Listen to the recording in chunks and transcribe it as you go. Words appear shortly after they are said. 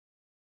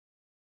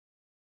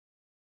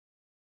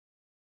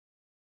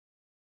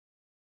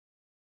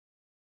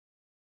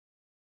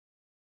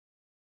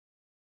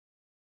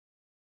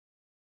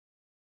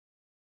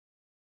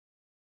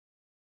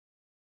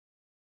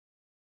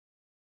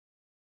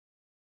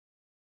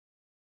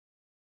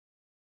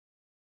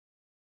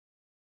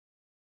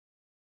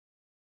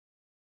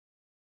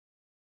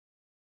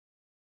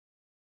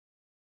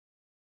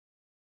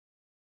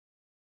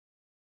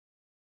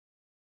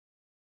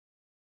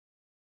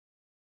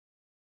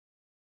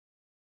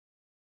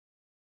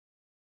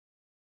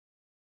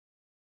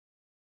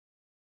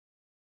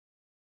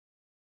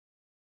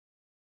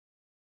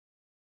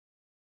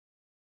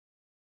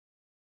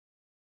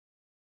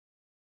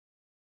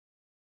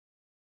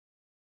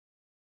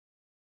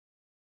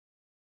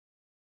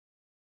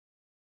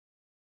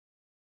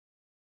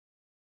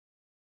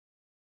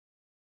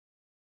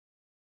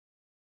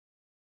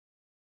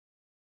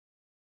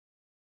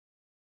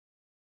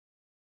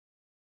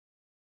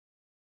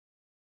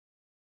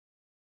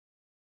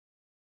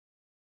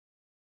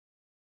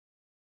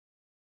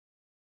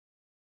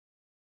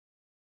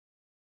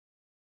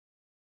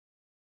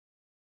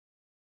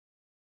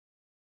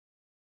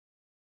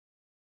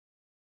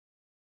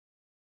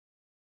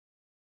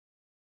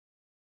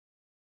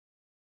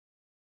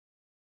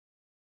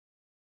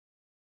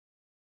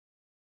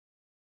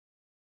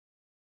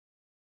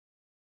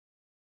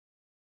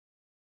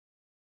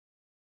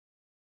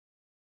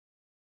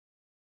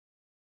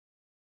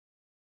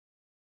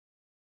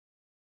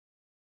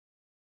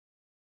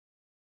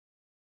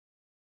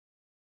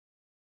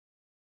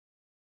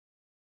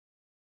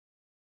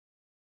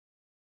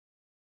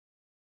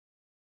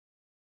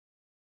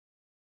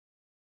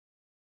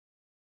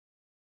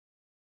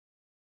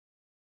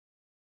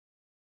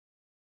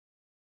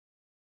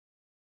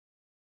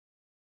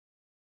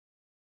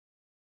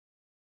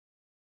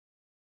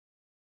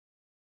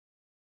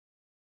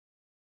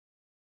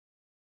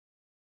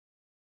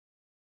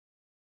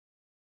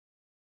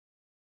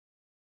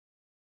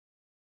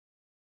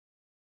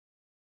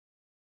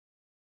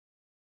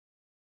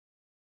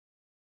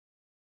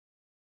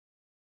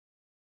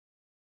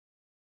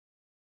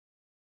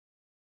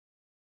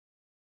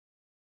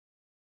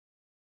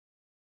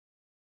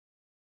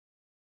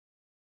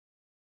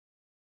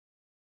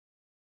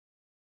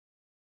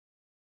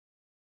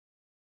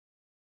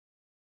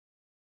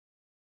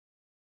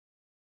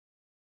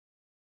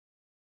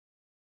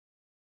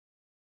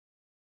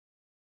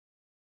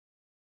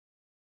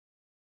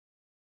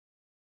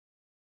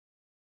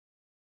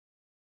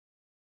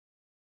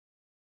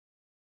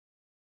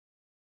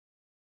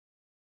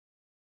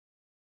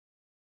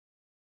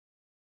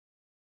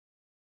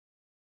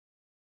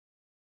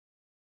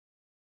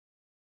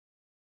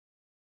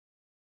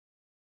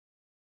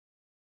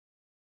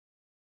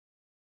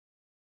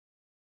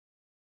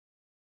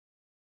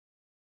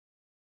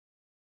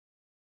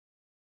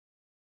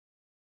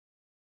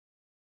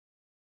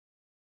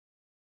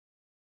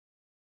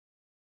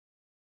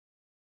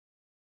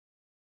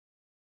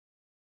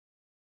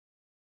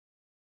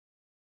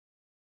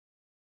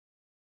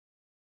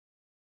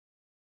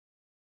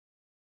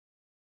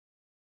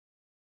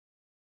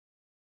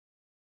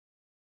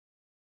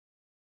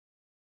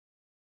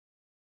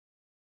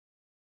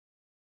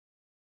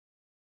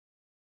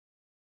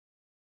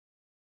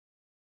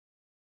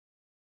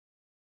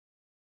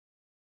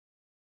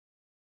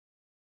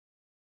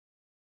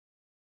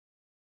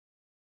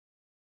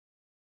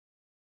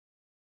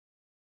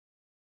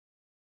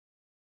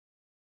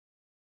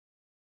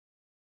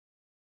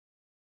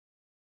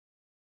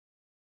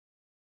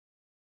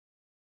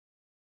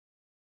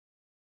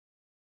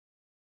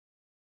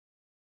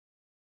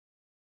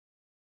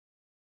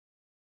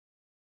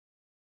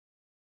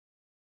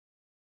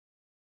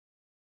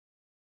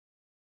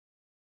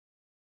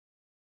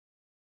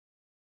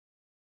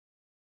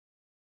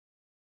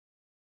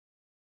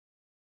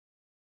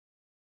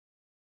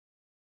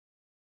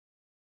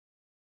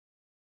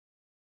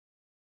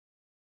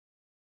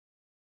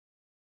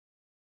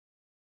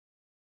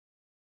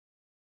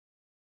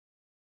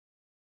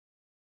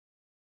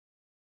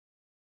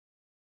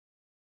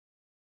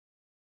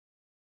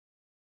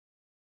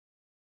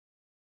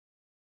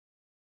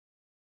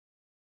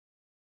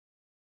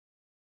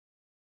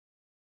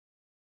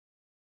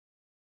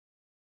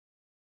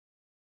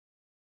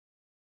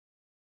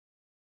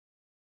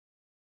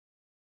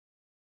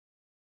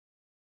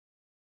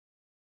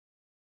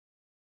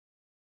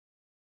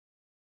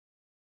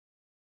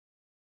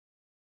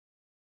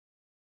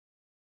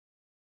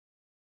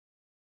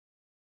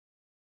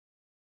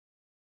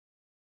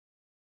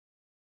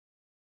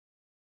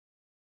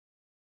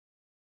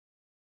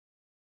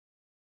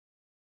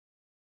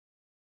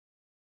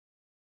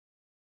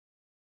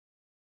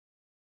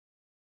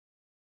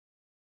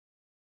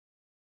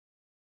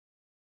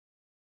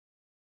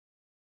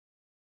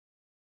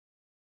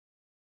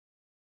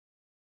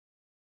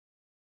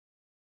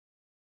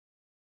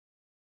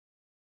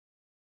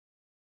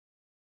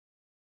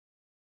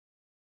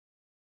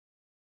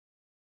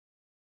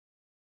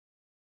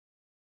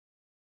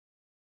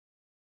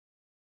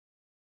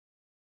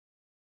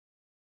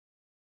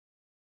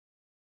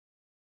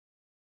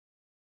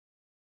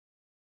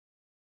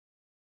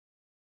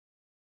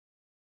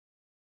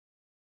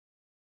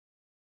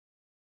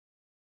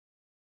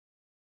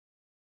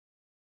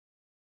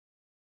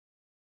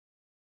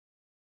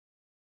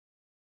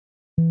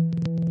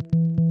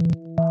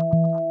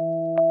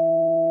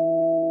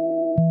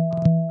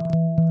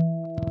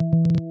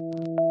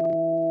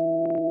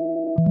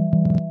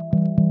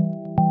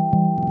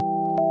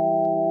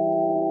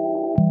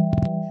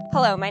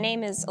Hello, my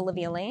name is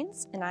Olivia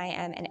Lanes, and I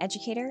am an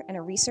educator and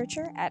a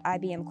researcher at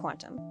IBM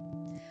Quantum.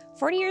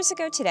 40 years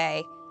ago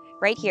today,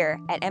 right here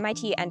at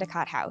MIT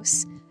Endicott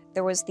House,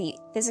 there was the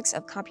Physics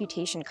of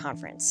Computation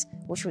Conference,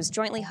 which was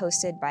jointly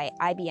hosted by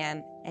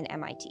IBM and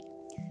MIT.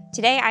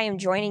 Today, I am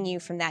joining you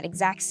from that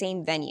exact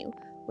same venue,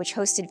 which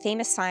hosted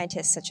famous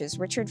scientists such as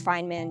Richard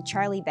Feynman,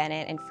 Charlie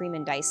Bennett, and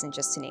Freeman Dyson,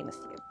 just to name a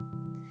few.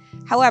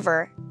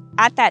 However,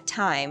 at that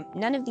time,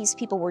 none of these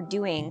people were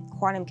doing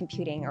quantum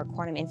computing or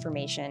quantum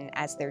information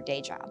as their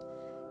day job.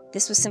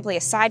 This was simply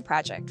a side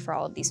project for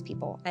all of these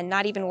people, and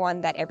not even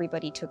one that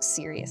everybody took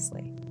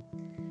seriously.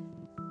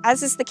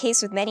 As is the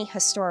case with many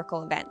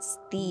historical events,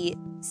 the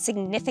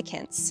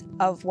significance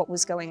of what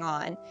was going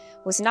on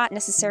was not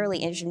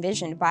necessarily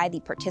envisioned by the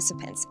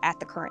participants at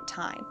the current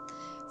time.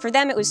 For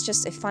them, it was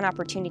just a fun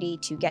opportunity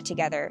to get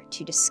together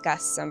to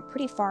discuss some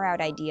pretty far-out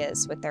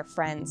ideas with their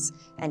friends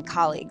and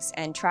colleagues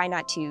and try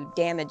not to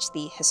damage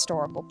the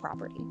historical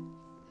property.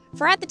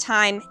 For at the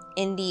time,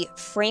 in the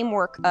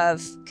framework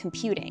of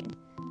computing,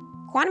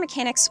 quantum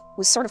mechanics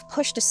was sort of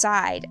pushed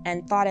aside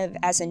and thought of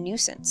as a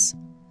nuisance.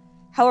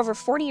 However,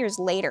 40 years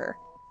later,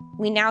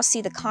 we now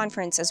see the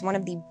conference as one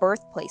of the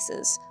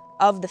birthplaces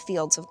of the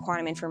fields of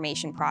quantum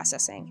information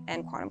processing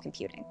and quantum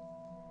computing.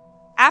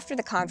 After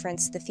the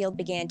conference, the field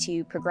began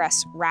to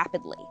progress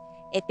rapidly.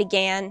 It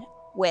began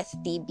with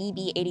the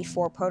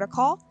BB84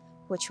 protocol,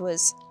 which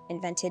was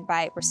invented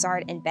by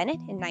Broussard and Bennett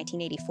in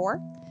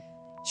 1984.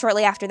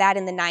 Shortly after that,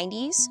 in the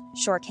 90s,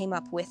 Shor came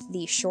up with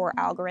the Shor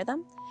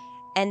algorithm.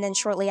 And then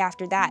shortly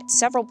after that,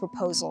 several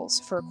proposals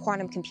for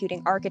quantum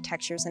computing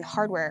architectures and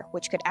hardware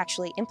which could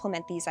actually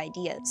implement these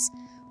ideas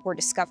were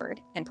discovered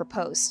and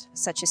proposed,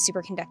 such as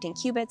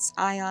superconducting qubits,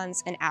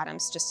 ions, and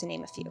atoms, just to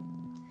name a few.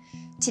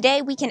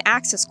 Today, we can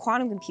access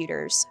quantum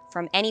computers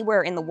from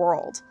anywhere in the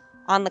world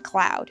on the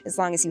cloud, as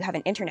long as you have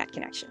an internet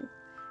connection.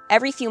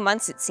 Every few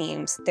months, it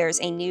seems, there's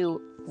a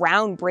new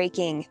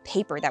groundbreaking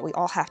paper that we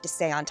all have to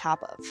stay on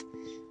top of.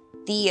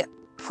 The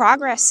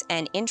progress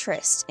and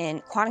interest in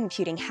quantum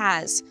computing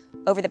has,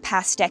 over the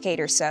past decade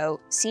or so,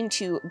 seemed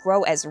to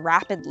grow as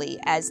rapidly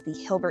as the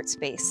Hilbert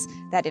space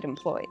that it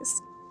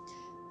employs.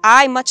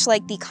 I, much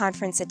like the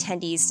conference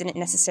attendees, didn't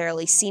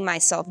necessarily see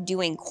myself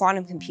doing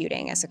quantum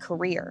computing as a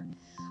career.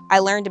 I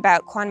learned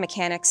about quantum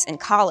mechanics in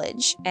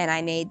college, and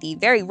I made the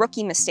very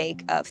rookie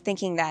mistake of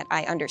thinking that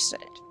I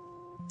understood it.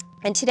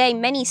 And today,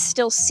 many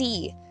still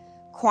see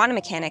quantum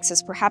mechanics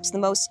as perhaps the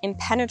most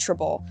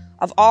impenetrable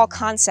of all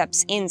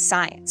concepts in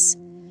science.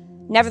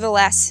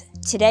 Nevertheless,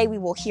 today we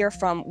will hear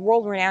from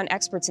world-renowned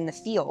experts in the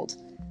field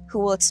who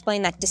will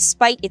explain that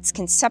despite its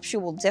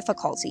conceptual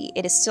difficulty,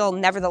 it is still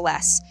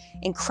nevertheless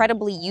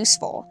incredibly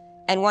useful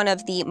and one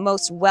of the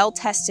most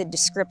well-tested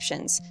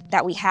descriptions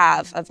that we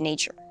have of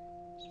nature.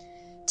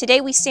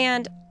 Today we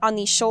stand on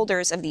the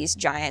shoulders of these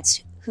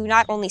giants who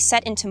not only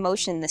set into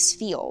motion this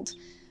field,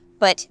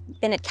 but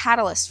been a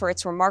catalyst for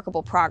its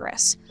remarkable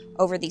progress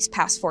over these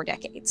past 4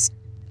 decades.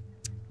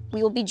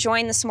 We will be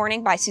joined this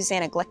morning by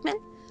Susannah Glickman,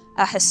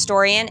 a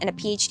historian and a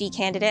PhD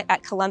candidate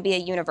at Columbia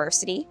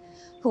University,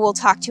 who will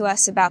talk to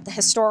us about the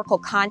historical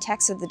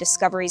context of the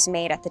discoveries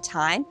made at the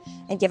time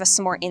and give us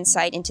some more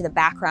insight into the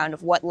background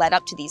of what led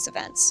up to these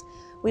events.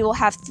 We will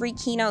have 3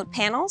 keynote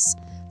panels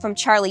from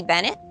Charlie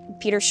Bennett,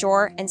 Peter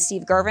Shor, and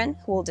Steve Girvin,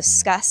 who will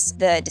discuss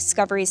the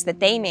discoveries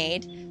that they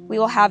made. We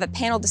will have a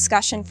panel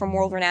discussion from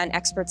world-renowned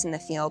experts in the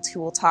field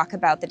who will talk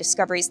about the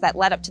discoveries that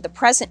led up to the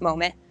present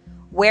moment,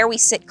 where we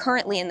sit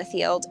currently in the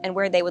field, and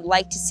where they would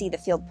like to see the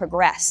field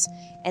progress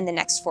in the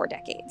next 4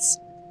 decades.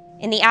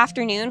 In the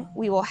afternoon,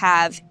 we will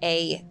have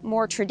a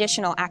more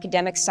traditional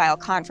academic-style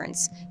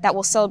conference that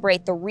will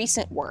celebrate the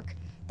recent work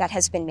that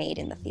has been made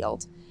in the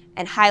field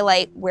and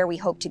highlight where we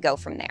hope to go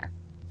from there.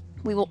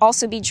 We will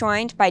also be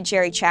joined by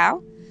Jerry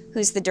Chow,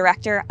 who's the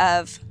Director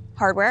of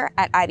Hardware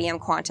at IBM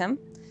Quantum,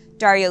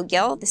 Dario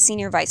Gil, the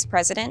Senior Vice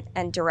President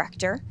and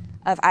Director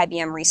of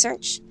IBM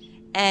Research,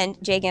 and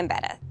Jay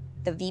Gambetta,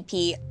 the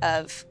VP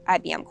of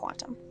IBM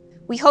Quantum.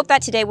 We hope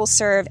that today will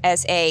serve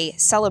as a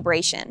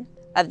celebration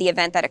of the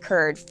event that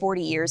occurred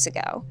 40 years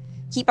ago,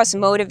 keep us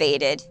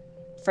motivated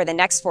for the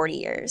next 40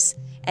 years,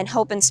 and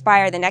help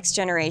inspire the next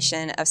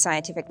generation of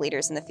scientific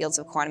leaders in the fields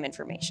of quantum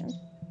information.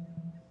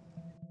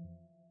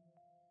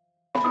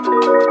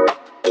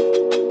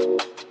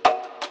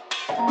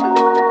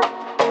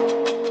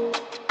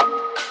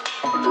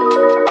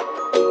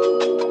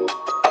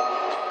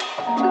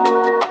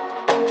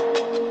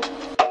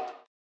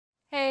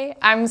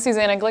 I'm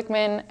Susannah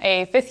Glickman,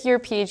 a 5th-year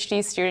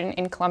PhD student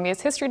in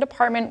Columbia's History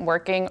Department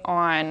working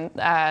on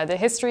the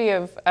history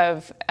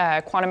of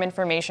quantum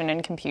information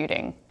and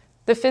computing.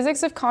 The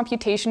Physics of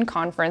Computation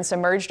Conference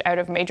emerged out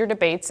of major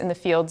debates in the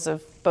fields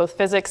of both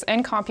physics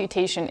and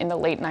computation in the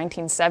late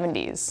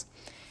 1970s.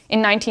 In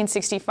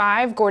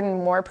 1965,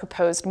 Gordon Moore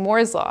proposed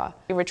Moore's Law,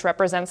 which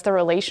represents the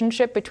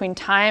relationship between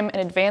time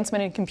and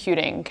advancement in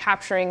computing,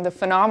 capturing the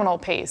phenomenal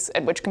pace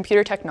at which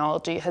computer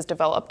technology has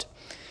developed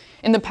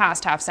in the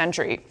past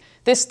half-century.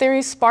 This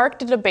theory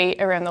sparked a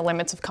debate around the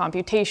limits of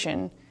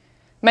computation.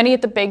 Many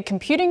at the big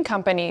computing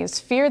companies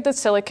feared that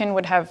silicon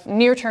would have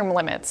near-term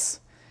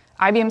limits.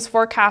 IBM's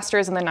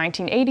forecasters in the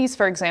 1980s,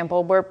 for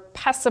example, were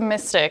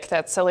pessimistic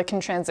that silicon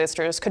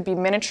transistors could be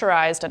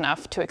miniaturized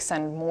enough to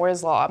extend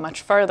Moore's law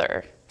much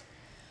further.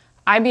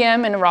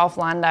 IBM and Rolf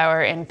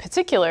Landauer in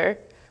particular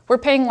were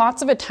paying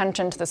lots of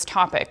attention to this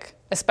topic,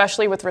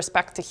 especially with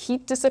respect to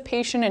heat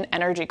dissipation and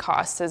energy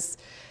costs. As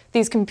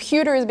these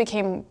computers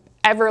became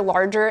ever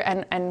larger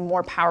and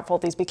more powerful,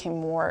 these became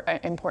more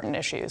important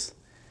issues.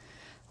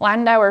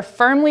 Landauer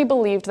firmly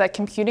believed that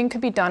computing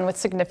could be done with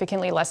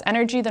significantly less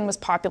energy than was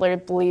popularly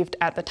believed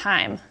at the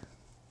time.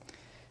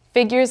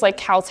 Figures like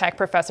Caltech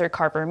professor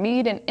Carver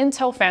Mead and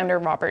Intel founder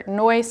Robert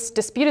Noyce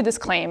disputed this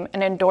claim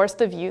and endorsed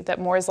the view that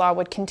Moore's law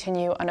would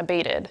continue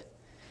unabated.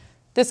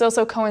 This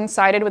also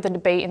coincided with a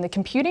debate in the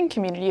computing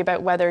community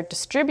about whether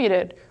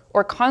distributed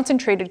or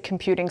concentrated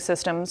computing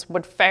systems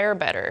would fare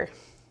better.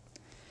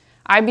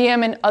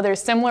 IBM and other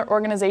similar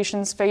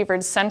organizations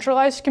favored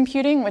centralized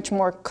computing, which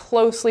more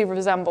closely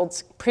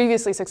resembled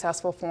previously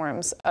successful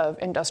forms of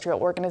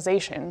industrial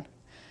organization.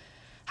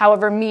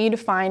 However, Mead,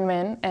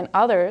 Feynman, and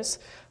others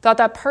thought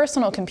that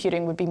personal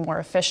computing would be more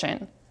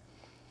efficient.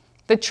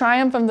 The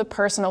triumph of the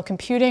personal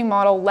computing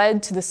model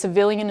led to the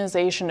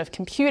civilianization of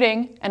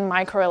computing and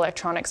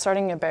microelectronics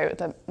starting about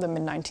the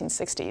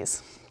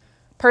mid-1960s.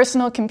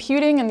 Personal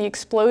computing and the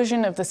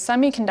explosion of the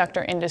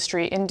semiconductor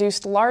industry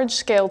induced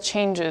large-scale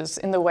changes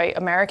in the way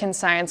American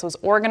science was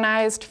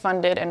organized,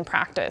 funded, and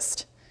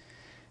practiced.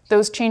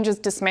 Those changes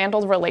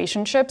dismantled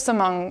relationships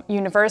among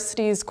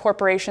universities,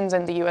 corporations,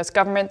 and the US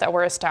government that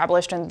were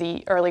established in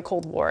the early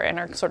Cold War and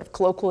are sort of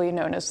colloquially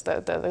known as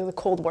the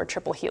Cold War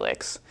triple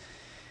helix.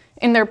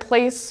 In their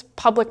place,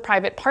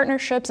 public-private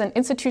partnerships and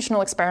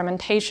institutional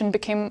experimentation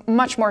became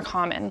much more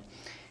common,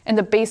 and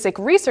the basic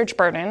research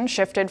burden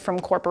shifted from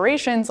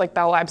corporations like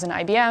Bell Labs and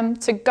IBM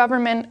to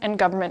government and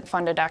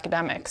government-funded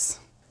academics.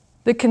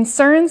 The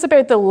concerns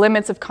about the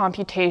limits of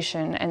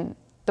computation and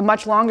the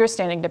much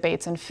longer-standing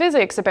debates in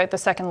physics about the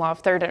second law of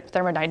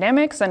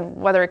thermodynamics and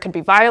whether it could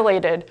be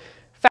violated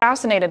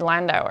fascinated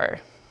Landauer.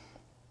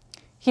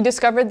 He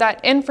discovered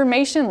that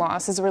information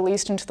loss is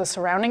released into the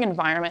surrounding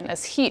environment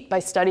as heat by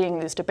studying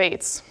these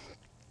debates.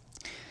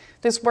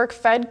 This work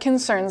fed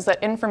concerns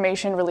that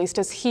information released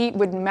as heat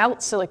would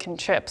melt silicon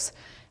chips,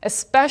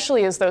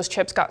 especially as those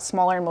chips got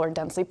smaller and more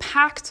densely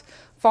packed,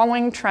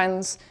 following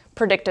trends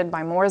predicted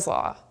by Moore's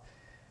law.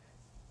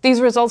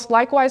 These results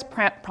likewise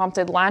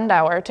prompted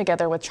Landauer,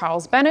 together with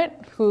Charles Bennett,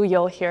 who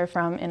you'll hear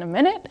from in a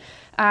minute,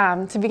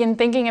 to begin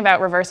thinking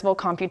about reversible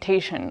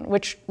computation,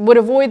 which would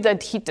avoid the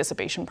heat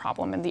dissipation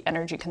problem and the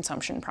energy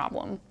consumption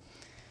problem.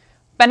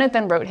 Bennett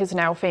then wrote his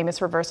now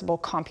famous reversible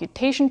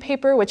computation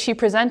paper, which he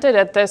presented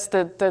at the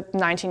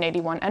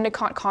 1981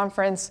 Endicott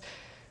Conference,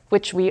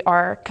 which we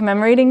are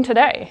commemorating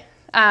today.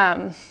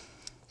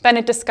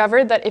 Bennett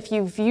discovered that if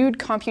you viewed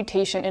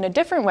computation in a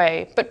different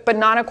way, but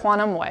not a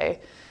quantum way,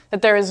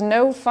 that there is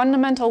no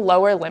fundamental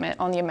lower limit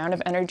on the amount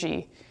of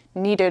energy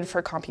needed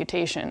for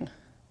computation.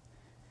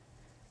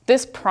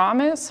 This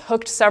promise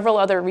hooked several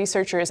other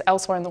researchers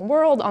elsewhere in the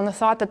world on the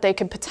thought that they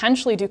could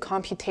potentially do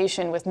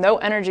computation with no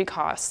energy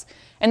costs,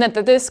 and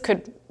that this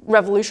could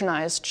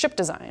revolutionize chip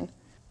design.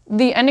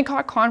 The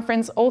Endicott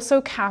Conference also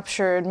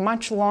captured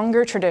much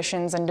longer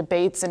traditions and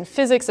debates in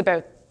physics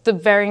about the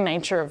very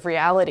nature of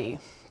reality.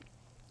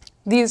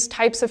 These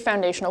types of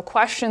foundational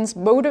questions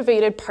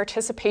motivated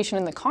participation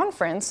in the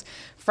conference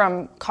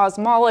from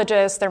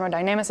cosmologists,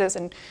 thermodynamicists,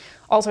 and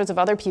all sorts of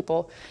other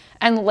people,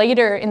 and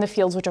later in the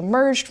fields which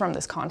emerged from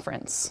this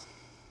conference.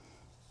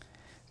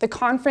 The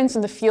conference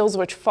and the fields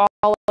which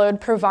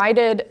followed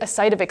provided a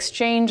site of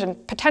exchange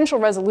and potential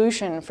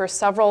resolution for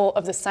several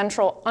of the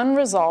central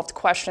unresolved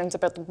questions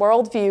about the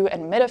worldview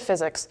and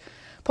metaphysics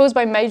posed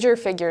by major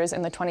figures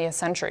in the 20th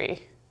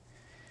century.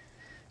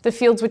 The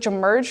fields which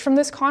emerged from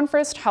this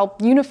conference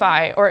helped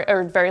unify, or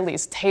at very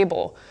least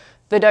table,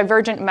 the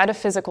divergent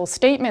metaphysical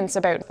statements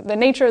about the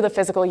nature of the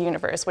physical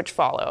universe which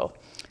follow.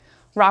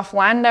 Rolf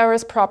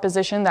Landauer's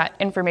proposition that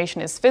information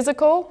is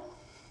physical,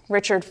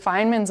 Richard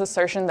Feynman's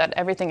assertion that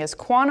everything is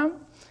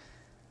quantum,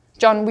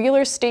 John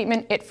Wheeler's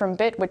statement, it from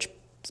bit, which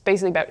is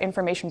basically about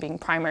information being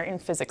primary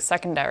and physics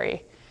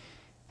secondary,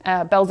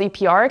 Bell's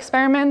EPR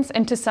experiments,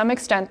 and to some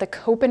extent the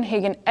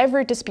Copenhagen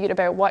Everett dispute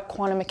about what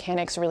quantum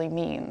mechanics really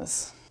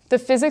means. The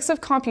physics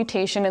of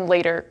computation and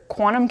later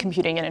quantum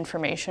computing and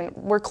information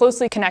were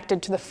closely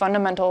connected to the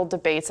fundamental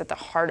debates at the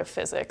heart of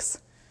physics.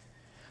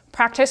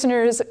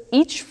 Practitioners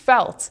each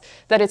felt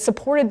that it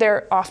supported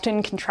their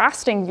often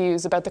contrasting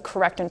views about the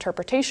correct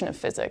interpretation of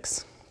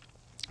physics.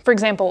 For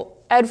example,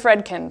 Ed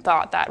Fredkin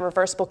thought that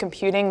reversible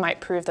computing might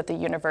prove that the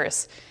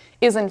universe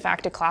is in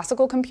fact a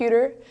classical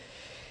computer.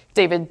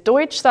 David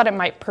Deutsch thought it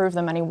might prove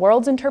the many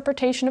worlds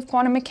interpretation of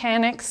quantum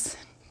mechanics.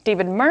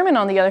 David Mermin,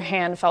 on the other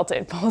hand, felt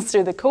it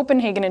bolstered the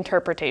Copenhagen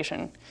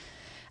interpretation.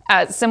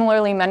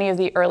 Similarly, many of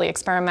the early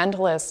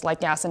experimentalists,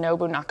 like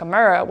Yasunobu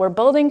Nakamura, were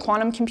building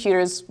quantum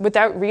computers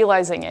without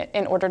realizing it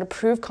in order to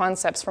prove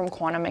concepts from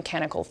quantum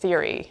mechanical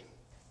theory.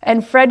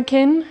 And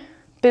Fredkin,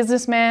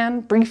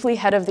 businessman, briefly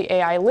head of the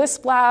AI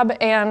Lisp lab,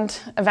 and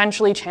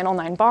eventually Channel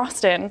 9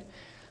 Boston,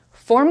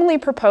 formally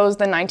proposed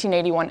the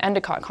 1981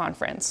 Endicott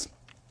Conference.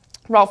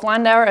 Rolf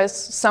Landauer, a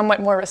somewhat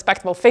more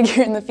respectable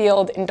figure in the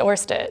field,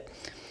 endorsed it.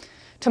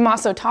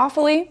 Tommaso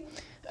Toffoli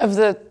of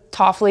the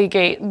Toffoli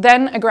Gate,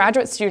 then a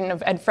graduate student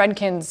of Ed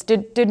Fredkin's,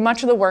 did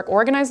much of the work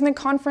organizing the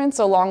conference,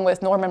 along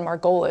with Norman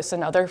Margolis,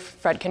 another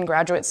Fredkin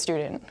graduate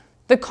student.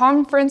 The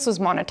conference was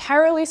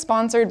monetarily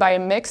sponsored by a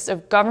mix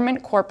of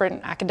government, corporate,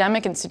 and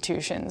academic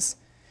institutions,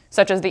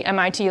 such as the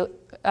MIT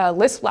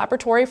LISP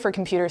Laboratory for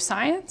Computer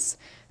Science,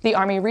 the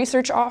Army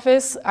Research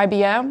Office,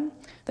 IBM,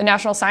 the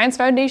National Science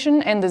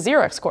Foundation, and the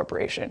Xerox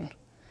Corporation,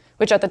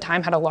 which at the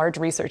time had a large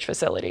research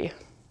facility.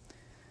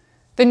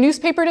 The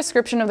newspaper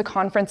description of the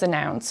conference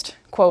announced,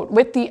 quote,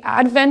 "With the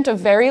advent of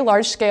very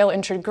large-scale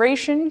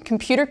integration,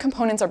 computer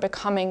components are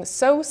becoming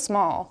so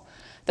small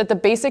that the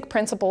basic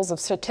principles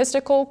of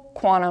statistical,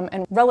 quantum,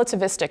 and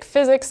relativistic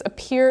physics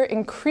appear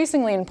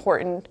increasingly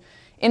important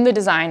in the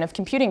design of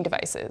computing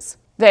devices."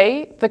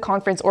 They, the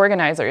conference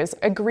organizers,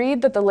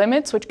 agreed that the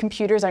limits which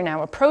computers are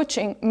now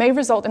approaching may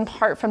result in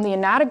part from the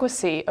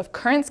inadequacy of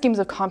current schemes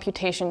of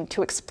computation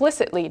to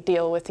explicitly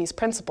deal with these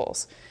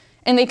principles.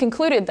 And they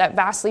concluded that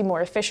vastly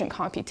more efficient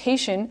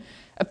computation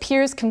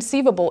appears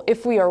conceivable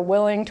if we are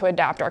willing to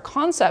adapt our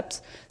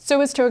concepts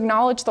so as to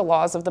acknowledge the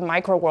laws of the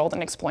microworld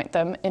and exploit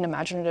them in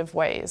imaginative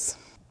ways.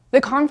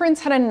 The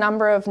conference had a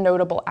number of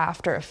notable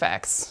after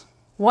effects.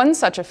 One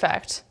such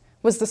effect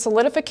was the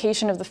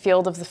solidification of the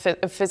field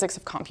of physics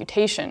of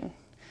computation.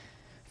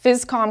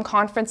 PhysCom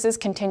conferences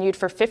continued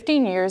for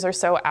 15 years or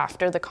so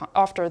after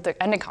the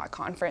Endicott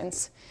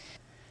conference.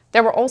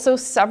 There were also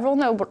several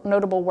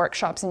notable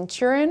workshops in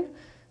Turin,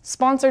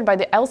 sponsored by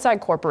the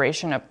LSAG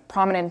Corporation, a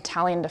prominent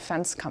Italian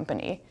defense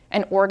company,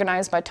 and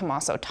organized by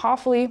Tommaso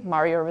Toffoli,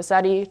 Mario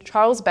Rossetti,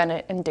 Charles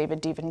Bennett, and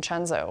David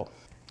DiVincenzo.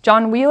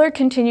 John Wheeler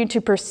continued to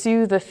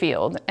pursue the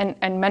field,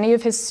 and many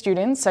of his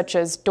students, such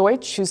as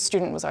Deutsch, whose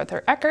student was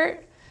Arthur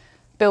Eckert,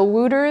 Bill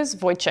Wooters,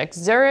 Wojciech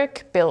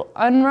Zurich, Bill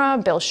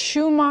Unruh, Bill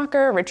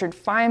Schumacher, Richard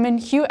Feynman,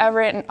 Hugh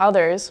Everett, and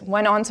others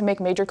went on to make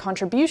major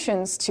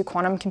contributions to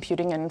quantum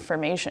computing and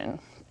information.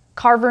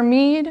 Carver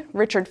Mead,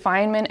 Richard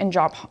Feynman, and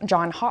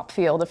John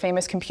Hopfield, a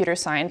famous computer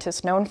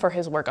scientist known for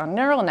his work on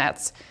neural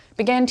nets,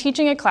 began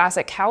teaching a class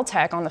at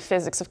Caltech on the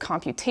physics of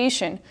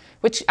computation,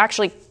 which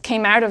actually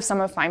came out of some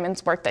of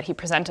Feynman's work that he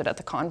presented at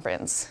the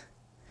conference.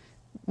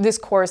 This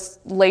course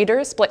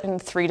later split in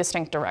 3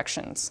 distinct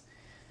directions.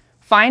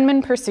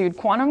 Feynman pursued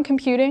quantum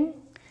computing,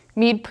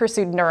 Mead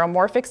pursued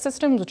neuromorphic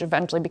systems, which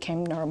eventually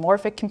became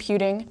neuromorphic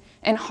computing,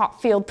 and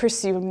Hopfield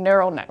pursued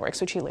neural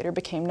networks, which he later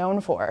became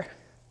known for.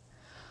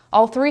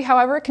 All 3,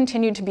 however,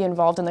 continued to be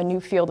involved in the new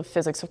field of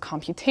physics of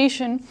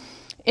computation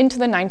into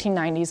the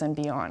 1990s and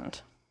beyond.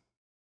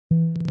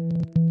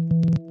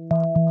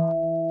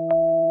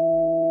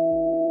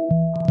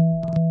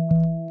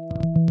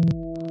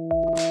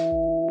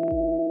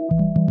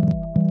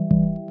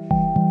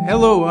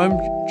 Hello, I'm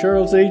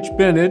Charles H.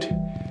 Bennett,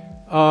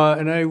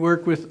 and I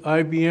work with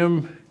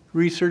IBM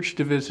Research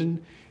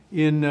Division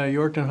in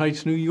Yorkton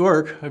Heights, New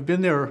York. I've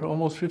been there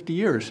almost 50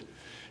 years,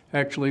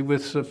 actually,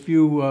 with a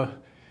few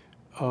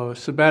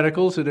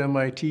sabbaticals at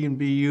MIT and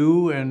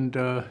BU and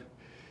a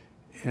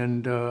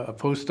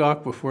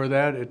postdoc before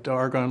that at the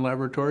Argonne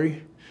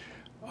Laboratory.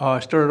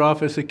 I started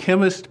off as a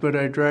chemist, but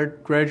I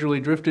gradually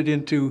drifted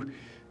into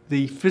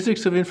the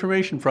physics of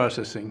information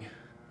processing.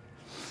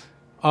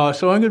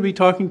 So I'm going to be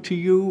talking to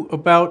you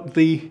about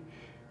the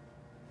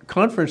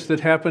conference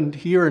that happened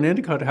here in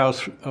Endicott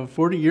House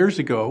 40 years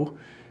ago,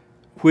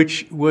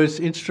 which was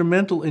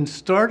instrumental in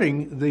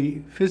starting the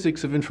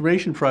physics of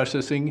information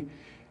processing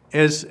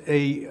as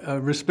a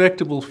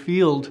respectable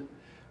field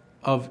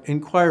of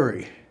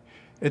inquiry.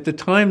 At the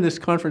time this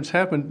conference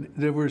happened,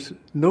 there was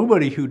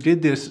nobody who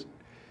did this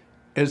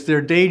as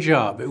their day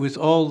job. It was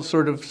all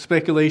sort of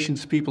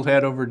speculations people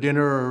had over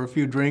dinner or a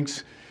few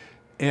drinks,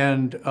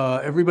 and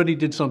everybody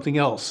did something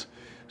else.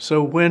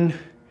 So when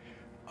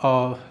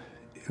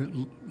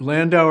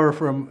Landauer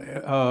from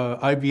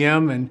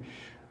IBM and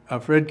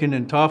Fredkin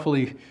and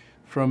Toffoli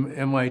from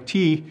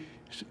MIT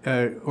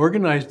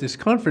organized this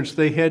conference,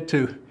 they had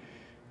to,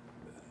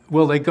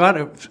 well, they got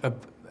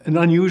an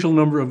unusual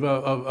number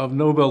of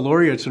Nobel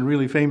laureates and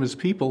really famous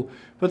people,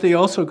 but they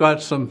also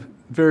got some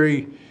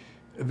very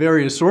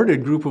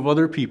assorted group of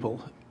other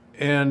people,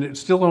 and it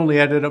still only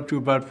added up to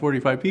about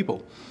 45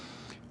 people.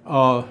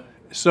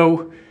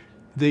 So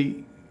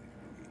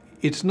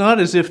it's not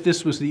as if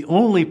this was the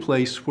only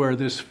place where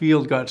this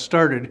field got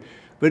started,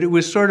 but it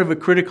was sort of a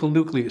critical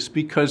nucleus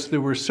because there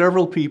were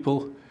several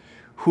people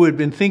who had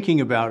been thinking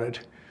about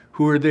it,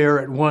 who were there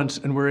at once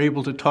and were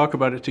able to talk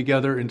about it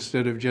together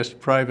instead of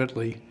just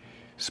privately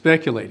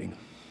speculating.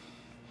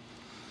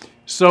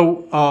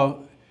 So,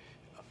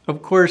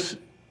 of course,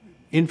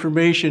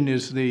 information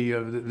is the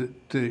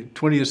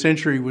 20th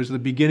century was the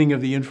beginning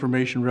of the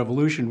information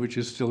revolution, which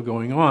is still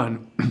going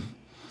on.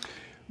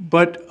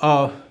 But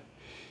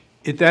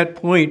at that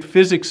point,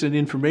 physics and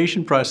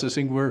information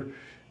processing were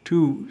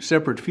 2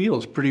 separate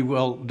fields, pretty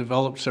well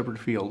developed separate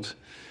fields.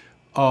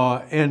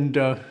 Well,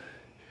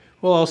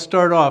 I'll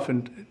start off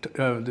and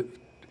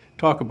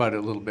talk about it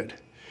a little bit.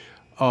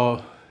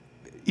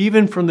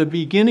 even from the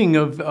beginning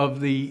of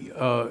the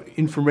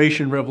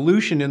information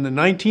revolution in the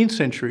 19th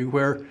century,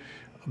 where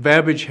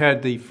Babbage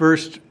had the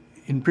first,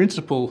 in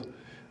principle,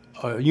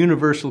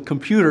 universal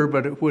computer,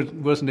 but it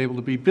wasn't able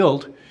to be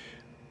built,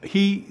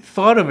 he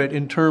thought of it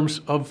in terms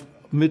of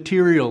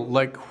material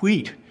like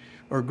wheat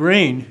or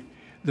grain.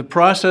 The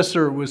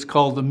processor was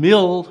called the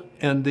mill,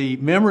 and the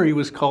memory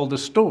was called the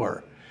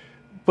store.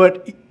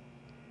 But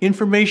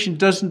information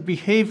doesn't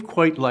behave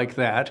quite like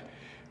that.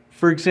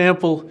 For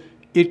example,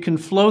 it can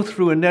flow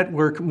through a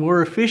network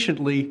more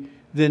efficiently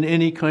than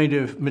any kind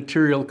of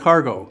material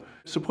cargo.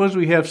 Suppose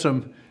we have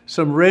some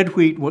red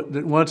wheat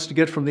that wants to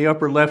get from the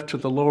upper left to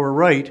the lower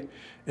right,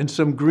 and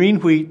some green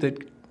wheat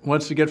that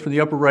wants to get from the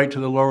upper right to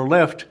the lower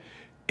left,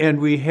 and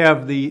we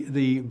have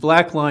the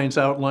black lines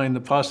outline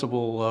the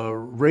possible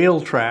rail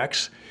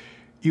tracks.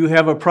 You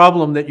have a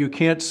problem that you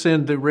can't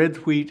send the red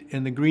wheat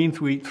and the green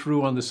wheat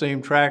through on the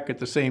same track at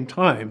the same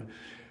time.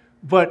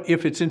 But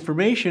if it's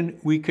information,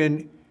 we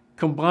can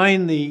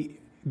combine the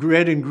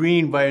red and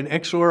green by an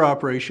XOR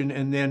operation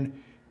and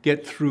then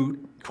get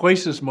through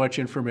twice as much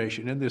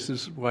information, and this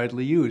is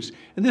widely used.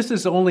 And this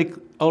is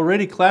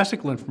already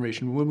classical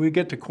information. When we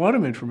get to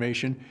quantum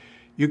information,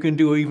 you can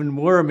do even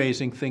more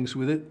amazing things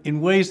with it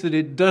in ways that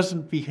it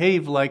doesn't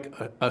behave like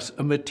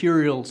a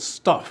material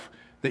stuff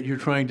that you're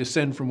trying to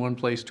send from one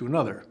place to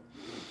another.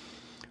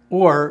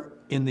 Or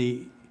in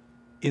the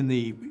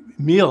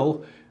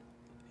mill,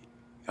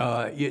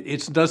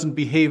 it doesn't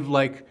behave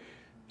like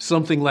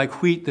something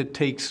like wheat that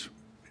takes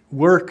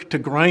work to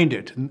grind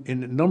it.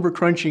 And number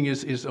crunching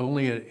is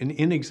only an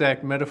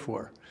inexact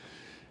metaphor.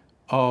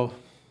 Well,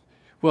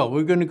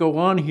 we're going to go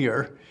on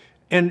here.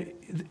 And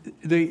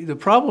the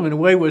problem, in a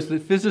way, was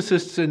that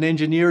physicists and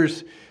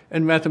engineers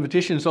and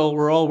mathematicians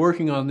were all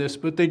working on this,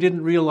 but they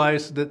didn't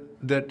realize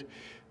that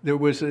there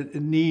was a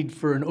need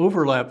for an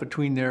overlap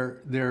between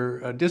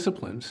their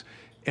disciplines.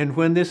 And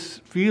when this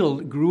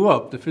field grew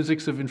up, the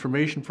physics of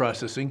information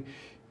processing,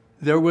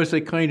 there was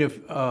a kind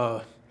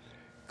of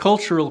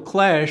cultural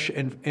clash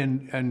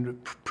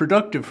and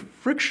productive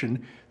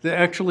friction that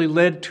actually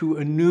led to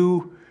a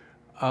new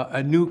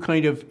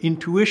kind of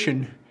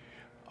intuition,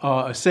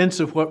 a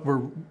sense of what were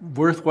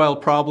worthwhile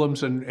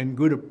problems and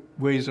good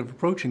ways of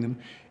approaching them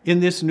in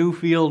this new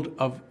field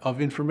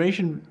of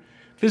information,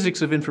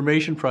 physics of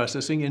information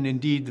processing, and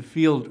indeed the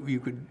field you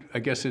could, I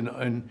guess,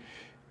 in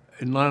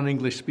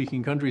non-English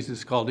speaking countries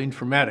is called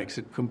informatics.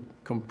 It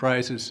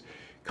comprises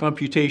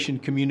computation,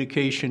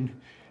 communication,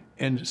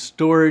 and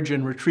storage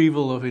and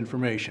retrieval of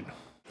information.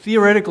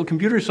 Theoretical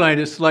computer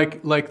scientists,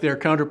 like their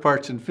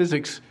counterparts in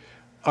physics,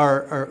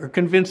 are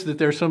convinced that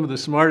they're some of the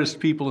smartest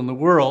people in the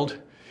world,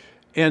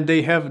 and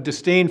they have a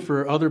disdain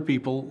for other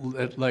people,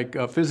 like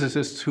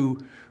physicists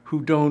who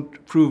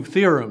don't prove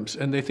theorems,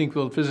 and they think,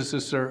 well,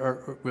 physicists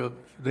well,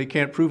 they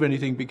can't prove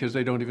anything because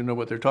they don't even know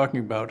what they're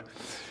talking about.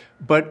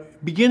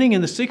 But beginning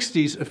in the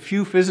 60s, a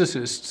few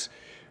physicists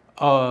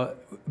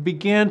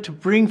began to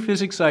bring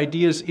physics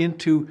ideas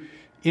into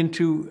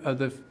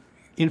the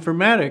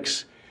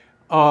informatics,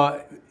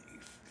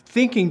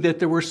 thinking that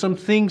there were some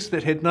things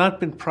that had not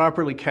been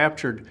properly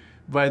captured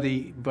by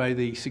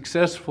the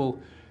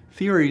successful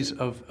theories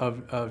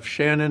of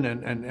Shannon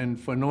and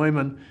von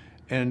Neumann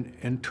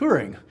and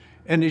Turing.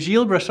 And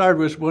Gilles Brassard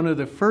was one of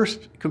the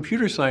first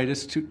computer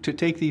scientists to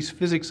take these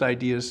physics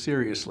ideas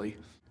seriously.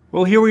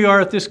 Well, here we are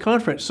at this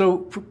conference. So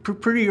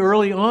pretty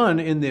early on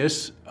in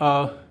this,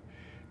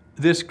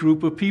 this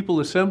group of people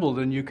assembled,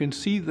 and you can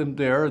see them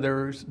there.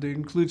 They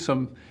include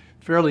some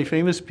fairly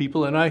famous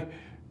people, and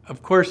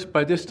of course,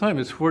 by this time,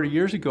 it's 40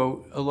 years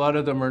ago, a lot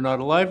of them are not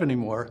alive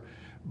anymore.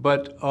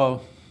 But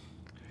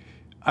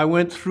I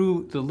went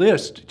through the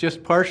list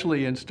just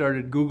partially and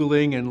started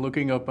Googling and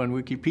looking up on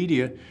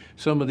Wikipedia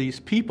some of these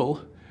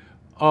people,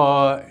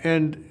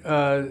 and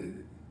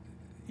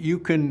you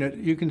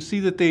can see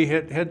that they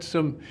had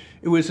some.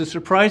 It was a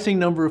surprising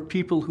number of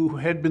people who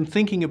had been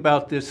thinking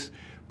about this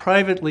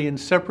privately and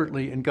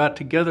separately and got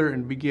together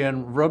and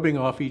began rubbing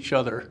off each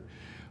other,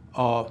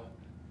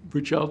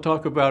 which I'll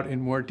talk about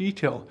in more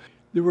detail.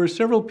 There were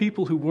several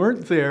people who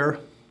weren't there,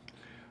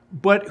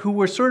 but who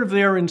were sort of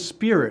there in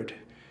spirit.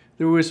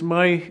 There was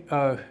my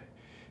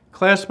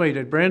classmate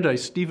at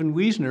Brandeis, Stephen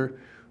Wiesner,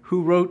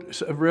 who wrote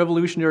a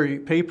revolutionary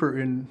paper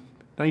in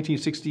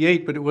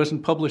 1968, but it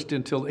wasn't published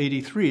until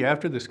 '83,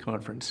 after this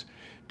conference.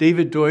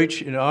 David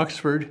Deutsch in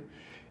Oxford,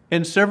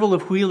 and several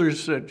of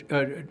Wheeler's,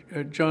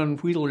 John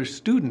Wheeler's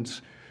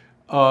students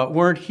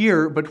weren't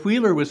here, but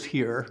Wheeler was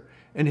here,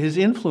 and his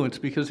influence,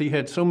 because he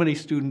had so many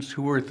students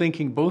who were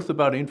thinking both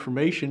about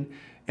information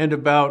and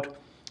about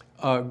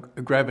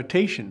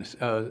gravitation,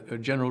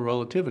 general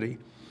relativity.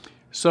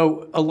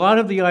 So a lot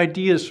of the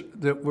ideas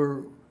that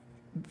were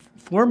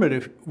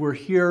formative were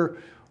here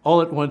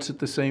all at once at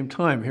the same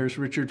time. Here's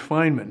Richard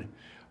Feynman,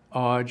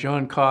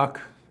 John Koch,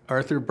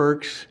 Arthur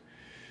Burks,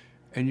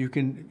 and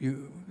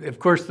of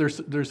course,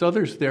 there's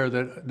others there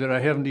that I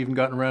haven't even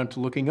gotten around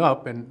to looking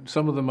up, and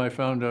some of them I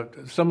found out,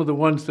 some of the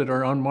ones that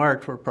are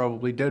unmarked were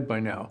probably dead by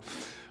now,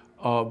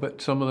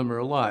 but some of them are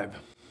alive.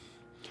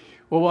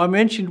 Well, I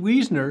mentioned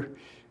Wiesner.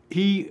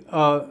 he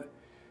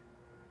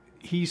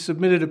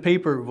submitted a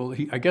paper, well,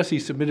 I guess he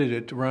submitted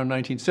it around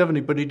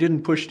 1970, but he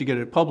didn't push to get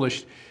it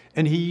published.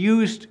 And he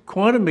used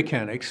quantum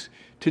mechanics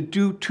to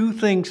do two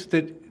things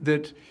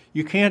that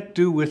you can't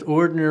do with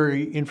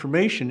ordinary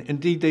information.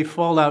 Indeed, they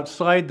fall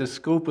outside the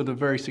scope of the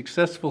very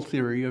successful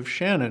theory of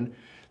Shannon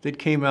that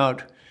came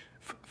out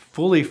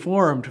fully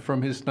formed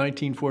from his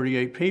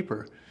 1948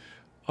 paper.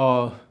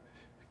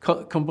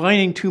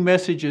 Combining two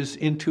messages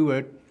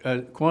into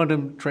a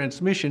quantum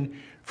transmission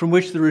from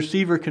which the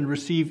receiver can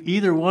receive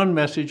either one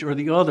message or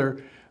the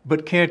other,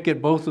 but can't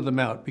get both of them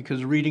out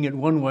because reading it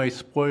one way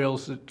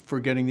spoils it for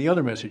getting the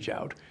other message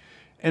out.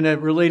 And a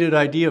related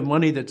idea of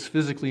money that's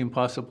physically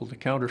impossible to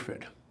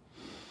counterfeit.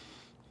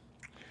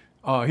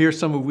 Here's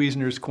some of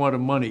Wiesner's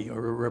quantum money,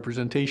 or a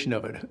representation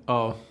of it.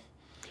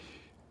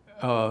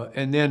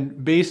 And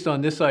then based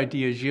on this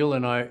idea,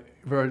 Gilles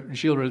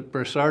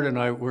Bressard and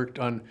I worked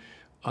on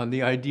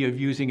the idea of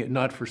using it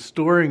not for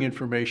storing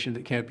information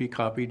that can't be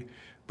copied,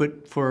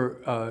 but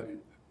for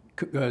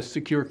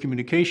secure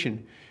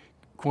communication,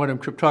 quantum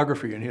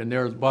cryptography. And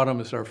there at the bottom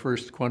is our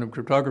first quantum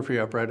cryptography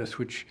apparatus,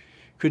 which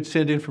could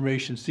send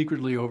information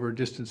secretly over a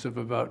distance of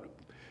about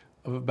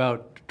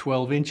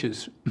 12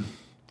 inches.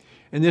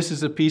 And this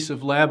is a piece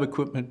of lab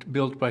equipment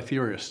built by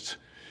theorists.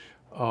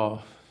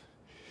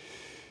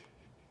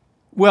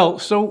 Well,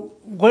 so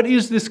what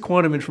is this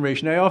quantum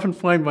information? I often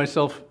find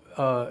myself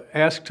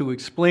asked to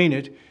explain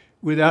it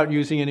without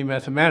using any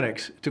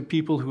mathematics to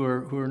people who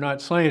are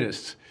not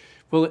scientists.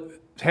 Well,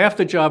 half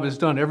the job is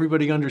done.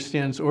 Everybody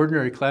understands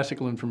ordinary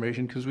classical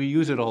information because we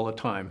use it all the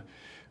time.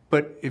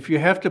 But if you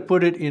have to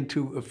put it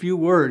into a few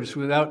words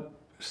without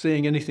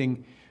saying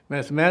anything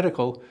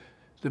mathematical,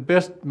 the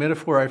best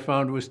metaphor I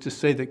found was to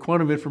say that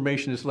quantum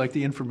information is like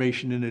the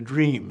information in a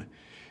dream.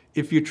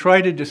 If you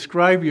try to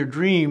describe your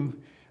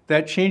dream,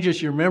 that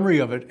changes your memory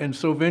of it, and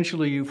so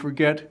eventually you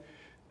forget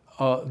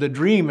the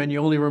dream and you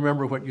only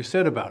remember what you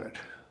said about it.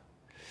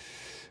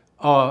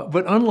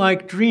 But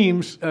unlike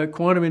dreams,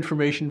 quantum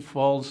information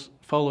follows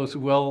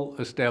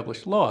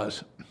well-established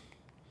laws.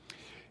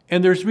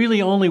 And there's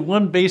really only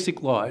one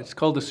basic law. It's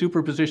called the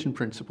superposition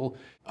principle.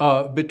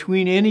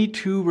 Between any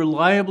two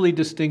reliably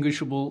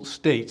distinguishable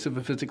states of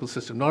a physical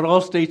system. Not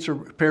all states or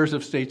pairs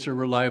of states are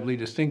reliably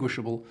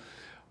distinguishable.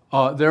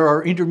 There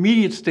are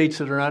intermediate states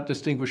that are not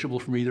distinguishable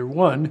from either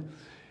one,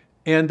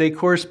 and they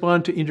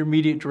correspond to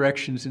intermediate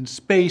directions in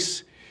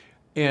space,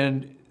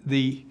 and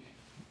the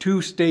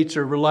two states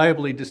are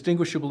reliably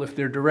distinguishable if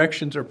their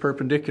directions are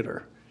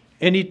perpendicular.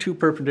 Any two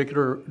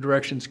perpendicular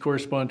directions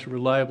correspond to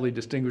reliably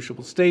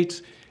distinguishable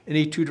states.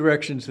 Any two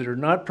directions that are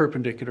not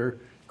perpendicular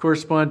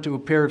correspond to a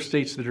pair of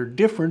states that are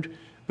different,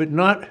 but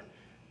not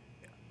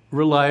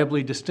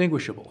reliably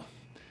distinguishable.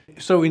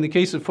 So in the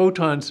case of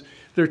photons,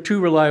 there are two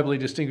reliably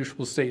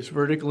distinguishable states,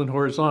 vertical and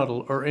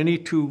horizontal, or any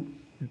two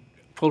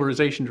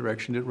polarization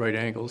directions at right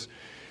angles.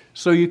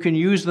 So you can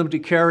use them to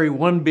carry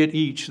one bit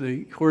each.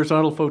 The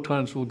horizontal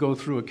photons will go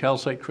through a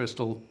calcite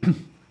crystal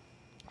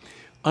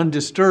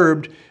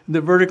undisturbed.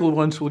 The vertical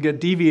ones will get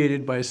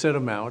deviated by a set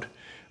amount.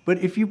 But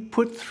if you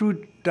put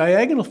through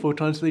diagonal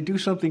photons, they do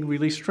something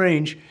really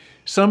strange.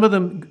 Some of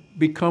them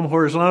become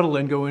horizontal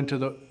and go into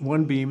the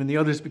one beam, and the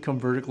others become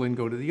vertical and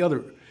go to the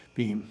other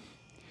beam.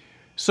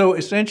 So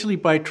essentially,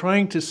 by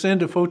trying to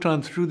send a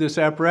photon through this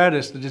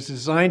apparatus that is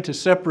designed to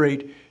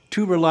separate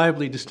two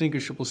reliably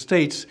distinguishable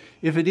states,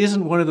 if it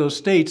isn't one of those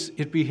states,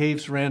 it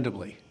behaves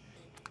randomly.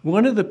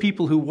 One of the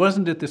people who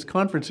wasn't at this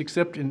conference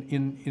except in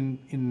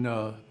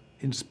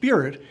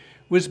spirit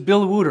was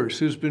Bill Wooters,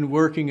 who's been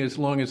working as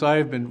long as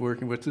I've been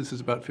working with, this is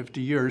about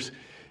 50 years,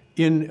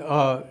 in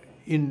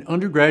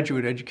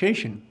undergraduate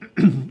education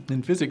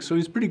in physics. So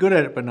he's pretty good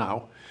at it by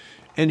now.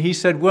 And he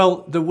said,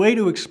 well, the way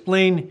to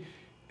explain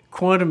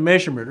quantum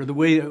measurement, or the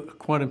way a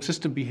quantum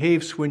system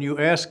behaves when you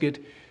ask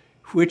it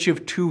which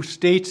of two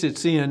states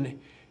it's in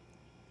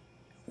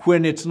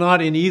when it's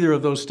not in either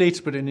of those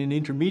states but in an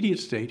intermediate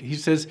state. He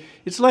says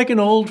it's like an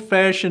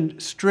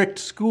old-fashioned strict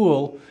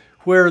school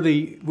where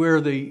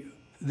the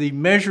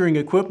measuring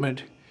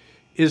equipment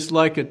is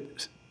like a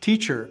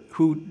teacher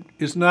who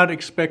does not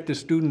expect the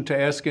student to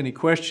ask any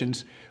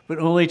questions but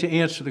only to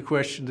answer the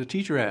question the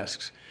teacher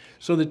asks.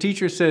 So the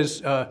teacher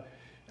says,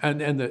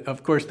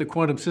 of course the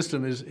quantum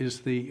system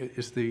is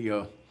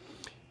the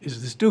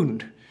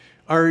student.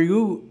 Are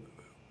you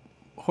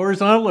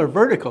horizontal or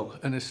vertical?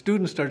 And the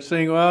student starts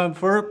saying, well, I'm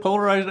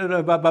polarized at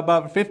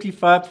about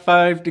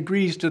 55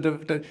 degrees to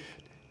the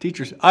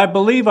teachers. I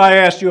believe I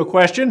asked you a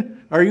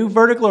question. Are you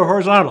vertical or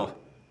horizontal?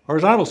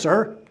 Horizontal,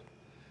 sir.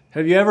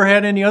 Have you ever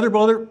had any other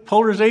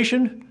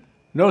polarization?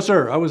 No,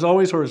 sir. I was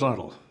always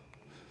horizontal.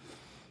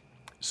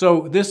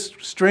 So this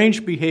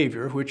strange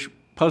behavior, which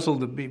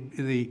puzzled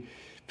the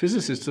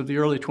physicists of the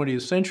early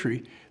 20th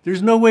century,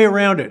 there's no way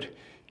around it.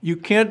 You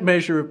can't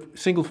measure a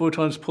single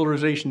photon's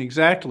polarization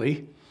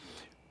exactly.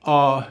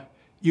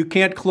 You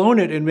can't clone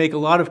it and make a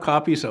lot of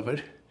copies of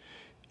it,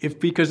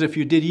 because if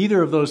you did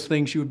either of those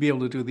things, you would be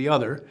able to do the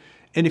other.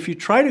 And if you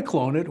try to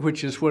clone it,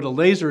 which is what a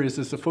laser is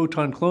a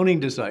photon cloning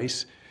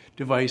device,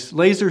 device.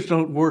 Lasers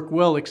don't work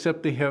well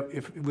except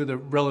with a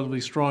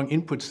relatively strong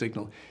input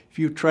signal. If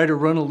you try to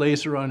run a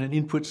laser on an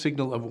input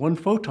signal of 1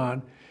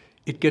 photon,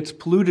 it gets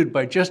polluted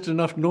by just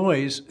enough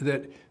noise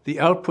that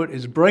the output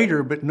is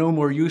brighter but no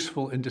more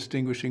useful in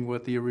distinguishing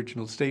what the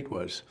original state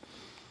was.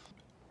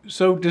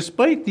 So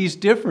despite these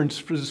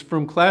differences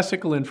from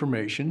classical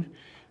information,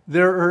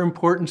 there are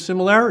important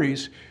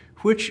similarities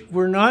which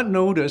were not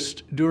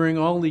noticed during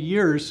all the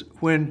years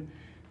when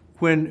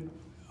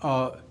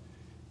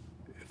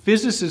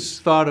physicists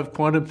thought of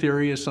quantum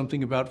theory as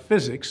something about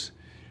physics,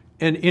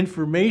 and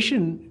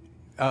information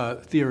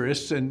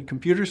theorists and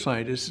computer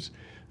scientists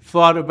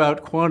thought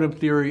about quantum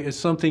theory as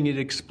something that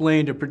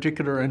explained a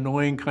particular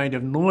annoying kind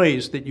of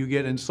noise that you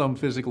get in some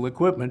physical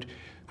equipment,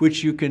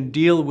 which you can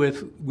deal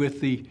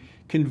with the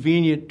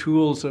convenient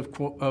tools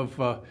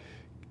of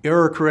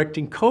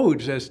error-correcting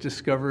codes as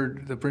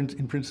discovered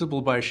in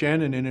principle by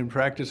Shannon and in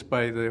practice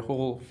by the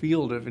whole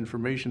field of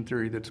information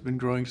theory that's been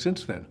growing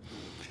since then.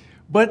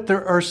 But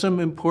there are some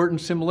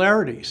important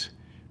similarities,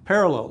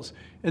 parallels,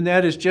 and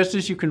that is just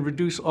as you can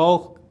reduce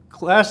all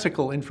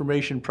classical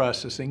information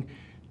processing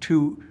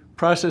to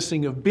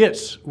processing of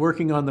bits,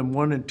 working on them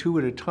 1 and 2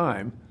 at a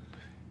time,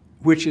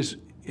 which is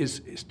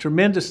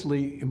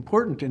tremendously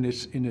important in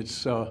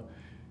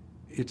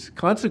its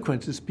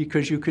consequences,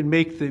 because you can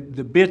make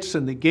the bits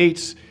and the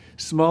gates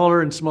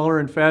smaller and smaller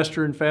and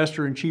faster and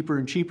faster and cheaper,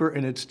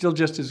 and it's still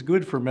just as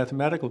good for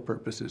mathematical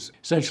purposes,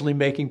 essentially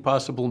making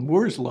possible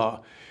Moore's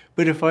law.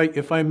 But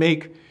if I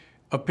make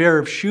a pair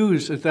of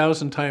shoes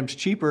 1,000 times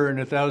cheaper and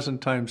 1,000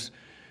 times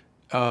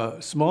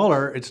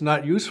smaller, it's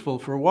not useful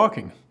for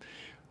walking.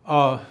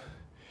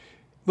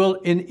 Well,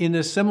 in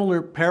a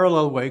similar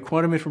parallel way,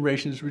 quantum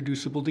information is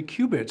reducible to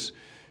qubits.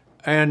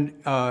 And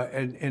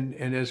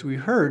as we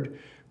heard,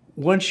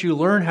 once you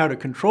learn how to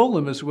control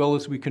them as well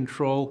as we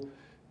control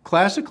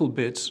classical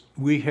bits,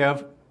 we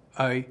have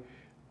a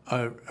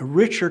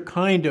richer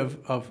kind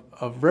of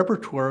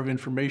repertoire of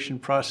information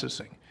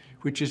processing,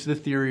 which is the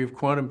theory of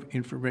quantum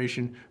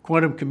information,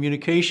 quantum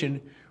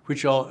communication,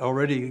 which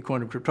already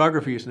quantum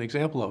cryptography is an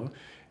example of,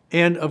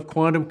 and of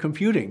quantum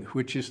computing,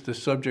 which is the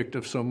subject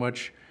of so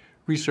much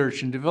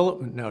research and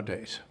development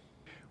nowadays.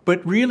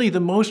 But really the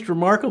most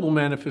remarkable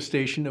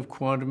manifestation of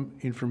quantum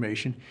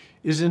information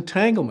is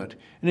entanglement.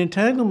 And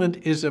entanglement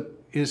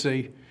is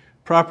a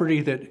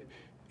property that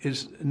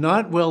is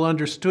not well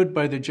understood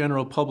by the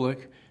general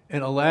public,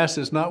 and alas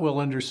is not well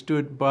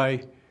understood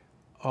by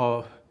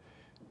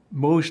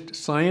most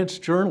science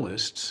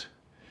journalists.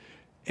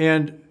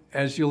 And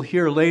as you'll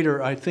hear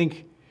later, I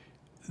think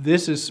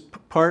this is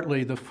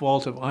partly the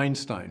fault of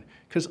Einstein,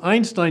 because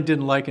Einstein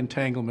didn't like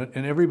entanglement,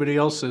 and everybody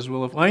else says,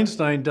 well, if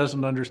Einstein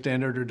doesn't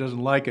understand it or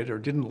doesn't like it or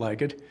didn't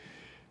like it,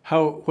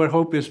 what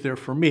hope is there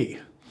for me?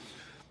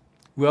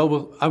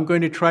 Well, I'm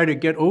going to try to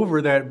get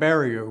over that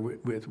barrier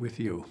with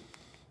you.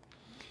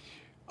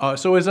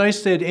 So as I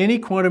said, any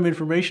quantum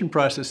information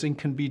processing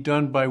can be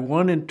done by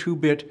 1 and 2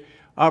 bit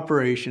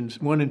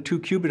operations, 1 and 2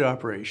 qubit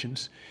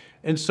operations.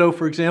 And so,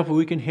 for example,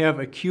 we can have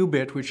a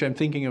qubit, which I'm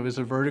thinking of as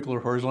a vertical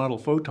or horizontal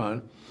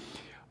photon.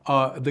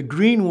 The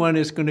green one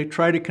is going to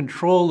try to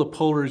control the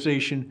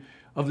polarization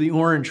of the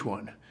orange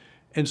one.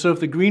 And so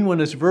if the green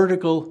one is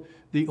vertical,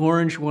 the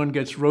orange one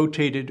gets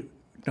rotated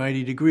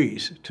 90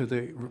 degrees to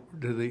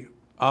the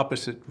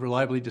opposite,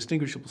 reliably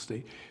distinguishable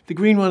state. If the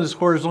green one is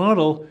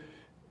horizontal,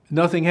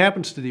 nothing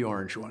happens to the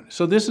orange one.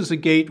 So this is a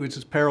gate which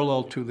is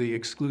parallel to the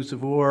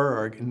exclusive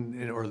or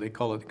they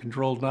call it the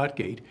controlled NOT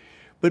gate.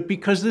 But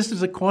because this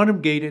is a quantum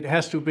gate, it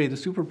has to obey the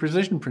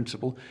superposition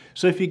principle.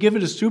 So if you give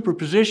it a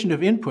superposition of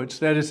inputs,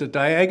 that is a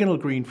diagonal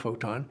green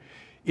photon,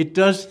 it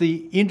does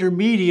the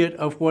intermediate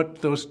of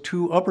what those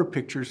 2 upper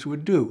pictures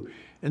would do.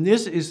 And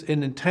this is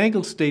an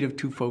entangled state of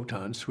 2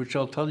 photons, which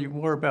I'll tell you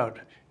more about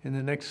in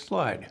the next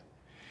slide.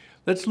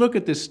 Let's look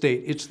at this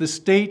state. It's the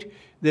state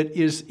that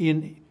is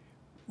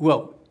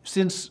well,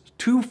 since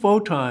 2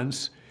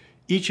 photons,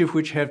 each of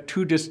which have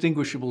 2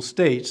 distinguishable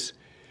states,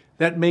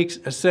 that makes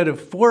a set of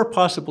 4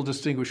 possible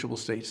distinguishable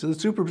states. So the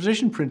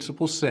superposition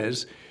principle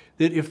says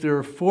that if there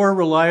are 4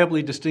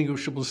 reliably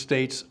distinguishable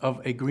states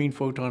of a green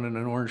photon and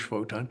an orange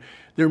photon,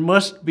 they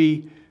must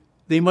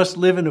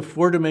live in a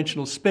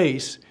 4-dimensional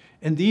space,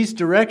 and these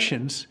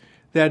directions,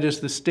 that is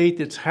the state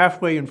that's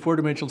halfway in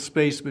 4-dimensional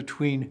space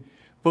between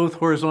both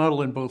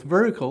horizontal and both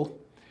vertical,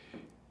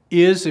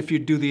 is, if you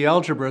do the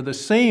algebra, the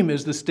same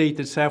as the state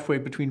that's halfway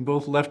between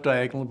both left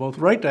diagonal and both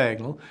right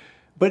diagonal,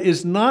 but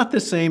is not the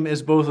same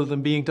as both of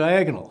them being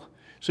diagonal.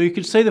 So you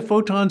could say the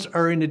photons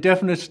are in a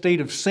definite state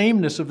of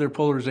sameness of their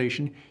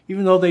polarization,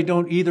 even though they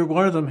don't either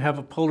one of them have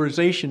a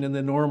polarization in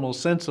the normal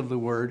sense of the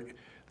word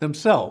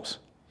themselves.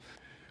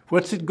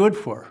 What's it good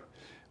for?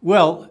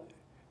 Well,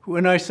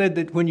 when I said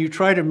that when you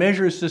try to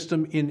measure a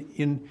system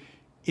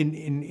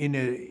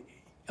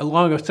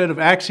along a set of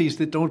axes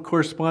that don't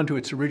correspond to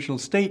its original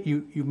state,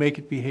 you make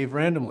it behave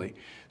randomly.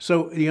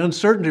 So the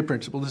uncertainty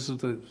principle, this is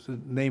the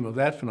name of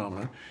that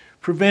phenomenon,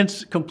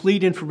 prevents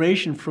complete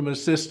information from a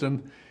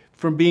system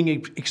from being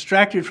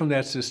extracted from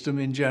that system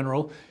in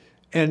general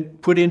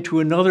and put into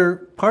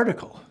another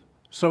particle.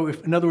 So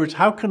in other words,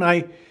 how can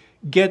I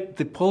get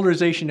the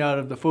polarization out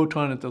of the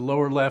photon at the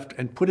lower left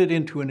and put it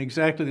into an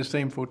exactly the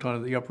same photon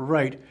at the upper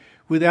right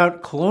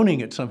without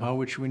cloning it somehow,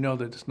 which we know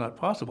that it's not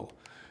possible?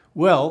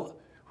 Well,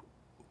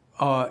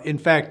 in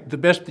fact, the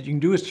best that you can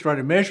do is to try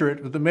to measure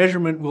it, but the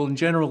measurement will in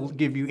general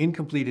give you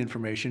incomplete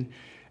information,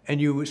 and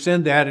you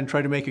send that and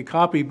try to make a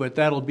copy, but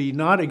that'll be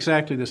not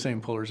exactly the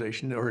same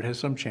polarization, or it has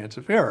some chance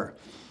of error.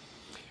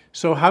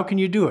 So how can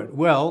you do it?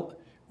 Well,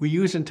 we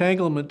use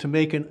entanglement to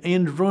make an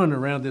end run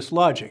around this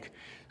logic.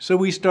 So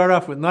we start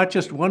off with not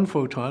just one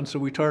photon, so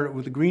we start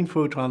with the green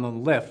photon on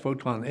the left,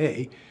 photon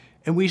A,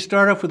 and we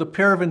start off with a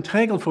pair of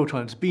entangled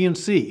photons, B and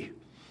C.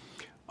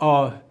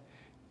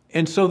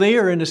 And so they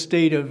are in a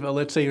state of,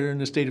 let's say, are in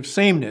a state of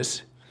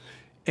sameness.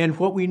 And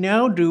what we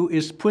now do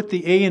is put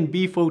the A and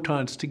B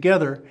photons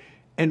together,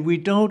 and we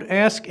don't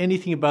ask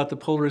anything about the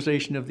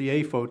polarization of the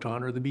A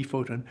photon or the B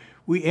photon.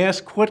 We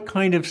ask what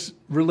kind of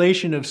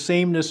relation of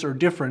sameness or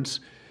difference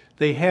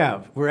they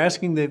have. We're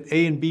asking the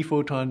A and B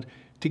photon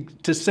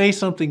to say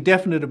something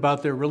definite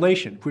about their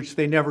relation, which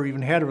they never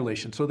even had a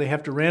relation. So they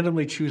have to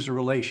randomly choose a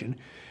relation,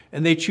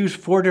 and they choose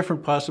 4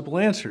 different possible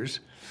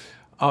answers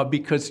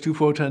because 2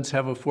 photons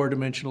have a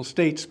 4-dimensional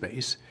state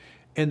space.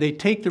 And they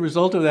take the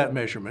result of that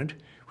measurement,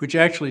 which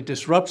actually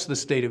disrupts the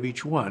state of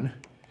each one,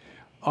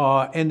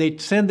 and they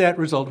send that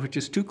result, which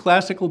is 2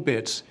 classical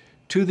bits,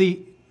 to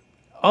the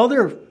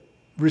other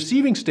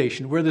receiving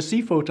station where the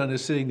C photon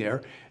is sitting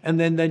there, and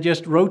then they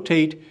just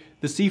rotate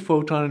the C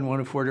photon in one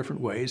of 4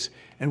 different ways.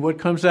 And what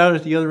comes out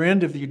at the other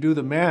end, if you do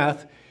the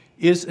math,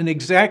 is an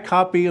exact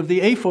copy of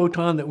the A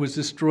photon that was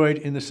destroyed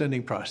in the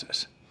sending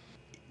process.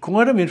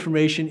 Quantum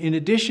information, in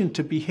addition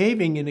to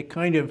behaving in a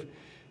kind of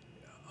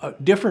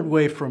different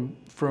way from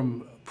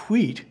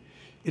wheat,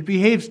 it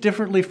behaves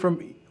differently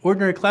from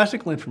ordinary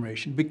classical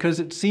information because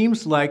it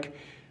seems like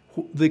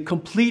the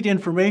complete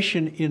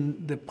information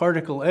in the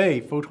particle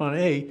A, photon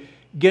A,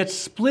 gets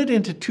split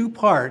into 2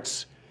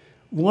 parts.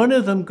 One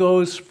of them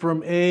goes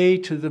from A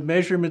to the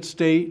measurement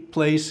state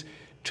place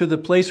to the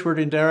place where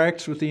it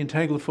interacts with the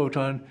entangled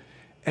photon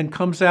and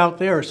comes out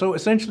there. So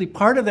essentially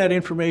part of that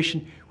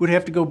information would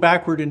have to go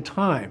backward in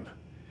time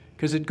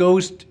because it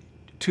goes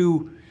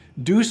to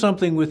do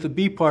something with the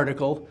B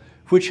particle,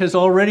 which has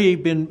already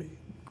been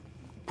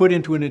put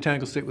into an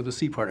entangled state with a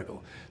C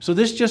particle. So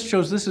this just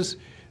shows this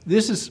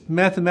is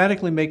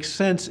mathematically makes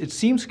sense. It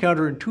seems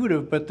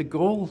counterintuitive, but the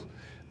goal,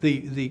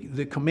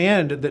 the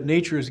command that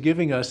nature is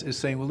giving us is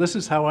saying, well, this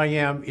is how I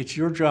am. It's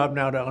your job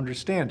now to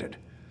understand it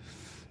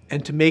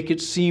and to make it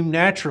seem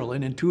natural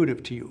and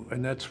intuitive to you.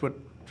 And that's what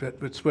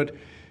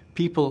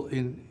people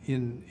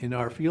in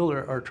our field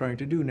are trying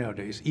to do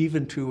nowadays,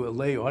 even to a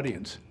lay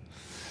audience.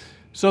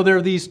 So there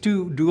are these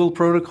 2 dual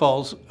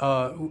protocols,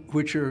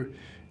 which are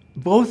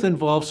both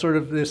involve sort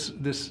of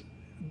this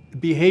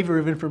behavior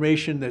of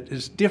information that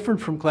is different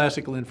from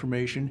classical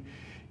information.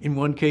 In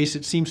one case,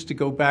 it seems to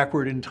go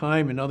backward in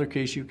time. In another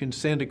case, you can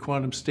send a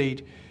quantum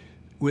state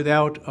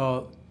without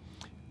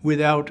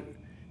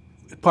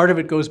part of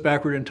it goes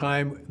backward in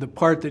time, the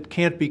part that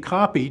can't be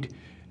copied,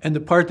 and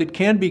the part that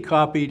can be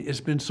copied has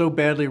been so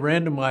badly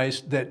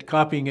randomized that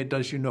copying it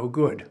does you no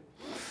good.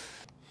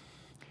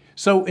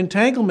 So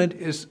entanglement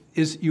is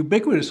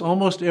ubiquitous.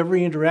 Almost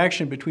every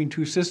interaction between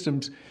 2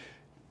 systems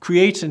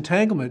creates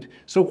entanglement.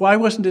 So why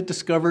wasn't it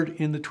discovered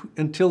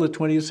until the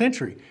 20th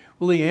century?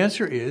 Well, the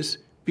answer is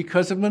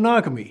because of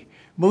monogamy.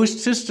 Most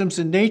systems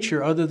in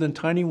nature, other than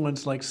tiny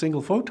ones like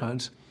single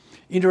photons,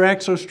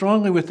 interact so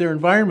strongly with their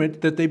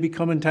environment that they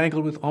become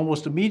entangled with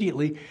almost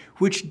immediately,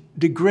 which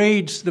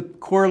degrades the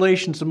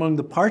correlations among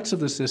the parts of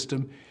the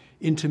system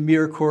into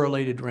mere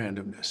correlated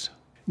randomness.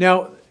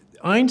 Now,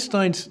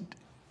 Einstein's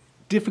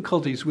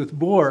difficulties with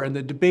Bohr and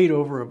the debate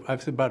over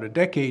about a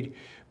decade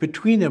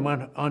between them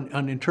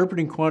on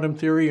interpreting quantum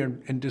theory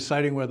and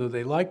deciding whether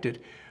they liked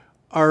it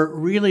are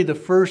really the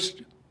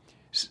first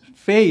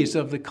phase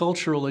of the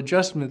cultural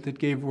adjustment that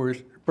gave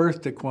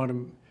birth to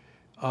quantum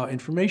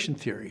information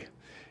theory.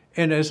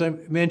 And as I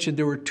mentioned,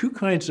 there were 2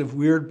 kinds of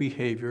weird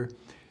behavior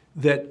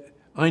that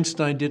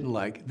Einstein didn't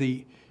like.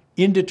 The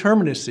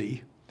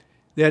indeterminacy,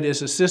 that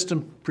is a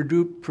system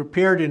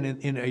prepared in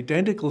an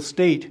identical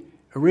state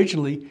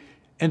originally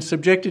and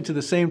subjected to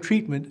the same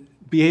treatment,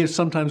 behaves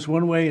sometimes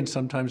one way and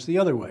sometimes the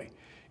other way.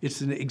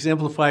 It's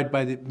exemplified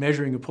by the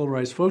measuring a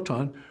polarized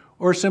photon,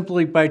 or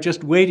simply by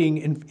just waiting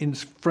in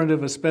front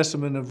of a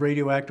specimen of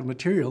radioactive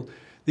material.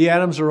 The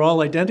atoms are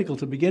all identical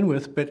to begin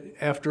with, but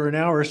after an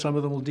hour, some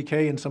of them will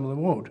decay and some of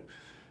them won't.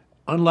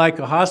 Unlike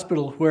a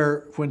hospital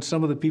where when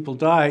some of the people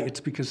die, it's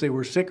because they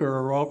were sicker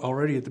or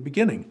already at the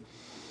beginning.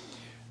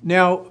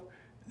 Now,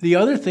 the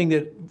other thing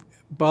that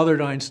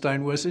bothered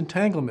Einstein was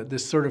entanglement,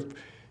 this sort of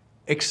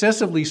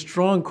excessively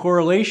strong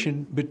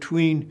correlation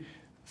between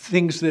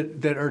things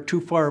that are too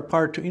far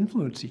apart to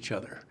influence each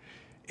other.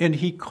 And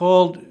he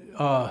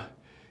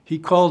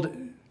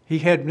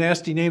had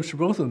nasty names for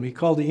both of them. He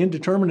called the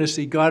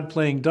indeterminacy God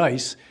playing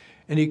dice,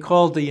 and he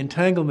called the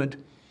entanglement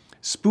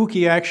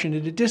spooky action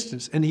at a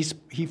distance. And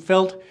he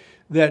felt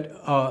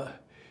that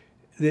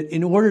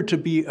in order to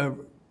be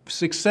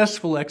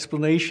successful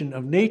explanation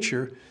of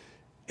nature,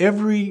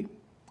 every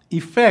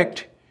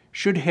effect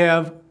should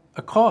have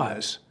a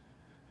cause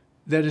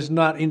that is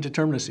not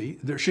indeterminacy.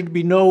 There should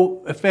be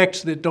no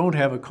effects that don't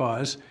have a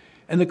cause,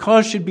 and the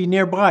cause should be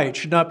nearby. It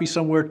should not be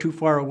somewhere too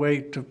far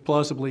away to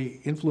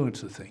plausibly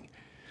influence the thing.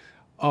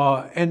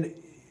 And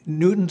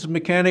Newton's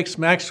mechanics,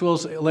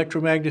 Maxwell's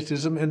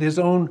electromagnetism, and his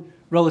own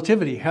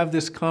relativity have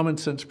this common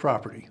sense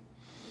property.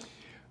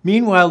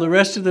 Meanwhile, the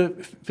rest of the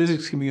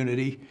physics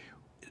community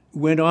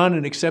went on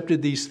and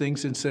accepted these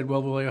things and said,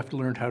 well, we'll have to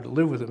learn how to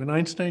live with them. And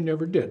Einstein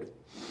never did.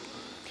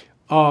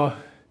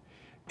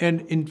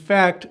 And in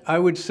fact, I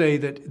would say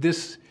that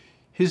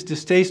his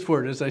distaste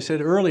for it, as I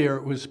said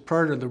earlier, was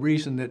part of the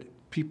reason that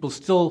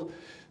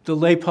the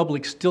lay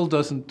public still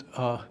doesn't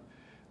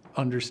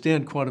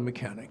understand quantum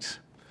mechanics.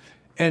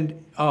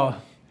 And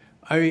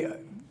I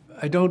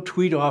don't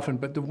tweet often,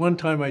 but the one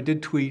time I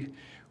did tweet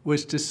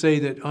was to say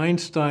that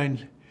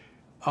Einstein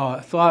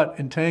thought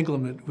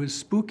entanglement was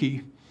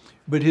spooky,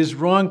 but his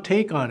wrong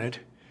take on it,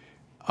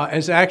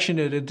 as action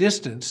at a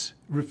distance,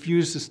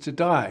 refuses to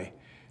die.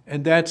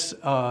 And that's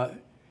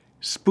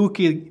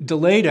spooky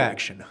delayed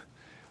action.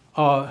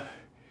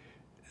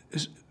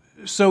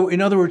 So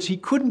in other words, he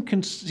couldn't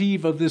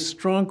conceive of this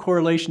strong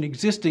correlation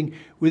existing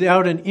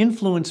without an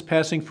influence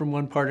passing from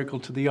one particle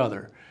to the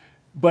other.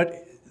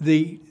 But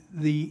the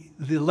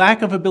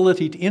lack of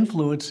ability to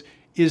influence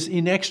is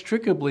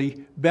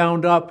inextricably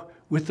bound up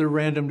with the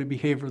random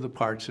behavior of the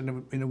parts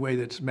in a way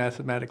that's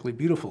mathematically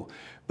beautiful.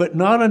 But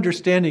not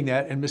understanding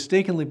that and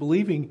mistakenly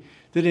believing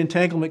that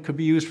entanglement could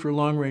be used for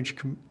long-range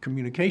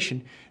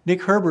communication,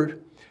 Nick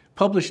Herbert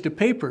published a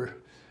paper,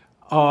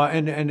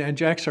 and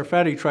Jack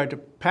Sarfati tried to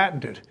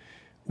patent it.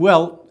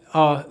 Well,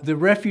 the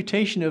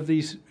refutation of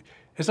these,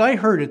 as I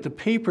heard it, the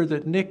paper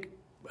that Nick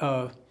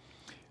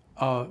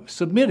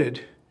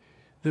submitted,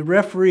 the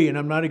referee, and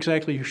I'm not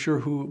exactly sure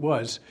who it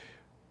was,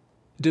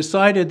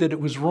 decided that it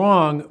was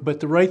wrong, but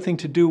the right thing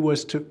to do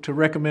was to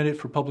recommend it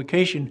for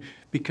publication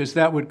because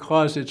that would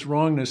cause its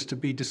wrongness to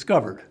be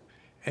discovered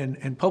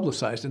and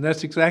publicized. And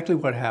that's exactly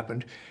what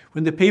happened.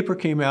 When the paper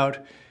came out,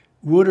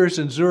 Wouters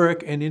and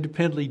Zurich and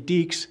independently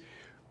Deeks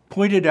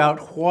pointed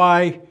out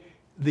why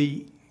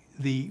the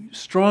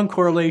strong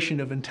correlation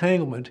of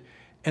entanglement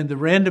and the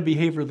random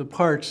behavior of the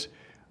parts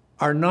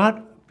are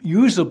not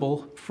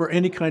usable for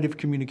any kind of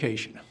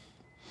communication.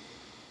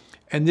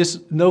 And this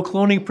no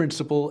cloning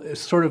principle is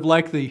sort of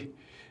like the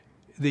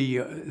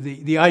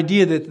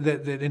idea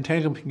that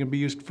entanglement can be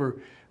used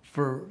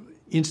for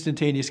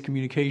instantaneous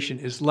communication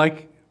is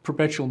like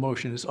perpetual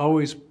motion. It's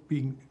always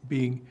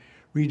being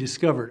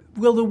rediscovered.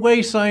 Well, the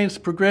way science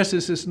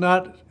progresses is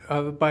not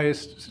by a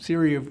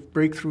series of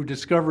breakthrough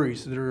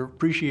discoveries that are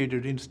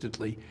appreciated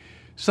instantly.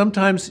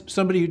 Sometimes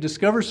somebody who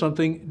discovers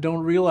something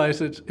don't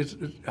realize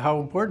how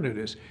important it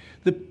is.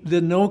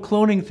 The no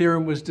cloning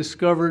theorem was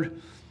discovered,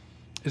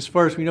 as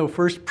far as we know,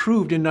 first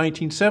proved in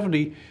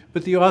 1970,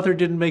 but the author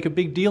didn't make a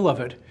big deal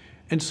of it.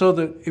 And so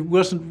it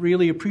wasn't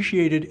really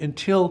appreciated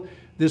until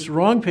this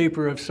wrong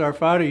paper of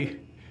Sarfati,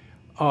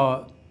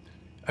 of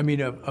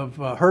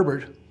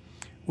Herbert,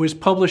 was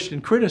published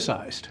and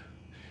criticized.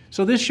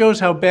 So this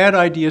shows how bad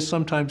ideas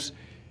sometimes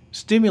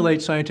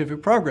stimulate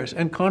scientific progress,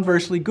 and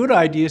conversely, good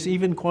ideas,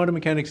 even quantum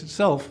mechanics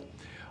itself,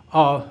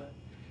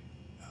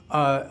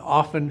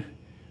 often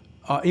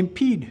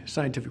impede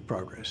scientific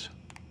progress.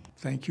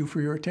 Thank you for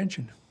your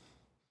attention.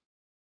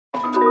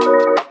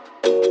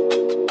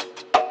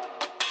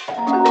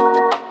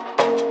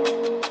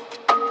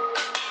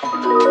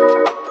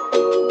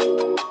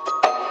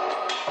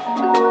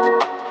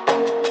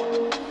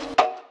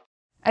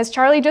 As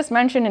Charlie just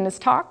mentioned in his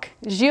talk,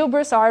 Gilles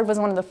Broussard was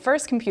one of the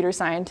first computer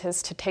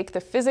scientists to take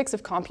the physics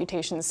of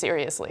computation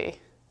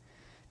seriously.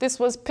 This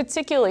was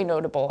particularly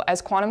notable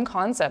as quantum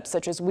concepts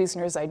such as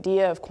Wiesner's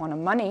idea of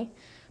quantum money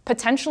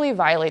potentially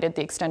violated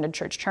the extended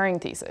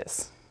Church-Turing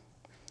thesis.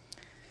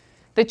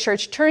 The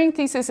Church-Turing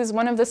thesis is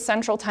one of the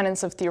central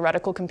tenets of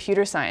theoretical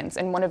computer science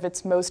and one of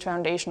its most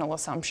foundational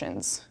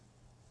assumptions.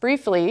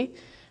 Briefly,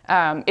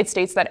 it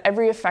states that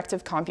every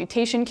effective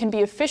computation can be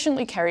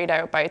efficiently carried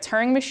out by a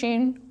Turing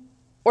machine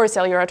or a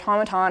cellular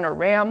automaton or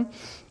RAM.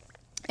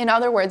 In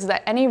other words,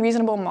 that any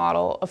reasonable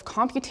model of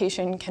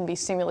computation can be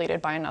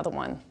simulated by another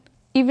one.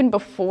 Even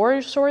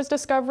before Shor's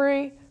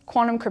discovery,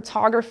 quantum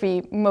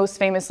cryptography, most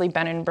famously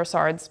Bennett and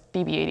Broussard's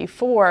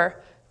BB84,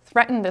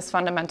 threatened this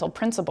fundamental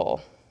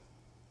principle.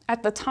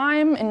 At the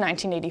time, in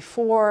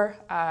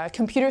 1984,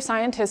 computer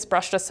scientists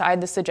brushed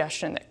aside the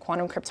suggestion that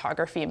quantum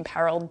cryptography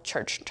imperiled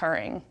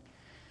Church-Turing.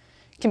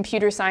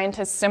 Computer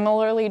scientists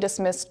similarly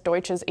dismissed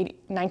Deutsch's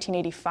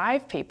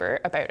 1985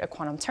 paper about a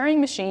quantum Turing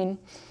machine,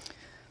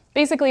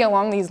 basically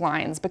along these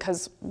lines,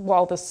 because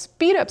while the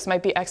speedups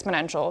might be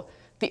exponential,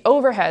 the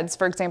overheads,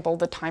 for example,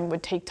 the time it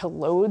would take to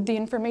load the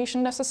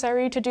information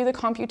necessary to do the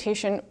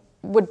computation,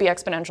 would be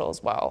exponential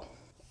as well.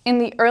 In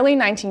the early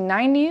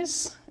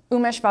 1990s,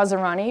 Umesh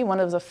Vazirani, one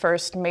of the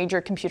first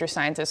major computer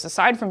scientists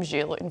aside from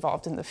Gilles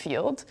involved in the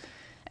field,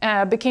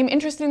 became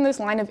interested in this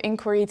line of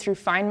inquiry through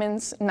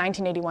Feynman's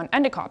 1981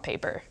 Endicott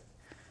paper.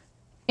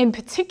 In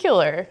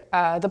particular,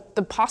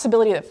 the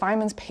possibility that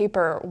Feynman's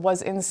paper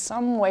was in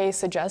some way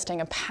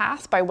suggesting a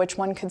path by which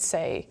one could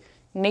say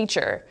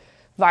nature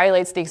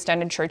violates the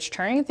extended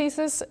Church-Turing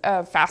thesis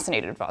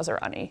fascinated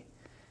Vazirani.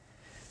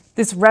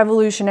 This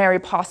revolutionary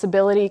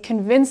possibility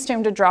convinced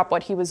him to drop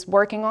what he was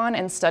working on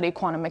and study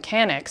quantum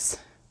mechanics.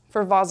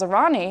 For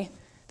Vazirani,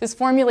 this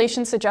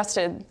formulation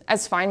suggested,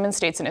 as Feynman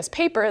states in his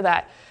paper,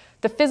 that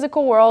the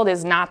physical world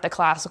is not the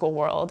classical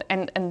world,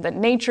 and that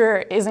nature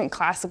isn't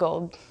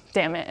classical,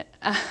 damn it.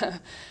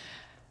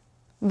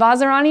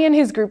 Vazirani and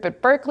his group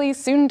at Berkeley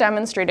soon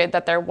demonstrated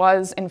that there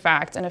was, in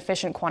fact, an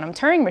efficient quantum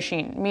Turing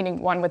machine, meaning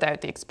one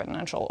without the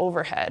exponential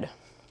overhead.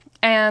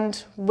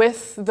 And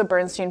with the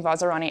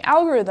Bernstein-Vazirani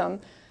algorithm,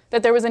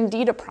 that there was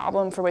indeed a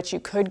problem for which you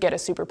could get a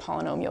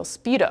superpolynomial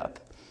speedup,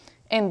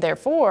 and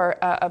therefore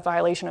a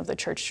violation of the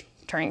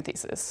Church-Turing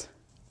thesis.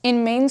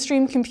 In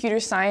mainstream computer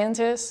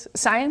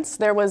science,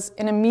 there was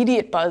an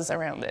immediate buzz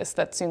around this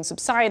that soon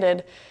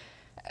subsided,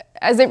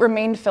 as it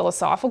remained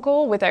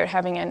philosophical without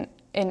having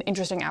an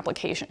interesting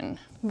application.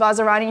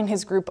 Vazirani and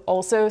his group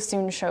also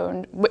soon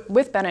showed,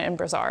 with Bennett and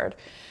Brazard,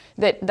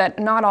 that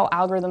not all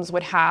algorithms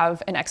would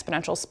have an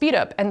exponential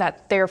speedup, and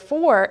that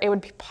therefore it would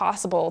be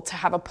possible to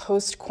have a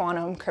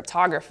post-quantum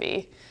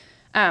cryptography.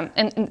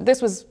 And this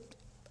was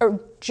a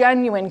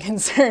genuine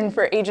concern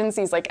for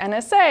agencies like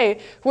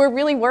NSA, who were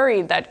really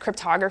worried that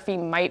cryptography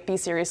might be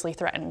seriously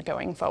threatened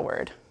going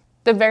forward.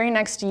 The very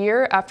next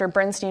year, after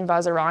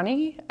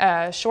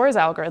Bernstein-Vazirani, Shor's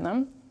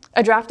algorithm,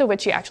 a draft of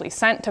which he actually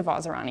sent to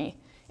Vazirani,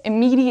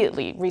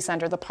 immediately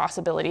recentered the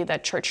possibility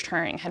that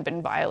Church-Turing had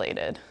been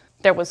violated.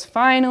 There was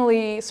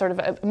finally sort of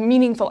a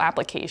meaningful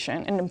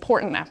application, an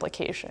important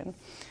application.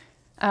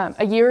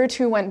 A year or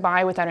two went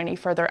by without any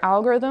further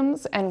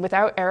algorithms and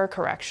without error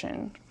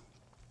correction.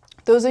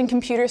 Those in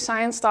computer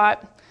science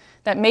thought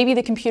that maybe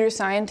the computer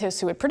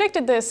scientists who had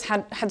predicted this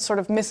had sort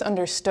of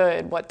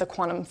misunderstood what the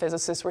quantum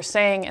physicists were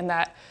saying, and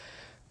that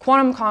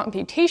quantum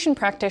computation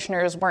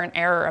practitioners were in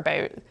error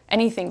about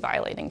anything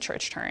violating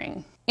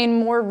Church-Turing. In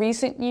more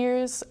recent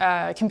years,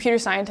 computer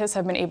scientists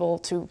have been able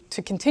to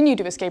continue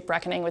to escape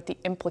reckoning with the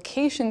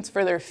implications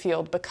for their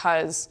field,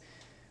 because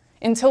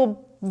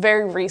until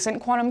very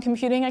recent quantum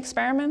computing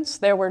experiments,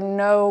 there were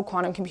no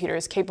quantum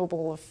computers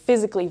capable of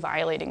physically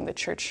violating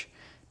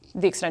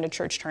the extended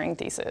Church-Turing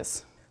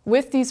thesis.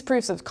 With these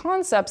proofs of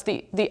concepts,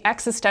 the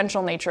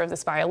existential nature of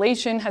this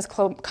violation has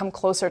come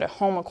closer to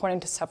home, according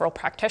to several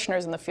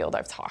practitioners in the field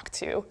I've talked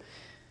to.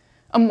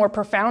 A more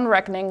profound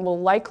reckoning will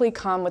likely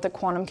come with a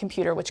quantum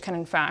computer which can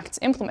in fact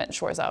implement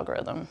Shor's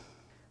algorithm.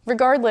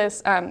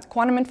 Regardless,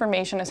 quantum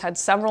information has had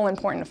several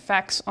important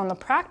effects on the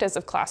practice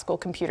of classical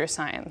computer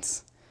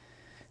science.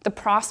 The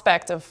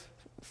prospect of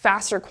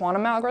faster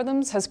quantum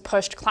algorithms has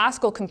pushed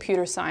classical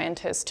computer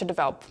scientists to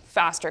develop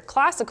faster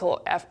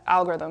classical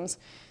algorithms,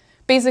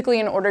 basically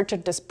in order to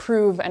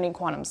disprove any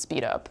quantum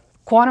speedup.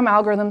 Quantum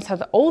algorithms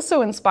have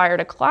also inspired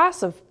a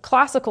class of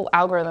classical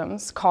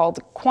algorithms called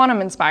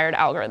quantum-inspired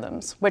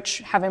algorithms, which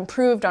have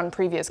improved on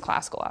previous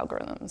classical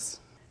algorithms.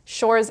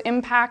 Shor's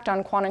impact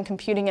on quantum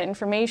computing and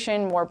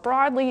information more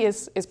broadly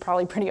is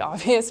probably pretty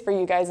obvious for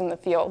you guys in the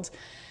field.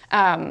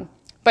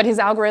 But his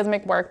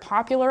algorithmic work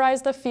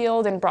popularized the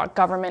field and brought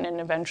government and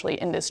eventually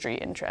industry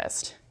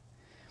interest.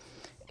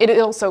 It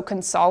also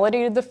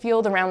consolidated the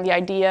field around the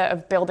idea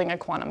of building a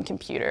quantum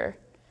computer.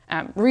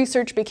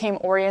 Research became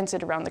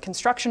oriented around the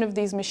construction of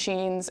these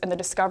machines and the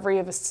discovery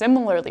of a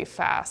similarly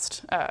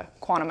fast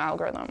quantum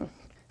algorithm.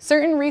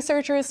 Certain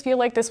researchers feel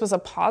like this was a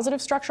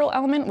positive structural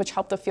element which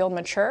helped the field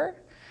mature,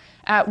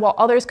 while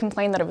others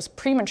complain that it was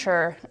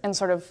premature and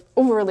sort of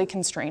overly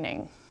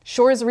constraining.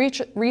 Shor's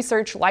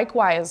research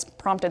likewise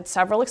prompted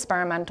several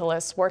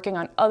experimentalists working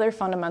on other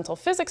fundamental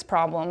physics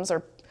problems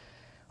or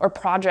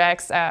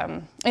projects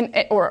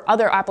or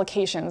other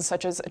applications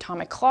such as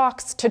atomic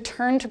clocks to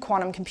turn to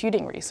quantum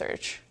computing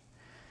research.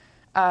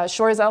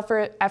 Shor's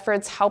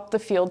efforts helped the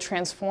field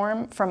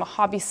transform from a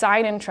hobby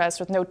side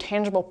interest with no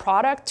tangible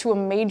product to a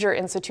major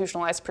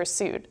institutionalized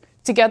pursuit.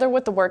 Together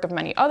with the work of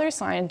many other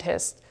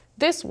scientists,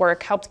 this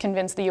work helped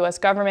convince the US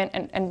government,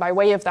 and by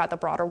way of that the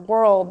broader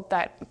world,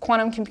 that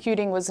quantum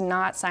computing was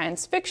not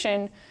science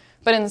fiction,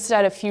 but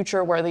instead a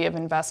future worthy of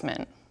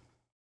investment.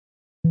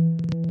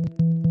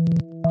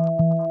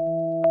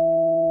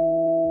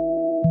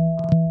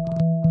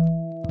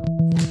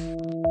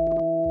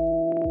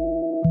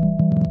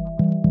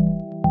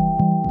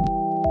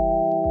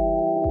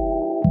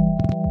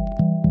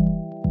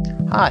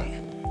 Hi,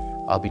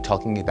 I'll be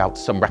talking about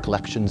some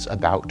recollections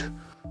about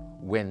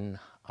when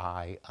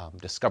I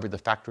discovered the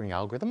factoring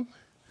algorithm.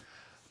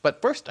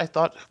 But first I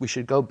thought we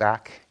should go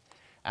back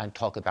and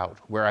talk about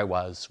where I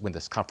was when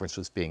this conference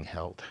was being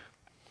held.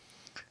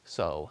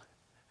 So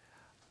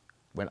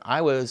when I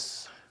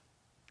was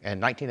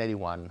in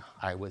 1981,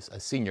 I was a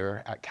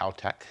senior at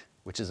Caltech,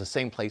 which is the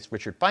same place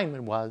Richard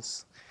Feynman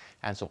was.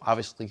 And so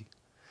obviously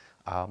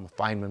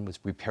Feynman was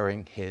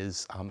preparing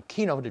his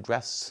keynote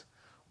address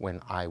when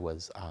I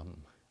was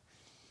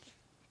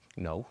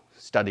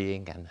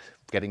studying and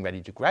getting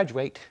ready to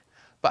graduate,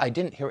 but I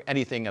didn't hear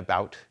anything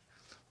about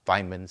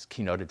Feynman's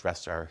keynote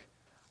address or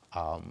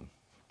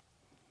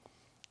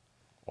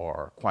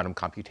or quantum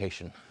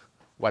computation.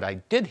 What I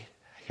did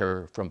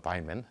hear from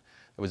Feynman,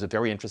 it was a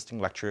very interesting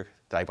lecture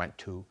that I went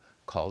to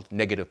called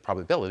Negative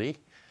Probability,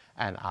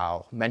 and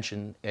I'll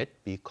mention it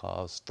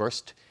because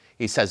first,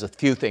 he says a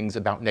few things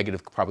about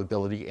negative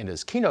probability in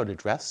his keynote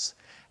address,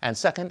 and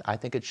second, I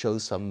think it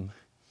shows some,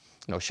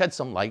 sheds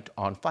some light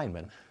on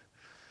Feynman.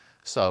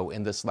 So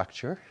in this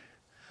lecture,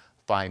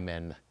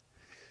 Feynman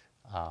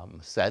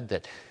said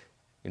that,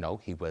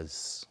 he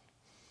was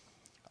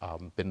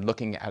been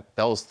looking at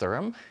Bell's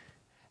theorem,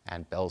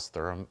 and Bell's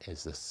theorem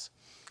is this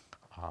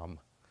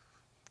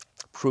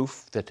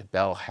proof that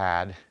Bell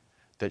had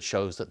that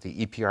shows that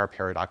the EPR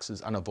paradox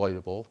is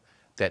unavoidable,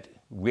 that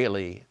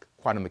really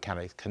quantum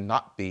mechanics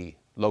cannot be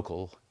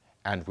local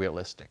and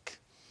realistic.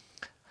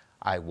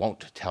 I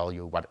won't tell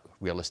you what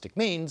realistic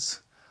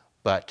means,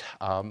 but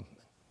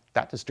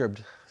that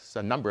disturbed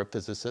a number of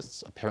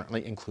physicists,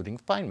 apparently including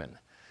Feynman.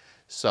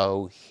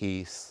 So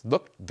he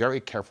looked very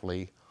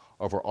carefully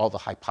over all the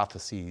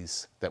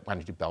hypotheses that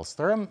went into Bell's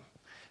theorem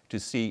to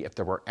see if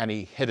there were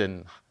any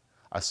hidden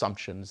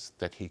assumptions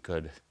that he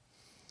could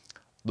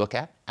look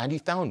at, and he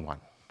found one.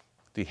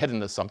 The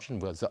hidden assumption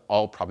was that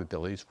all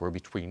probabilities were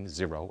between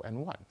 0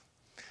 and 1.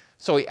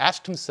 So he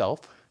asked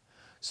himself,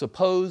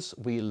 suppose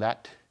we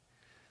let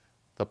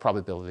the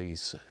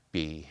probabilities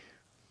be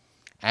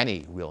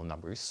any real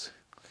numbers,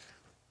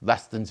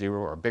 less than 0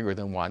 or bigger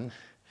than 1,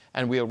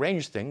 and we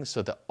arrange things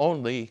so that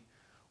only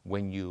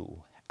when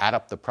you add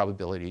up the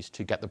probabilities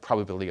to get the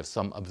probability of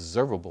some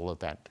observable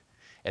event,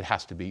 it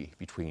has to be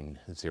between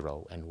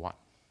 0 and 1.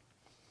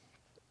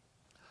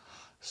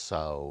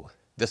 So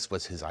this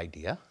was his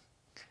idea,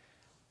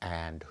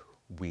 and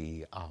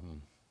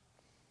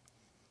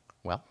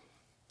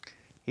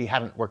he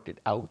hadn't worked it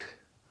out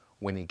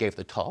when he gave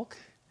the talk,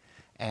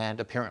 and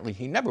apparently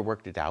he never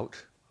worked it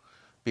out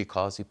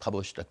because he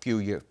published a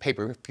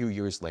paper a few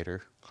years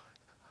later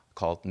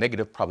called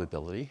Negative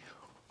Probability.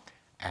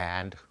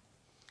 And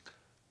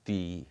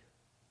the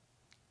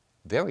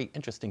very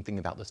interesting thing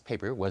about this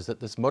paper was that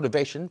this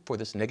motivation for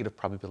this negative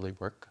probability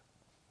work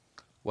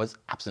was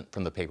absent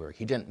from the paper.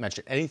 He didn't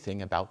mention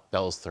anything about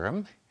Bell's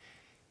theorem.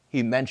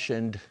 He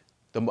mentioned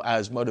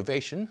as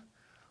motivation,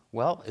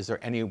 well, is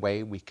there any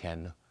way we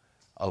can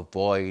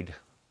avoid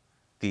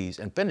these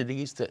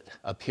infinities that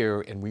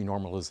appear in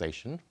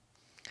renormalization?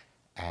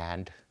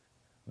 And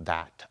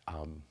that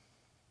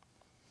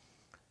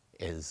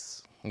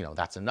is,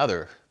 that's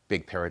another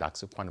big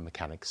paradox of quantum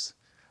mechanics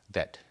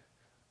that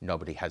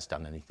nobody has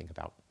done anything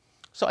about.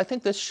 So I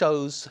think this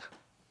shows,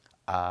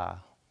 that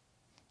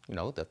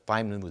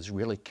Feynman was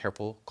really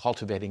careful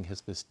cultivating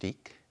his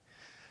mystique.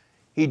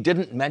 He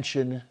didn't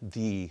mention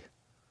the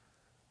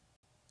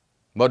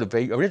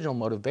original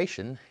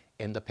motivation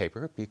in the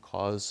paper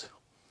because,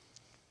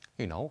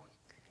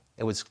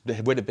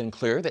 it would have been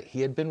clear that he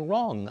had been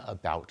wrong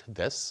about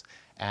this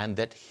and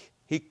that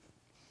he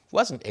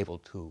wasn't able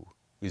to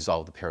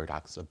resolve the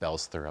paradox of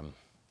Bell's theorem.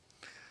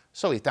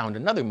 So he found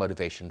another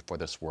motivation for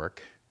this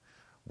work,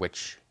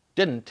 which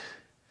didn't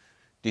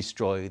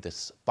destroy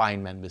this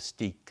Feynman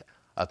mystique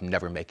of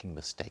never making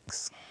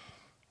mistakes.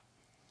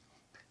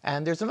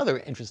 And there's another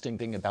interesting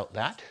thing about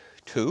that,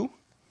 too.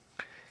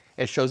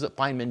 It shows that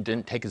Feynman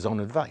didn't take his own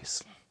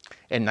advice.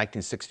 In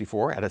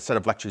 1964, at a set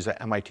of lectures at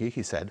MIT,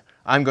 he said,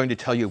 "I'm going to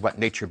tell you what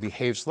nature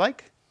behaves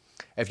like.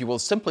 If you will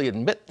simply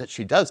admit that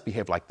she does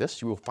behave like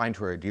this, you will find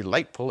her a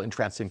delightful,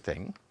 entrancing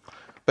thing.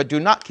 But do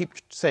not keep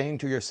saying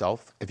to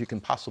yourself, if you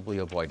can possibly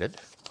avoid it,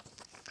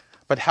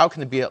 but how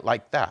can it be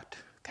like that?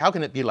 How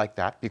can it be like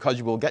that? Because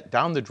you will get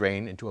down the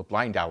drain into a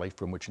blind alley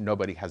from which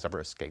nobody has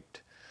ever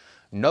escaped.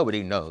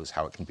 Nobody knows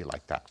how it can be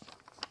like that."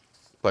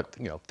 But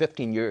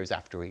 15 years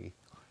after he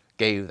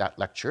gave that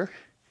lecture,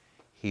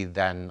 he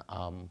then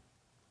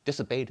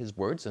disobeyed his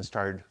words and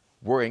started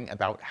worrying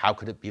about how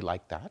could it be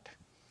like that.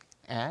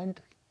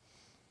 And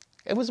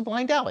it was a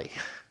blind alley,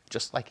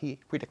 just like he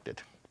predicted.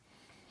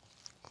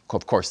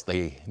 Of course,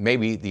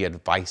 maybe the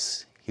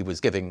advice he was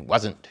giving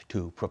wasn't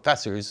to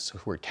professors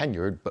who were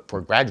tenured, but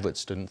for graduate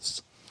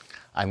students.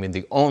 I mean,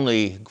 the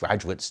only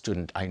graduate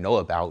student I know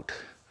about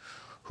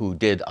who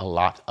did a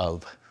lot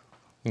of,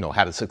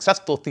 had a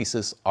successful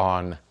thesis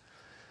on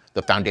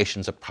the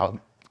foundations of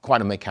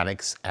quantum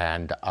mechanics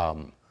and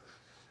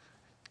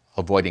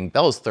avoiding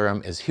Bell's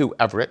theorem is Hugh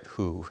Everett,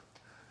 who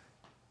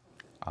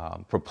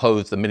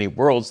proposed the many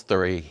worlds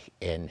theory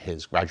in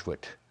his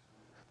graduate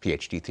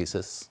PhD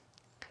thesis.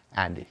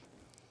 And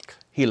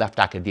he left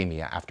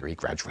academia after he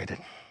graduated.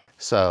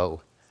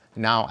 So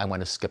now I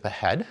want to skip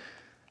ahead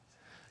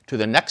to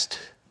the next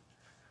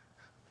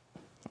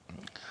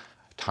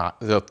time.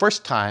 The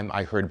first time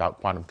I heard about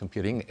quantum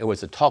computing, it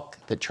was a talk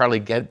that Charlie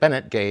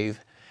Bennett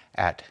gave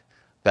at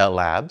Bell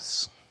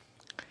Labs.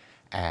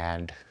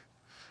 And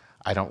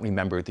I don't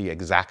remember the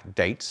exact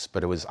dates,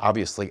 but it was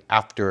obviously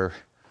after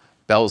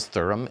Bell's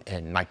theorem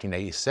in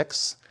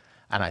 1986.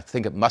 And I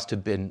think it must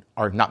have been,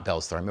 or not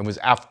Bell's theorem, it was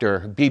after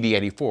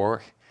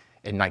BB84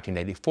 in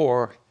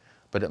 1984,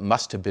 but it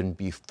must have been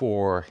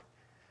before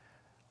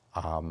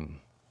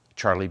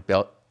Charlie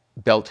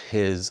built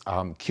his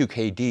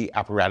QKD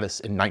apparatus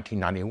in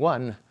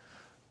 1991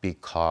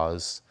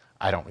 because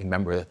I don't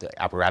remember the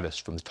apparatus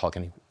from the talk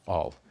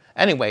all.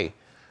 Anyway,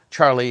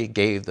 Charlie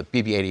gave the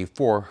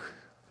BB84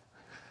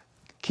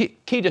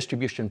 key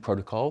distribution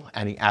protocol,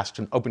 and he asked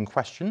an open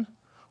question,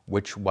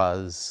 which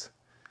was,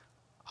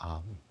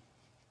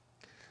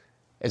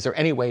 is there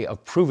any way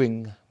of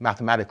proving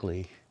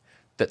mathematically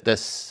that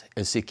this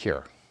is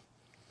secure?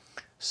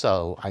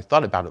 So I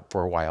thought about it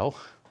for a while,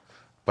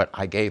 but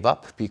I gave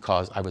up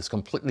because I was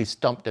completely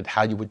stumped at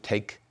how you would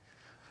take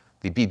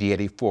the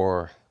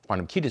BB84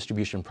 quantum key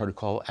distribution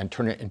protocol and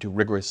turn it into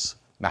rigorous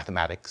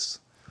mathematics,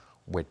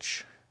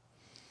 which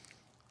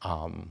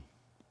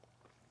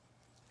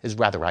is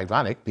rather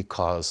ironic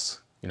because,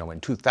 in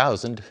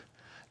 2000,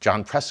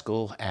 John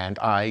Preskill and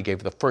I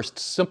gave the first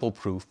simple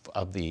proof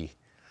of the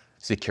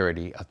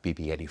security of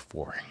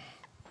BB84.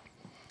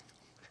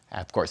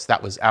 And of course,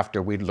 that was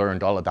after we'd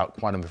learned all about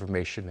quantum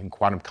information and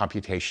quantum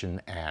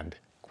computation and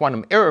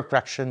quantum error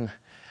correction,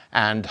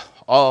 and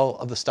all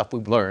of the stuff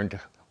we've learned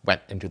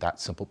went into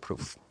that simple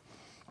proof.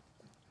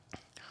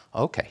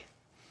 Okay,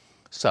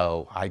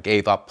 so I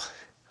gave up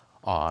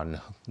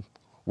on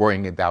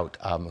worrying about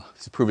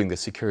proving the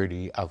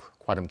security of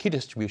quantum key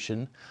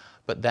distribution,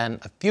 but then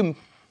a few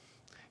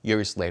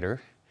years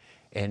later,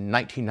 in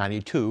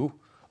 1992,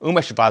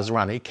 Umesh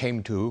Vazirani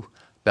came to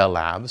Bell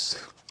Labs,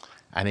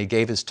 and he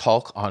gave his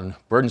talk on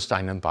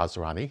Bernstein and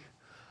Vazirani,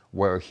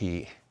 where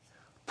he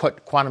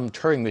put quantum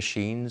Turing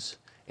machines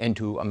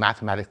into a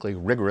mathematically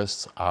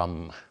rigorous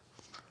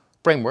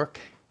framework,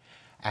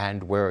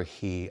 and where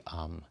he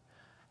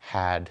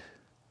had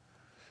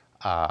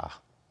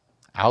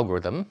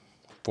algorithm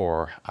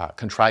for a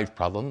contrived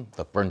problem,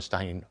 the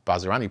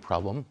Bernstein-Vazirani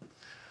problem,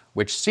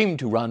 which seemed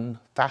to run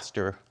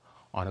faster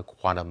on a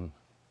quantum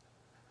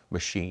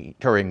machine,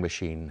 Turing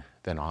machine,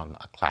 than on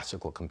a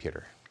classical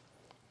computer.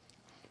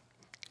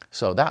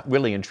 So that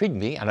really intrigued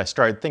me, and I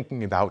started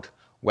thinking about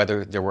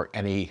whether there were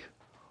any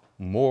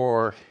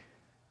more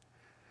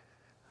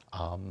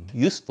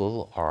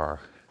useful or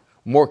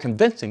more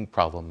convincing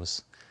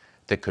problems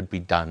that could be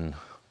done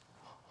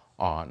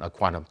on a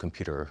quantum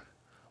computer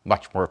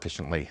much more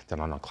efficiently than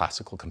on a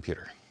classical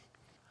computer.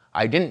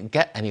 I didn't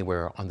get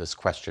anywhere on this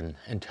question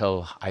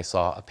until I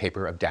saw a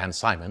paper of Dan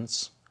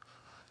Simon's,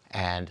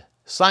 and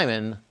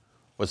Simon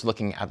was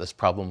looking at this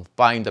problem,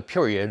 find the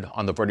period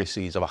on the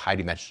vertices of a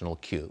high-dimensional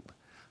cube.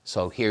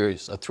 So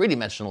here's a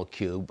three-dimensional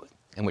cube,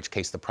 in which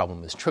case the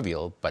problem is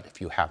trivial, but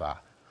if you have a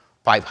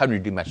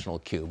 500-dimensional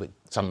cube, it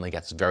suddenly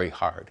gets very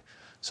hard.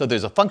 So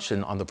there's a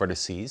function on the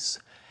vertices,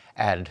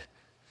 and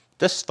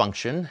this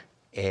function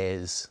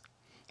is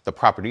the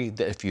property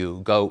that if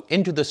you go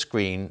into the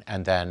screen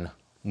and then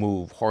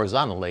move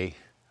horizontally,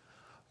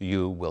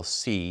 you will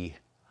see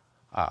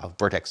a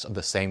vertex of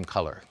the same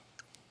color.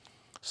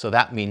 So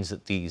that means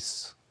that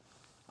these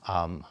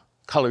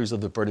colors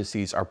of the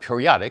vertices are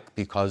periodic,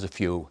 because if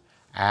you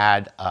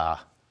add a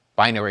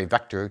binary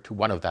vector to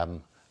one of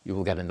them, you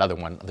will get another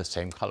one of the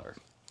same color.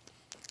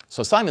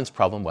 So Simon's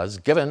problem was,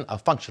 given a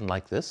function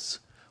like this,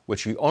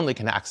 which you only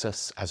can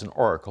access as an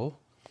oracle,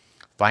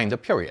 find the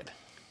period.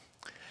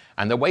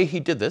 And the way he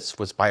did this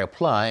was by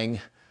applying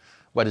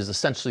what is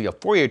essentially a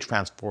Fourier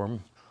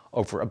transform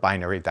over a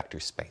binary vector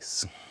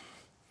space.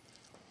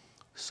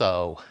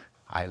 So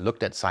I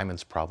looked at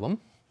Simon's problem,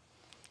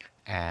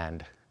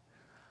 and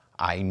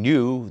I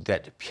knew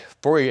that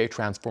Fourier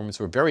transforms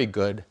were very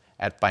good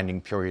at finding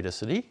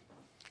periodicity,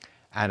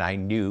 and I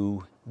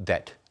knew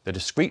that the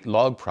discrete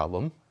log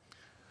problem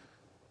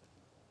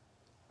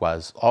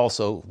was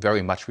also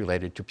very much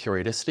related to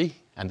periodicity,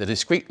 and the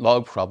discrete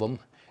log problem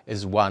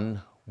is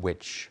one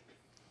which,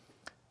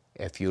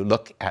 if you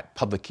look at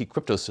public key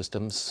crypto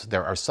systems,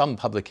 there are some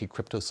public key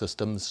crypto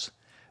systems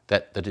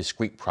that the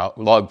discrete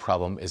log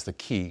problem is the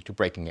key to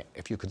breaking it.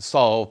 If you could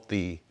solve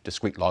the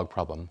discrete log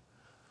problem,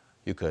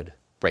 you could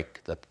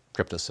break the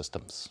crypto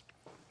systems.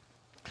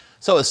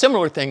 So a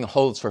similar thing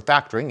holds for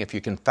factoring. If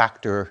you can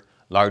factor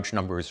large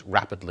numbers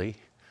rapidly,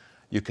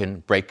 you can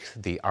break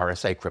the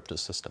RSA crypto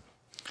system.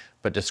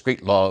 But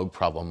discrete log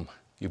problem,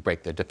 you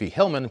break the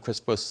Diffie-Hellman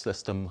crypto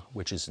system,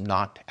 which is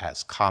not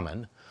as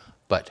common,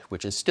 but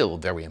which is still a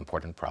very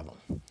important problem.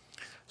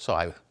 So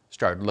I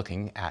started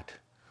looking at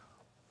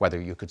whether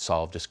you could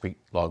solve discrete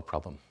log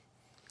problem.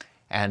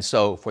 And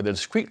so for the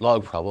discrete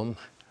log problem,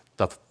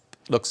 that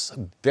looks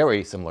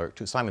very similar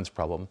to Simon's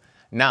problem.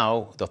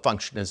 Now the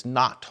function is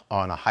not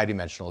on a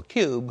high-dimensional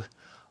cube,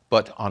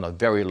 but on a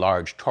very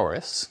large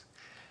torus.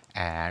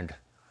 And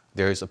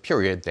there's a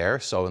period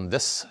there. So in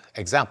this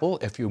example,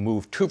 if you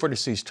move two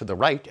vertices to the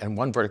right and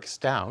one vertex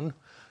down,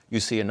 you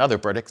see another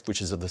vertex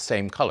which is of the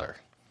same color.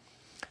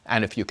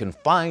 And if you can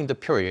find the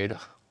period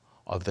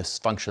of this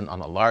function on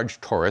a large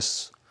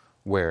torus,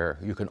 where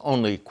you can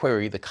only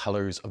query the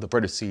colors of the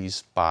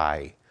vertices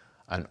by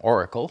an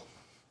oracle,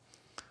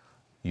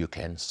 you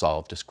can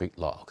solve discrete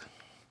log.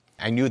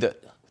 I knew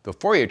that the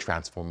Fourier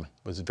transform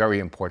was very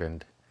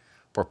important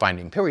for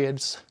finding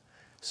periods,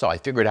 so I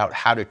figured out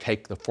how to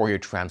take the Fourier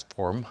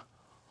transform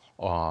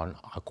on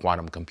a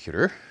quantum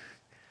computer.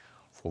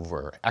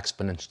 over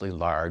exponentially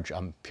large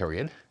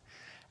period.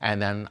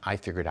 And then I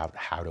figured out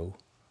how to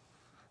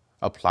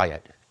apply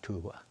it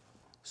to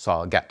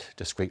get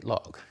discrete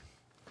log.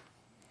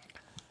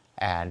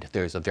 And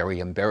there's a very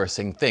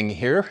embarrassing thing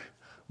here,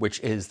 which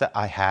is that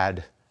I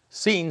had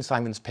seen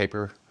Simon's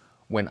paper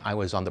when I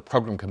was on the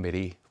program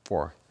committee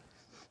for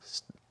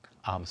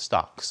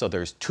STOCK. So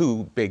there's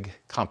two big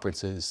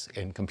conferences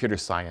in computer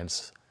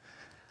science,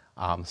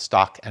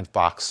 STOCK and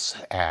FOX,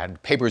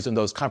 and papers in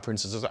those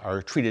conferences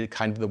are treated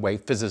kind of the way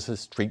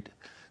physicists treat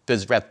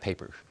phys-rev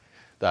papers.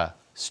 The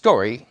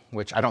story,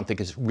 which I don't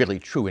think is really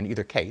true in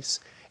either case,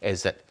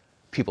 is that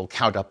people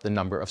count up the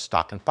number of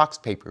STOCK and FOX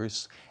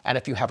papers, and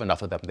if you have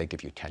enough of them, they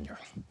give you tenure.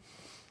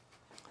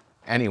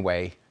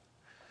 Anyway,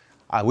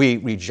 we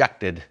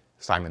rejected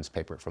Simon's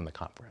paper from the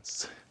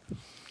conference.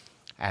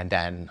 And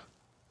then,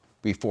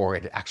 before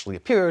it actually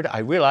appeared, I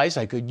realized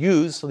I could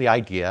use the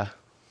idea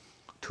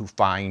to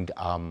find,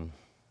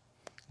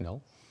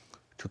 to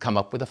come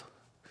up with a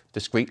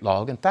discrete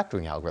log and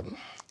factoring algorithm.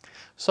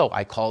 So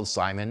I called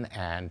Simon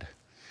and,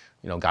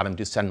 got him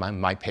to send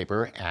my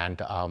paper,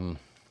 and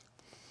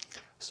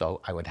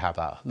so I would have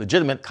a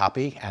legitimate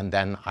copy, and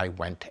then I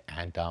went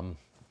and,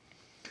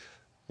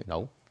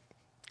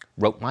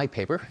 wrote my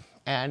paper.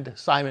 And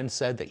Simon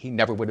said that he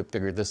never would have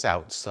figured this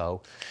out,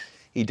 so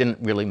he didn't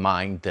really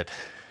mind that.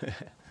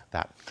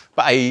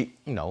 But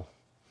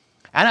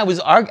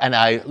and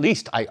at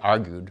least I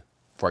argued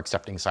for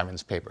accepting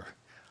Simon's paper.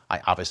 I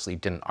obviously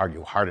didn't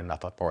argue hard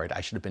enough for it. I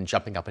should have been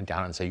jumping up and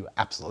down and say, you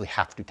absolutely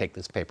have to take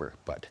this paper.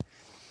 But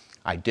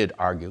I did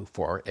argue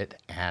for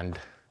it, and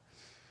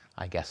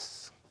I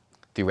guess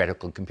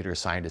theoretical computer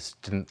scientists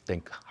didn't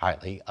think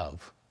highly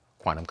of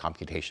quantum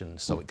computation,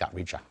 so it got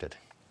rejected.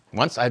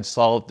 Once I'd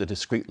solved the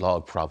discrete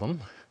log problem,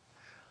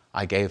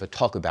 I gave a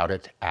talk about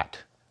it at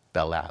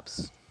Bell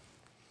Labs.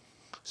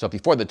 So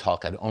before the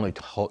talk, I'd only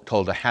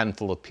told a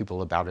handful of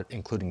people about it,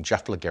 including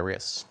Jeff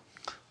Ligarius,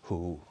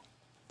 who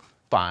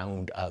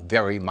found a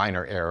very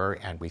minor error,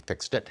 and we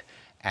fixed it,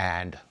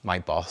 and my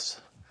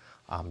boss,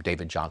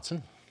 David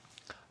Johnson.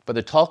 But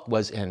the talk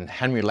was in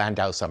Henry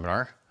Landau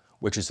Seminar,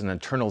 which is an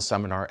internal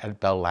seminar at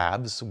Bell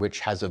Labs,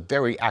 which has a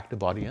very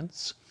active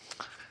audience.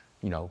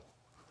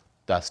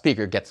 The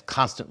speaker gets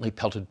constantly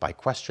pelted by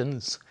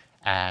questions,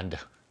 and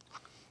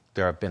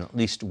there have been at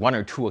least one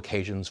or two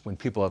occasions when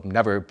people have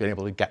never been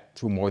able to get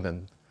through more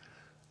than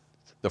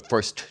the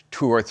first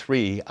 2 or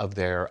 3 of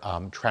their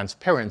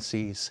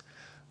transparencies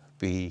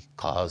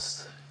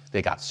because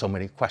they got so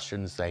many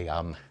questions they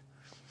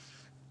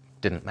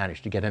didn't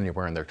manage to get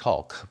anywhere in their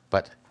talk.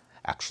 But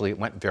actually, it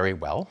went very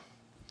well.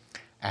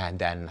 And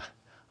then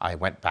I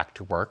went back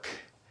to work,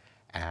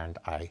 and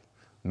I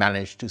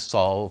managed to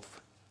solve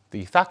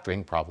the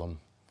factoring problem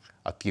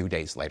a few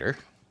days later.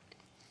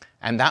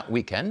 And that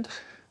weekend,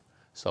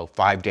 so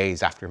 5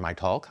 days after my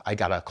talk, I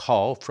got a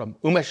call from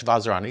Umesh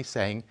Vazirani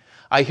saying,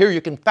 I hear you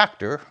can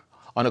factor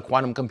on a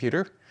quantum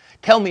computer.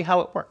 Tell me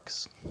how it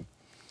works.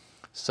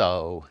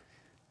 So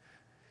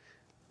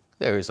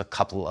there's a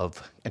couple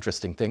of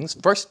interesting things.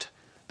 First,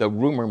 the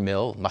rumor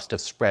mill must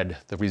have spread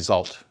the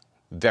result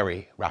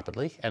very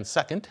rapidly. And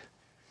second,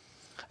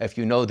 if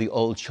you know the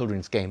old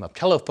children's game of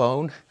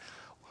telephone,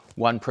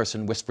 one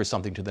person whispers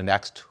something to the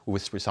next, who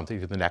whispers something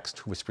to the next,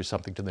 who whispers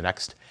something to the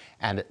next,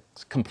 and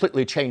it's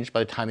completely changed by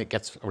the time it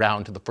gets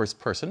around to the first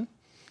person.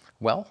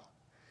 Well,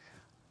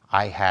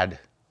 I had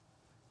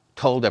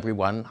told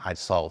everyone I'd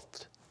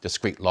solved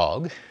discrete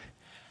log,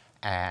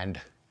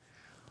 and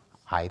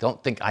I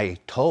don't think I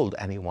told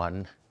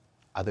anyone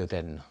other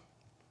than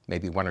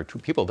maybe 1 or 2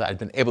 people that I'd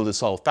been able to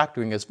solve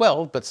factoring as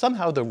well, but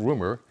somehow the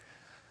rumor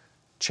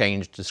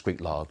changed discrete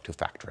log to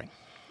factoring.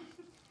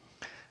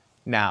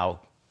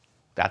 Now,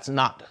 that's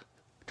not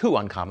too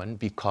uncommon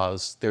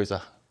because there's an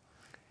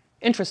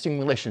interesting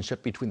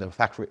relationship between the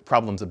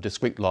problems of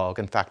discrete log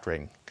and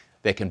factoring.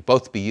 They can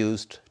both be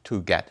used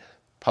to get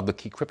public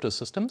key crypto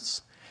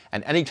systems.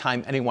 And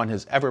anytime anyone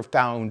has ever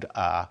found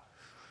an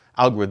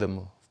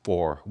algorithm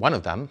for one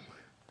of them,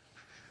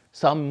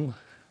 some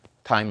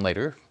time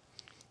later,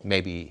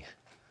 maybe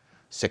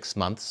 6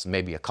 months,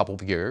 maybe a couple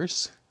of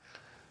years,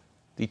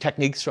 the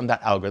techniques from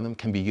that algorithm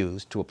can be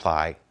used to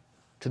apply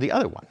to the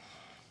other one.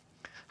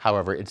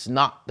 However, it's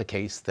not the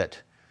case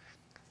that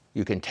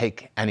you can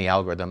take any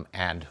algorithm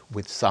and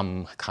with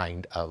some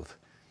kind of,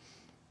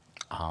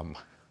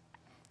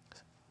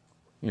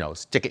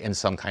 stick it in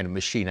some kind of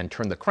machine and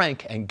turn the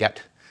crank and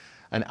get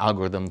an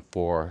algorithm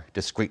for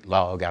discrete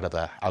log out of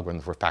the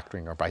algorithm for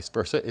factoring or vice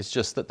versa. It's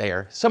just that they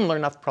are similar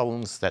enough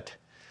problems that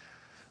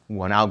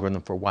one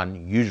algorithm for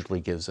one usually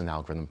gives an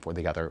algorithm for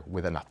the other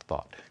with enough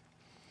thought.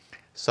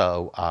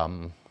 So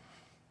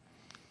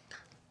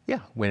yeah,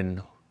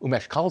 when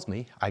Umesh calls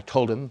me, I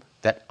told him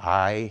that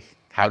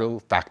how to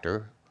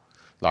factor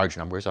large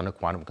numbers on a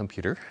quantum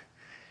computer.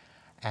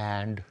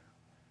 And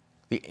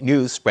the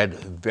news spread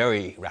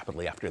very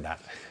rapidly after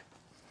that.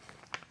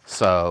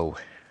 So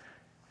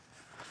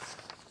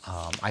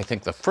I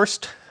think the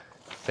first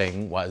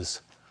thing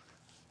was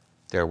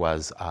there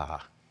was, so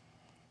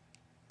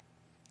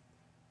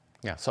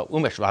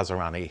Umesh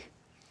Vazirani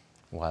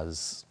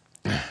was,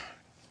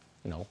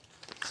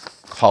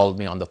 called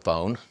me on the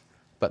phone.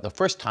 But the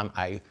first time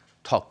I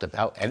talked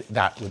about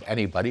that with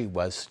anybody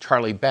was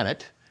Charlie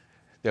Bennett.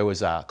 There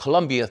was a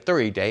Columbia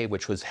Theory Day,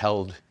 which was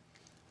held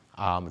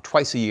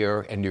twice a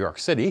year in New York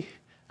City,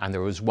 and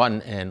there was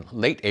one in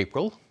late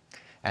April.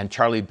 And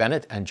Charlie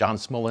Bennett and John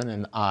Smolin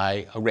and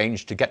I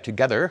arranged to get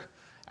together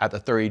at the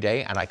Theory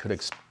Day, and I could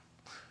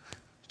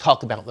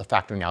talk about the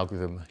factoring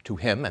algorithm to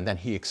him, and then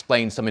he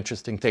explained some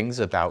interesting things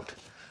about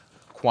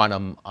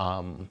quantum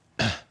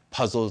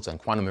puzzles and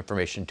quantum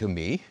information to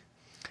me.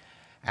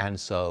 And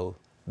so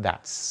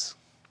that's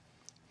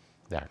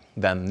there.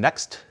 Then the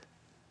next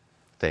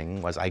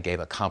thing was I gave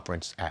a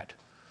conference at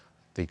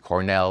the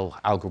Cornell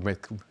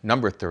Algorithmic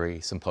Number Theory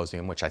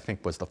Symposium, which I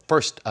think was the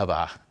first of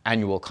an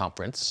annual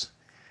conference.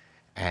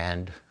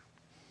 And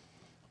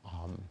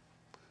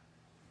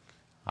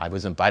I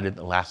was invited at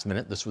the last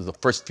minute. This was the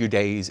first few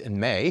days in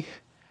May.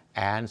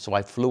 And so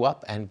I flew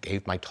up and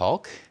gave my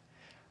talk.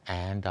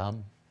 And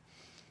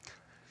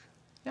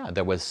yeah,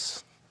 there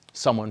was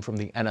someone from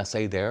the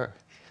NSA there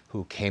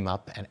who came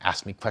up and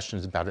asked me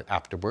questions about it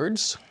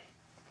afterwards.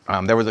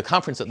 There was a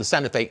conference at the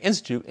Santa Fe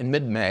Institute in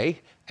mid-May,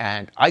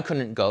 and I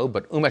couldn't go,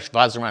 but Umesh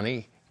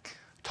Vazirani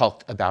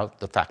talked about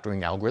the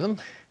factoring algorithm.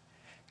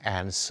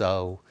 And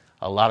so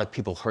a lot of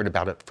people heard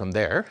about it from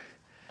there.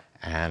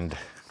 And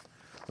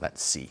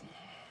let's see.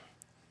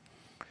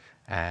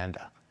 And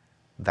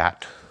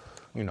that,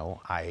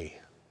 I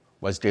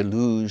was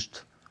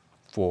deluged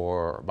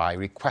by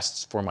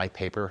requests for my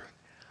paper.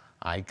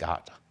 I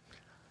got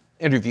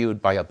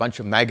interviewed by a bunch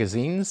of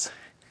magazines,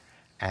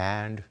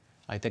 and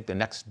I think the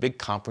next big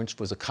conference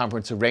was a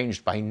conference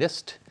arranged by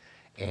NIST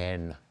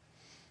in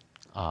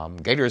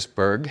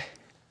Gaithersburg,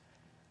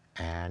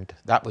 and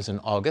that was in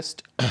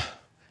August.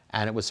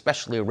 And it was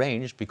specially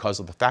arranged because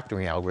of the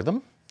factoring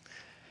algorithm.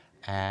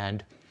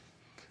 And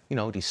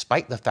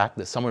despite the fact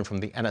that someone from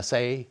the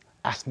NSA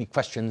asked me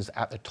questions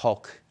at the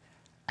talk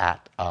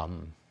at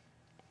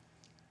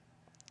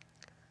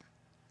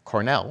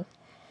Cornell,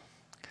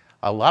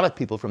 a lot of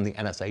people from the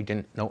NSA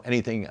didn't know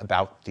anything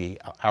about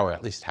or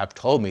at least have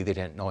told me they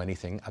didn't know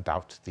anything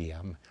about the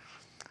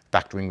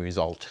factoring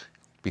result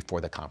before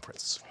the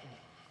conference.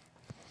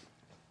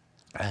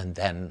 And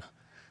then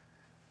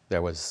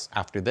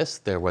after this,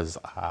 there was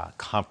a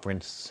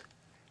conference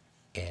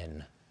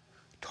in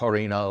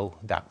Torino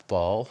that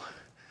fall.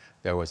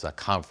 There was a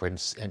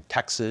conference in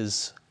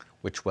Texas,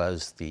 which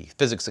was the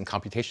Physics and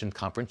Computation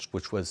Conference,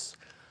 which was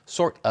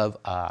sort of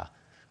a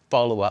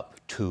follow-up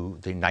to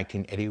the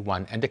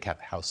 1981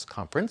 Endicott House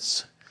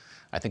conference.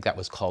 I think that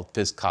was called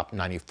PhysCop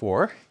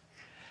 94.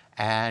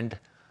 And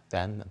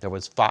then there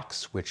was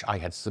Fox, which I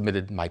had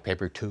submitted my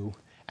paper to,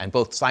 and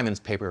both Simon's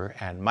paper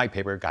and my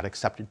paper got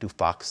accepted to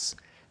Fox,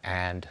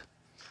 and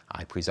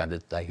I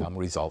presented the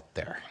result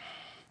there.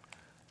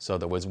 So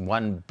there was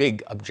one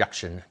big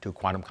objection to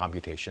quantum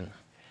computation,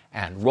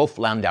 and Rolf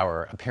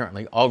Landauer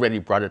apparently already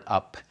brought it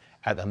up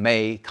at the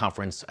May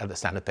conference at the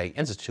Santa Fe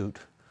Institute,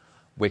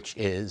 which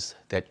is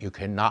that you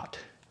cannot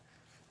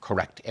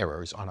correct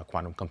errors on a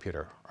quantum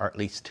computer, or at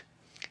least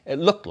it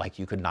looked like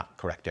you could not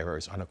correct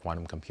errors on a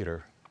quantum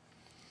computer.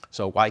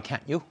 So why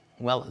can't you?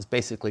 Well, it's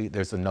basically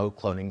there's a no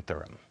cloning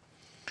theorem.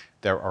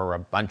 There are a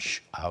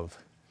bunch of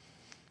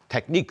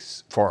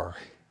techniques for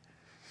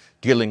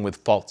dealing with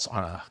faults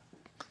on a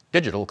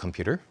digital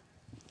computer.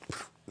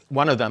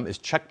 One of them is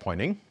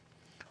checkpointing,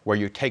 where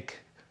you take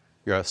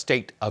your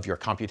state of your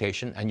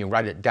computation and you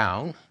write it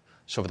down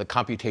so if the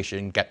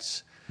computation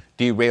gets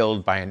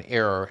derailed by an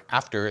error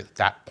after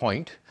that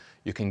point,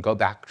 you can go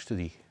back to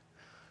the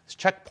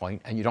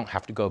checkpoint and you don't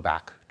have to go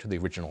back to the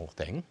original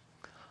thing.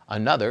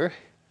 Another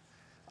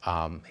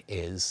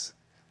is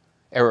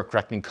error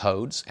correcting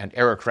codes, and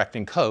error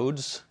correcting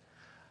codes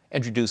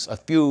introduce a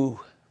few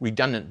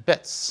redundant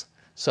bits.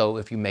 So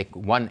if you make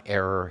one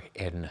error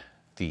in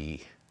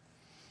the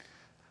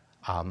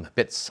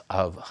bits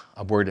of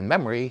a word in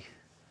memory,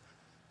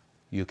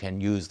 you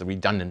can use the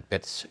redundant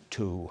bits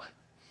to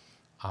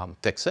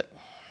fix it.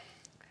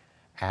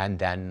 And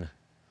then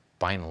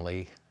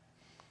finally,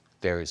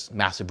 there's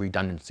massive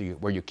redundancy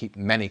where you keep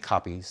many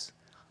copies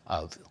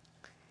of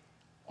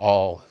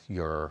all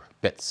your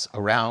bits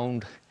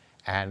around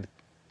and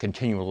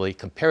continually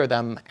compare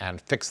them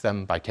and fix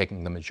them by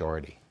taking the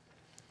majority.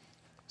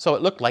 So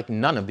it looked like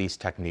none of these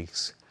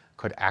techniques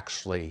could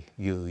actually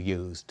be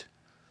used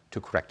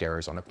to correct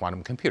errors on a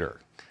quantum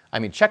computer. I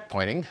mean,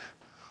 checkpointing,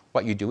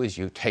 what you do is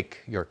you take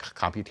your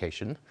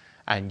computation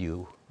and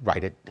you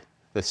write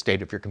the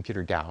state of your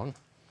computer down.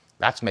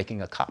 That's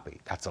making a copy.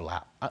 That's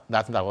not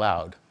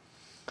allowed.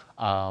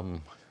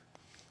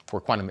 For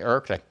quantum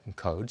error correcting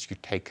codes, you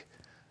take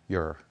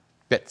your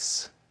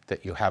bits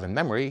that you have in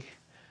memory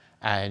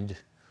and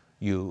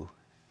you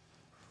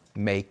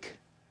make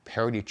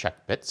parity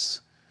check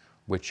bits,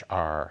 which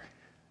are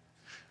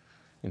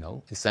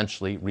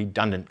essentially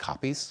redundant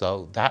copies.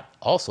 So that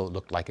also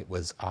looked like it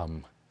was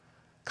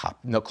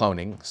no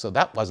cloning. So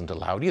that wasn't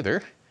allowed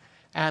either.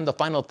 And the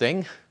final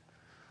thing,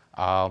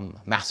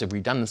 massive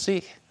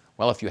redundancy.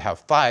 Well, if you have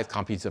 5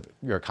 copies of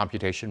your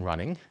computation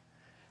running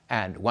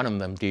and one of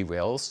them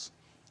derails.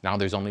 Now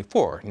there's only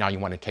 4. Now you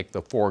want to take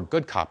the 4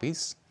 good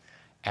copies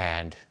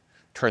and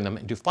turn them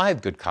into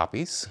 5 good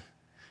copies.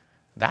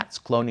 That's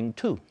cloning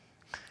too.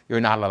 You're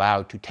not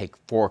allowed to take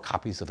 4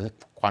 copies of the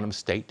quantum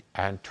state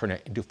and turn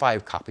it into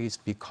 5 copies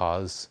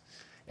because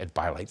it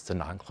violates the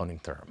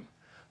non-cloning theorem.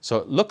 So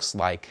it looks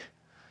like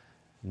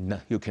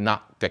you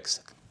cannot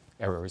fix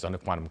errors on a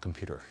quantum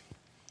computer.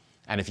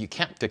 And if you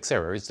can't fix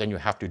errors, then you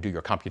have to do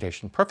your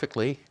computation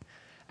perfectly.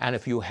 And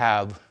if you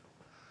have,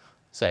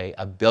 say,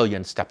 1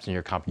 billion steps in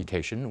your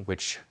computation,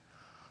 which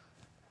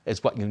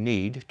is what you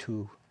need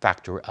to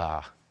factor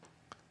a,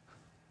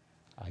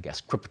 I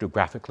guess,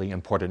 cryptographically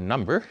important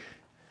number,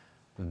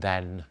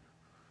 then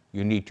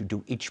you need to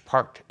do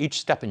each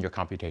step in your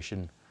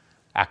computation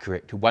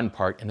accurate to 1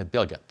 part in a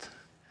billionth.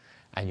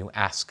 And you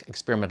ask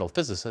experimental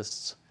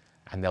physicists,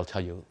 and they'll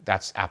tell you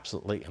that's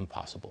absolutely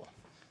impossible.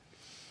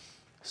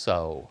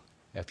 So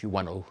if you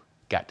want to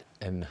get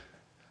an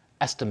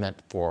estimate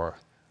for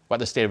what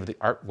the state of the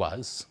art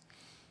was,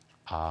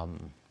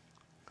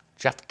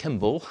 Jeff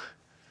Kimball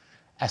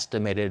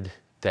estimated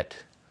that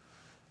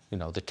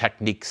the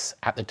techniques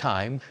at the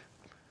time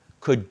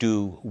could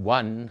do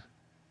 1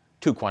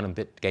 2-quantum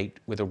bit gate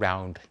with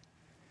around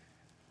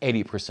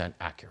 80%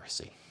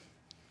 accuracy,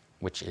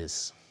 which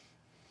is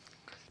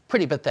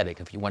pretty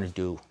pathetic if you want to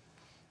do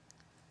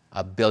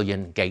 1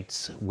 billion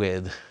gates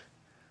with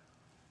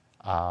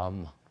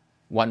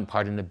 1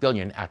 part in a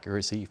billion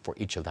accuracy for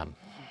each of them.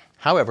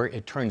 However,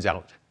 it turns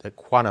out that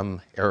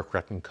quantum error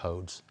correcting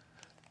codes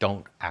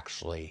don't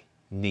actually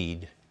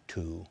need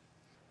to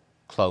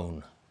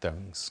clone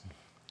things.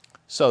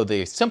 So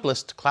the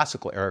simplest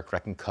classical error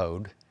correcting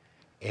code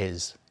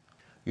is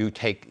you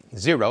take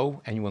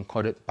 0 and you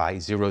encode it by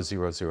 0,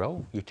 0,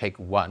 0. You take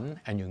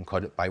 1 and you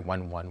encode it by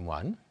 1, 1,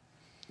 1.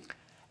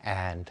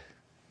 And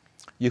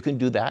you can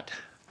do that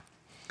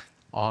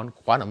on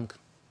quantum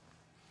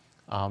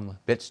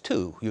bits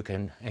too. You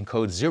can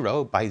encode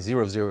 0 by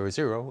 0, 0,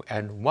 0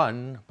 and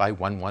 1 by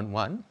 1, 1,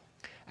 1.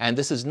 And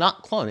this is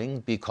not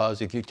cloning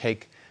because if you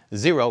take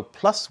 0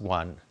 plus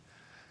 1,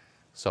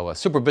 so a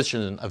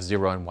superposition of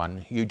 0 and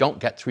 1, you don't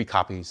get 3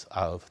 copies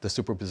of the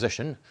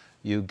superposition.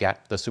 You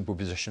get the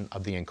superposition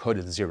of the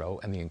encoded 0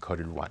 and the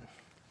encoded 1.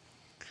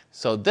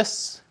 So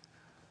this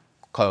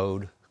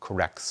code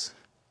corrects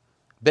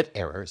bit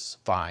errors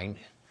fine.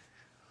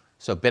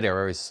 So bit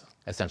errors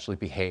essentially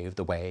behave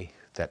the way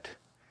that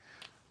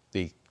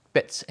the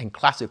bits in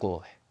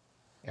classical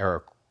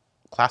error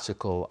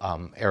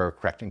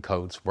correcting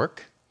codes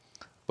work,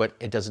 but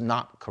it does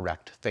not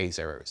correct phase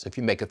errors. If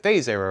you make a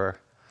phase error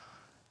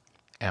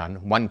on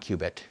 1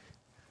 qubit,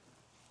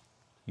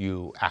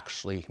 you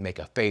actually make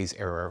a phase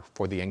error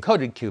for the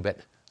encoded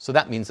qubit. So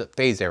that means that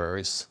phase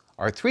errors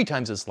are 3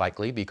 times as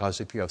likely, because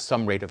if you have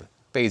some rate of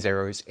phase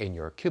errors in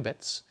your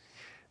qubits,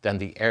 then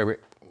the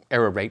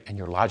error rate in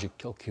your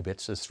logical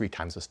qubits is 3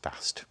 times as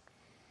fast.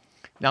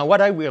 Now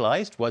what I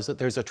realized was that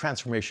there's a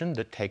transformation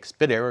that takes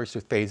bit errors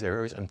to phase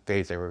errors and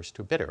phase errors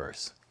to bit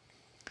errors.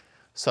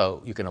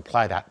 So you can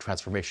apply that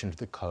transformation to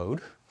the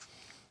code,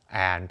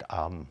 and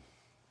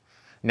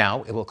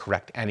now it will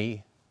correct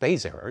any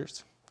phase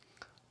errors,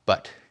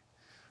 but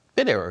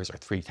bit errors are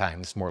 3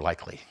 times more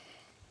likely.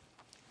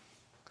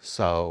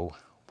 So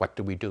what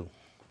do we do?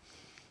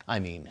 I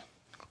mean,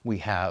 we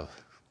have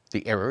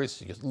the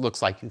errors. It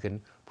looks like you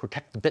can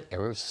protect the bit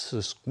errors,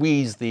 so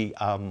squeeze the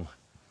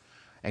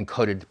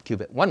encoded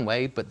qubit one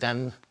way, but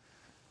then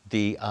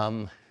the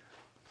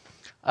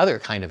other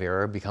kind of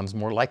error becomes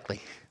more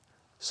likely.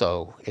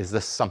 So is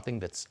this something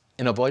that's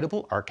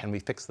unavoidable, or can we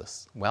fix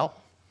this? Well,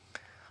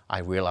 I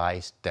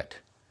realized that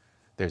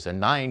there's a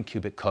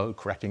 9-qubit code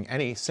correcting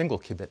any single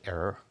qubit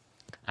error,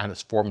 and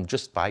it's formed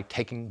just by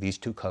taking these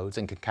 2 codes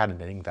and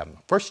concatenating them.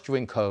 First you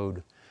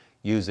encode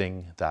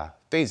using the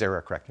phase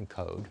error correcting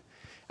code,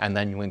 and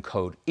then you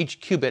encode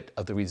each qubit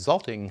of the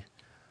resulting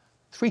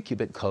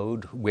 3-qubit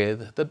code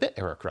with the bit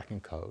error correcting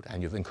code.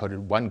 And you've encoded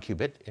 1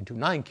 qubit into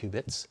 9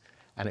 qubits,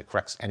 and it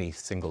corrects any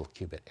single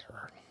qubit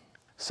error.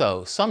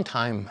 So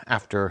sometime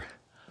after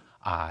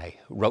I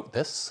wrote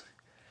this,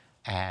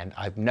 and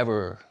I've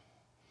never,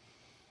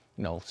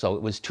 so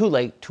it was too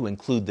late to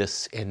include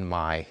this in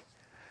my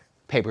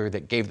paper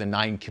that gave the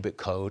 9-qubit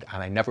code,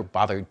 and I never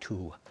bothered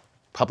to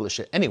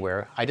publish it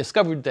anywhere. I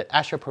discovered that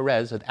Asher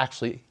Perez had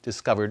actually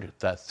discovered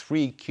the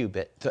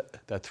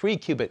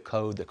 3-qubit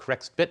code that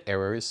corrects bit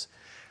errors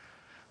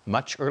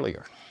much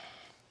earlier.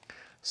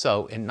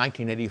 So in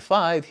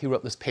 1985, he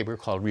wrote this paper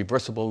called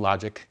Reversible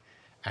Logic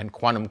and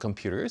Quantum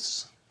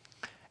Computers.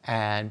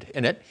 And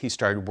in it, he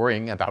started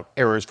worrying about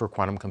errors for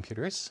quantum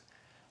computers.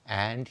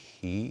 And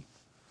he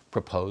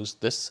proposed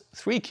this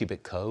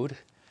 3-qubit code.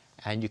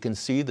 And you can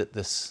see that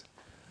this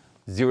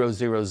 0,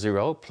 0,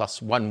 0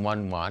 plus 1,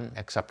 1, 1,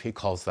 except he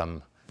calls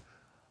them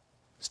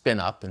spin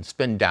up and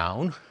spin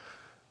down,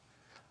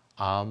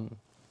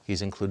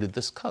 he's included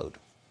this code.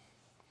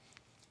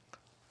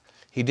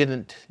 He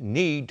didn't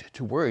need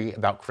to worry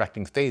about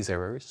correcting phase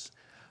errors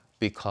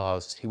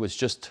because he was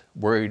just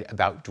worried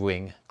about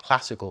doing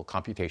classical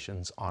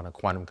computations on a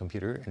quantum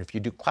computer. And if you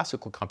do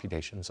classical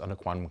computations on a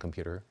quantum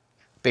computer,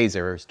 phase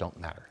errors don't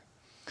matter.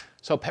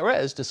 So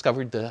Perez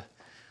discovered the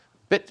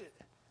bit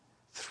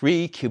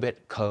 3-qubit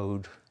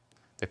code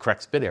that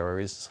corrects bit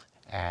errors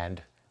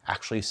and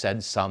actually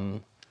said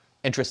some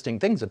interesting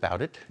things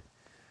about it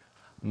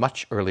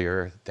much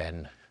earlier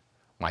than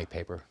my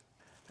paper.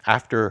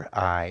 After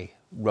I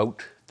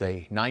wrote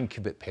the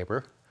 9-qubit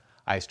paper,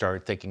 I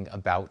started thinking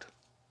about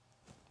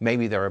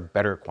maybe there are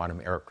better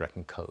quantum error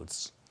correcting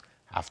codes.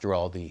 After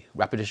all, the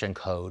repetition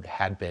code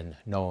had been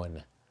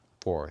known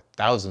for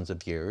thousands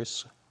of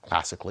years,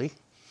 classically,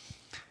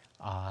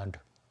 and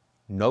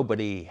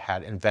nobody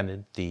had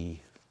invented the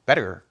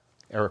better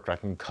error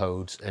correcting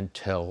codes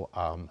until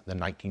the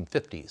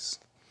 1950s.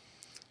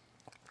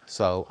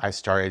 So I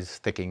started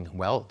thinking,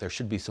 well, there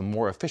should be some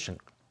more efficient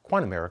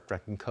quantum error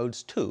correcting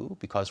codes too,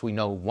 because we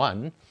know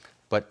one,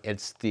 but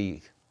it's the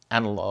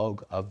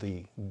analog of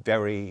the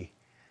very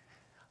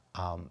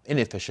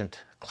inefficient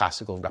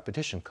classical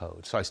repetition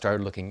code. So I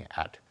started looking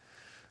at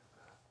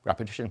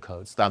repetition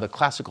codes. Now the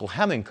classical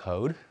Hamming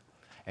code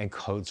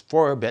encodes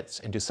 4 bits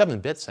into 7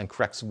 bits and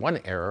corrects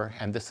 1 error,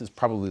 and this is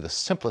probably the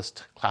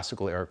simplest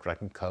classical error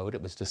correcting code.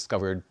 It was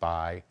discovered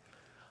by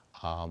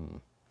Hamming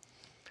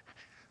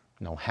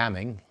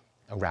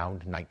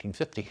around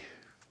 1950.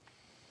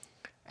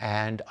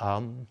 And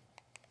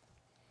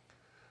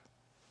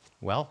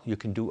well, you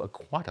can do a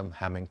quantum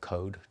Hamming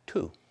code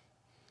too.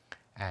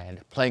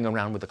 And playing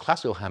around with the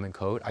classical Hamming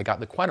code, I got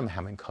the quantum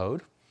Hamming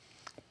code.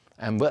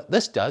 And what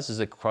this does is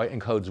it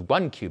encodes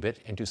 1 qubit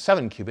into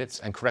 7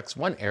 qubits and corrects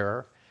 1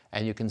 error.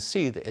 And you can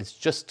see that it's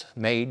just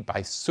made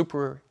by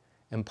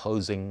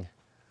superimposing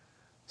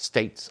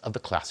states of the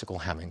classical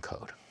Hamming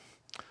code.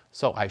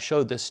 So I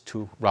showed this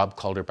to Rob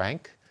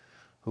Calderbank,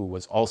 who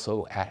was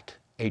also at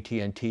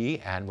AT&T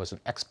and was an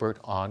expert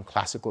on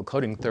classical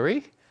coding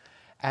theory.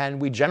 And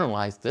we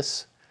generalized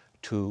this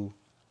to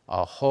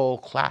a whole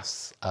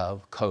class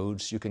of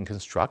codes you can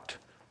construct,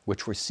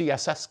 which were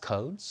CSS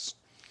codes.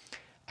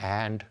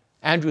 And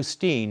Andrew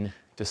Steen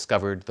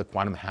discovered the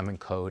quantum Hamming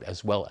code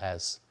as well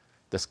as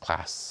this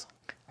class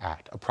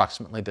at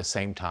approximately the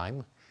same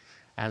time.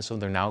 And so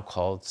they're now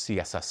called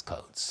CSS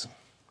codes,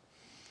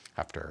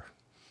 after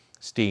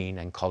Steen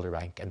and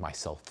Calderbank and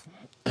myself.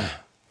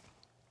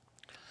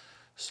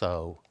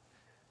 So,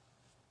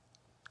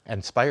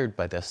 inspired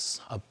by this,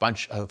 a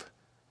bunch of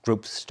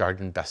groups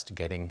started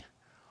investigating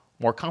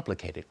more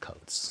complicated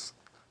codes.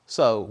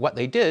 So what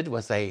they did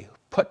was they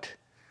put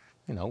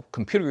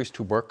computers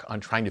to work on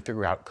trying to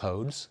figure out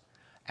codes,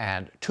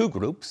 and 2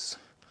 groups,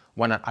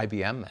 one at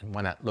IBM and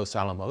one at Los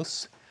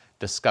Alamos,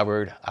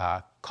 discovered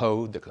a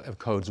code that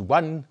encodes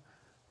 1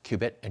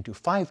 qubit into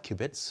 5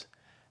 qubits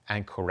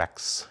and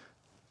corrects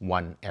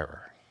 1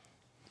 error.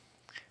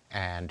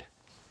 And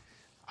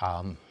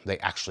they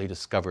actually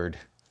discovered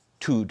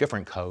 2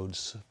 different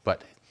codes,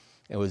 but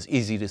it was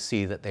easy to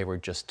see that they were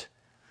just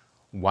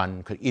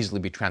one could easily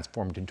be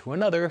transformed into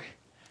another.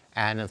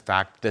 And in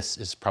fact, this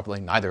is probably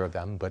neither of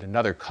them, but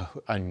another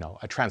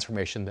a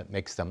transformation that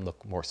makes them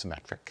look more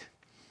symmetric.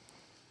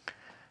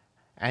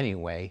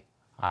 Anyway,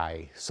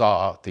 I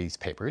saw these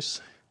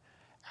papers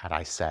and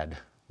I said,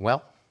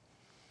 well,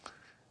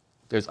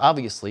 there's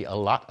obviously a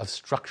lot of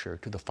structure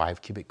to the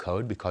 5-qubit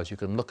code because you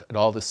can look at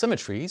all the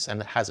symmetries,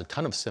 and it has a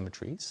ton of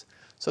symmetries.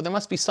 So there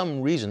must be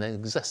some reason it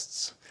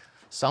exists,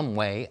 some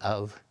way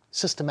of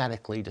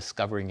systematically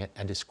discovering it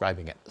and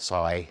describing it. So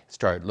I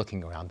started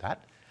looking around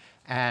that,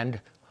 and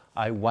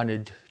I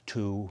wanted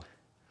to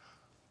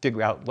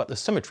figure out what the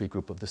symmetry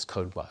group of this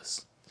code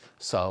was.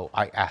 So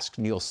I asked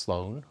Neil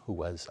Sloan, who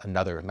was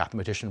another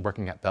mathematician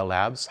working at Bell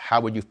Labs, how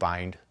would you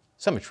find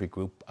symmetry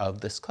group of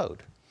this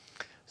code?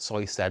 So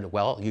he said,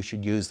 well, you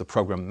should use the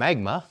program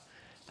Magma,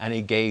 and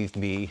he gave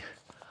me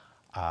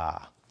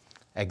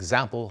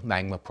example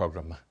Magma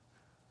program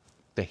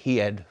that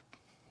he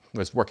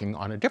was working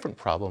on a different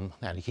problem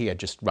that he had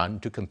just run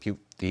to compute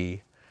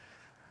the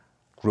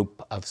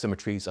group of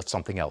symmetries of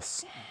something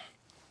else.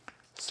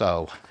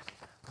 So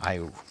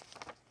I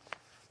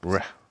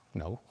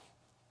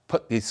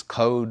put this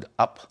code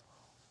up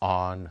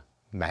on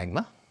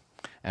Magma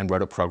and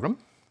wrote a program.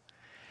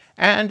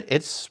 And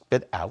it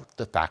spit out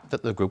the fact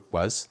that the group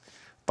was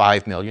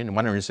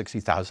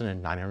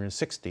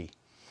 5,160,960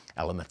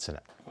 elements in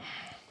it.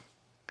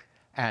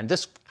 And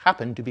this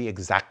happened to be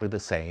exactly the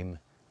same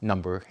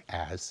number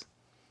as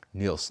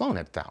Neil Sloan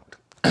had found.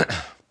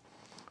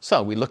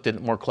 So we looked at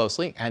it more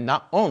closely, and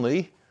not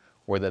only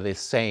were they the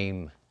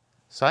same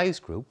size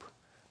group,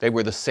 they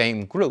were the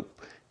same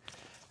group.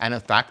 And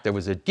in fact, there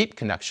was a deep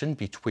connection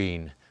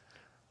between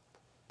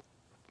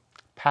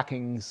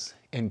packings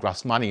in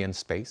Grassmannian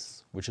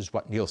space, which is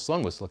what Neil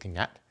Sloan was looking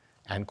at,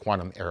 and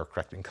quantum error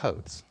correcting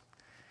codes.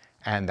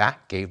 And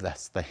that gave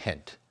us the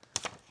hint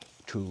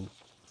to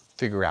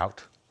figure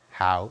out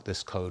how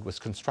this code was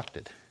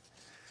constructed.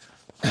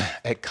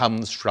 It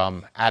comes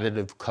from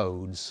additive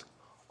codes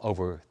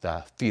over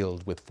the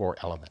field with 4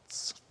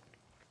 elements.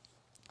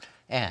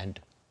 And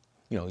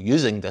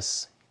using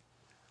this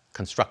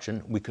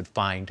construction, we could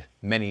find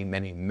many,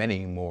 many,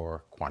 many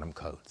more quantum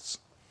codes.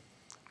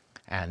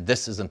 And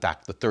this is, in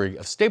fact, the theory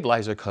of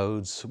stabilizer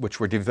codes, which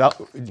were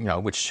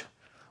which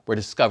were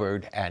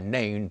discovered and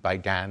named by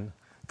Dan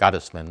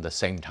Gottesman the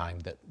same time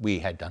that we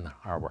had done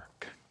our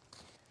work.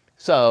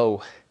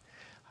 So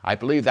I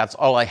believe that's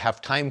all I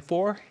have time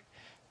for.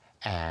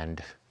 And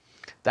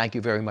thank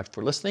you very much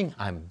for listening.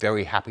 I'm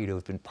very happy to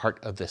have been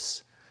part of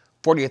this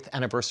 40th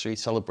anniversary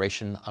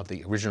celebration of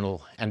the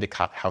original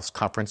Endicott House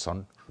conference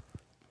on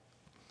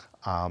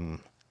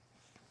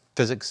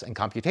physics and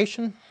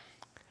computation.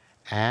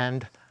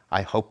 And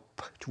I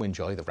hope to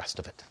enjoy the rest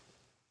of it.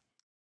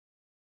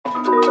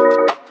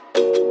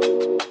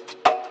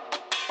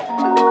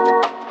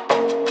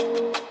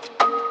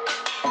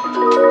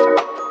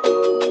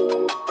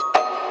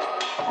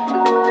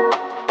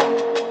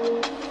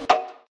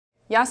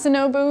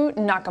 Yasunobu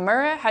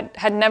Nakamura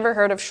had never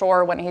heard of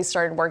Shor when he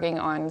started working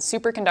on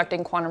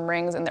superconducting quantum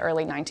rings in the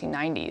early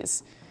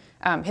 1990s.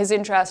 His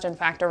interest, in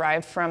fact,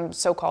 arrived from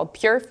so-called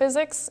pure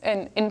physics,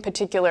 and in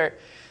particular,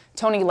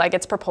 Tony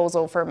Leggett's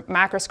proposal for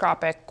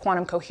macroscopic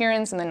quantum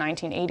coherence in the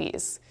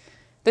 1980s.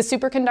 The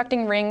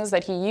superconducting rings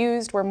that he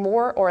used were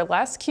more or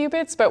less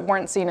qubits, but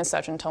weren't seen as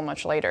such until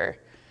much later,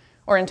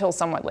 or until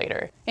somewhat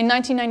later. In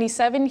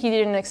 1997, he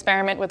did an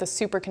experiment with a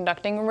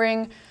superconducting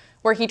ring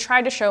where he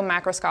tried to show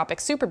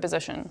macroscopic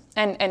superposition,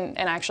 and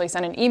actually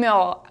sent an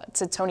email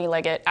to Tony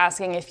Leggett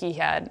asking if he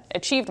had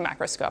achieved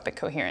macroscopic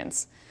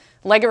coherence.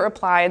 Leggett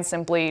replied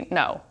simply,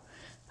 no.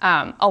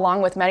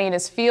 Along with many in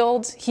his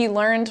field, he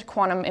learned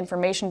quantum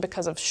information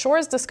because of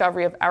Shor's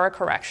discovery of error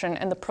correction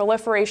and the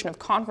proliferation of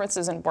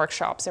conferences and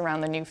workshops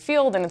around the new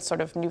field and its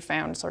sort of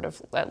newfound sort of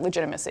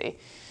legitimacy.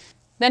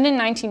 Then in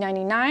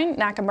 1999,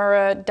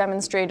 Nakamura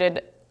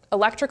demonstrated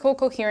electrical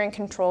coherent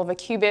control of a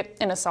qubit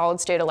in a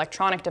solid-state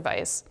electronic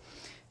device.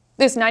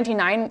 This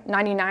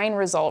 1999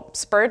 result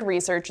spurred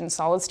research in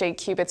solid-state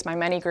qubits by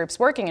many groups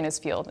working in his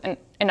field, and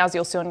as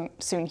you'll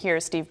soon hear,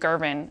 Steve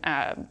Girvin,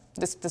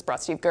 this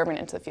brought Steve Girvin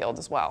into the field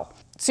as well.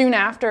 Soon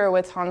after,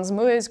 with Hans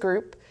Mue's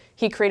group,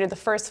 he created the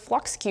first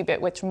flux qubit,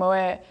 which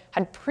Mue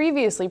had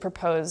previously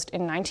proposed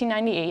in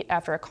 1998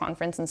 after a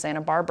conference in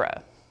Santa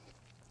Barbara.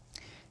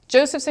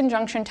 Josephson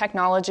junction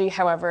technology,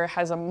 however,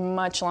 has a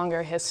much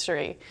longer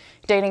history,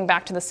 dating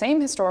back to the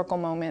same historical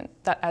moment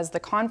as the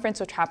conference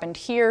which happened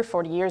here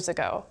 40 years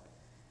ago.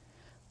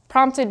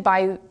 Prompted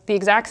by the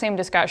exact same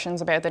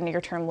discussions about the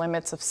near-term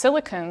limits of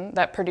silicon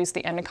that produced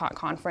the Endicott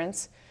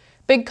conference,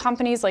 big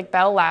companies like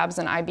Bell Labs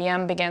and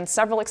IBM began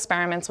several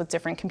experiments with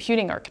different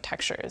computing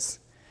architectures.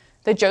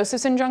 The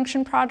Josephson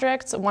junction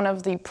project, one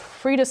of the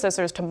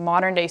predecessors to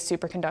modern-day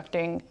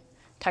superconducting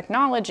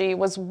technology,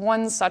 was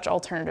one such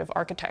alternative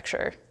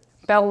architecture.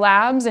 Bell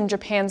Labs and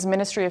Japan's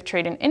Ministry of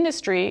Trade and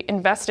Industry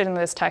invested in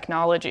this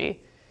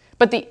technology,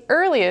 but the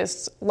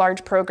earliest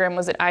large program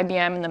was at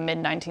IBM in the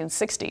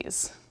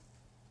mid-1960s.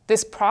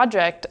 This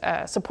project,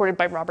 supported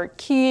by Robert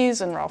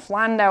Keyes and Ralph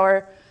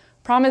Landauer,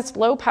 promised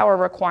low power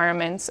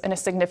requirements and a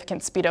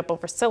significant speed up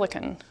over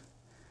silicon.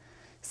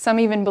 Some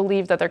even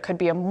believed that there could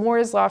be a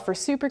Moore's law for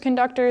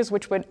superconductors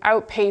which would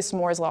outpace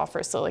Moore's law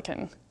for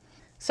silicon.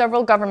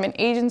 Several government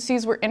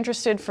agencies were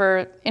interested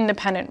for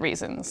independent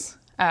reasons.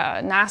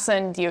 NASA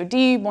and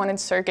DoD wanted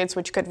circuits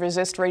which could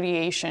resist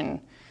radiation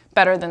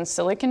better than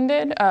silicon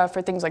did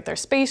for things like their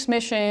space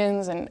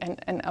missions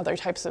and other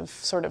types of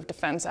sort of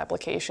defense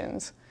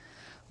applications.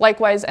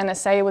 Likewise,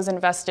 NSA was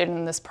invested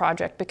in this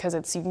project because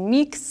its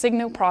unique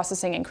signal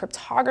processing and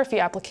cryptography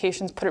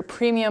applications put a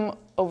premium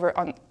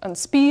on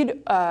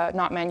speed,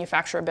 not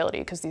manufacturability,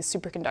 because these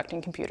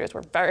superconducting computers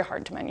were very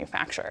hard to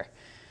manufacture.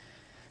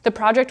 The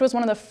project was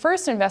one of the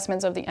first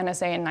investments of the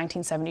NSA in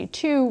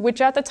 1972,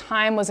 which at the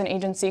time was an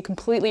agency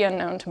completely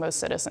unknown to most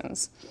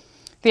citizens.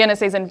 The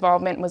NSA's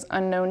involvement was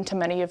unknown to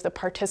many of the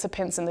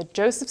participants in the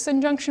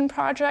Josephson Junction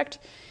project,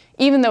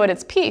 even though at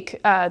its peak,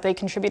 they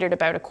contributed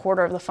about a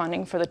quarter of the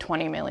funding for the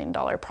 $20 million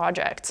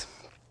project.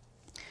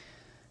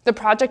 The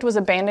project was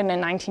abandoned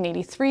in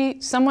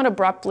 1983, somewhat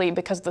abruptly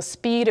because the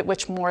speed at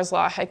which Moore's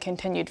law had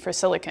continued for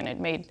silicon. It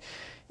made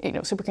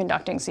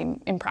superconducting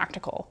seem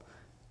impractical.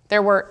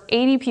 There were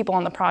 80 people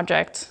on the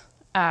project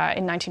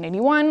in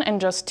 1981,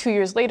 and just 2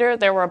 years later,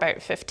 there were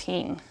about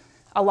 15.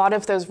 A lot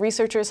of those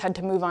researchers had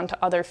to move on to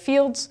other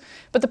fields,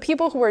 but the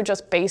people who were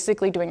just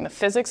basically doing the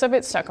physics of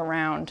it stuck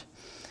around.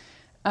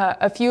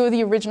 A few of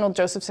the original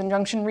Josephson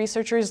Junction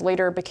researchers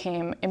later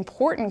became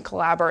important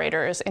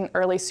collaborators in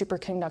early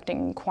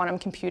superconducting quantum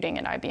computing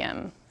at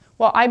IBM.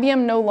 While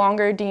IBM no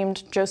longer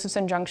deemed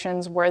Josephson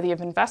Junctions worthy of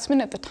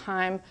investment at the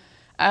time,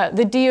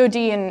 the DoD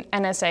and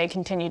NSA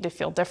continued to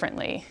feel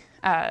differently.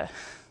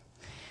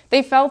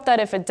 They felt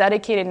that if a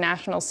dedicated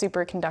national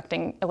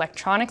superconducting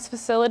electronics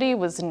facility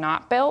was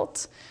not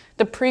built,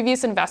 the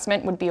previous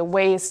investment would be a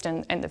waste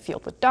and the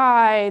field would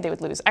die, they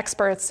would lose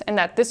experts, and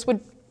that this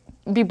would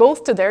be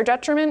both to their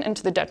detriment and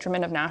to the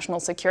detriment of national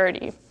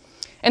security.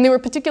 And they were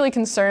particularly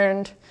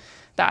concerned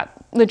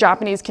that the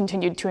Japanese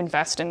continued to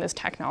invest in this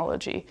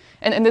technology.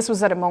 And this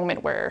was at a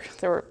moment where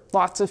there were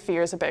lots of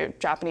fears about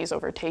Japanese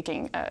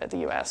overtaking the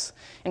US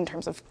in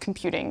terms of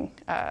computing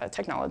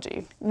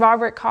technology.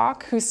 Robert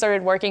Koch, who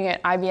started working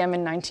at IBM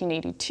in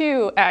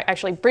 1982,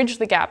 actually bridged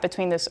the gap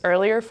between this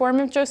earlier form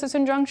of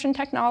Josephson junction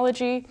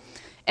technology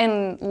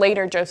and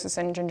later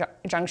Josephson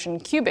junction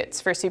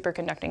qubits for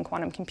superconducting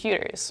quantum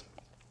computers.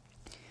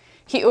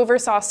 He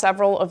oversaw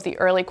several of the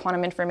early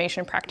quantum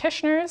information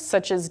practitioners,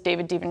 such as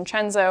David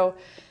DiVincenzo,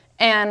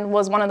 and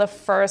was one of the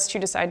first to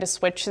decide to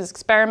switch his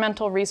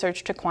experimental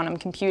research to quantum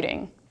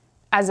computing.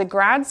 As a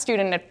grad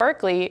student at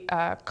Berkeley,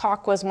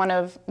 Koch was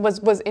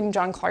in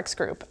John Clark's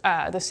group,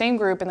 the same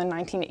group in the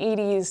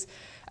 1980s,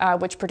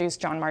 which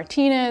produced John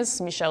Martinez,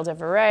 Michel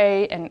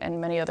Devoret, and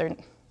many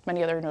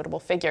other notable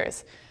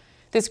figures.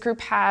 This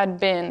group had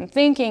been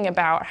thinking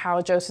about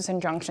how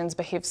Josephson junctions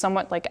behave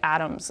somewhat like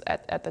atoms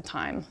at the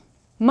time.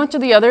 Much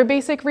of the other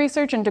basic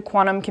research into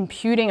quantum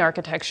computing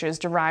architectures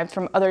derived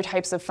from other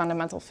types of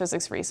fundamental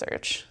physics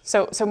research.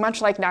 So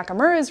much like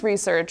Nakamura's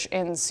research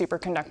in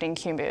superconducting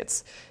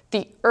qubits,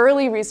 the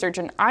early research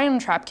in ion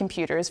trap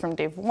computers from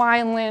Dave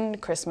Wineland,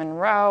 Chris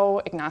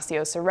Monroe,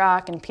 Ignacio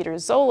Serac, and Peter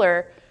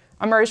Zoller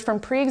emerged from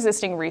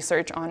pre-existing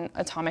research on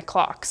atomic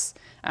clocks,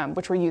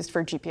 which were used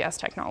for GPS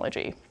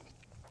technology.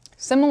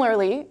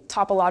 Similarly,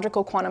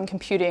 topological quantum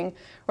computing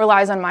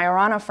relies on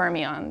Majorana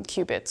fermion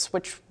qubits,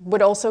 which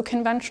would also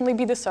conventionally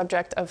be the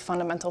subject of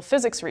fundamental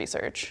physics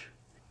research.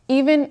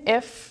 Even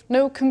if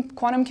no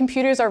quantum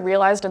computers are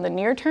realized in the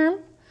near term,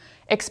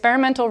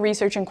 experimental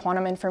research in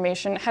quantum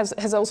information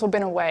has also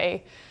been a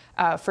way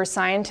for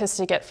scientists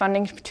to get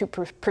funding to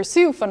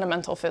pursue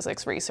fundamental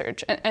physics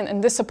research.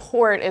 And this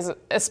support is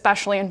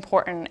especially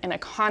important in a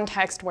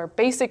context where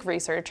basic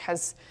research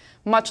has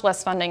much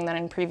less funding than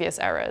in previous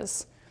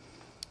eras.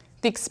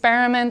 The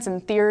experiments in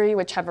theory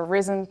which have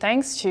arisen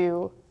thanks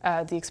to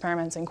the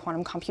experiments in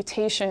quantum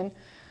computation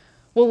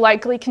will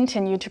likely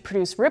continue to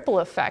produce ripple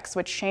effects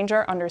which change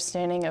our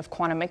understanding of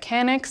quantum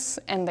mechanics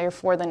and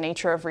therefore the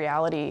nature of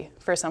reality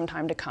for some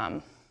time to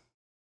come.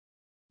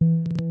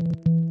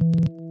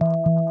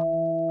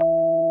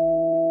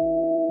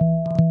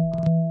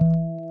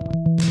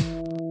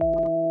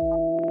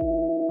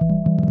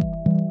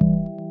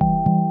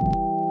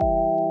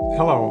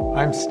 Hello,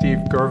 I'm Steve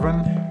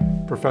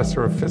Gervin,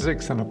 Professor of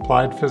Physics and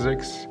Applied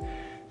Physics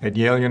at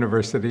Yale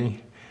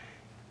University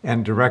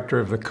and Director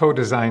of the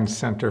Co-Design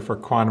Center for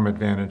Quantum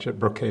Advantage at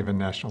Brookhaven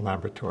National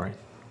Laboratory.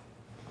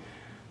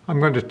 I'm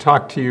going to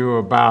talk to you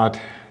about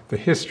the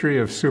history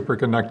of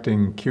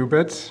superconducting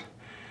qubits,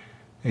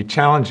 a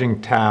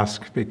challenging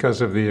task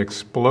because of the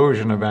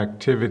explosion of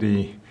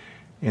activity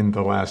in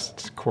the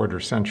last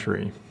quarter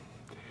century.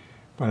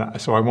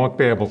 So I won't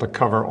be able to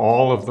cover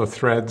all of the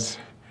threads,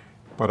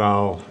 but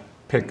I'll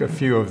pick a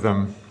few of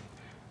them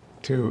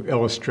to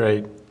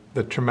illustrate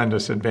the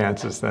tremendous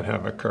advances that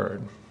have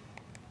occurred.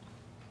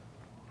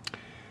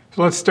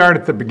 So let's start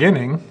at the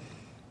beginning.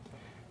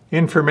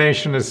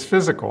 Information is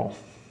physical.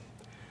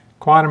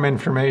 Quantum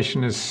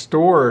information is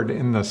stored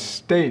in the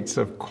states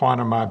of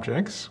quantum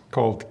objects,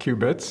 called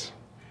qubits,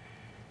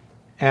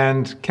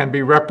 and can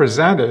be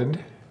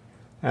represented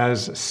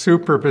as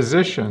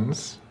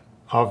superpositions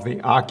of the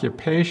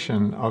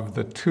occupation of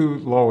the two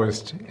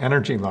lowest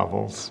energy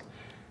levels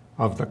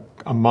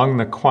among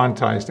the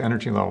quantized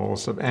energy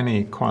levels of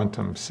any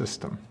quantum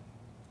system.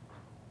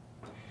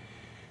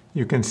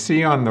 You can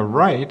see on the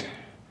right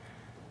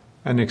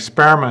an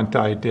experiment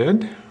I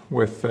did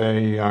with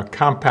a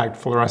compact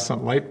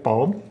fluorescent light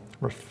bulb.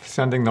 We're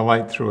sending the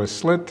light through a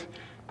slit,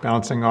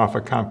 bouncing off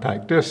a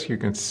compact disk. You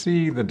can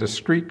see the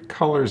discrete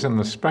colors in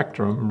the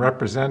spectrum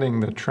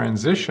representing the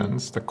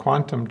transitions, the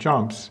quantum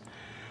jumps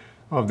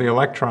of the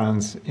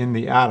electrons in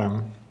the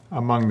atom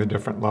among the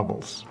different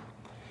levels.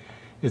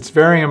 It's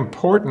very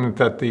important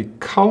that the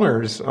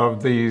colors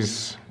of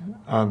these,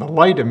 the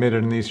light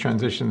emitted in these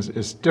transitions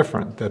is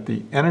different, that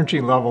the energy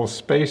level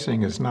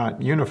spacing is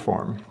not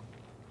uniform.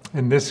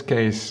 In this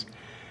case,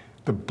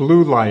 the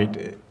blue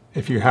light,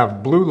 if you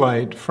have blue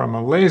light from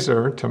a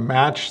laser to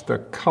match the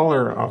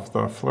color of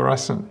the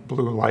fluorescent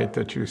blue light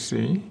that you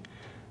see,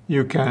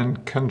 you can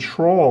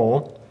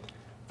control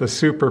the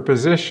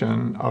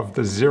superposition of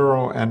the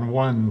 0 and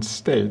 1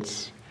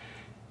 states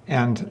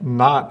and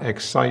not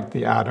excite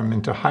the atom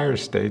into higher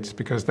states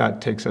because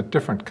that takes a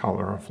different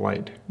color of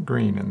light,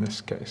 green in this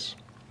case.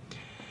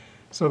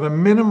 So the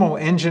minimal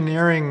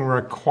engineering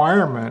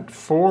requirement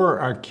for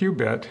a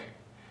qubit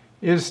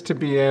is to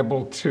be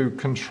able to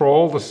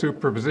control the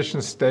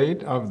superposition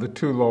state of the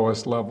two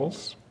lowest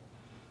levels,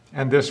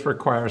 and this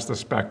requires the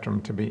spectrum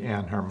to be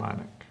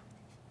anharmonic.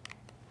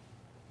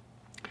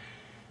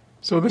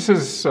 So this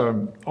is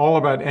all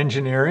about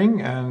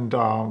engineering, and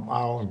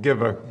I'll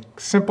give a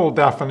simple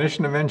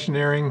definition of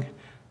engineering: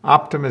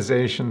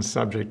 optimization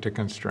subject to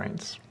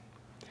constraints.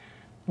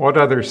 What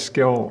other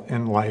skill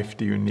in life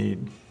do you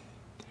need?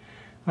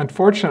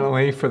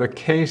 Unfortunately, for the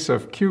case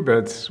of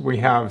qubits, we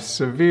have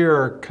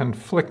severe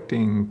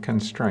conflicting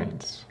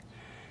constraints.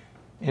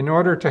 In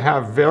order to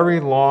have very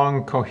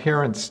long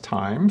coherence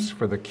times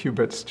for the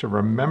qubits to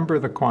remember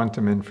the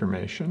quantum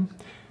information,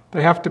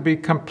 they have to be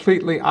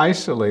completely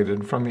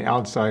isolated from the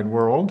outside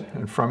world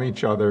and from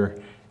each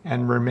other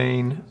and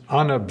remain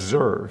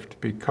unobserved,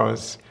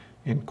 because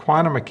in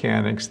quantum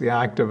mechanics, the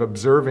act of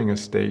observing a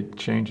state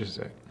changes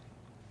it.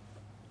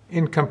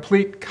 In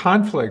complete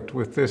conflict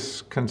with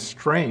this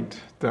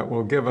constraint that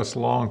will give us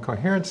long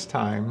coherence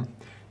time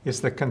is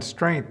the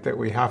constraint that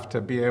we have to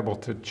be able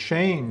to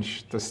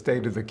change the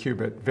state of the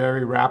qubit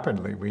very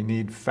rapidly. We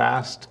need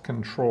fast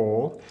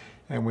control,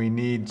 and we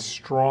need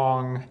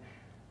strong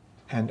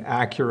and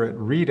accurate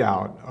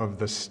readout of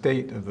the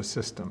state of the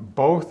system.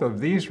 Both of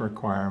these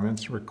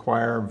requirements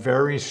require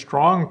very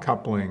strong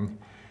coupling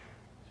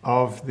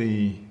of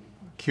the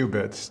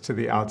qubits to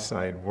the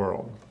outside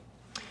world.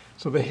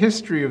 So the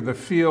history of the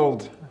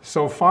field,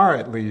 so far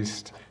at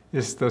least,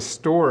 is the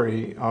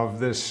story of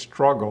this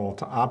struggle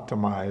to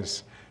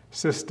optimize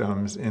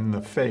systems in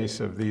the face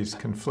of these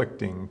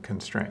conflicting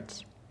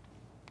constraints.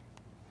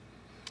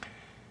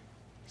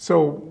 So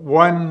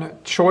one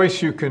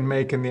choice you can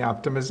make in the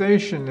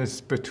optimization is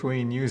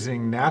between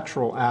using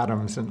natural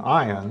atoms and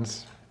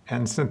ions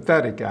and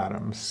synthetic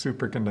atoms,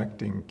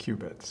 superconducting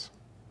qubits.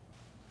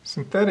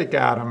 Synthetic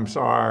atoms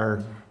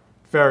are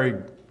very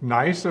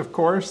nice, of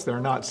course. They're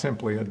not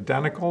simply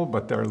identical,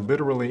 but they're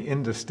literally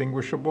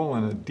indistinguishable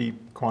in a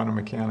deep quantum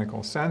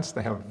mechanical sense.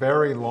 They have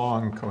very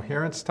long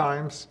coherence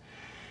times.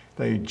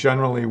 They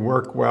generally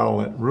work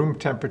well at room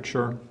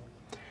temperature.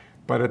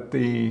 But at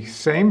the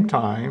same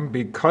time,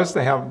 because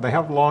they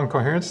have long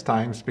coherence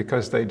times,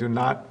 because they do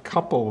not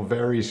couple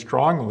very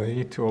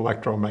strongly to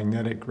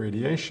electromagnetic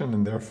radiation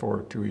and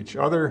therefore to each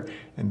other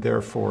and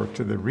therefore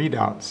to the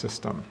readout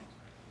system.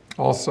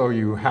 Also,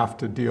 you have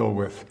to deal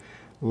with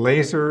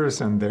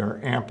lasers and their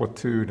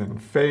amplitude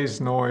and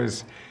phase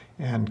noise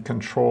and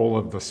control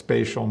of the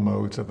spatial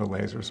modes of the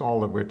lasers,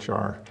 all of which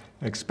are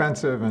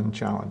expensive and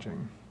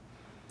challenging.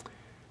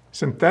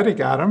 Synthetic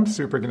atoms,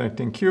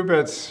 superconducting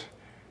qubits,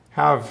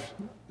 have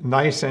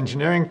nice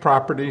engineering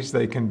properties.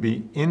 They can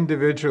be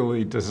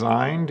individually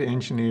designed,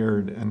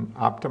 engineered, and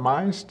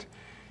optimized.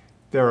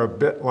 They're a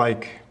bit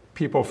like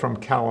people from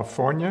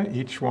California.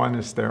 Each one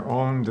is their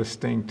own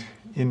distinct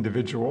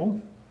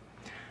individual.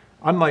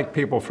 Unlike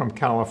people from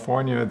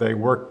California, they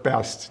work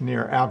best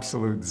near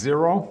absolute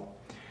zero,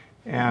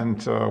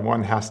 and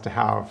one has to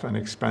have an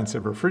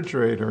expensive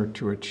refrigerator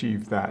to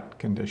achieve that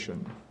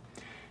condition.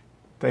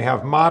 They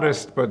have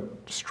modest but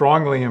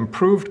strongly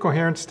improved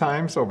coherence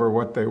times over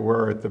what they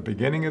were at the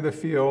beginning of the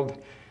field.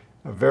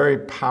 A very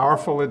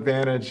powerful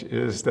advantage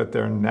is that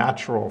they're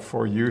natural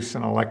for use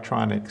in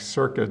electronic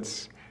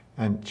circuits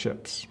and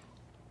chips.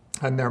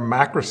 And their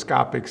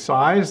macroscopic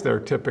size, they're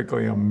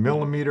typically a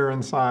millimeter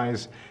in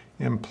size,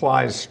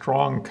 implies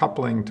strong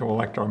coupling to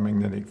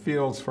electromagnetic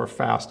fields for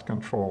fast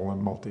control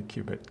in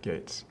multi-qubit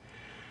gates.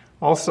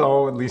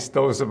 Also, at least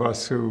those of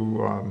us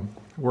who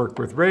work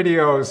with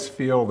radios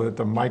feel that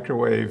the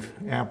microwave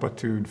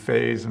amplitude,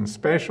 phase, and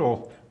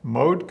spatial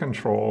mode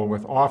control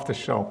with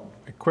off-the-shelf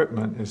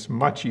equipment is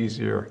much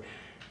easier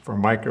for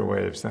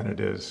microwaves than it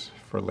is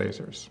for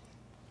lasers.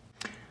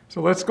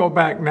 So let's go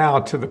back now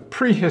to the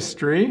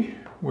prehistory,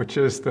 which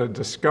is the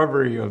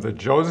discovery of the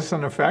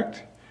Josephson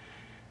effect,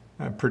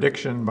 a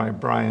prediction by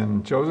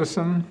Brian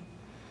Josephson,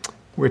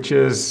 which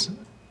is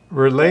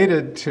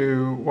related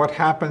to what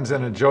happens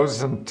in a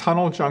Josephson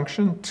tunnel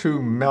junction,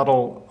 two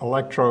metal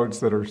electrodes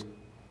that are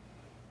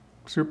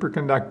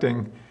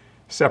superconducting,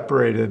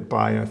 separated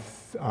by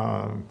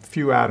a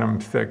few atom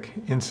thick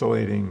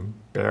insulating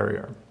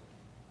barrier.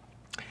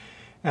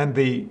 And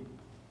the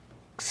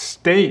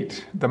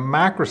state, the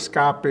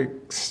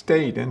macroscopic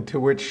state into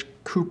which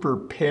Cooper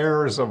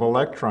pairs of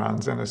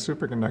electrons in a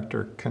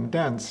superconductor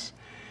condense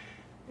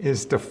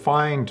is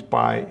defined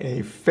by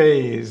a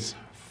phase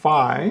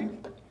phi,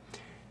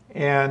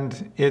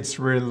 and it's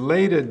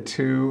related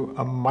to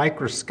a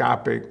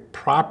microscopic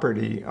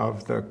property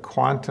of the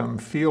quantum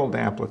field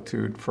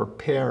amplitude for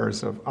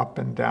pairs of up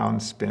and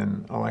down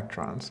spin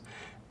electrons.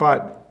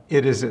 But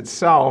it is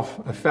itself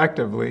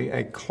effectively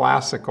a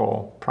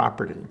classical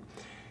property.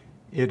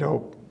 It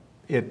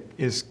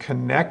is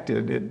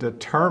connected, it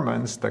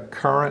determines the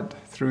current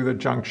through the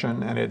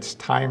junction, and its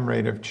time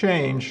rate of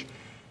change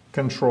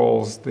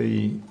controls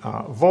the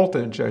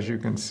voltage, as you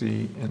can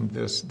see in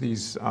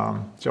these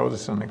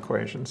Josephson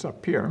equations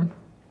up here.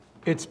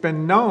 It's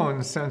been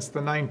known since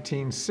the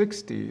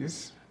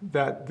 1960s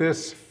that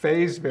this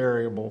phase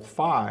variable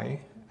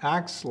phi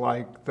acts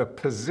like the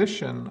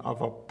position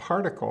of a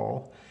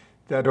particle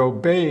that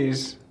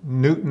obeys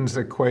Newton's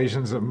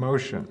equations of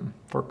motion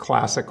for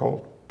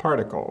classical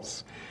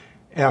particles,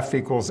 F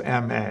equals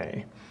ma.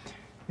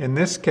 In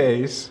this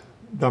case,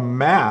 the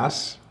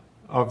mass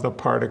of the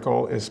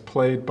particle is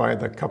played by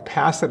the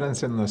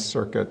capacitance in the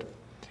circuit,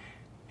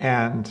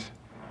 and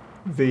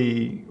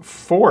the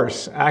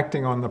force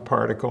acting on the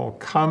particle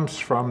comes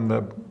from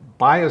the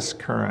bias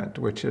current,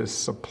 which is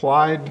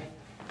supplied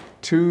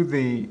to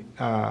the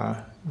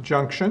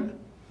junction,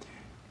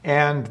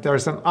 and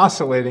there's an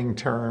oscillating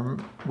term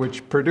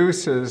which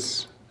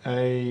produces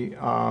a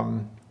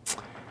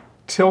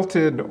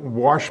tilted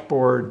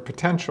washboard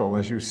potential,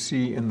 as you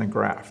see in the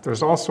graph.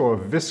 There's also a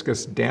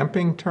viscous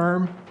damping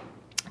term,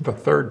 the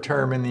third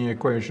term in the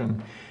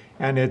equation,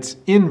 and it's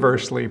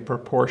inversely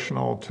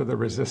proportional to the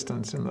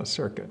resistance in the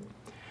circuit.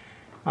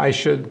 I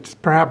should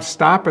perhaps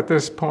stop at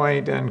this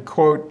point and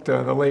quote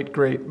the late,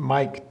 great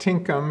Mike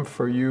Tinkham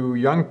for you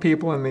young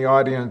people in the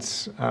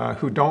audience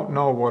who don't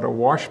know what a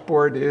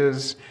washboard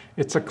is.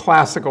 It's a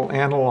classical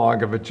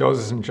analog of a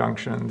Josephson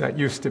junction that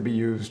used to be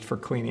used for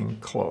cleaning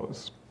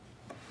clothes.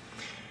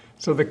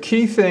 So the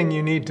key thing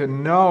you need to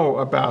know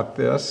about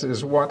this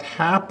is what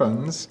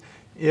happens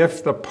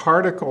if the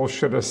particle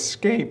should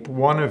escape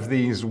one of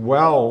these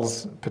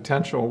wells,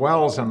 potential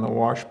wells in the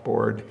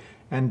washboard,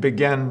 and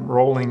begin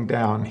rolling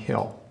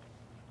downhill.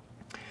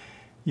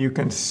 You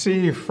can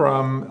see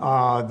from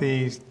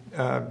the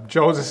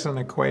Josephson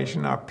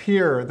equation up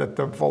here that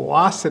the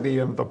velocity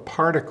of the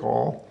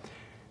particle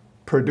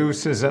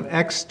produces an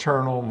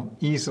external,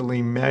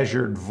 easily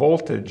measured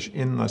voltage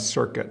in the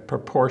circuit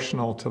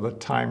proportional to the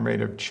time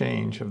rate of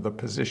change of the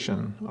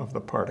position of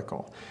the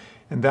particle.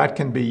 And that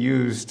can be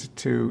used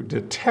to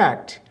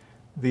detect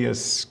the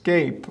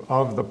escape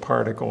of the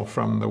particle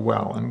from the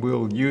well. And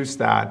we'll use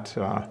that.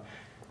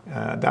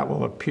 That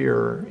will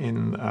appear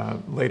in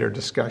later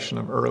discussion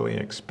of early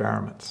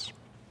experiments.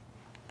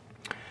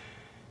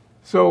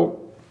 So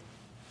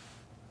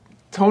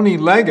Tony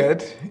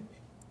Leggett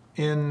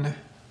in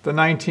the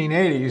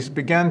 1980s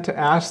began to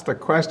ask the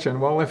question,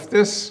 well, if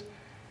this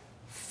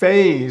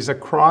phase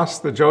across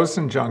the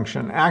Josephson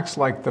junction acts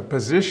like the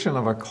position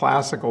of a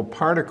classical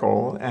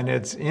particle and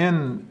it's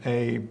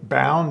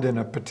bound in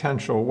a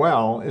potential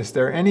well, is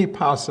there any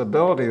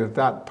possibility that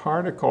that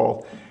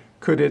particle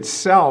could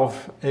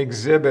itself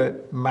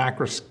exhibit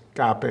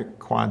macroscopic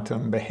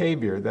quantum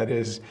behavior? That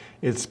is,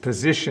 its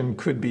position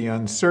could be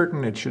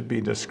uncertain. It should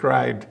be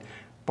described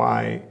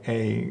by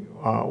a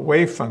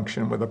wave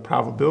function with a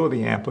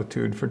probability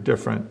amplitude for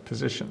different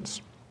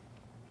positions.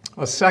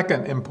 A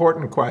second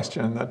important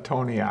question that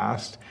Tony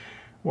asked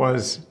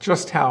was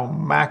just how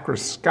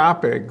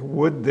macroscopic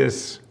would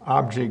this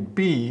object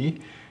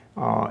be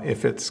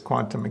if it's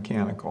quantum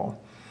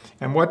mechanical?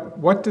 And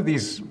what do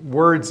these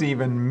words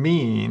even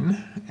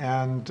mean?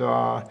 And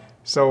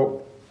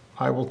so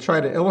I will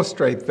try to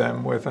illustrate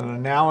them with an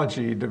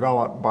analogy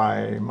developed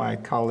by my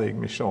colleague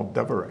Michel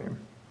Devereux.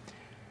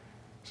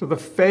 So the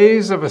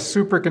phase of a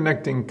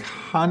superconducting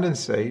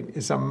condensate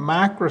is a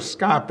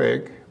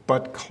macroscopic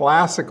but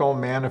classical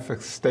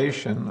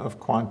manifestation of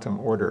quantum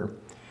order.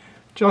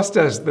 Just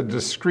as the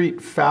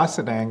discrete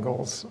facet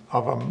angles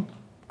of a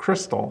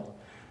crystal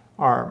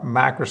are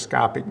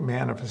macroscopic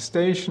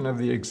manifestation of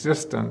the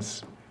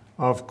existence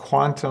of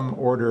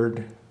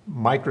quantum-ordered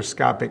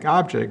microscopic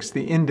objects,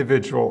 the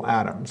individual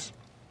atoms.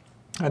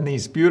 And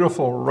these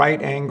beautiful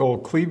right-angle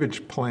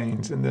cleavage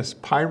planes in this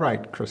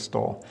pyrite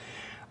crystal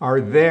are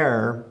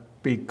there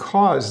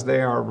because they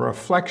are a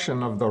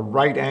reflection of the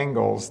right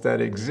angles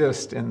that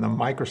exist in the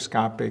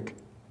microscopic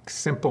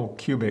simple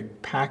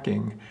cubic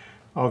packing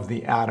of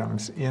the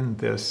atoms in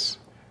this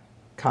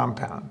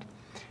compound.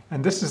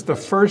 And this is the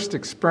first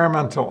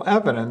experimental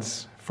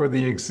evidence for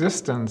the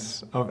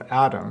existence of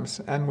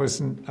atoms and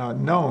was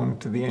known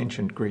to the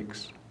ancient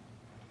Greeks.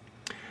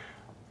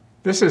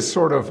 This is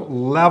sort of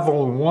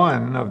level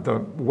one of the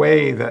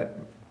way that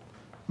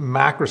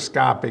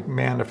macroscopic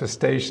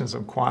manifestations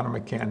of quantum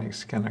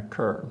mechanics can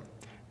occur.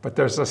 But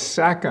there's a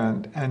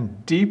second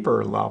and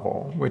deeper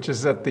level, which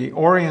is that the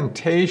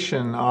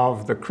orientation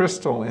of the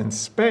crystal in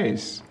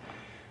space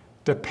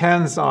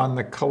depends on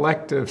the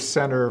collective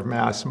center of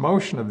mass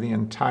motion of the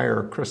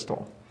entire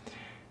crystal.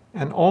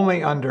 And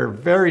only under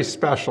very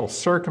special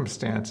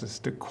circumstances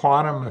do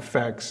quantum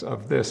effects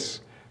of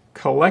this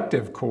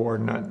collective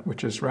coordinate,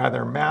 which is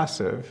rather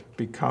massive,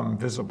 become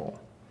visible.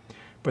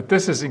 But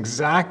this is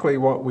exactly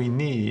what we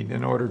need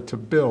in order to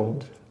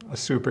build a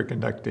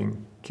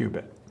superconducting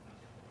qubit.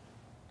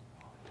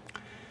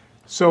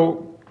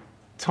 So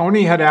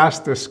Tony had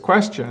asked this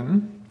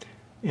question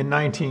in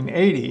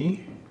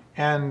 1980,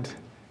 and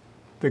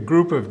the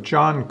group of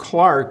John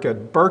Clark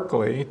at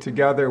Berkeley,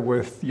 together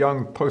with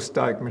young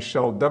postdoc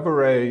Michel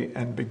Devereux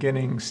and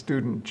beginning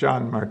student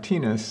John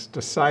Martinez,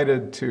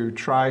 decided to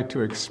try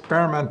to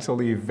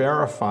experimentally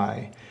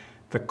verify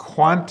the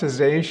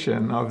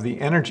quantization of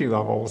the energy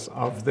levels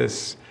of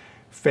this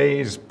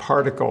phase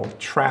particle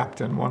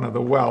trapped in one of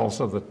the wells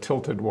of the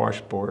tilted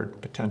washboard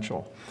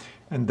potential.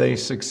 And they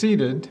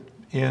succeeded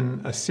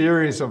in a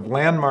series of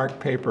landmark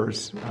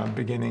papers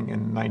beginning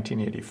in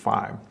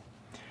 1985.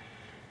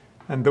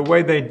 And the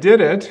way they did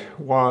it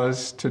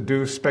was to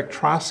do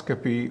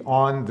spectroscopy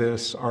on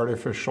this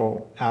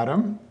artificial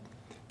atom,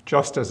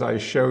 just as I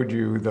showed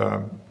you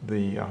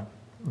the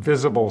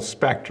visible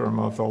spectrum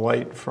of the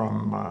light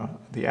from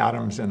the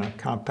atoms in a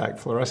compact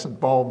fluorescent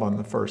bulb on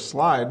the first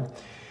slide.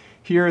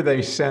 Here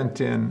they sent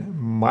in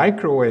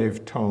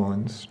microwave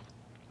tones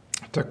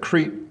to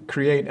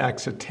create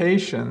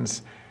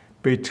excitations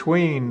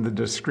between the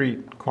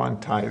discrete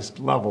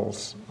quantized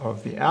levels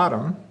of the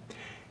atom,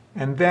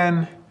 and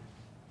then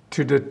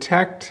to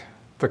detect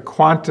the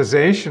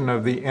quantization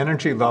of the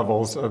energy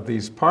levels of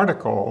these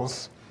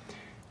particles,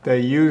 they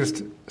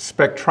used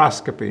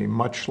spectroscopy,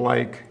 much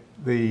like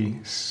the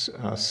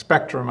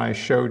spectrum I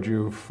showed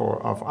you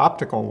of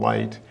optical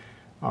light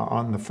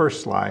on the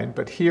first slide.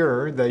 But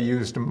here they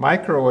used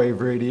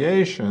microwave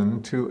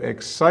radiation to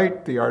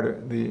excite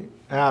the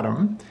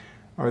atom,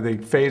 or the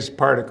phased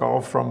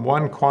particle, from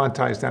one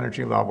quantized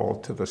energy level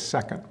to the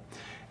second.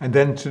 And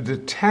then to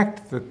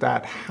detect that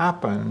that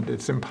happened,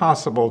 it's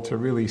impossible to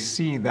really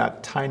see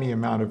that tiny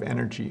amount of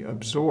energy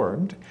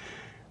absorbed.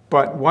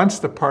 But once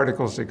the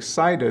particle's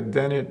excited,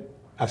 then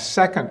a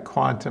second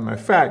quantum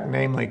effect,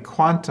 namely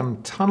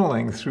quantum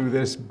tunneling through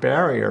this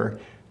barrier,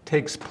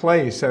 takes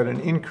place at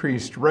an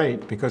increased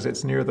rate because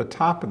it's near the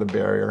top of the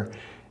barrier.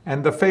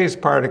 And the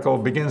phased particle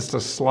begins to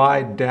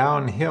slide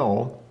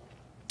downhill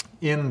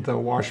in the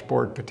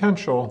washboard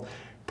potential,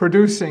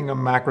 producing a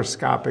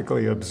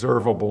macroscopically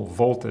observable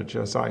voltage,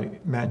 as I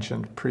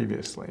mentioned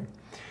previously.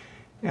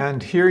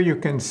 And here you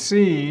can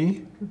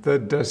see the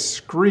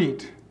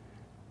discrete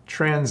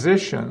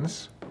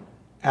transitions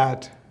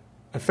at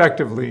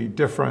effectively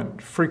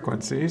different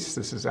frequencies.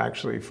 This is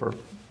actually for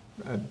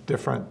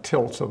different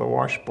tilts of the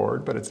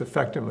washboard, but it's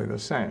effectively the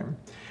same.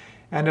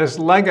 And as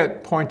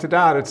Leggett pointed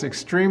out, it's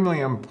extremely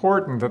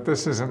important that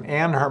this is an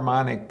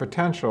anharmonic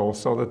potential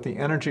so that the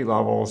energy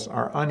levels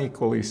are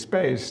unequally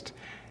spaced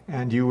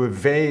and you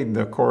evade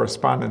the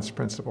correspondence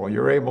principle.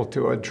 You're able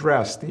to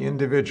address the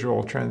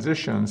individual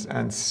transitions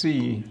and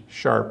see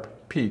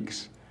sharp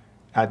peaks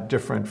at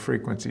different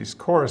frequencies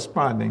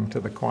corresponding to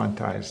the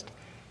quantized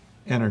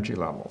energy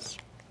levels.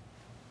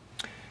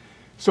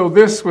 So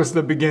this was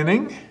the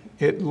beginning.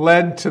 It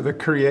led to the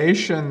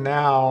creation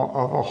now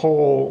of a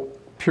whole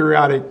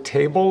periodic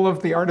table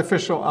of the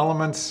artificial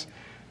elements,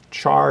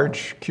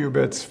 charge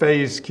qubits,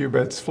 phase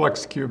qubits,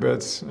 flux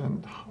qubits,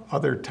 and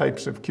other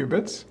types of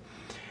qubits.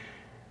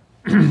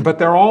 But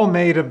they're all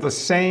made of the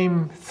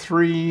same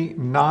three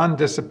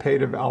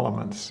non-dissipative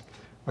elements: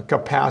 a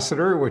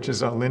capacitor, which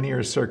is a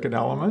linear circuit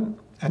element,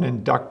 an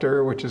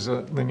inductor, which is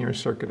a linear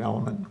circuit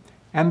element,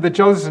 and the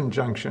Josephson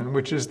junction,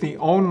 which is the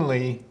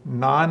only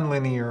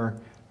nonlinear,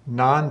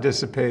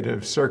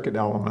 non-dissipative circuit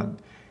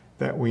element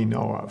that we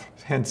know of.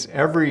 Hence,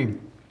 every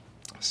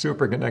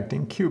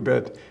superconducting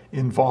qubit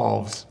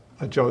involves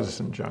a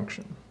Josephson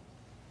junction.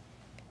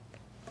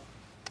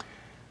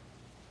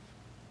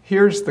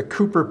 Here's the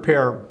Cooper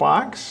pair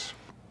box.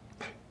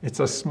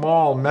 It's a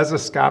small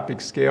mesoscopic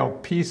scale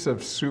piece of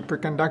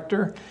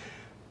superconductor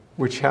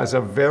which has a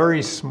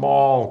very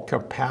small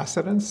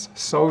capacitance,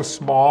 so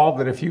small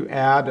that if you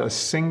add a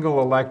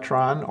single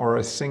electron or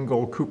a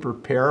single Cooper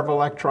pair of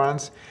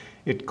electrons,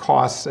 it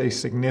costs a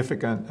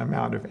significant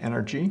amount of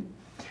energy.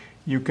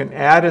 You can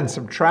add and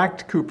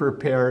subtract Cooper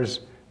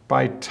pairs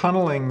by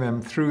tunneling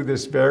them through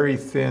this very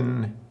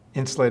thin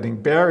insulating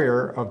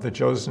barrier of the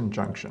Josephson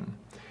junction.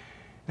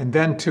 And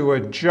then to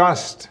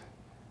adjust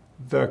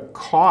the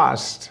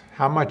cost,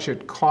 how much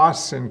it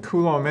costs in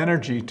Coulomb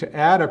energy to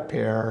add a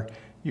pair,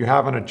 you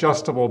have an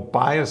adjustable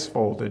bias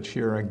voltage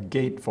here, a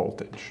gate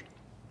voltage.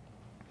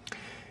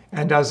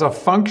 And as a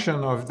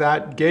function of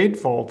that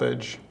gate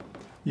voltage,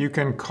 you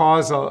can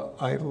cause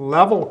a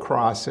level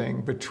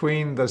crossing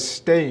between the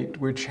state,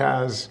 which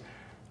has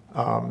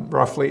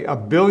roughly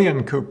 1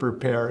 billion Cooper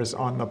pairs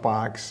on the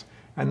box,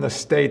 and the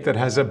state that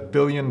has 1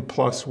 billion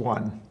plus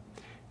 1.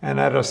 And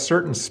at a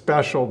certain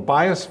special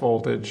bias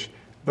voltage,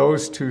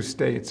 those two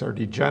states are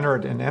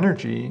degenerate in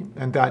energy,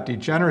 and that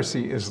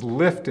degeneracy is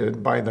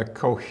lifted by the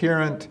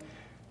coherent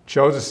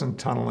Josephson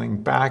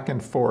tunneling back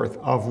and forth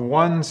of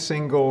one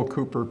single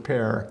Cooper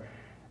pair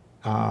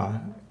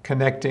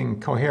connecting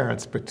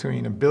coherence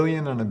between 1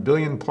 billion and 1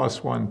 billion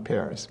plus 1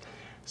 pairs.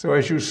 So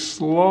as you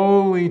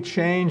slowly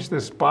change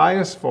this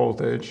bias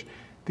voltage,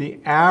 the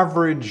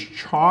average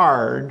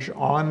charge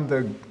on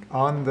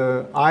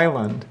the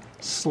island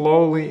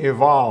slowly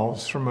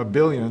evolves from 1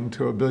 billion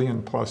to 1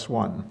 billion plus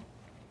 1.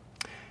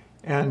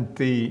 And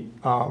the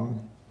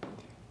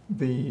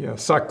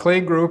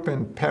Saclay group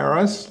in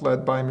Paris,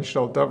 led by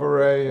Michel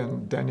Devoret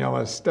and Daniel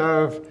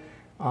Esteve,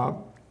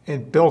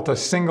 it built a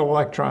single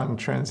electron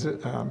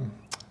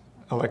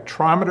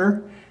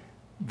electrometer,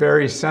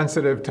 very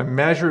sensitive to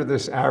measure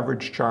this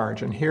average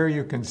charge. And here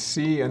you can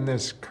see in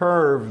this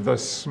curve the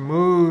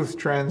smooth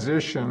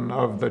transition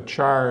of the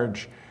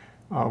charge,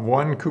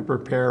 one Cooper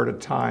pair at a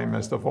time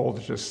as the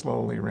voltage is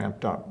slowly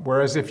ramped up.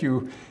 Whereas if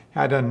you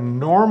had a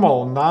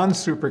normal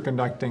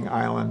non-superconducting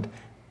island,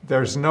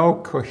 there's no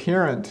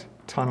coherent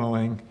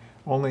tunneling,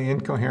 only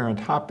incoherent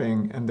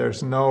hopping, and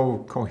there's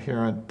no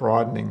coherent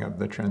broadening of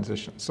the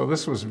transition. So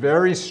this was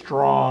very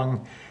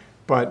strong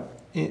but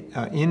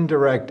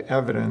indirect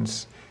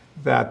evidence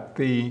that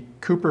the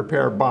Cooper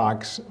pair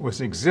box was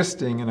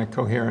existing in a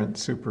coherent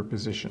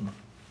superposition.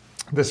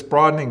 This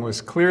broadening was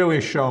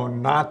clearly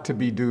shown not to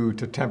be due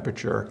to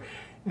temperature,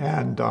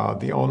 and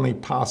the only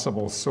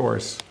possible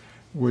source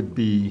would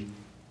be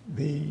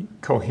the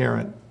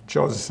coherent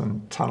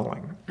Josephson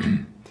tunneling.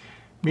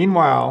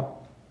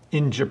 Meanwhile,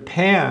 in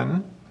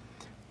Japan,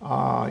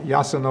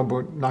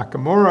 Yasunobu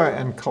Nakamura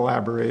and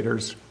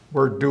collaborators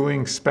were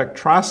doing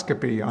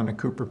spectroscopy on a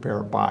Cooper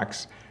pair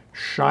box,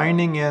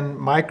 shining in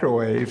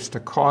microwaves to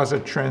cause a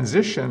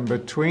transition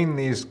between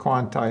these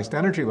quantized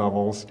energy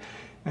levels,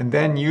 and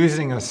then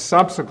using a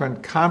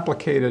subsequent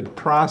complicated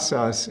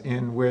process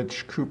in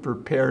which Cooper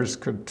pairs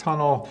could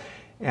tunnel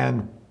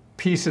and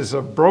pieces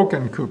of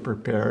broken Cooper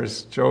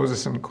pairs,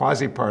 Josephson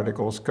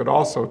quasiparticles, could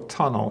also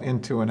tunnel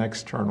into an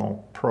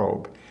external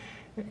probe,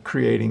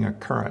 creating a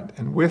current.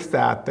 And with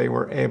that, they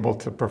were able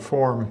to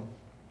perform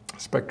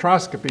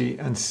spectroscopy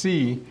and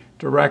see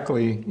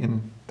directly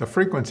in the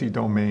frequency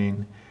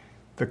domain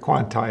the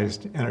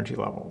quantized energy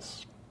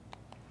levels.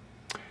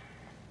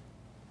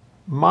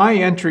 My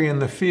entry in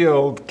the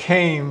field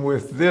came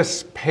with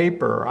this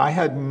paper. I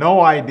had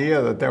no idea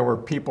that there were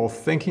people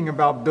thinking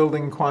about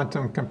building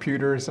quantum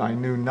computers. I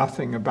knew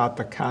nothing about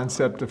the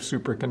concept of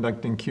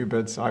superconducting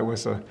qubits. I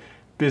was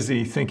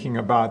busy thinking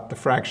about the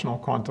fractional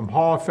quantum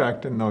Hall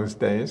effect in those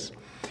days.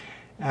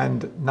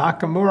 And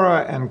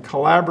Nakamura and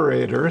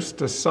collaborators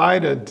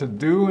decided to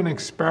do an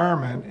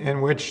experiment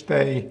in which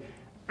they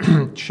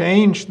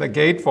changed the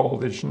gate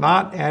voltage,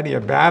 not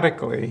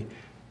adiabatically,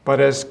 but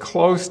as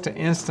close to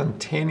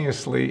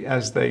instantaneously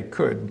as they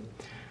could.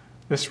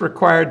 This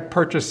required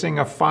purchasing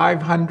a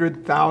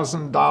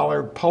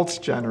 $500,000 pulse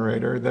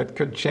generator that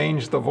could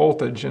change the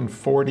voltage in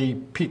 40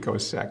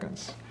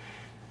 picoseconds.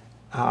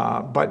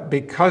 But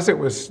because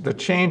the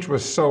change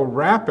was so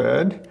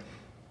rapid,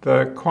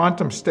 the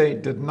quantum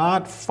state did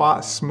not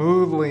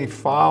smoothly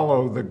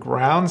follow the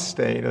ground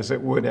state as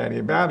it would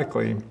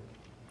adiabatically,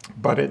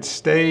 but it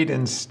stayed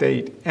in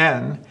state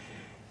n.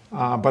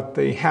 But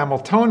the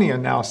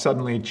Hamiltonian now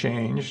suddenly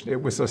changed.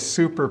 It was a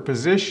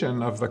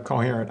superposition of the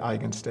coherent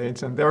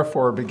eigenstates and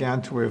therefore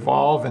began to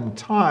evolve in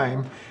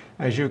time,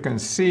 as you can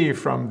see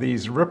from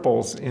these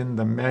ripples in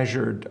the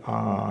measured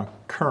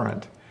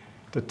current,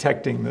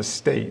 detecting the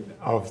state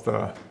of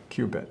the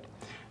qubit.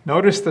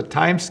 Notice the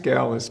time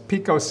scale is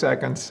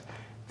picoseconds.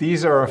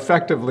 These are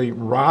effectively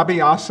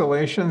Rabi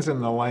oscillations in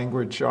the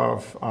language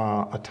of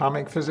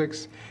atomic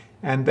physics,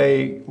 and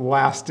they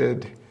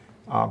lasted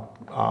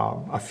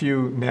a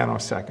few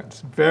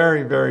nanoseconds.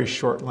 Very, very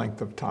short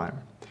length of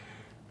time.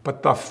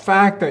 But the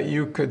fact that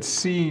you could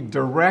see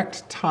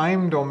direct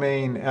time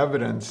domain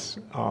evidence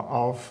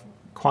of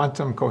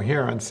quantum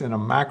coherence in a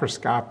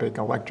macroscopic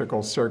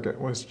electrical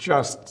circuit was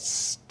just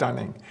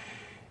stunning.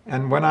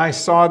 And when I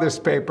saw this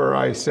paper,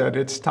 I said,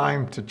 it's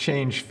time to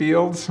change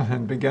fields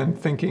and began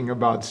thinking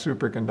about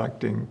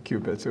superconducting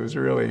qubits. It was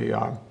a really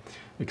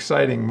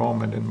exciting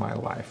moment in my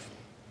life.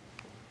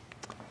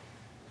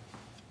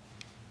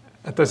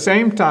 At the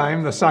same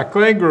time, the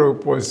Saclay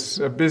group was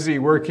busy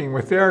working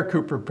with their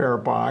Cooper pair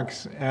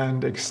box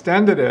and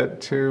extended it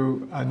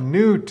to a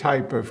new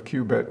type of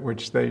qubit,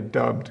 which they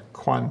dubbed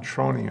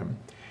quantronium.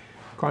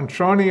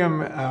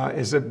 Quantronium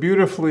is a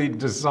beautifully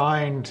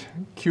designed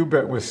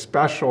qubit with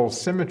special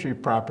symmetry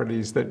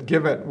properties that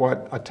give it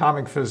what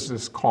atomic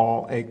physicists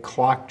call a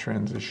clock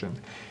transition.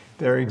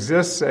 There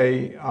exists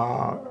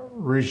a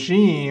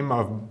regime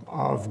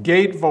of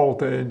gate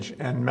voltage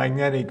and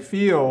magnetic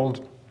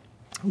field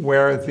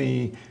where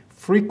the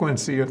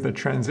frequency of the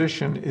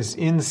transition is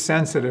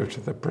insensitive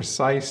to the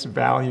precise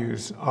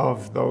values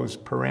of those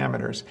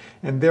parameters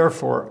and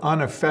therefore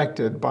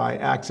unaffected by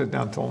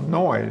accidental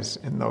noise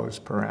in those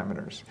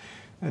parameters.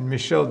 And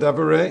Michel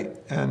Devereux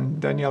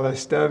and Daniel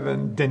Esteve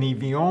and Denis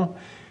Villon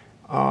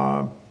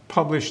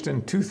published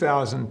in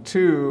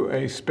 2002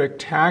 a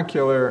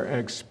spectacular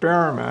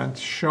experiment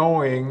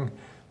showing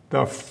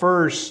the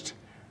first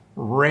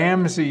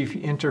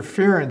Ramsey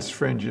interference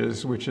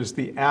fringes, which is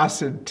the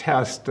acid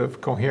test of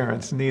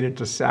coherence needed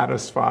to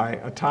satisfy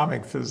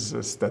atomic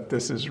physicists that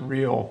this is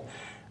real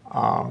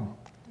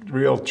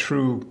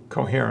true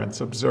coherence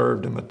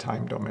observed in the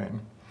time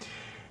domain.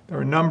 There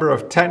are a number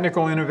of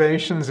technical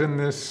innovations in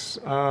this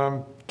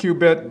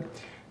qubit.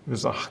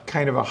 There's a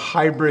kind of a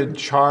hybrid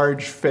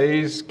charge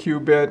phase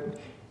qubit.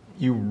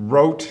 You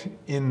wrote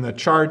in the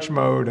charge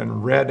mode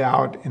and read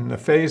out in the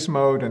phase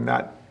mode, and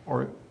that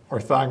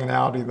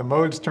orthogonality of the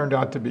modes turned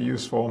out to be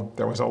useful.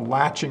 There was a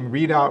latching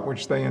readout,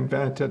 which they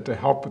invented to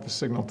help with the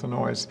signal to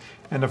noise.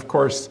 And of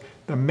course,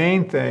 the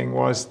main thing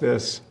was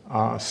this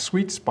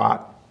sweet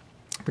spot,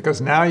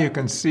 because now you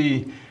can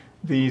see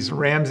these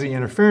Ramsey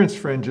interference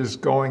fringes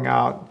going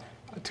out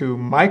to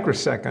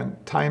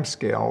microsecond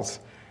timescales,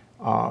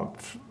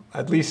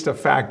 at least a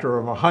factor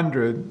of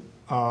 100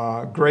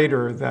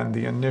 greater than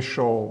the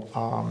initial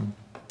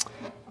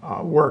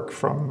work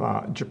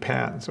from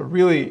Japan. So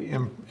really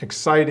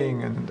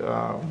exciting and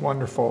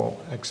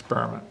wonderful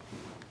experiment.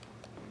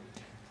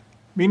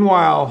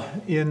 Meanwhile,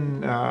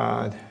 in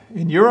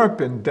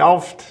Europe, in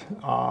Delft,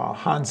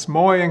 Hans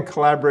Moy and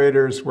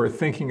collaborators were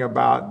thinking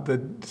about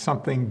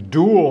something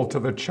dual to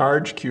the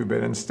charge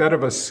qubit. Instead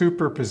of a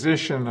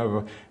superposition of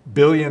a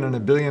billion and a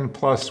billion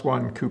plus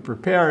one Cooper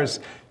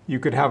pairs, you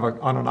could have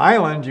on an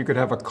island, you could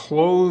have a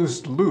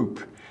closed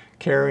loop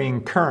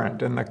carrying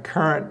current, and the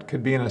current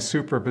could be in a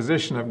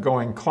superposition of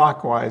going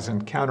clockwise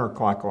and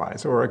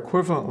counterclockwise, or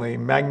equivalently,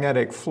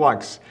 magnetic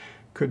flux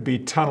could be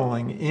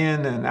tunneling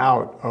in and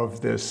out of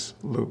this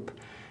loop.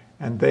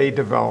 and they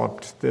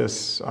developed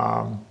this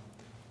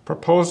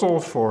proposal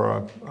for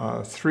a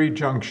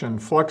 3-junction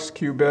flux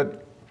qubit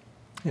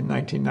in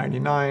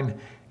 1999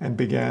 and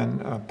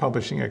began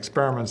publishing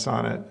experiments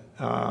on it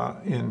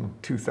in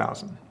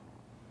 2000.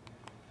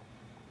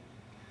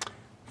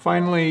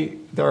 Finally,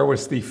 there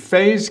was the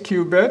phase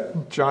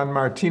qubit. John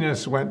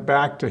Martinez went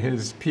back to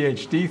his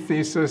PhD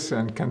thesis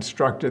and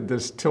constructed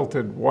this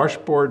tilted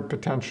washboard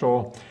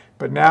potential,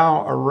 but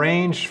now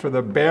arranged for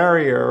the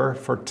barrier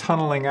for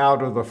tunneling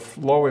out of the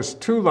lowest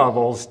 2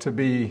 levels to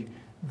be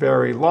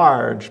very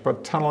large,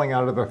 but tunneling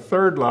out of the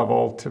 3rd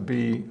level to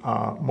be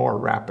more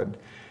rapid.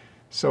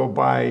 So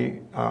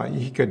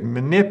he could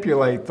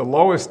manipulate the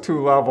lowest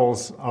 2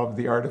 levels of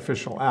the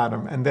artificial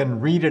atom and then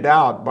read it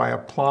out by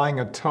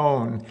applying a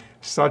tone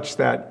such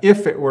that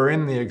if it were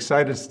in the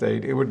excited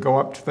state, it would go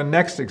up to the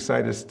next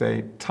excited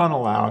state,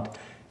 tunnel out,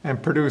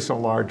 and produce a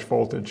large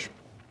voltage.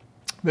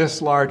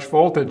 This large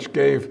voltage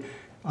gave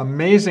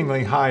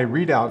amazingly high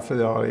readout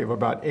fidelity of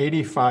about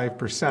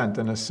 85%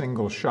 in a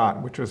single shot,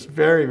 which was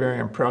very, very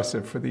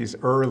impressive for these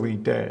early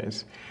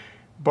days.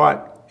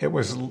 But it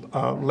was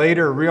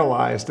later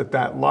realized that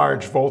that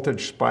large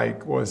voltage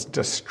spike was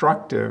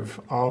destructive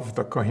of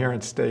the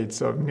coherent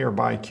states of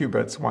nearby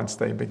qubits once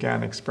they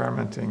began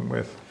experimenting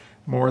with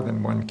more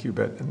than 1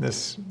 qubit. And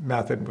this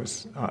method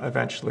was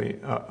eventually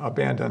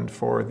abandoned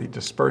for the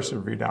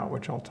dispersive readout,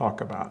 which I'll talk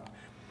about.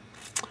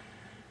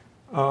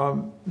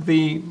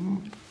 The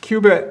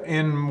qubit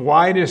in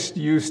widest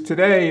use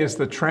today is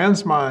the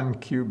transmon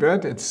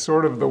qubit. It's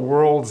sort of the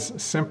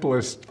world's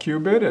simplest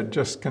qubit. It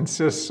just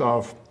consists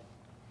of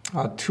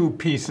 2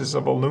 pieces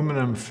of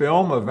aluminum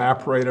film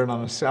evaporated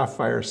on a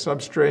sapphire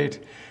substrate,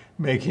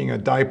 making a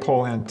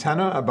dipole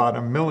antenna about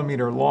 1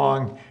 millimeter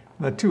long.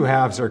 The 2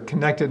 halves are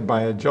connected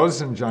by a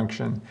Josephson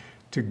junction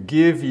to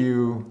give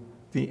you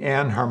the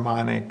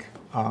anharmonic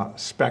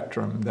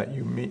spectrum that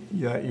you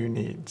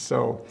need.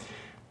 So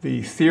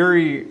the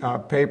theory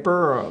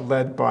paper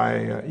led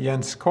by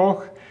Jens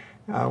Koch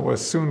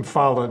was soon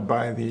followed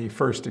by the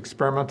first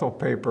experimental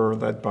paper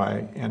led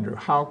by Andrew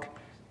Hauck.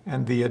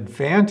 And the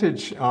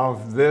advantage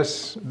of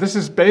this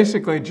is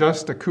basically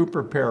just a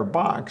Cooper pair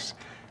box,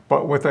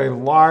 but with a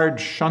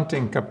large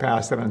shunting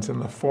capacitance in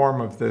the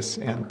form of this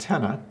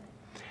antenna.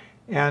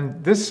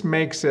 And this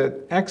makes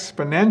it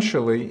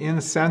exponentially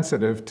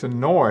insensitive to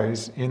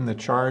noise in the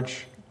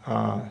charge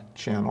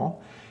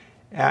channel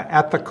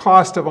at the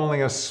cost of only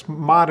a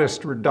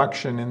modest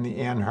reduction in the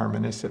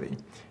anharmonicity.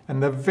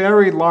 And the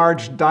very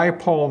large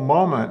dipole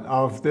moment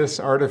of this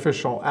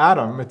artificial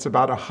atom, it's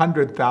about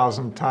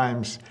 100,000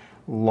 times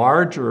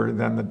larger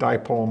than the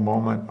dipole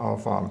moment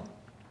of a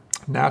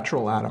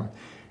natural atom,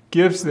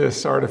 gives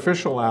this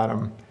artificial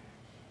atom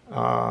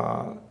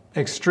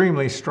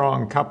extremely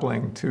strong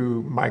coupling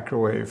to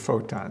microwave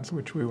photons,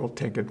 which we will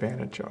take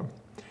advantage of.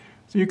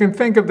 So you can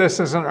think of this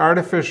as an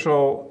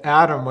artificial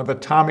atom with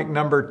atomic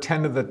number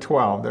 10 to the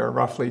 12. There are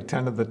roughly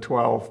 10 to the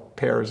 12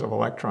 pairs of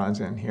electrons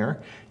in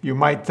here. You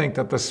might think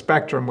that the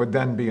spectrum would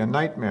then be a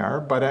nightmare,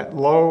 but at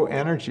low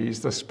energies,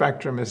 the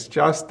spectrum is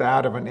just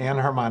that of an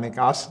anharmonic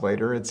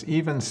oscillator. It's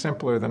even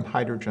simpler than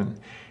hydrogen,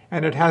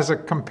 and it has a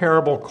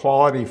comparable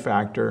quality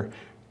factor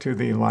to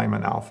the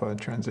Lyman alpha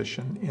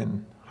transition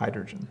in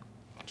hydrogen.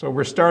 So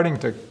we're starting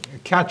to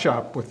catch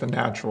up with the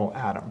natural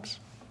atoms.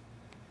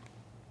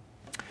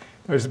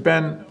 There's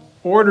been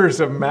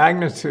orders of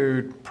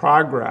magnitude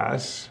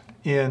progress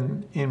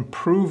in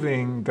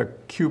improving the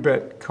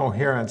qubit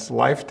coherence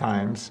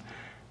lifetimes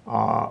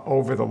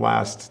over the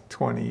last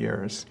 20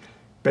 years,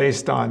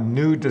 based on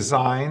new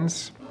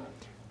designs,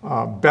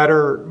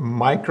 better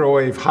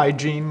microwave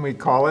hygiene, we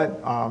call it,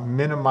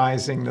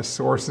 minimizing the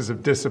sources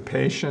of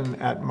dissipation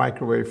at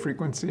microwave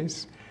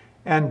frequencies,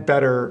 and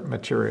better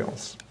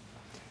materials.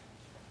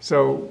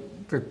 So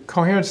the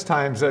coherence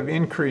times have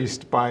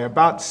increased by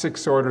about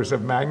 6 orders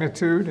of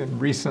magnitude in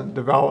recent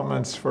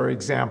developments. For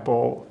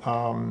example,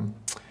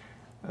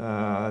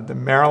 the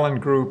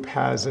Maryland group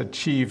has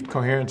achieved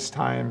coherence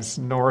times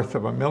north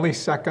of 1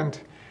 millisecond,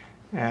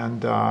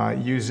 and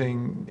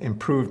using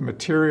improved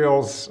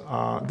materials.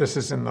 This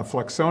is in the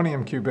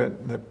fluxonium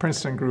qubit. The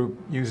Princeton group,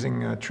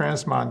 using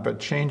transmon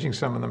but changing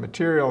some of the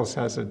materials,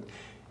 has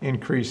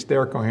increased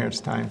their coherence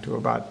time to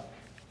about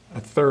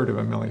 1/3 of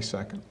a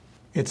millisecond.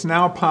 It's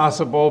now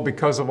possible,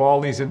 because of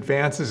all these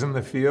advances in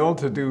the field,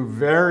 to do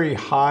very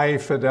high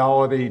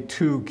fidelity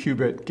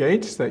 2-qubit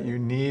gates that you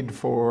need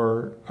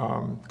for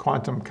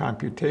quantum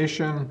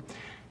computation.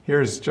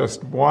 Here's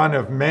just one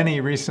of many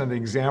recent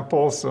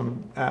examples,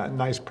 some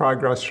nice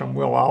progress from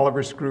Will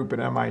Oliver's group at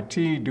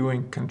MIT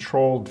doing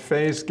controlled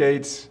phase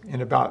gates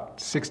in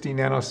about 60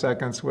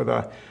 nanoseconds with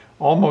a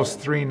almost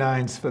 3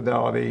 nines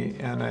fidelity,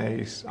 and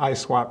a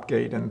I-swap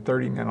gate in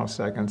 30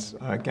 nanoseconds,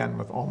 again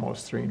with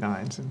almost 3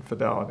 nines in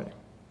fidelity.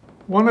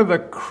 One of the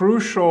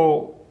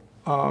crucial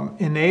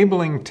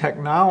enabling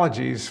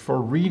technologies for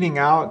reading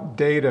out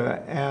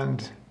data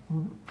and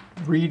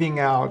reading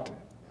out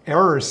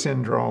error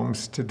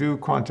syndromes to do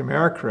quantum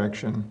error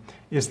correction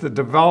is the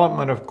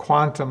development of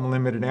quantum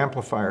limited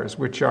amplifiers,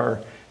 which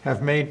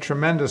have made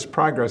tremendous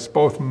progress,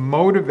 both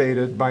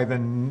motivated by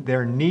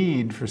their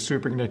need for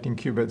superconducting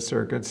qubit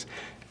circuits,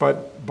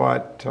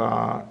 but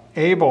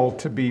able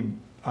to be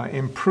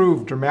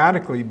improved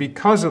dramatically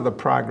because of the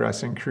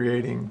progress in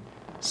creating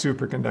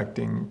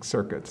superconducting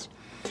circuits.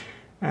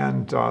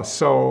 And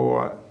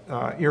so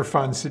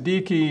Irfan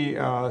Siddiqui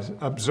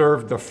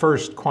observed the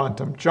first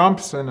quantum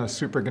jumps in a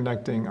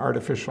superconducting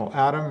artificial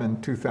atom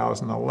in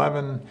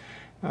 2011.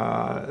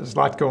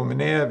 Zlatko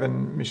Mineev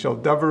and Michel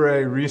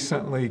Devereux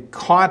recently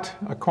caught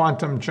a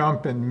quantum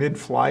jump in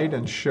mid-flight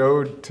and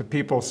showed to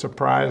people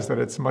surprised that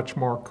it's much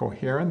more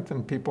coherent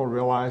than people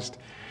realized.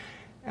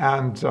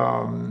 And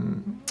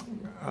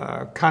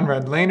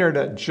Konrad Lehnert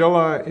at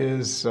Jilla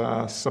is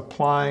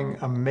supplying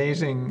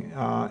amazing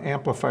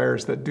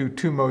amplifiers that do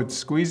two-mode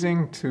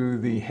squeezing to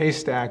the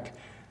Haystack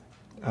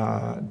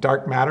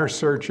dark matter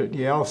search at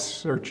Yale,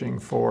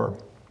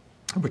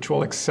 which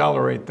will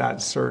accelerate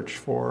that search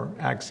for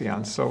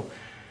axions. So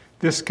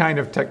this kind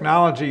of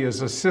technology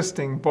is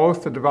assisting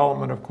both the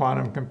development of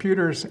quantum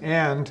computers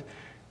and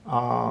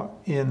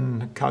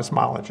in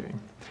cosmology.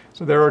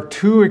 So there are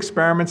two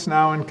experiments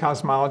now in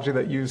cosmology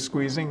that use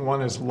squeezing.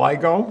 One is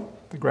LIGO,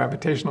 the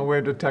gravitational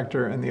wave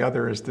detector, and the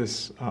other is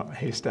this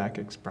Haystack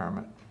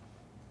experiment.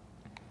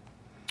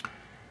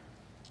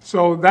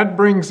 So that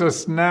brings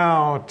us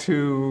now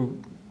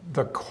to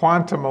the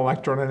quantum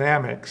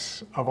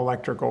electrodynamics of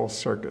electrical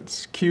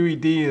circuits.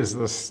 QED is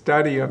the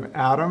study of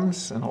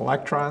atoms and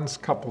electrons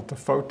coupled to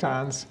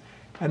photons,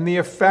 and the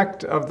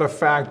effect of the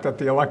fact that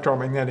the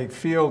electromagnetic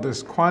field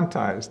is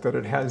quantized, that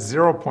it has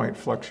zero-point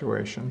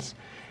fluctuations,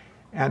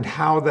 and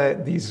how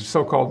these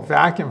so-called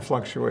vacuum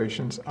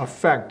fluctuations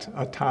affect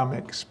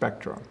atomic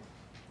spectra.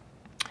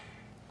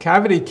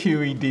 Cavity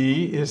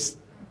QED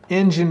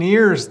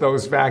engineers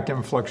those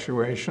vacuum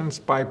fluctuations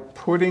by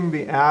putting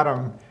the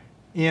atom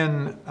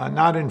in,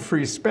 not in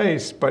free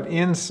space, but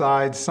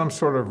inside some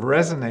sort of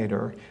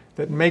resonator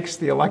that makes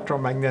the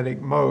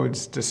electromagnetic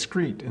modes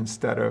discrete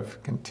instead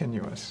of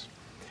continuous.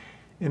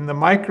 In the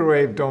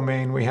microwave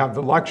domain, we have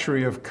the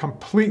luxury of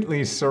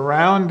completely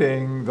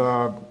surrounding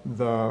the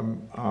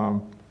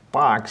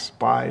box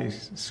by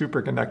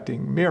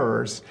superconducting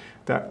mirrors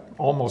that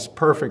almost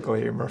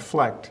perfectly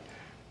reflect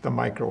the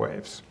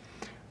microwaves.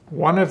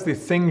 One of the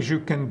things you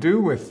can do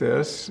with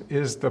this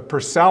is the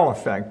Purcell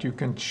effect. You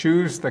can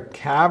choose the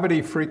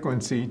cavity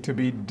frequency to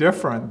be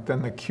different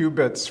than the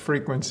qubit's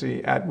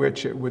frequency at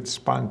which it would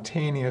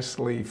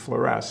spontaneously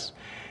fluoresce.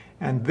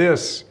 And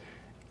this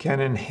can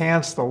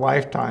enhance the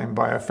lifetime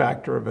by a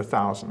factor of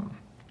 1,000.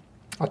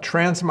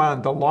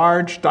 The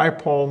large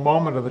dipole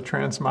moment of the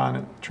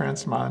transmon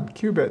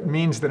qubit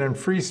means that in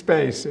free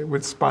space it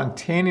would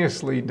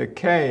spontaneously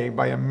decay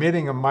by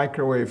emitting a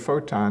microwave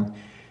photon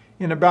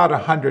in about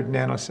 100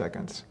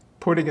 nanoseconds.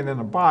 Putting it in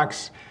a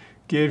box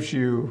gives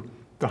you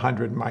the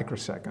 100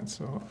 microseconds,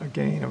 so a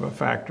gain of a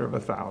factor of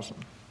 1,000.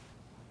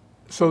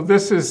 So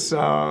this is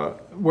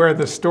where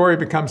the story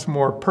becomes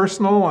more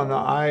personal, and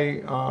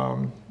I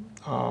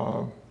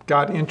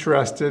got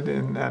interested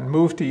in, and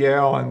moved to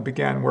Yale and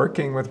began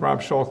working with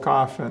Rob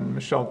Sholkoff and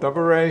Michel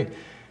Devereux,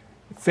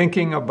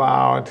 thinking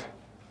about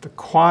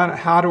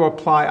how to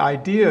apply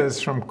ideas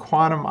from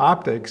quantum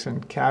optics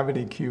and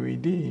cavity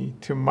QED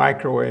to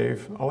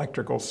microwave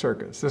electrical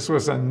circuits. This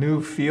was a new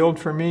field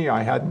for me.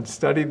 I hadn't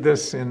studied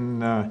this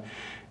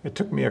it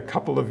took me a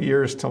couple of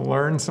years to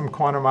learn some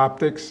quantum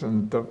optics,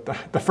 and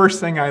the first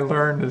thing I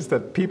learned is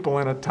that people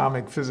in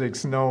atomic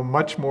physics know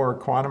much more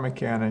quantum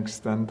mechanics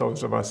than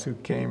those of us who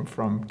came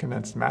from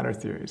condensed matter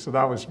theory. So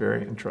that was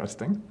very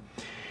interesting.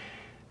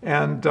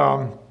 And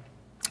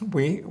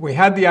we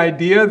had the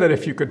idea that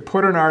if you could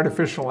put an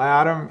artificial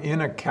atom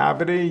in a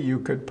cavity, you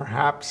could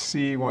perhaps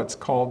see what's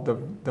called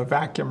the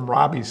vacuum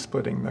Rabi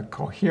splitting, the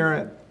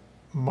coherent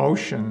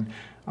motion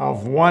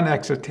of one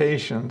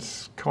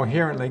excitations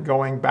coherently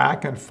going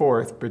back and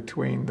forth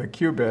between the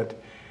qubit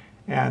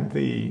and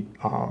the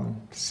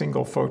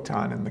single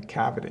photon in the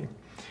cavity.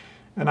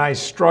 And I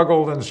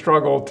struggled and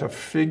struggled to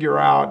figure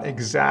out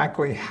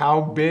exactly how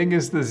big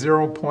is the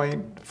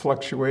zero-point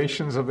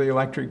fluctuations of the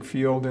electric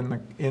field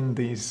in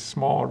these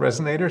small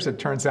resonators. It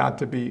turns out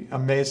to be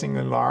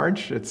amazingly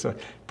large. It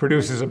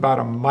produces about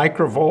a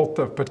microvolt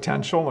of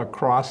potential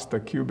across the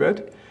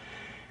qubit.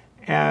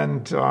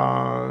 And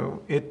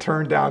it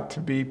turned out to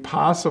be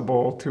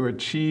possible to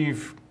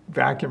achieve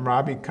vacuum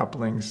Rabi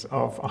couplings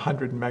of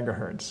 100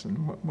 megahertz.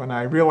 And when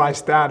I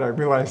realized that, I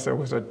realized there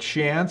was a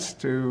chance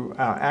to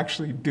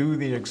actually do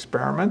the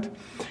experiment.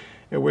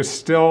 It was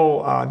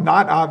still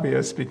not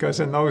obvious because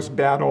in those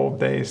bad old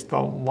days,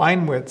 the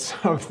line widths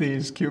of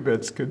these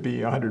qubits could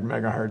be 100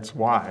 megahertz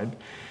wide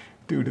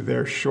due to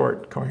their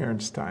short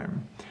coherence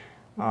time.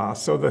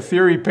 So the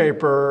theory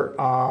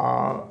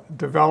paper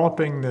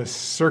developing this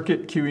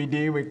circuit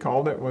QED, we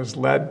called it, was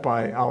led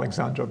by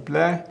Alexandre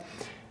Blais.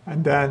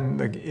 And then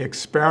the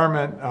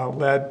experiment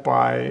led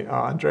by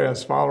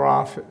Andreas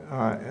Wallraff,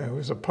 who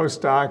was a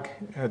postdoc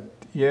at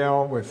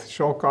Yale with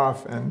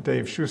Sholkoff, and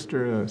Dave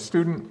Schuster, a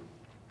student,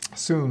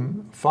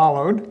 soon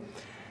followed.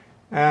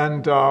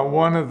 And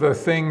one of the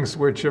things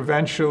which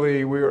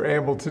eventually we were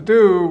able to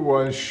do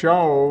was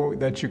show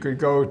that you could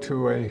go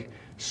to a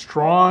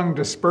strong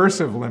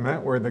dispersive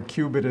limit where the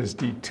qubit is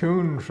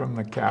detuned from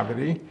the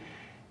cavity,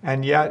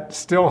 and yet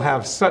still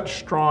have such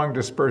strong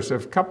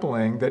dispersive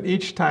coupling that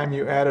each time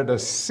you added a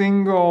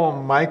single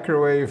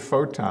microwave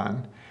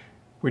photon,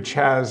 which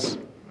has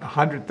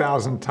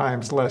 100,000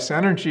 times less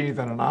energy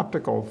than an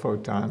optical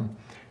photon,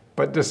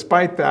 but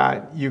despite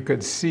that, you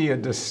could see a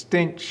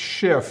distinct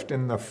shift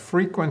in the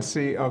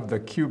frequency of the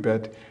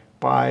qubit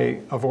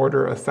of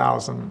order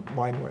 1,000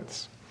 line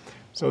widths.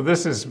 So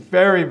this is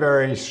very,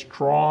 very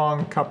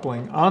strong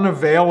coupling,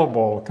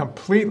 unavailable,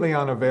 completely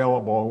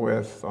unavailable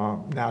with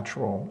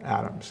natural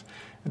atoms.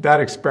 That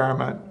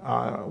experiment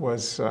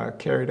was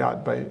carried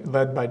out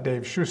led by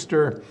Dave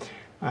Schuster,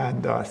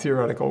 and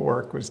theoretical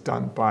work was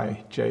done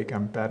by Jay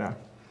Gambetta.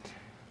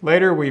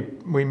 Later, we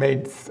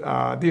made,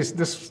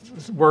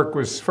 this work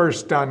was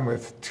first done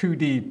with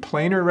 2D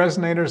planar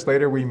resonators.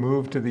 Later, we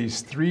moved to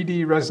these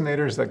 3D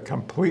resonators that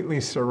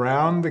completely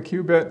surround the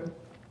qubit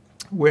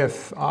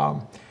with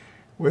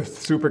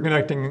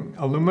superconducting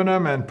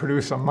aluminum and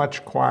produce a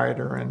much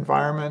quieter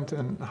environment.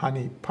 And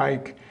Honey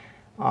Pike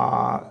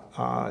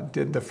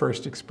did the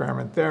first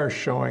experiment there,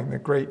 showing the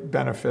great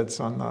benefits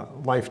on the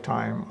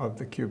lifetime of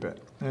the qubit.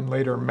 And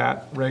later,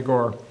 Matt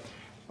Regor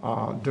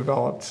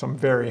developed some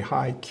very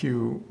high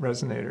Q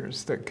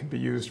resonators that could be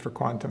used for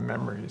quantum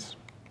memories.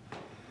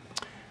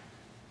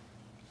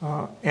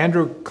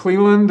 Andrew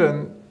Cleland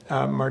and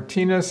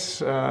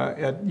Martinez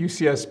at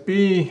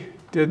UCSB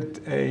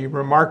did a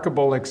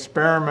remarkable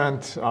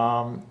experiment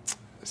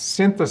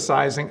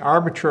synthesizing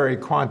arbitrary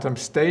quantum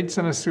states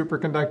in a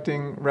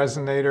superconducting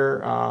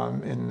resonator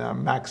in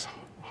Max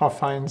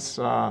Hofhein's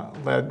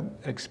led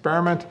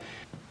experiment.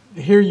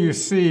 Here you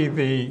see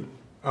the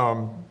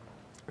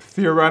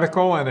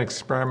theoretical and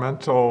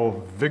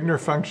experimental Wigner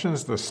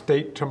functions, the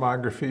state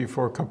tomography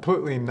for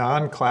completely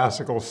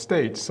non-classical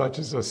states, such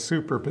as a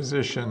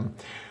superposition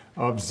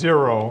of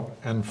 0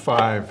 and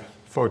 5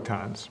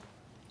 photons,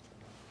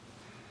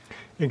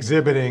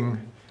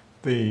 exhibiting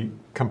the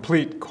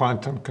complete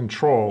quantum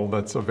control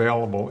that's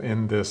available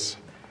in this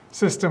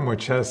system,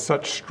 which has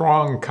such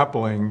strong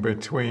coupling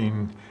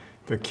between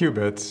the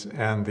qubits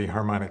and the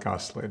harmonic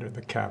oscillator,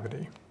 the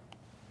cavity.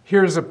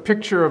 Here's a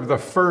picture of the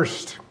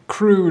first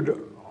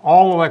crude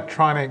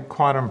all-electronic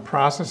quantum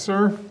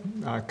processor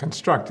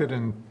constructed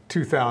in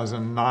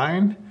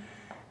 2009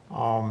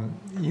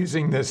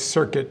 using this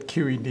circuit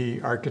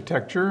QED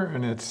architecture,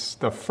 and it's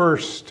the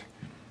first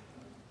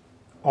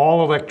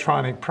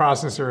all-electronic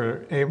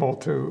processor able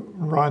to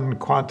run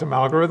quantum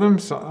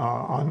algorithms.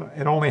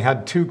 It only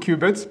had 2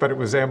 qubits, but it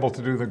was able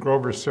to do the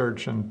Grover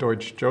search and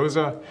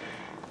Deutsch-Jozsa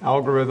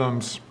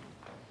algorithms.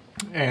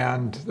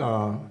 And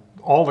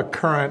all the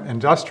current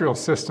industrial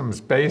systems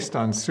based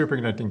on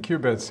superconducting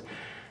qubits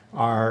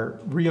are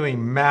really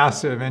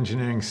massive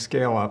engineering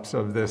scale-ups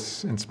of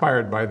this,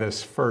 inspired by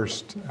this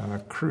first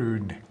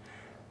crude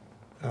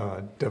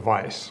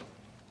device.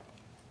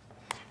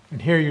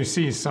 And here you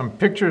see some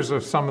pictures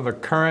of some of the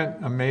current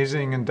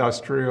amazing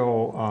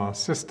industrial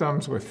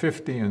systems with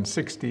 50 and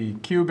 60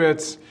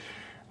 qubits,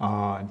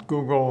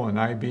 Google and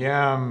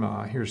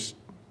IBM. Here's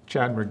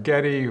Chad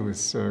Rigetti, who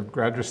was a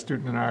graduate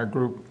student in our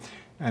group.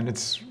 And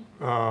it's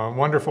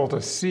wonderful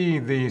to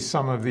see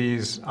some of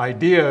these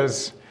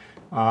ideas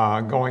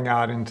going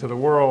out into the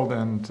world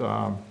and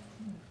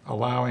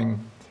allowing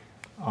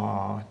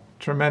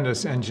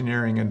tremendous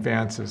engineering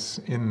advances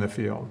in the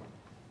field.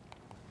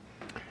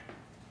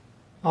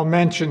 I'll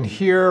mention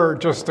here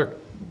just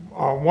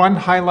one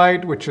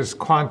highlight, which is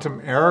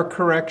quantum error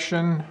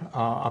correction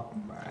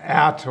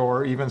at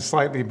or even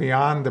slightly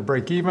beyond the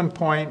break-even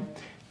point,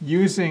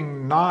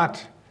 using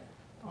not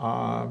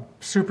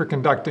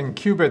superconducting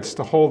qubits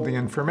to hold the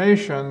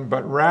information,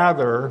 but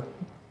rather,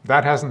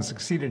 that hasn't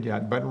succeeded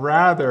yet, but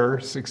rather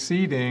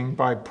succeeding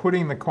by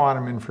putting the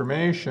quantum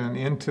information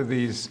into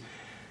these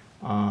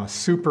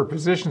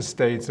superposition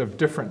states of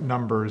different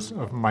numbers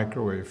of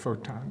microwave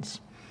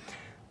photons.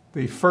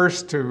 The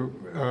first to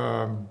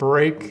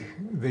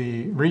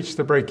reach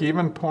the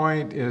break-even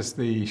point is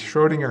the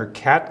Schrödinger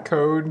cat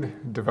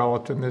code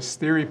developed in this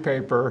theory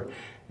paper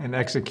and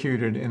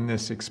executed in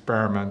this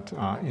experiment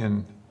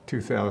in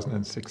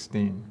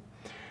 2016.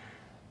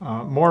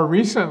 More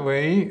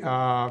recently,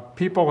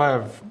 people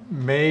have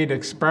made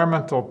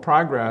experimental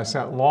progress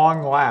at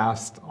long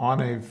last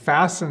on a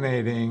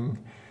fascinating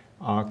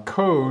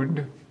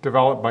code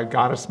developed by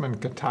Gottesman,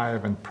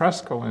 Kataev, and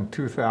Preskel in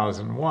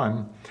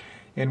 2001,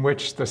 in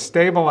which the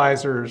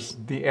stabilizers,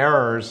 the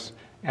errors,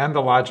 and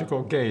the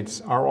logical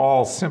gates are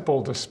all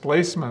simple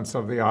displacements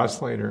of the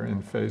oscillator in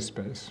phase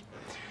space.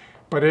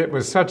 But it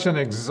was such an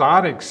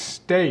exotic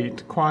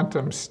state,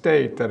 quantum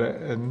state,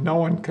 that no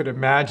one could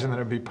imagine that it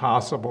would be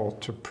possible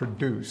to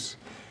produce.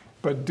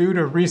 But due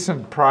to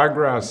recent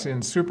progress in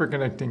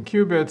superconducting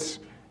qubits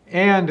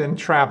and in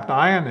trapped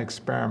ion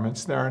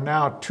experiments, there are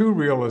now 2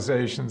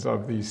 realizations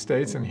of these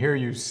states. And here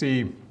you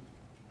see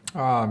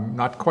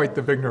Not quite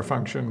the Wigner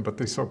function, but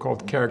the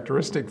so-called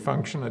characteristic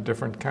function, a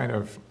different kind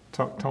of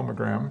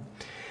tomogram.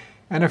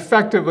 And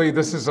effectively,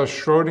 this is a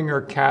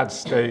Schrodinger cat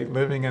state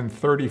living in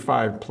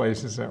 35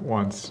 places at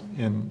once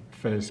in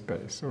phase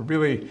space. So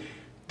really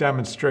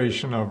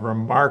demonstration of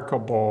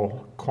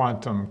remarkable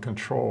quantum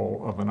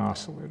control of an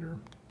oscillator.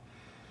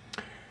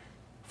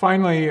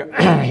 Finally,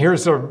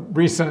 here's a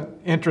recent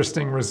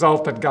interesting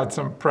result that got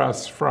some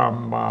press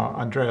from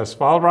Andreas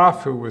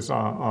Wallraff, who was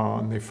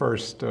on the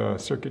first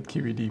circuit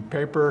QED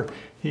paper.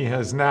 He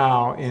has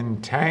now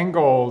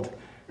entangled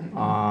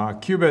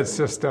qubit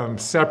system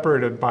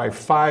separated by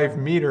 5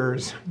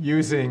 meters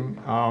using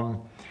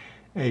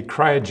a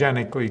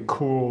cryogenically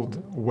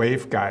cooled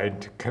waveguide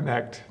to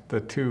connect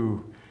the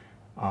 2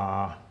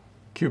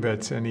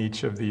 qubits in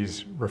each of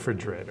these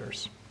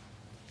refrigerators,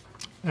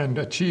 and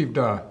achieved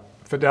a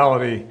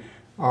fidelity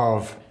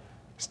of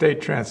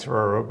state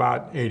transfer of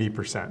about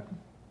 80%.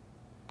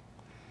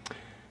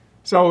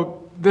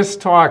 So this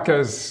talk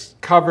has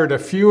covered a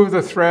few of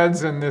the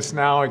threads in this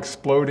now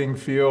exploding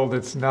field.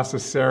 It's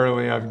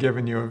necessarily, I've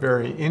given you a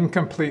very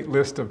incomplete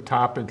list of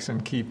topics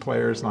and key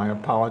players, and I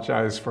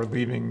apologize for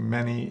leaving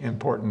many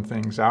important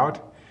things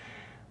out.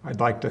 I'd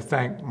like to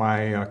thank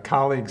my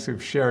colleagues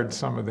who've shared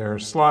some of their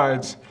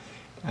slides,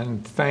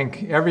 and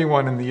thank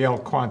everyone in the Yale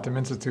Quantum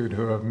Institute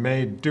who have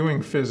made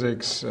doing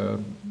physics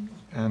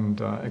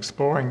and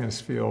exploring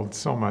this field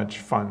so much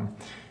fun.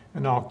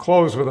 And I'll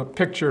close with a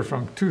picture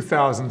from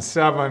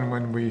 2007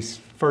 when we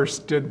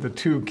first did the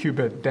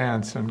 2-qubit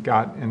dance and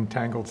got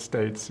entangled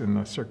states in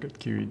the circuit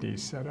QED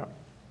setup.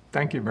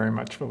 Thank you very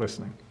much for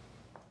listening.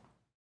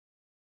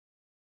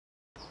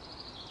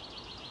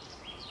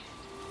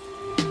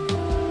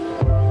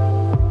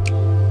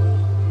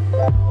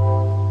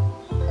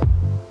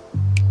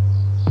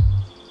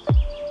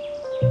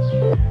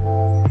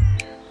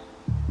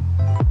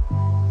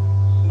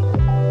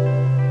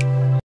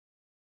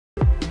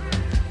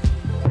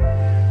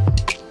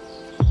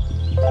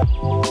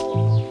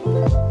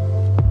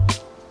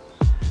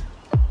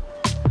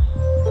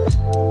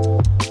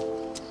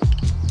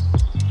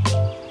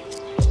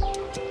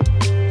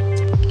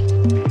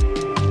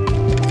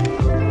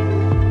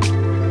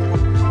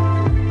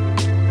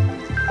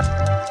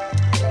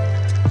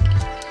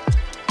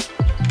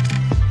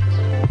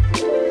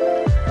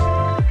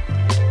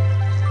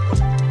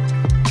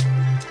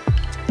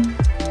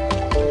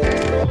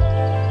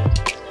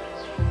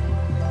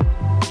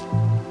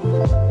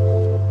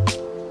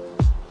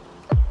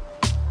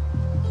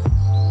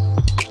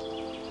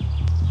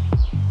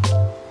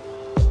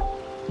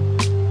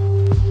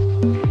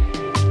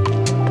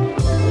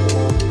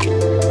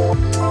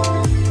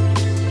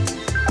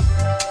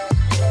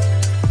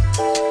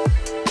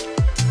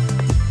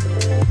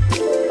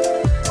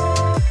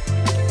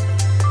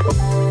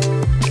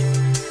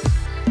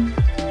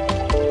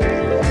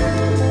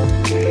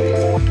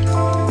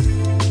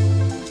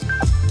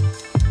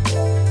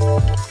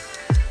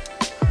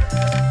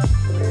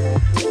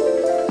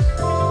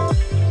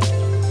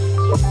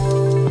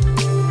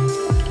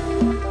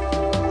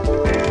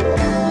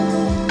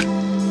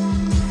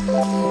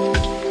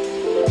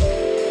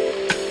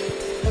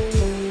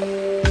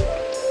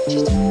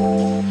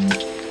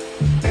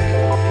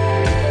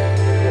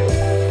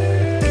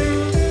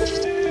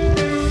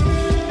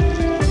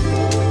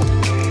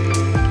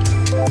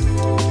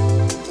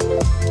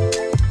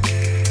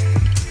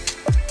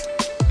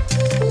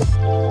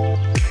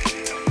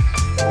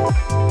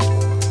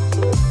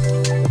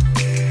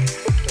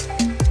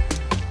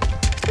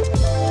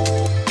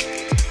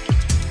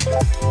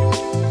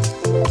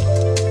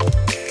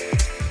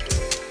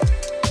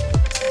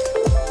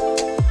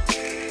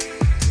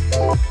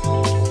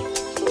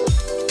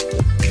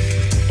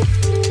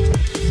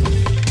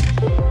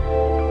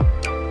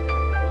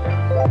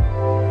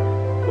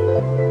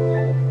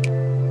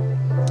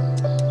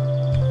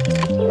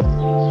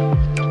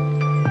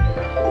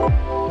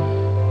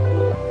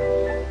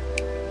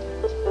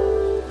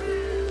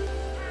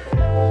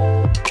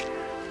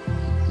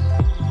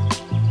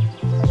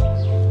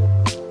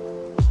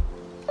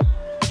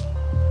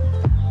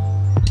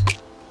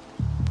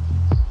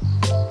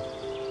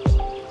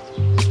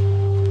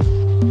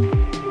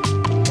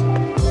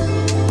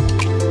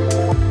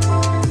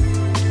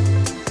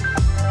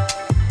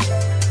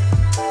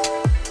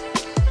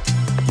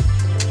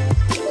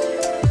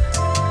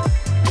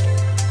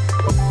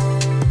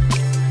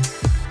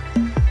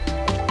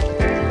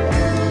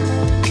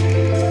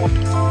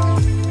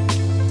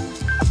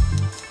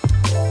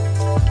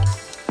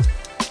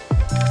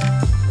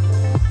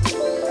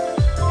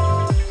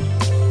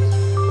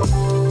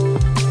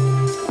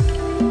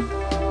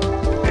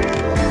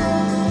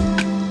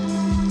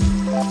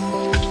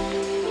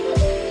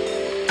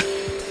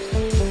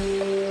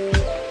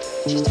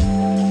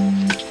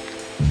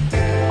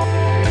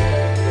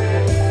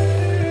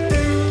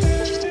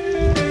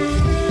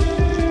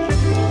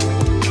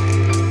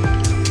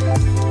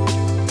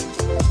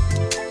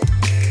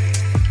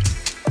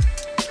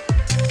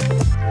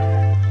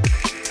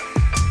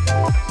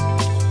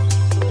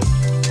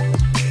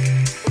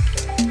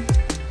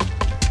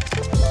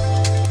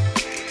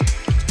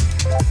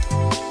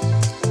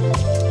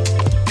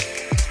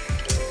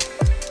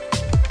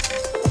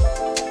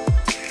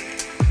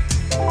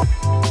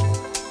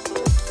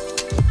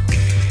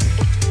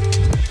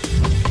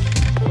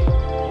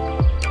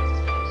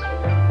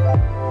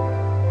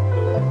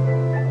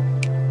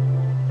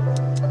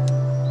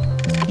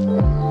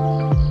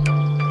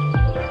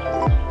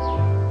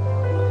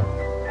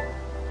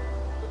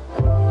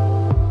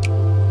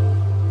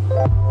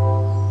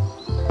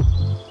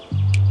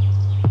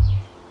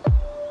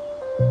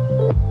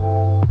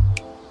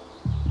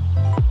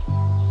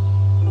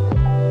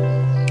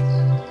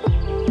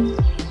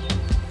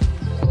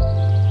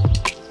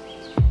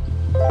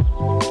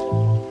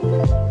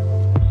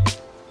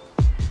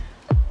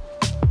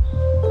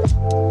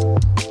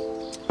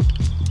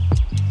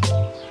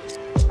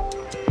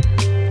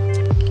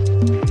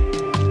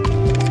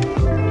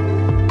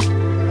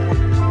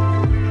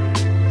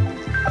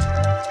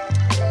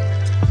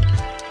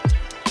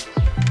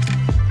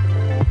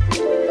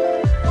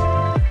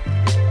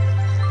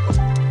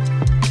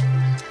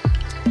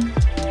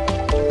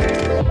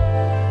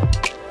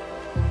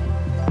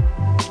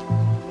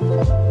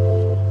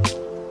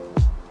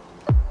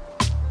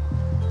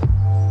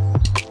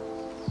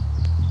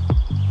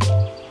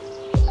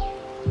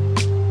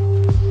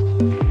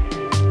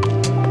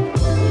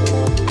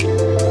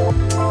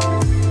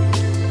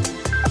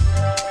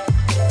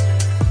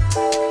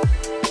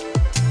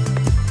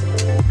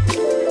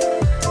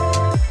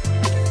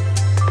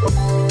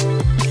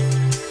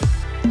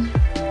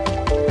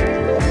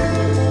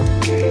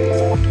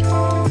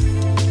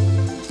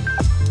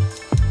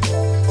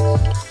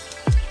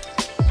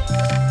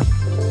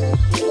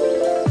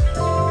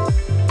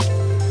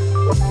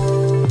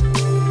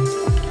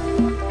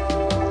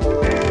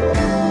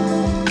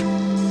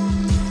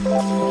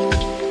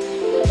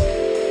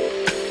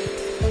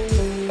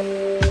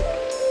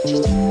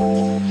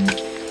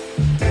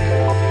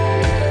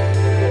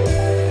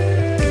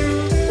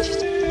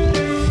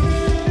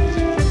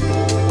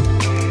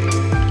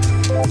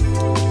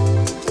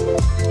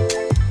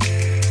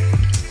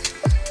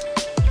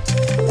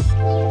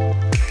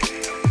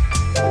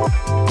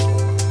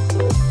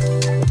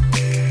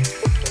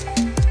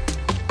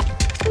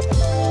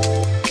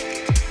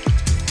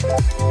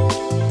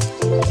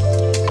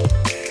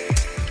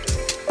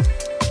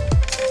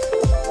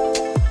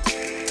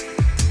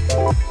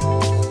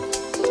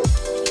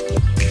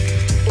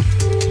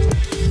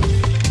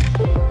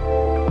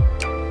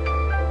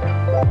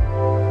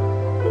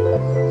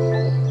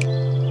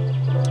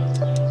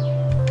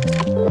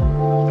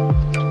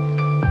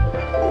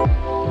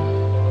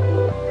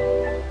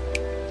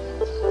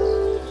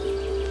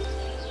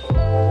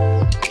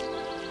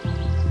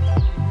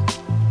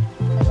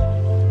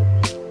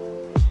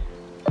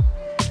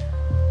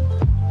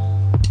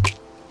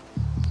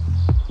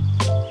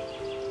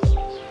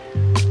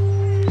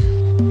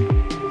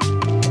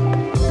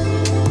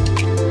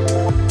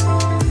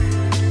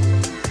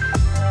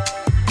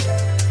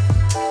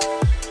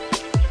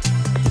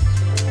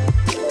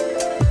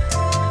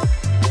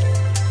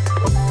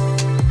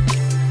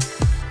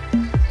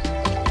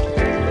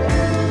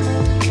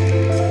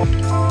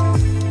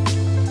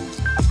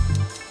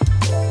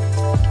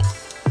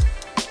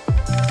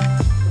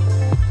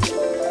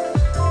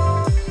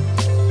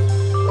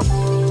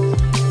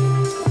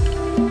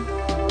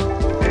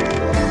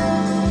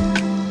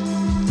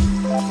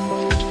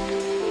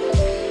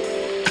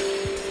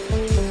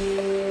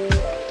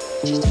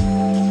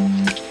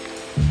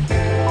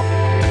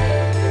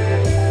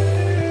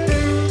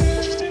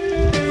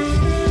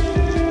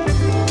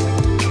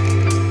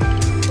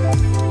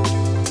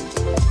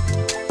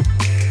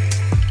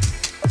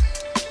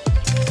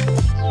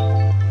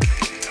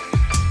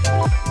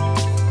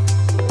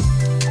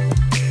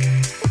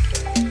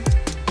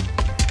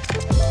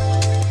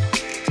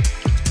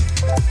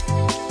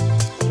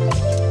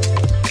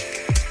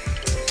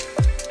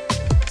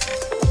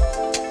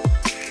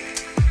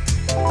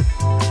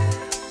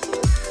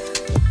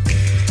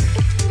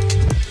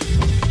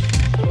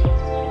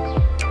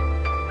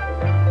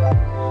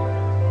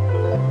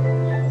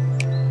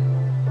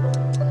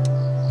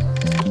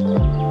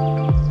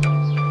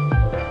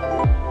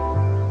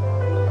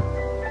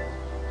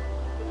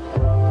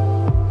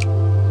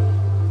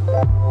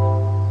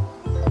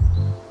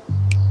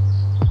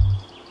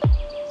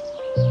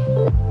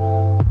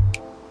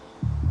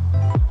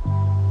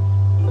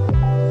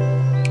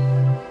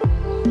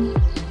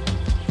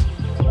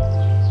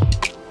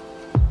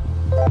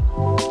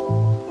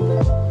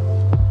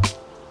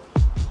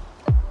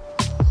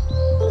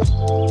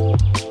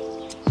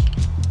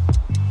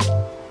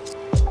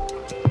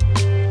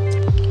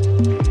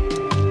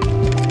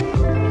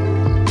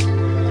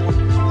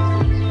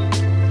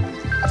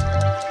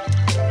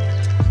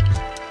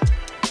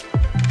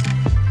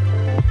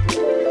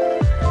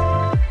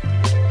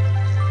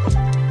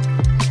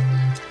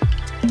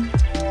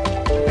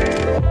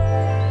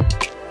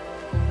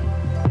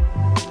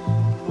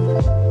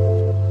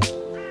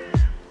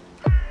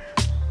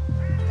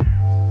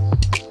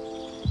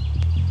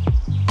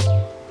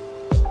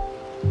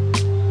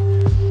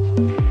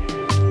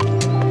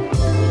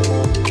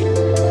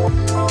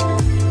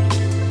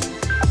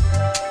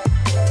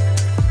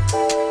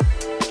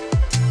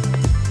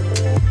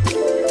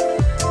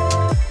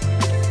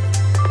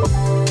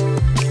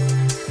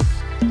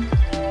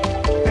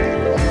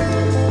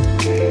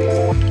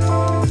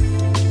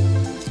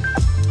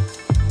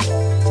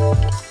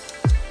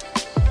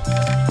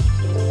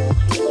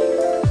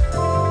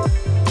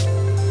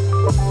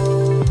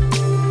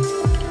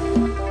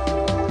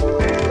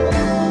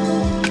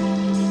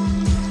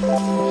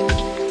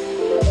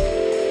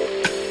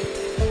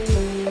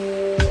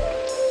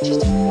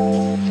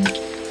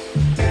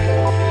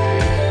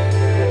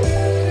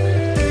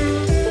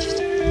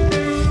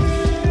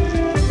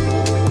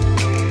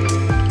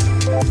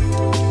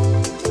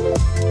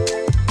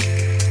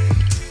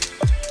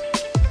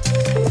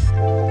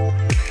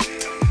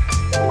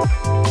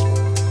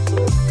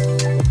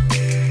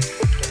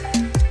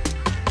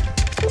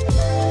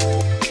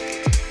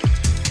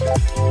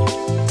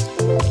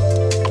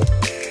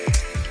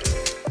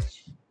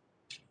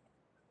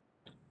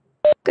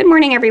 Good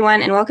morning,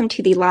 everyone, and welcome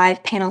to the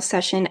live panel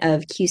session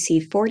of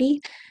QC40.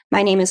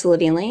 My name is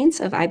Olivia Lanes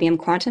of IBM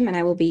Quantum, and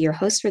I will be your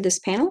host for this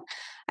panel.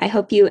 I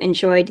hope you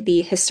enjoyed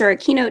the historic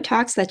keynote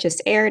talks that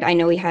just aired. I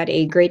know we had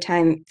a great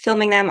time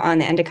filming them on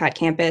the Endicott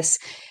campus.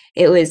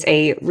 It was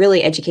a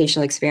really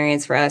educational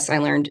experience for us. I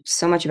learned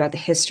so much about the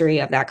history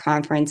of that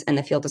conference and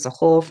the field as a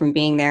whole from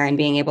being there and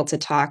being able to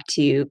talk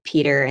to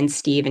Peter and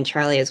Steve and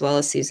Charlie, as well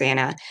as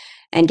Susannah,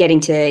 and getting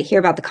to hear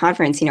about the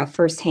conference,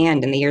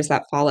 firsthand in the years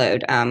that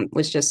followed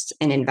was just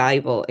an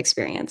invaluable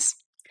experience.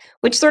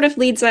 Which sort of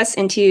leads us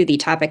into the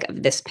topic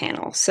of this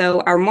panel.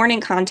 So our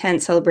morning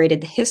content celebrated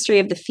the history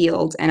of the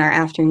field, and our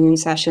afternoon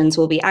sessions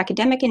will be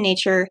academic in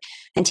nature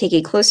and take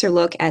a closer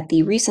look at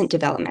the recent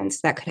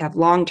developments that could have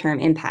long-term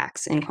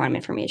impacts in quantum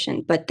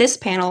information. But this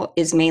panel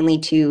is mainly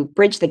to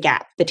bridge the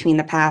gap between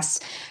the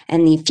past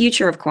and the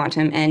future of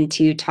quantum and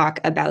to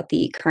talk about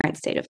the current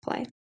state of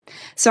play.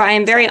 So I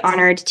am very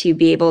honored to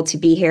be able to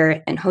be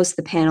here and host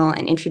the panel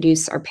and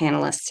introduce our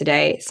panelists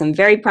today, some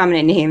very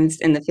prominent names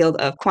in the field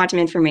of quantum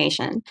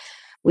information.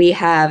 We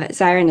have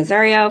Zaira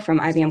Nazario from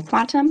IBM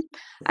Quantum,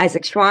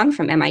 Isaac Schwang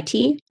from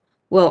MIT,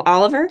 Will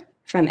Oliver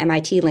from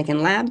MIT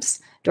Lincoln Labs,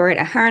 Dorit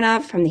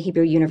Aharonov from the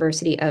Hebrew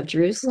University of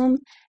Jerusalem,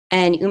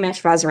 and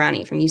Umesh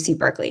Vazirani from UC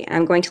Berkeley.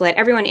 I'm going to let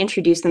everyone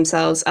introduce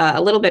themselves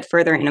a little bit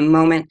further in a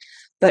moment,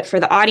 but for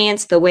the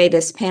audience, the way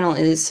this panel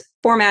is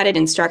formatted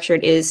and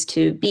structured is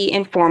to be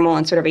informal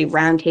and sort of a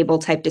roundtable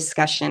type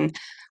discussion.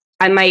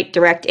 I might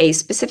direct a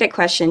specific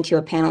question to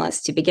a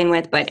panelist to begin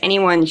with, but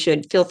anyone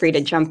should feel free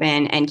to jump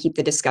in and keep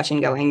the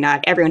discussion going.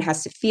 Not everyone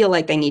has to feel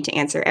like they need to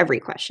answer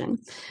every question.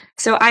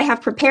 So I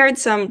have prepared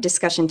some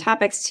discussion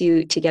topics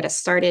to get us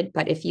started,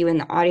 but if you in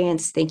the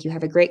audience think you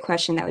have a great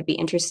question that would be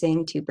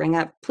interesting to bring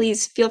up,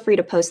 please feel free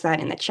to post that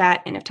in the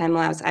chat, and if time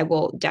allows, I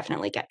will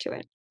definitely get to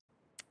it.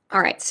 All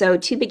right, so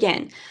to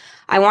begin,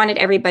 I wanted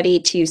everybody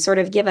to sort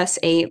of give us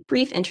a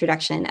brief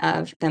introduction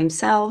of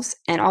themselves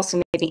and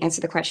also maybe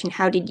answer the question,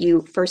 how did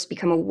you first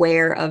become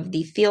aware of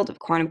the field of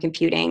quantum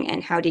computing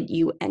and how did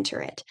you enter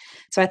it?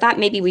 So I thought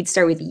maybe we'd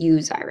start with you,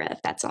 Zaira,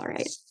 if that's all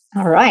right.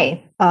 All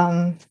right.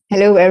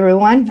 Hello,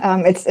 everyone.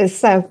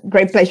 It's a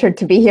great pleasure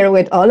to be here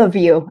with all of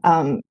you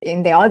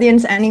in the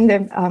audience and in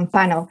the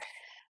panel.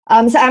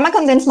 So I'm a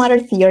condensed matter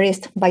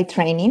theorist by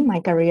training. My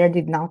career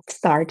did not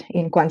start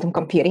in quantum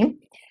computing.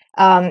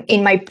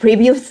 In my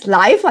previous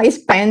life, I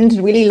spent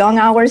really long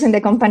hours in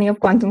the company of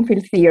quantum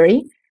field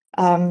theory,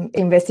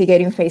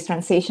 investigating phase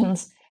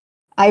transitions.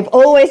 I've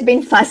always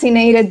been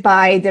fascinated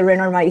by the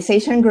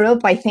renormalization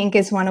group. I think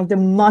it's one of the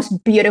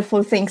most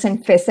beautiful things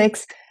in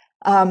physics,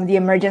 the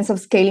emergence of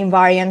scale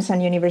invariance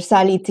and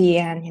universality,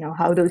 and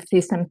how those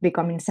systems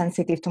become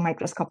insensitive to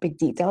microscopic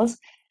details.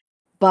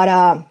 But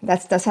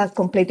that's a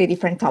completely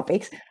different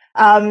topics.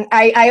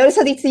 I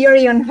also did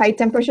theory on high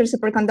temperature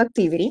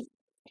superconductivity.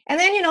 And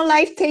then,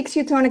 life takes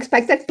you to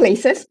unexpected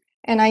places.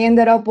 And I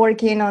ended up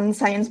working on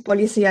science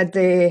policy at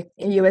the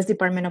US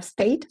Department of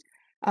State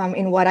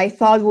in what I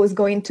thought was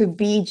going to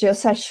be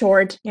just a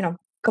short,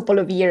 couple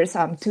of years,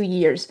 2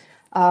 years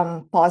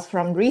pause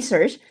from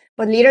research.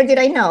 But little did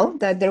I know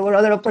that there were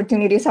other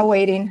opportunities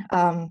awaiting,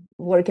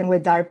 working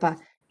with DARPA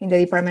in the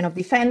Department of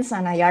Defense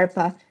and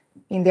IARPA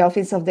in the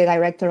Office of the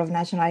Director of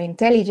National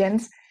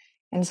Intelligence.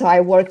 And so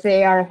I worked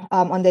there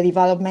on the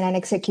development and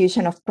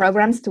execution of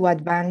programs to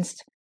advance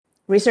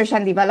research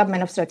and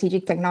development of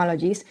strategic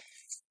technologies.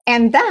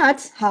 And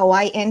that's how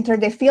I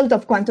entered the field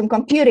of quantum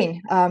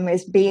computing.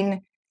 It's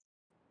been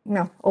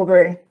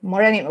over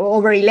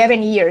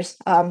 11 years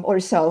or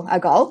so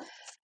ago.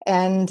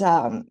 And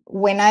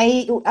when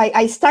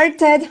I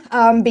started,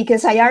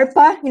 because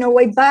IARPA,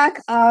 way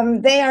back,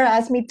 there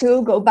asked me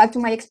to go back to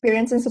my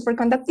experience in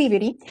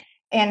superconductivity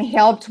and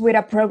helped with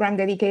a program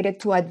dedicated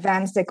to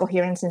advance the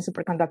coherence in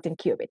superconducting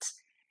qubits.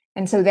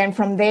 And so then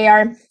from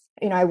there,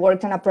 I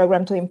worked on a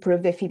program to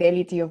improve the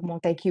fidelity of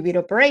multi-qubit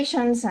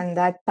operations, and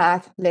that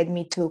path led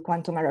me to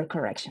quantum error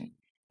correction.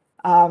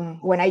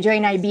 When I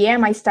joined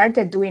IBM, I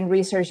started doing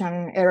research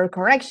on error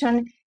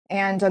correction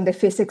and on the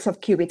physics of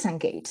qubits and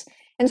gates.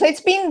 And so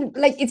it's been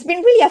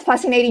really a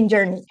fascinating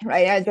journey,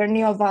 right? A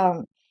journey of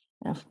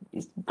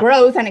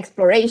growth and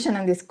exploration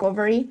and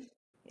discovery.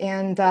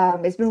 And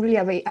it's been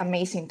really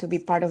amazing to be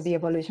part of the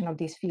evolution of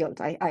this field.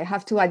 I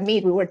have to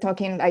admit, we were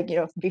talking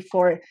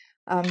before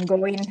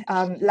going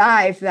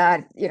live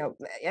that,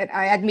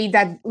 I admit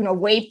that,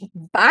 way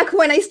back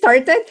when I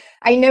started,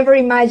 I never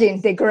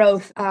imagined the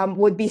growth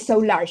would be so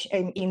large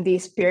in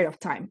this period of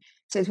time.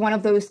 So it's one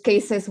of those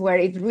cases where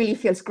it really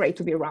feels great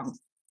to be around.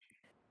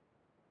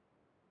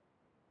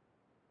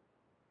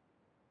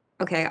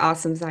 Okay,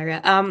 awesome,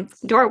 Zaira.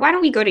 Dora, why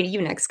don't we go to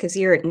you next? Because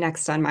you're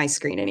next on my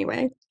screen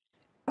anyway.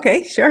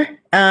 Okay, sure.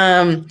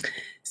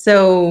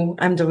 So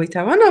I'm Dorit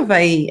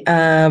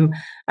Aharonov.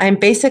 I'm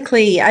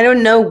basically, I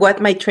don't know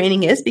what my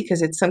training is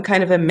because it's some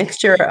kind of a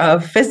mixture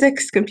of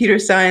physics, computer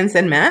science,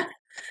 and math.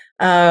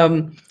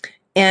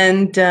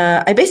 And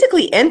I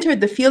basically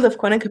entered the field of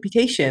quantum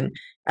computation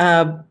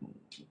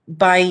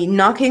by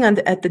knocking on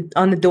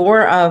the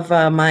door of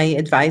my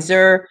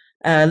advisor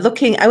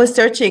I was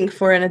searching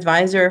for an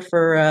advisor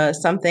for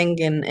something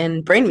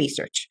in brain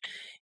research.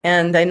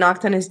 And I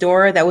knocked on his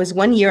door. That was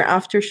 1 year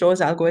after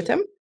Shor's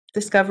algorithm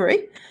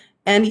discovery.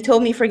 And he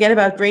told me, forget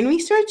about brain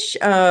research.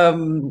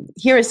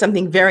 Here is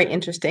something very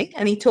interesting.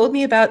 And he told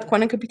me about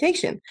quantum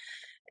computation.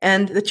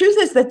 And the truth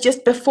is that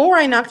just before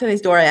I knocked on his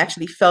door, I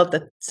actually felt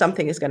that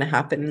something is going to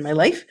happen in my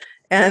life.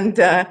 And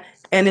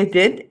it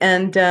did.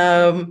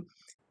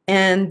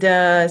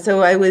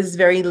 So I was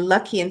very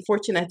lucky and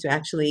fortunate to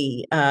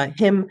actually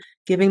him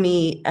giving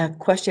me a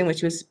question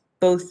which was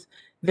both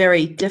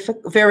very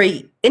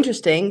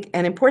interesting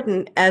and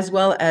important, as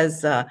well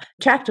as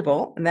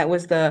tractable, and that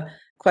was the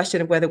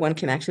question of whether one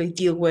can actually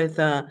deal with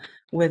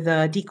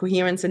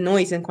decoherence and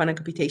noise in quantum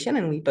computation.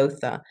 And we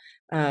both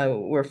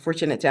were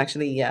fortunate to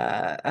actually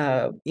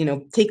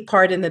take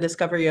part in the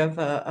discovery of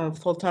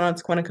fault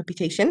tolerance quantum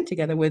computation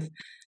together with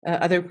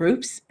other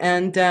groups.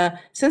 And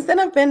since then,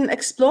 I've been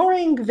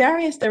exploring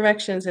various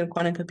directions in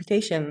quantum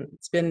computation.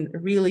 It's been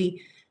really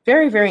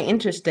very, very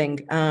interesting.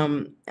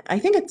 I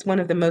think it's one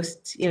of the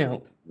most,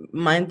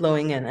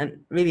 mind-blowing and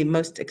really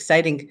most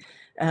exciting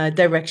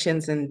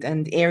directions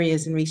and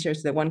areas in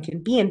research that one can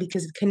be in,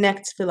 because it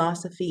connects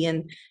philosophy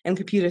and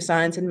computer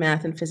science and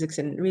math and physics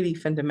in really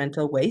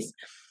fundamental ways.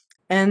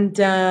 And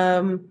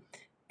I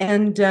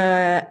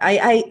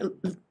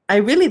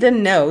really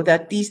didn't know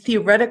that these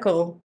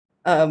theoretical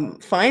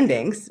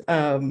findings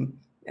so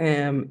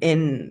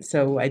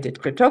I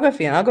did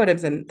cryptography and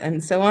algorithms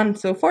and so on and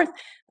so forth.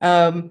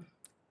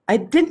 I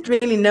didn't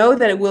really know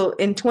that it will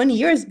in 20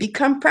 years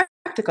become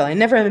practical. I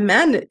never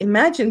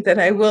imagined that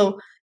I will,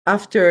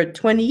 after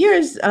 20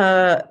 years,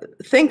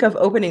 think of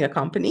opening a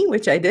company,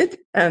 which I did.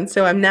 And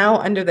so I'm now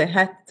under the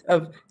hat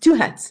of two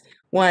hats,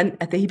 one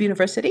at the Hebrew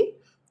University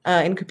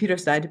in computer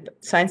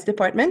science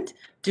department,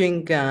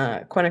 doing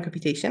quantum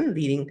computation,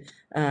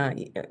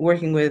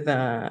 working with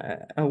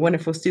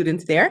wonderful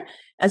students there,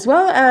 as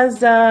well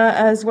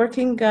as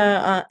working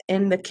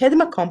in the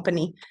Kedma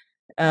company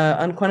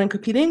on quantum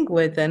computing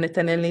with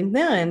Nathaniel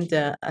Lindner and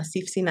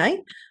Asif Sinai,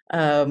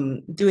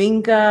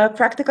 doing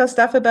practical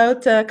stuff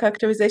about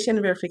characterization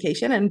and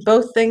verification. And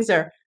both things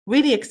are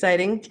really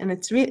exciting, and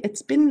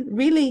it's been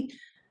really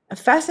a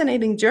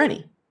fascinating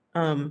journey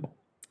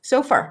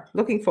so far.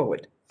 Looking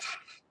forward.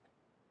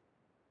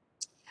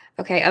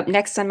 Okay, up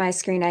next on my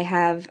screen, I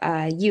have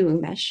you,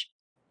 Umesh.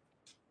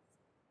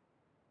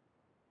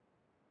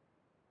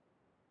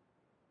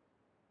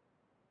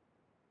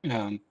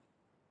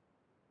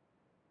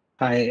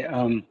 Hi.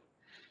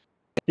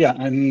 Yeah,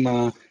 I'm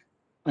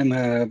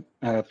a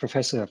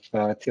professor of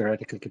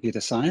theoretical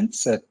computer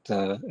science at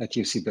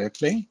UC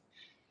Berkeley,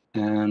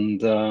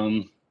 and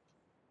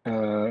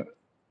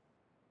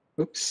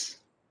oops.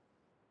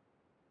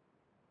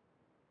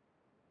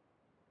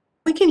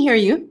 We can hear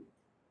you.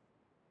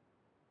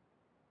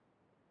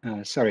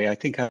 Sorry, I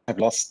think I've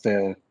lost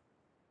the.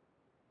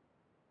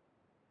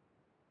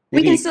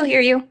 We can still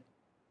hear you.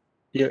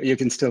 You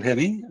can still hear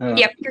me?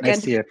 Yep, you're good. I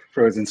see a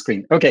frozen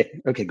screen. Okay,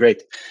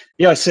 great.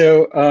 Yeah,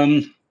 so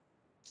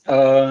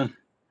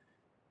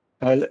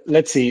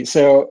let's see.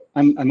 So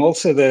I'm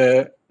also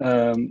the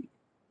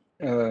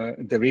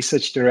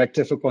research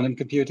director for quantum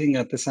computing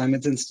at the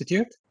Simons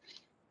Institute.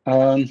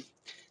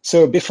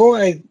 So before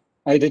I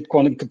did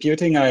quantum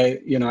computing, I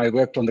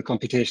worked on the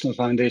computational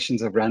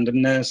foundations of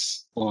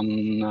randomness,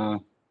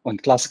 on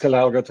classical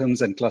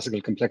algorithms and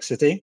classical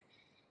complexity.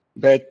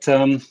 But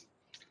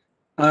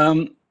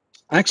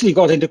I actually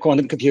got into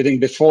quantum computing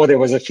before there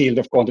was a field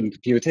of quantum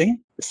computing.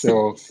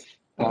 So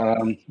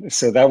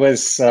that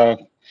was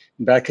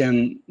back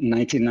in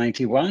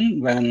 1991,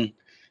 when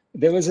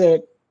there was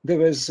I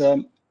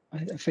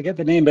forget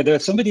the name, but there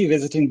was somebody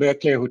visiting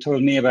Berkeley who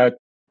told me about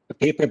a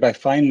paper by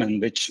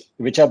Feynman, which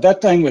at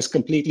that time was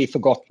completely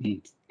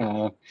forgotten.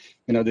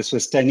 This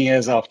was 10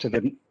 years after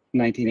the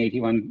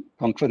 1981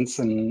 conference,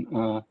 and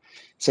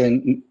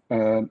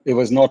it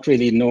was not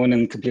really known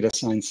in computer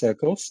science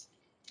circles.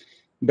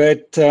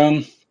 But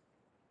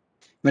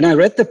when I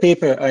read the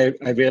paper, I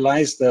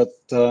realized that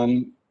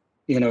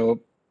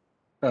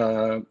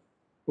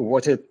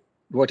what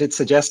it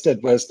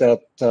suggested was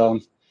that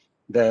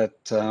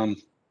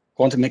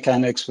quantum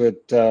mechanics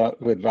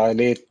would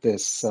violate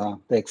this the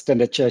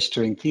extended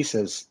Church-Turing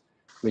thesis,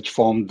 which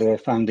formed the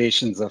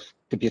foundations of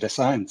computer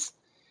science.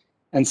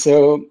 And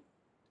so,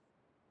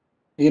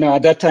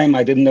 at that time,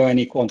 I didn't know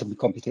any quantum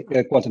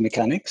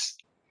mechanics,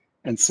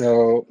 and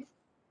so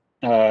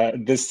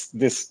this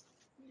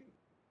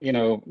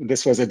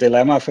was a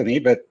dilemma for me.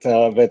 But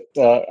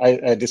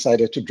I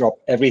decided to drop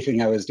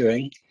everything I was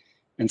doing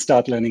and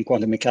start learning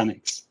quantum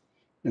mechanics.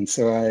 And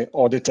so I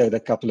audited a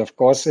couple of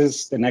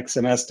courses the next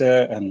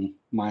semester, and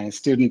my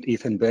student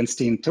Ethan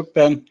Bernstein took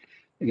them,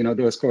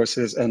 those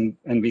courses, and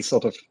we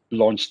sort of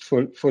launched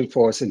full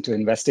force into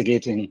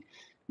investigating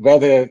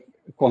whether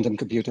quantum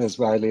computers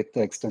violate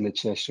the extended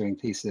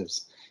Church-Turing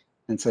thesis.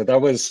 And so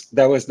that was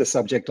the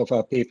subject of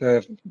our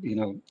paper,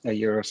 a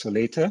year or so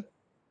later.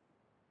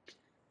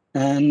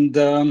 And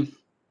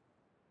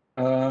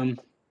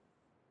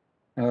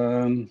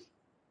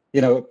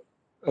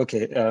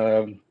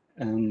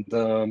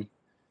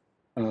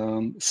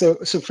So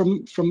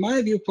from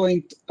my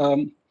viewpoint,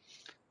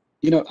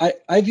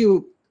 I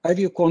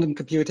view quantum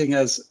computing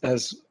as a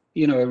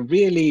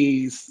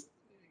really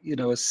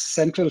a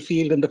central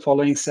field in the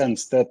following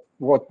sense, that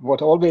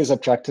what always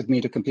attracted me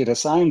to computer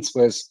science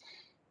was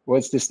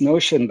this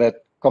notion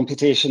that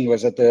computation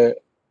was at the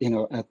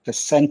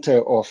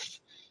center of,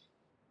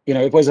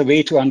 it was a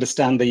way to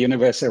understand the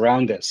universe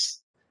around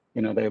us.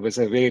 There was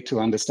a way to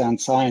understand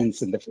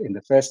science in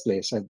the first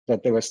place,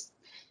 that there was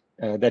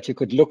that you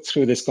could look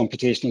through this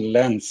computational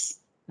lens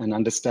and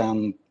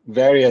understand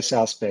various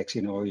aspects.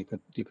 You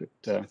could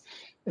the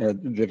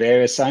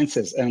various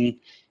sciences, and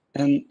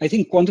I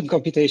think quantum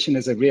computation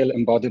is a real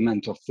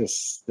embodiment of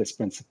this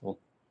principle.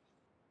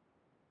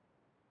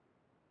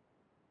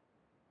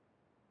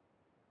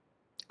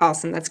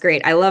 Awesome, that's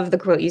great. I love the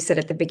quote you said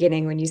at the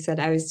beginning when you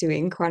said I was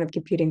doing quantum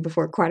computing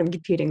before quantum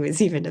computing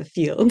was even a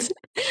field.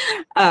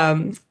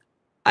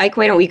 Ike,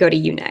 why don't we go to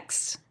you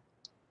next?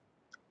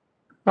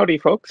 Howdy,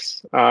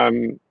 folks.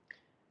 My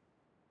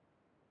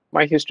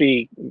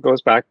history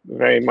goes back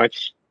very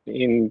much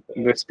in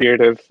the spirit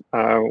of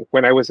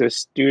when I was a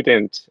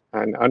student,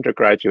 an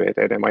undergraduate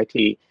at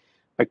MIT,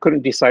 I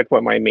couldn't decide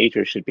what my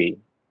major should be.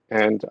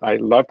 And I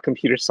loved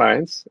computer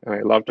science, and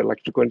I loved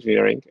electrical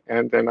engineering,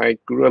 and then I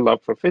grew a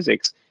love for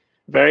physics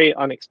very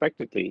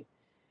unexpectedly.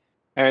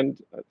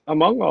 And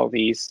among all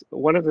these,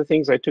 one of the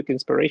things I took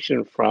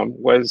inspiration from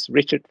was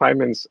Richard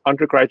Feynman's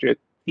undergraduate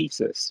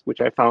thesis, which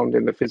I found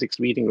in the physics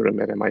reading room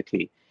at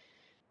MIT.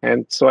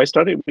 And so I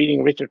started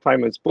reading Richard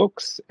Feynman's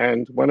books,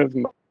 and one of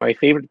my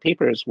favorite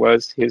papers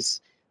was his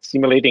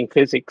Simulating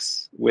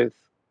Physics with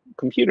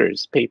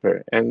Computers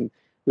paper, and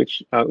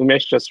which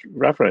Umesh just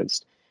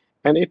referenced.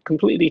 And it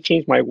completely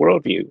changed my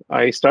worldview.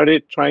 I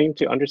started trying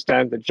to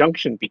understand the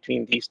junction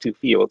between these two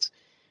fields.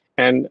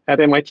 And at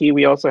MIT,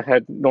 we also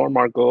had Norm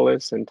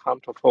Margolis and Tom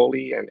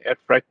Toffoli and Ed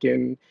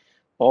Fredkin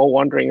all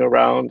wandering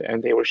around,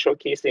 and they were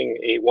showcasing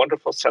a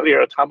wonderful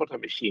cellular automata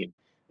machine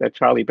that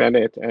Charlie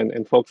Bennett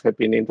and folks had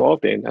been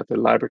involved in at the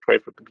Laboratory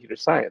for Computer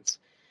Science.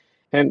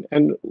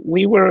 And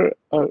we were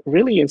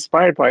really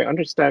inspired by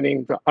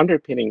understanding the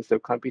underpinnings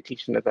of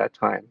computation at that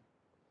time.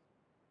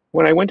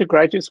 When I went to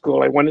graduate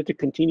school, I wanted to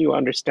continue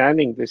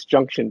understanding this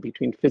junction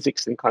between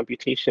physics and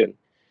computation.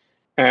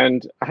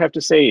 And I have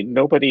to say,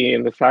 nobody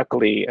in the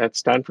faculty at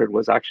Stanford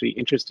was actually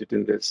interested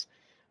in this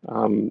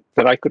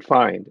that I could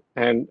find.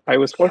 And I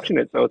was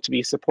fortunate, though, to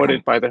be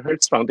supported by the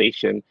Hertz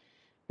Foundation.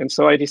 And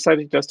so I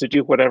decided just to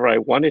do whatever I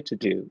wanted to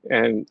do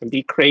and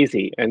be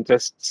crazy and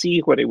just see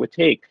what it would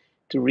take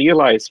to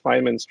realize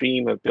Feynman's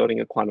dream of building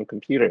a quantum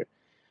computer.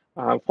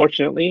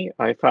 Fortunately,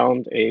 I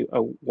found a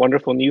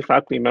wonderful new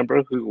faculty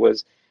member who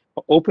was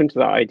open to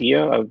the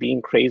idea of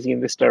being crazy in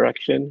this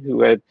direction,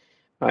 who had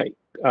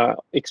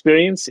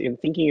experience in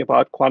thinking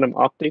about quantum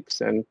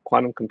optics and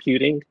quantum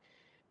computing.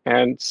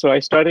 And so I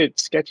started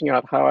sketching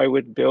out how I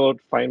would build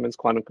Feynman's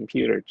quantum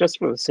computer, just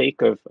for the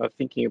sake of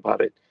thinking about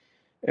it.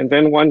 And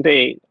then one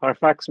day, our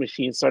fax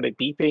machine started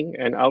beeping,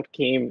 and out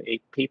came a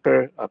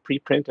paper, a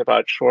preprint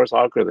about Shor's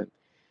algorithm.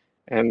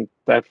 And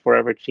that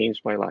forever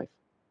changed my life.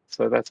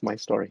 So that's my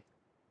story.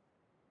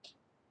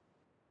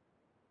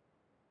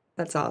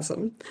 That's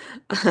awesome.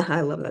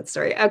 I love that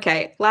story.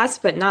 Okay,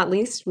 last but not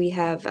least, we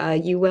have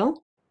you,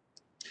 Will.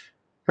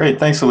 Great,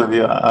 thanks,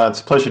 Olivia.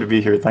 It's a pleasure to be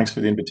here. Thanks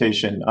for the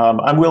invitation.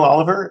 I'm Will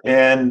Oliver,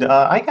 and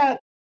I got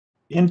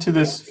into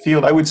this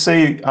field, I would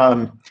say,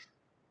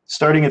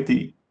 starting at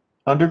the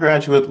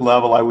undergraduate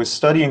level. I was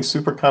studying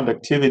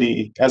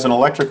superconductivity as an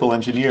electrical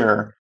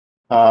engineer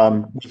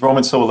with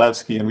Roman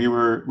Sobolevsky, and we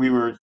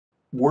were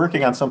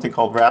working on something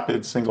called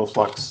rapid single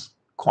flux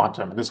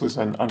quantum. This was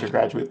an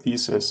undergraduate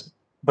thesis,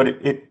 but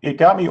it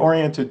got me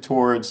oriented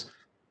towards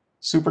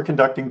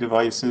superconducting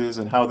devices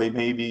and how they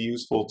may be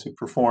useful to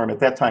perform,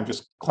 at that time,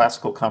 just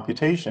classical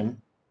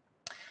computation.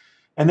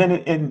 And then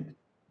in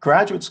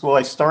graduate school,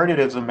 I started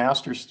as a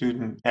master's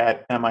student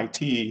at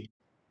MIT,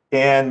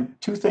 and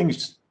two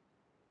things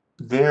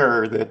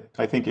there that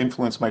I think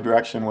influenced my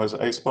direction was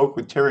I spoke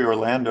with Terry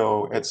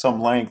Orlando at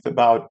some length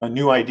about a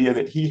new idea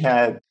that he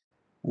had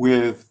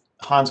with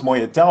Hans Moy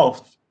at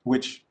Delft,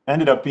 which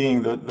ended up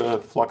being the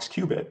flux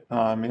qubit.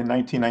 In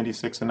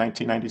 1996 and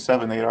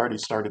 1997, they had already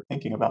started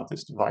thinking about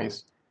this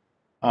device.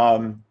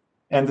 And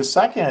the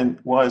second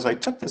was I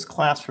took this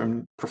class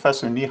from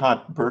Professor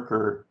Nihat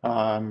Berker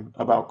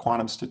about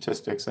quantum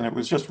statistics, and it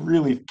was just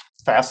really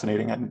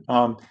fascinating. And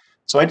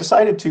so I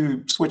decided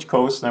to switch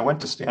coasts, and I went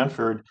to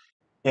Stanford,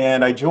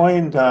 and I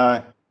joined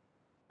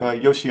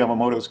Yoshi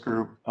Yamamoto's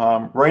group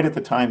right at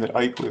the time that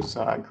Ike was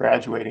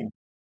graduating.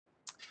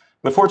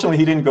 But fortunately,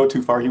 he didn't go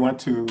too far. He went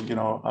to,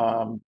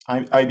 IBM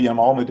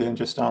Almaden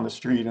just down the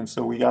street, and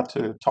so we got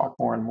to talk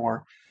more and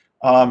more.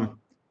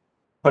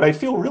 But I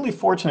feel really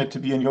fortunate to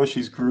be in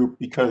Yoshi's group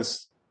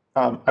because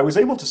I was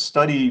able to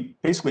study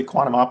basically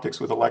quantum optics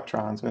with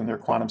electrons and their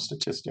quantum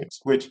statistics,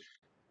 which,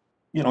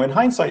 in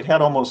hindsight,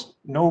 had almost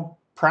no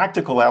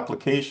practical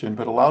application,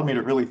 but allowed me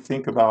to really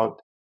think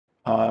about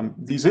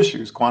these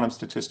issues, quantum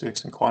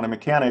statistics and quantum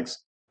mechanics,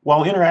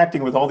 while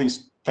interacting with all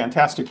these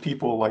fantastic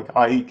people like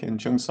Ike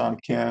and Jung-San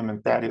Kim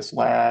and Thaddeus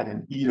Ladd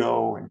and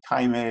Ito and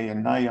Kaimei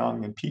and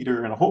Nayoung and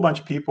Peter and a whole bunch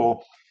of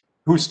people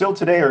who still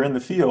today are in the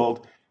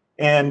field.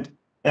 And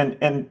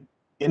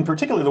in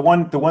particular, the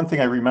one thing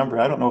I remember,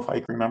 I don't know if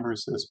Ike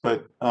remembers this,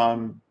 but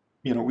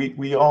you know,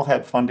 we all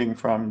had funding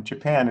from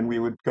Japan, and we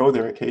would go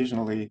there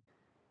occasionally.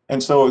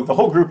 And so the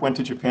whole group went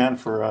to Japan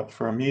for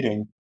a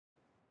meeting.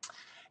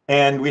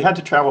 And we had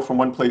to travel from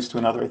one place to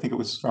another. I think it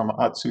was from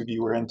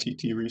Atsugi, where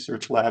NTT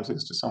Research Labs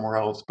is, to somewhere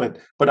else. But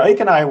Ike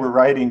and I were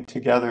riding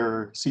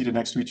together, seated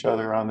next to each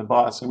other on the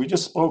bus, and we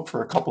just spoke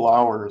for a couple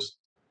hours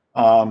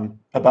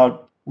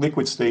about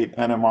liquid state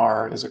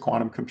NMR as a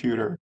quantum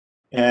computer,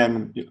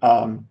 and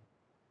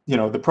you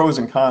know, the pros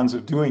and cons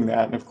of doing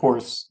that. And of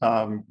course,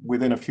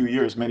 within a few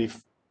years, many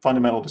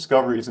fundamental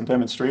discoveries and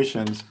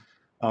demonstrations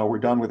were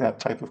done with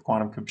that type of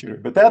quantum computer.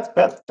 But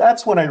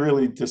that's when I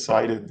really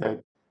decided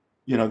that,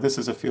 you know, this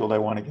is a field I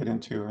want to get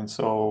into. And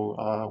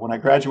so when I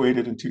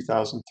graduated in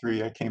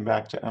 2003, I came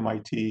back to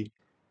MIT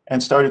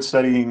and started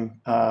studying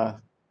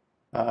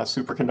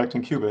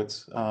superconducting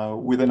qubits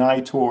with an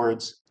eye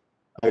towards,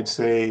 I'd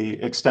say,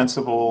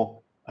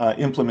 extensible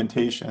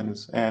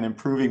implementations and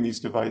improving these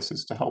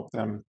devices to help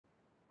them,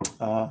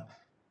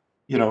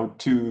 you know,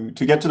 to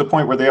get to the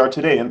point where they are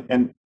today.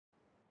 And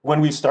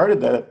when we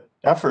started that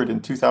effort in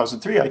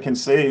 2003, I can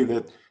say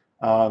that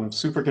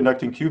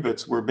superconducting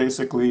qubits were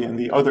basically in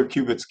the other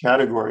qubits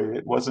category.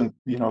 It wasn't,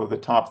 you know, the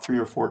top 3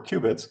 or 4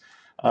 qubits.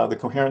 The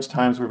coherence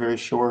times were very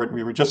short.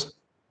 We were just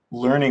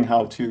learning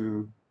how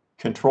to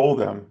control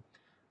them.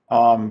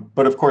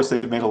 But of course,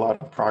 they've made a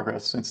lot of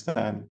progress since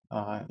then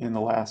in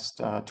the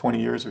last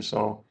 20 years or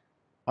so.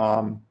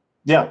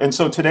 Yeah, and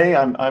so today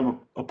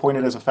I'm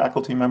appointed as a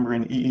faculty member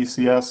in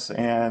EECS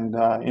and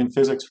in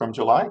physics from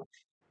July,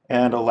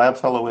 and a lab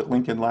fellow at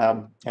Lincoln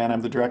Lab, and I'm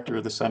the director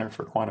of the Center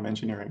for Quantum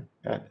Engineering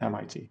at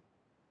MIT.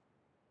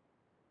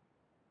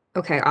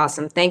 Okay,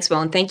 awesome. Thanks,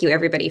 Will, and thank you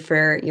everybody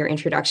for your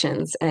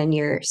introductions and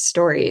your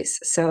stories.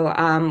 So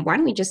why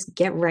don't we just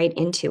get right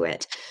into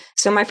it?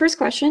 So my first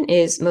question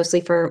is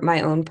mostly for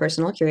my own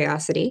personal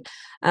curiosity,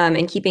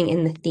 and keeping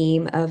in the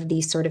theme of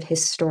the sort of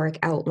historic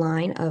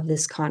outline of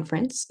this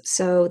conference.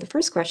 So the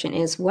first question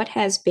is, what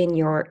has been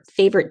your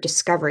favorite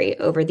discovery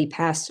over the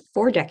past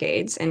 4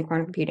 decades in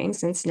quantum computing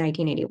since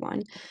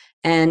 1981,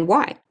 and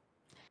why?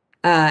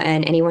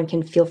 And anyone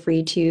can feel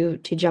free to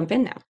jump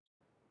in now.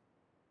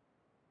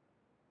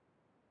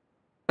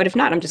 But if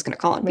not, I'm just going to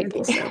call on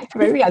people. So.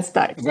 Maybe I'll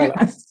start. Well,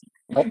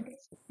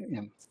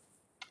 yeah.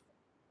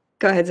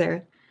 Go ahead,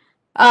 Sarah.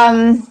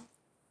 I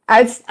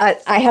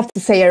have to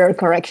say error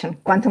correction,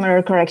 quantum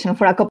error correction,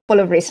 for a couple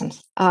of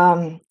reasons.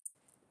 The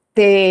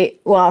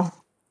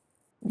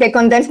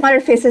condensed matter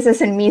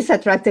physicist in me is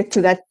attracted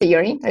to that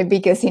theory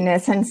because, in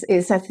essence,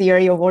 it's a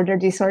theory of order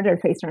disorder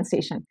phase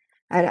transition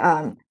at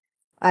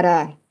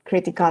a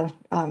critical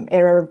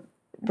error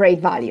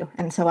rate value,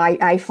 and so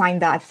I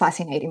find that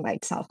fascinating by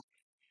itself.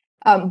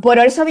 But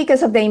also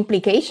because of the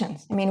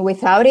implications. I mean,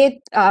 without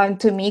it,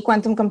 to me,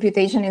 quantum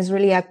computation is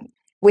really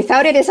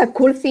without it is a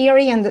cool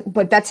theory,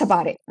 but that's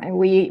about it. And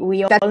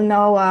we all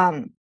know,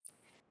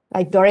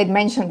 like Dorrit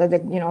mentioned,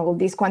 that all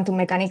these quantum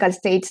mechanical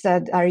states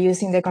that are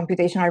used in the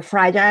computation are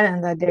fragile,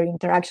 and that their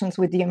interactions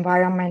with the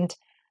environment,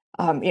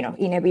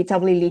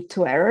 inevitably lead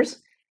to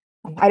errors.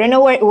 I don't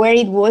know where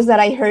it was that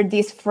I heard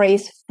this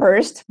phrase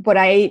first, but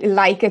I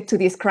like it to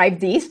describe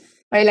this.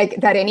 Right,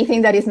 like that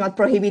anything that is not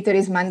prohibited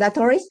is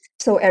mandatory,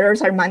 so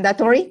errors are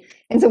mandatory,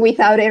 and so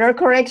without error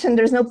correction,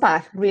 there's no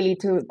path really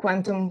to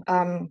quantum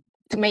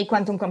to make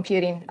quantum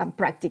computing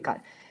practical.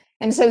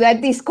 And so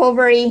that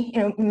discovery,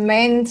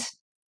 meant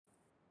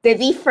the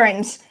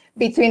difference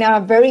between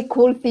a very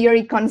cool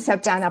theory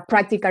concept and a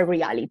practical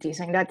reality.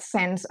 So in that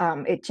sense,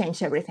 it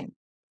changed everything.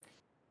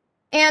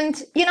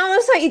 And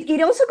also it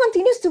also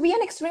continues to be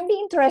an extremely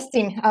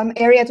interesting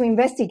area to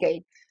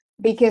investigate.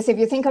 Because if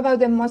you think about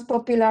the most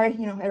popular,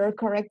 error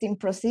correcting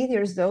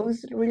procedures,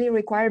 those really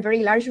require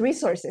very large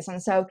resources.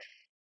 And so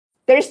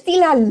there's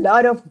still a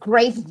lot of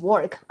great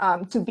work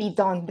to be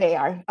done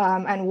there,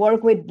 and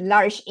work with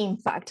large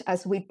impact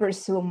as we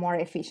pursue more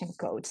efficient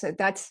code. So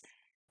that's,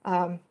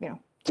 to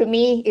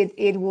me,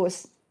 it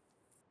was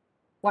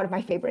one of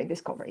my favorite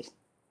discoveries.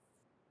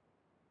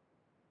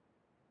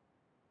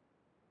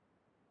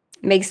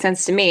 Makes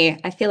sense to me.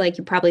 I feel like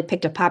you probably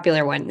picked a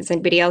popular one. Is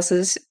anybody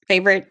else's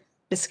favorite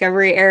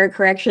discovery error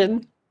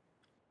correction?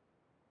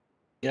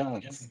 Yeah,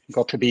 it's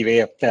got to be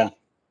way up there.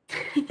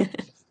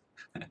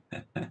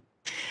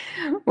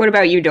 What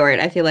about you, Dorrit?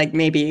 I feel like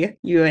maybe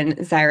you and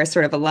Zyra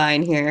sort of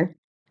align here.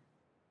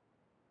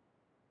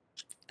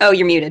 Oh,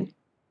 you're muted.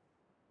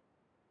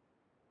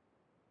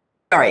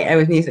 Sorry, I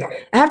was muted.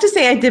 I have to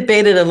say I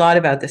debated a lot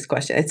about this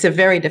question. It's a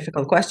very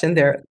difficult question.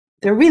 There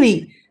are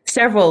really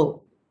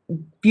several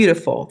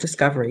beautiful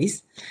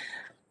discoveries.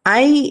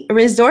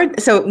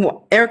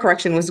 So error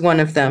correction was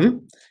one of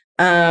them.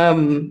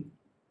 But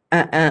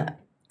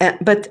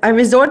I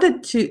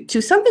resorted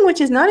to something which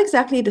is not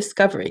exactly a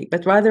discovery,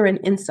 but rather an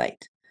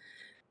insight,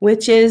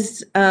 which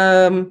is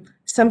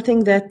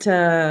something that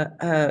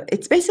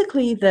it's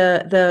basically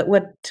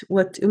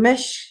what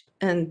Umesh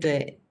and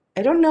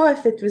I don't know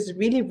if it was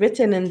really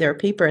written in their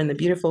paper, in the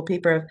beautiful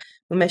paper of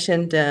Umesh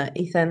and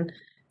Ethan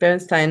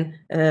Bernstein,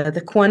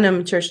 the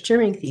quantum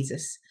Church-Turing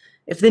thesis.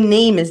 If the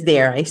name is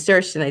there, I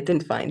searched and I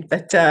didn't find,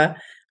 but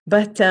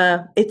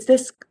it's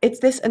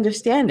this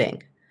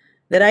understanding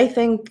that I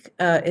think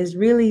is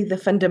really the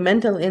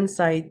fundamental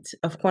insight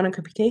of quantum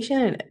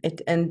computation,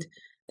 and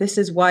this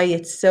is why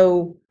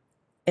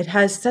it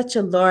has such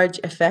a large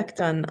effect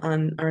on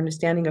our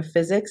understanding of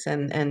physics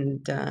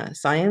and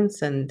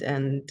science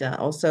and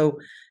also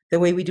the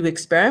way we do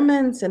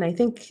experiments. And I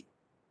think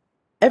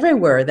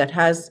everywhere that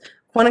has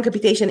quantum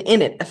computation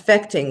in it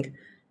affecting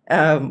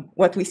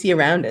what we see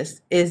around us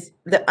is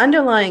the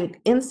underlying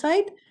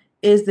insight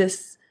is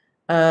this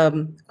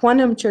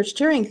quantum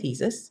Church-Turing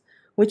thesis,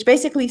 which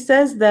basically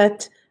says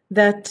that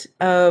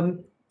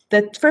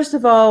first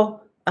of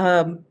all,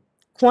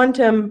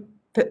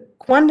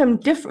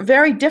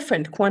 very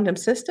different quantum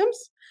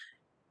systems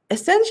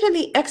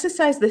essentially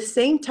exercise the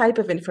same type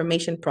of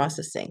information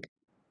processing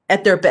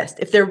at their best.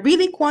 If they're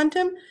really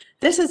quantum,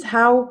 this is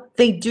how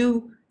they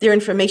do their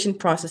information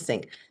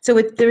processing.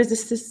 So there is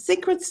this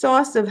secret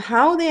sauce of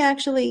how they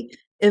actually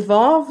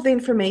evolve the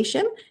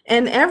information,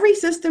 and every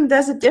system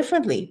does it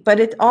differently, but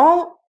it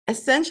all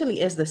essentially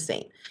is the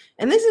same.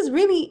 And this is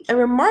really a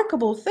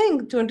remarkable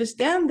thing to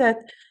understand,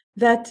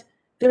 that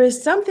there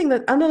is something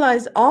that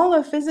underlies all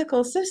of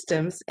physical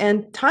systems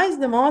and ties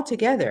them all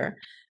together,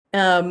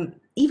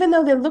 even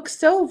though they look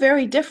so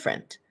very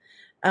different.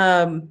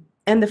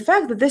 And the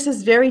fact that this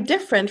is very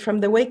different from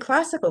the way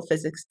classical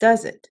physics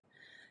does it.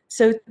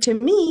 So to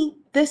me,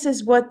 this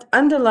is what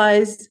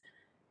underlies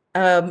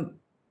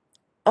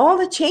all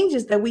the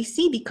changes that we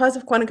see because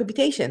of quantum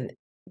computation.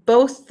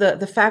 Both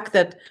the fact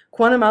that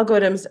quantum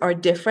algorithms are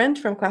different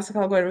from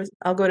classical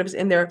algorithms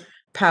in their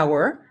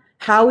power,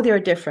 how they're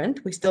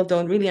different, we still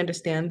don't really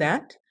understand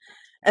that,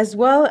 as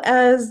well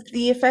as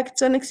the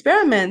effects on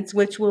experiments,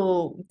 which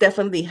will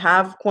definitely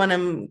have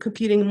quantum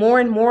computing more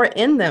and more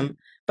in them,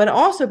 but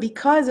also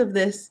because of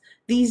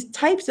these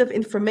types of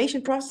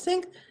information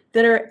processing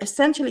that are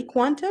essentially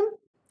quantum.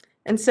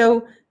 And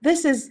so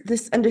this is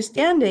this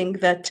understanding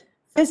that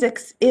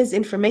physics is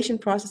information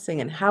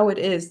processing, and how it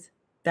is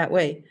that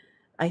way,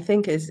 I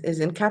think is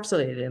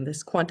encapsulated in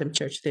this quantum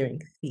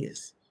Church-Turing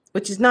thesis,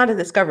 which is not a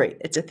discovery,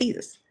 it's a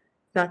thesis,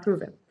 not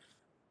proven.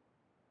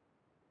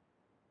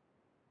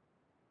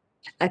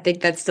 I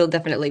think that's still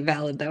definitely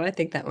valid, though. I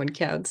think that one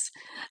counts.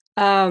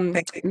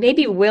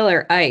 Maybe Will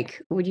or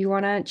Ike, would you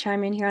want to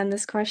chime in here on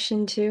this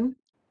question too?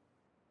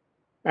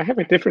 I have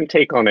a different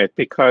take on it,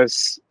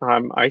 because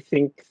I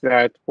think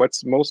that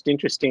what's most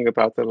interesting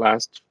about the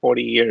last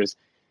 40 years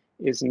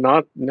is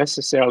not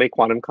necessarily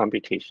quantum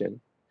computation,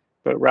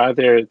 but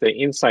rather the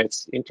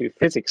insights into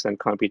physics and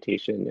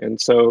computation. And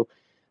so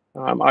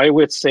I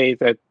would say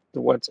that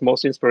what's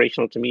most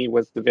inspirational to me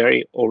was the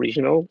very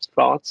original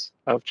thoughts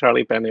of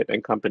Charlie Bennett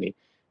and company,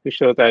 who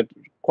showed that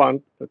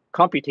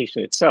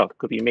computation itself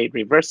could be made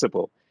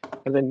reversible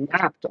and then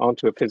mapped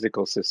onto a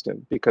physical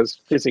system, because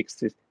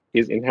physics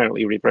is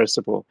inherently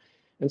reversible.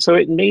 And so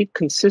it made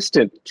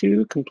consistent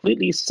two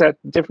completely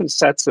different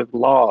sets of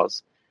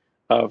laws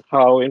of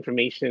how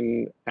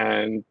information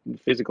and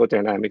physical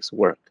dynamics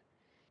work.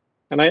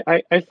 And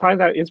I find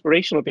that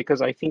inspirational,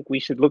 because I think we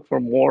should look for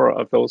more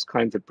of those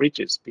kinds of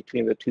bridges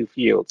between the two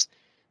fields,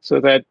 so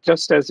that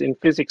just as in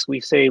physics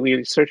we say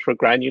we search for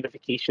grand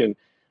unification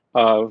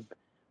of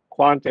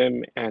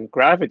quantum and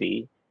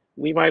gravity,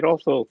 we might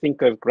also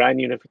think of grand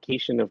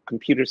unification of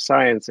computer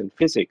science and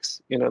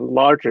physics in a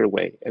larger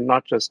way, and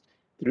not just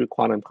through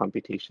quantum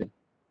computation.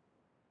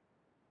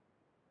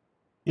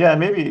 Yeah,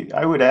 maybe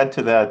I would add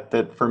to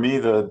that for me,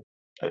 the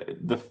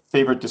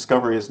favorite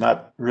discovery is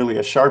not really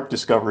a sharp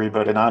discovery,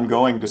 but an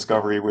ongoing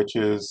discovery, which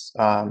is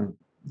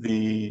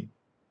the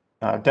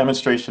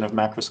demonstration of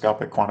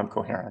macroscopic quantum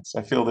coherence.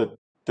 I feel that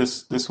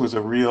this was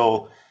a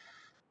real,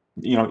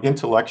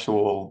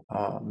 intellectual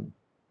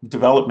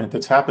development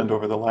that's happened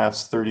over the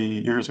last 30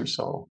 years or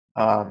so.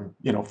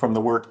 From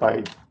the work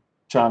by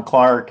John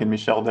Clark and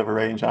Michel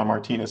Devereux and John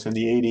Martinez in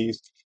the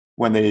 80s,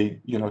 when they,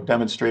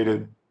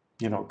 demonstrated,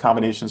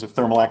 combinations of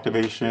thermal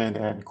activation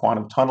and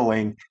quantum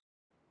tunneling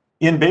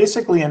in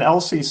basically an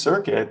LC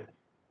circuit,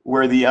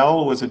 where the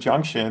L was a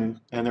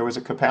junction and there was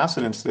a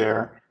capacitance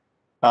there.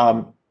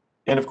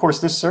 And of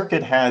course, this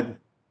circuit had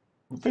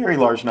very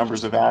large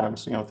numbers of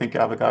atoms, think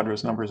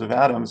Avogadro's numbers of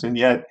atoms, and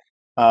yet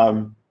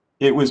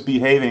it was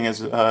behaving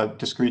as a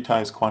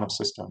discretized quantum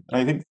system. And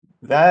I think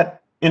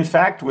that, in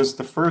fact, was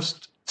the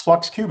first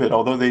flux qubit,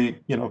 although the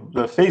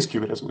phase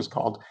qubit, as it was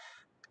called.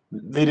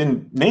 They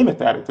didn't name it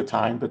that at the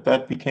time, but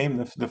that became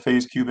the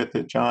phase qubit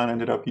that John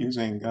ended up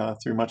using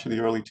through much of the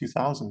early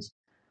 2000s.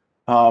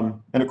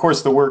 And of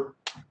course, the work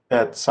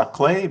at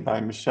Saclay by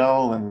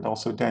Michel and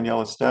also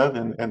Danielle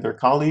Esteve and their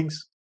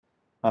colleagues,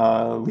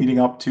 leading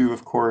up to,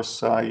 of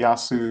course,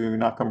 Yasu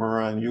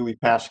Nakamura and Yuli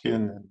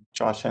Pashkin and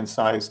Josh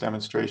Hensai's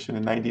demonstration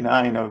in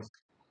 '99 of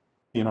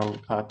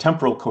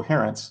temporal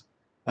coherence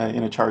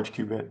in a charge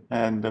qubit.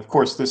 And of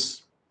course,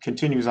 this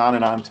continues on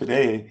and on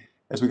today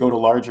as we go to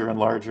larger and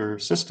larger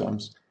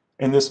systems.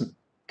 And this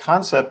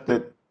concept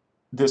that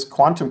this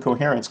quantum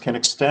coherence can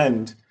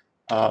extend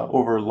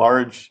over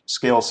large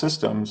scale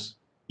systems,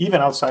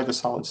 even outside the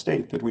solid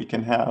state, that we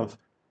can have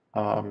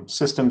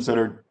systems that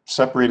are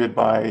separated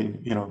by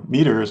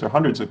meters or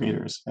hundreds of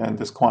meters, and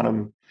this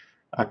quantum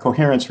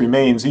coherence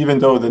remains, even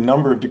though the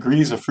number of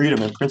degrees of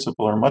freedom in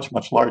principle are much,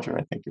 much larger.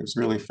 I think is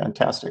really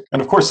fantastic,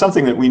 and of course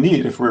something that we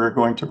need if we're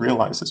going to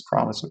realize this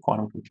promise of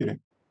quantum computing.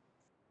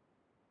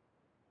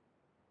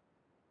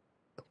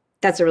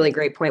 That's a really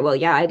great point. Well,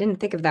 yeah, I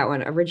didn't think of that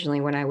one originally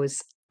when I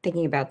was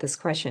thinking about this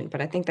question,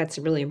 but I think that's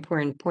a really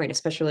important point,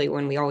 especially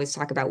when we always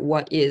talk about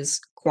what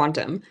is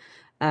quantum,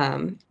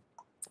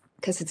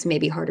 because it's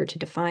maybe harder to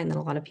define than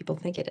a lot of people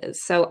think it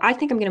is. So I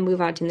think I'm going to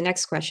move on to the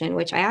next question,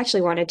 which I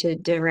actually wanted to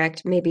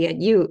direct maybe at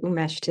you,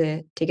 Umesh,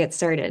 to get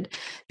started,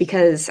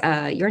 because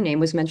your name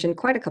was mentioned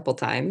quite a couple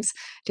times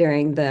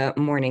during the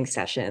morning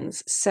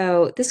sessions.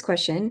 So this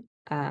question,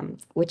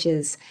 which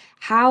is,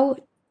 how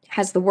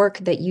has the work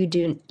that you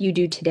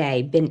do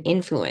today been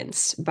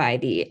influenced by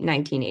the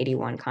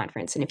 1981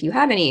 conference? And if you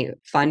have any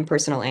fun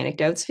personal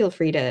anecdotes, feel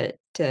free to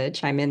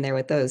chime in there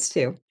with those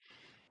too.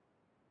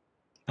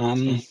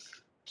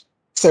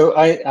 So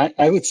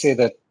I would say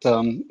that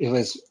it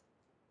was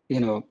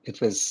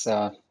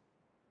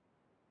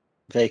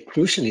very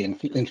crucially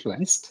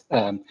influenced.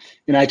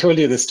 I told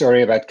you the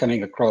story about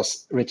coming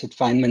across Richard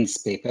Feynman's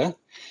paper.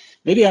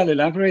 Maybe I'll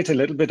elaborate a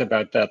little bit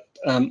about that.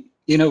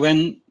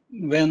 When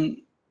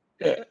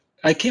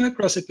I came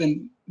across it,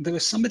 when there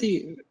was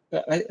somebody,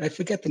 I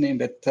forget the name,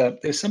 but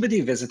there's somebody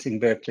visiting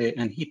Berkeley,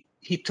 and he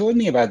told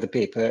me about the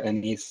paper,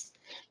 and he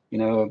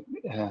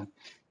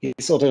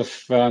sort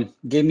of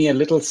gave me a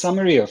little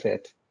summary of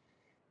it.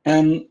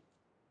 And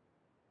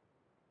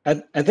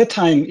at the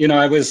time,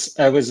 I was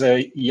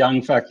a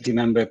young faculty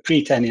member,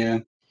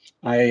 pre-tenure.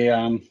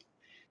 I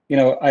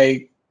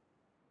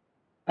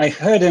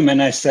heard him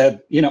and I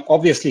said,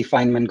 obviously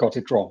Feynman got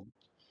it wrong.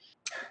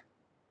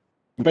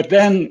 But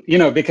then,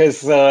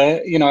 because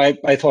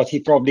I thought he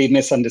probably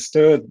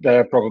misunderstood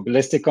the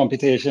probabilistic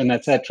computation,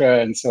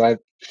 etc. And so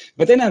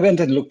but then I went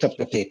and looked up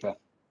the paper,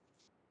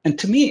 and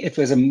to me it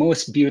was a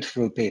most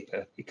beautiful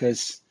paper,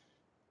 because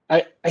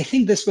I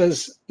think this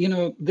was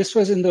in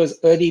those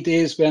early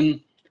days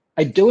when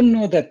I don't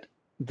know that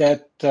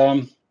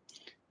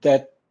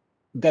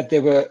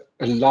there were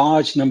a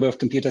large number of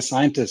computer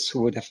scientists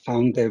who would have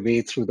found their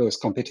way through those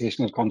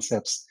computational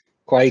concepts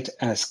quite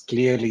as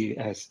clearly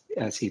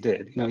as he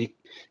did.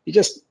 He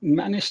just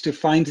managed to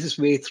find his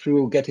way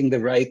through getting the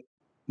right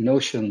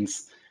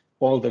notions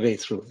all the way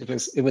through.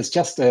 It was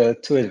just a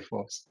tour de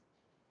force.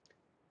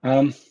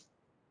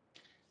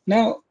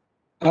 Now,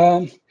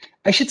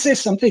 I should say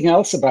something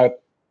else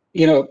about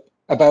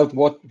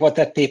what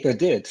that paper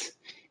did.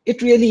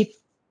 It really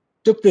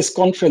took this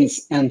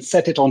conference and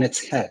set it on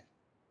its head.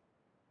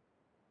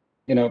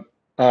 Even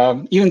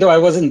though I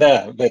wasn't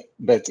there, but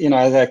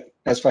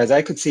as far as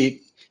I could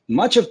see,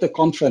 much of the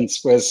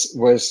conference or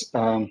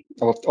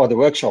the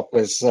workshop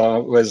was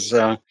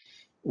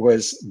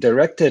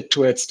directed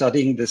towards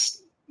studying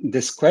this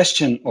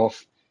question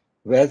of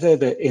whether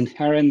the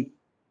inherent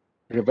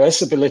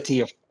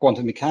reversibility of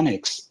quantum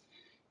mechanics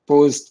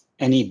posed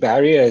any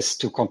barriers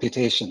to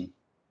computation.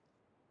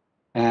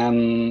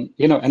 And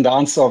the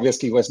answer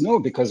obviously was no,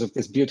 because of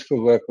this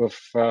beautiful work of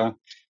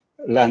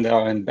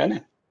Landau and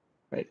Bennett,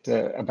 right,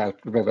 about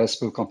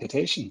reversible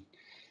computation.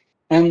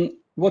 And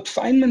what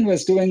Feynman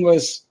was doing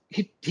was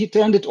he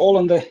turned it all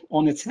on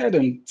its head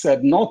and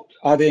said, not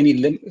are there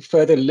any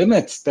further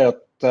limits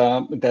that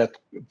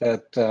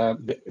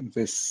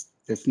this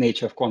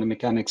nature of quantum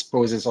mechanics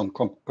poses on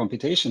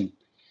computation,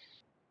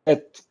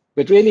 but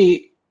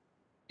really,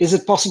 is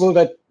it possible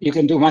that you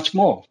can do much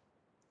more?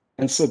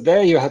 And so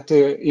there you have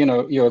to,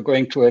 you're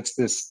going towards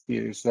these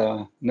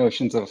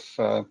notions of,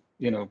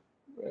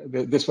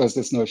 this was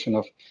this notion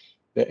of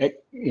the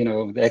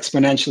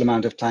exponential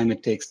amount of time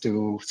it takes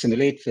to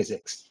simulate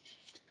physics.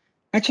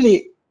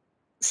 Actually,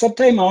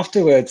 sometime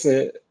afterwards,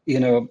 after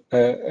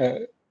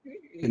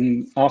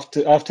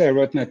I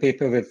wrote my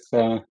paper with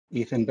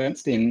Ethan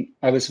Bernstein,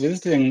 I was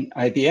visiting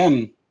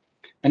IBM,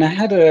 and I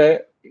had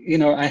a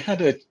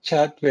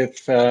chat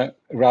with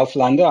Ralph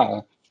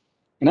Landau,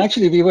 and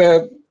actually we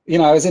were,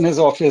 I was in his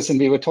office and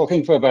we were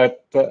talking for about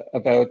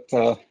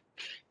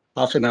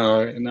half an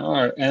hour,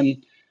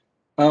 and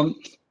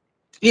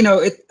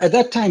at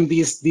that time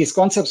these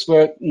concepts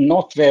were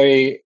not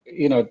very,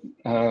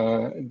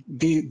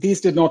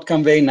 these did not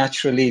come very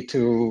naturally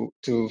to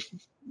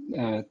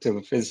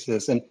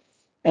physicists,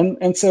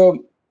 and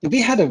so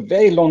we had a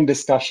very long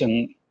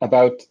discussion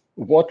about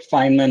what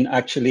Feynman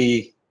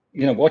actually,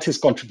 what his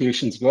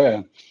contributions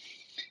were,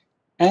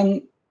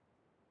 and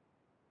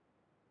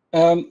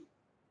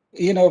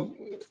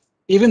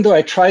even though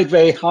I tried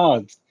very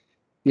hard,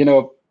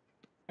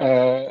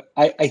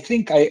 I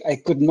think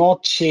I could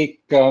not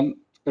shake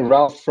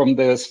Ralph from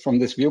this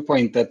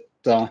viewpoint that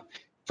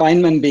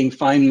Feynman being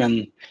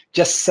Feynman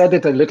just said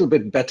it a little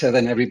bit better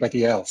than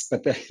everybody else.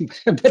 But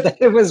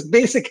it was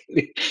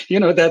basically,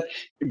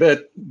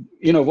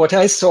 what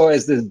I saw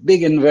as this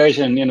big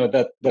inversion,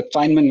 that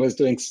Feynman was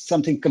doing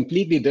something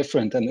completely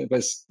different. And it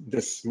was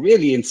this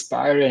really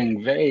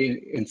inspiring,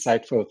 very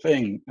insightful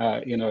thing.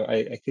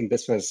 I think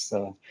this was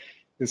a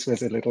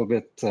little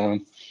bit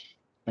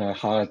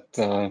hard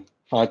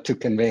to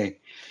convey.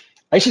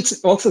 I should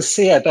also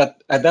say at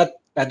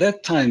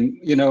that time,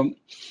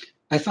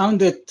 I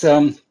found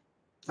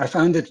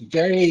it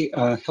very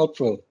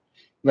helpful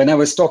when I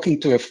was talking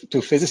to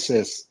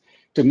physicists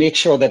to make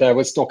sure that I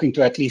was talking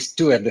to at least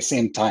two at the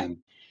same time.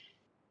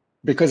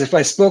 Because if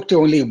I spoke to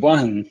only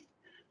one,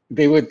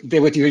 they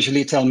would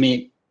usually tell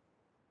me,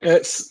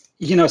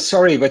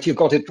 sorry, but you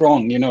got it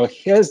wrong.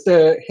 Here's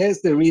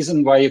the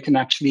reason why you can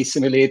actually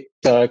simulate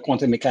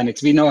quantum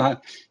mechanics. We know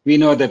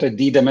that a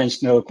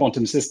d-dimensional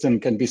quantum system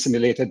can be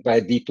simulated by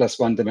a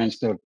d+1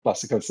 dimensional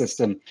classical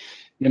system,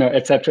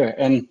 etc.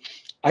 And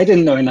I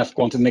didn't know enough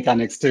quantum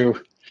mechanics to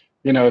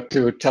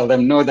tell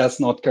them, no, that's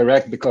not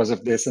correct because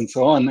of this and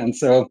so on. And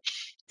so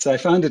I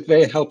found it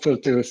very helpful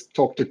to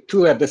talk to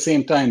two at the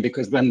same time,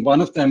 because when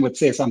one of them would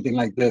say something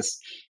like this,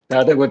 the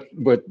other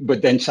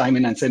would then chime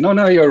in and say,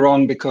 no, you're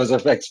wrong because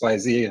of X, Y,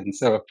 Z. And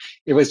so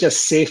it was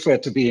just safer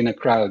to be in a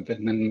crowd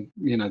than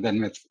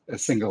with a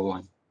single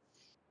one.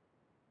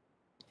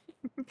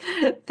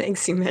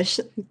 Thanks, Umesh.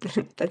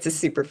 That's a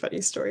super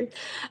funny story.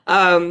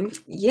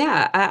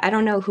 Yeah, I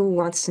don't know who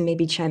wants to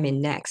maybe chime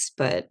in next,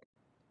 but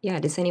yeah,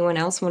 does anyone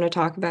else want to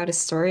talk about a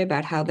story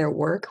about how their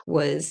work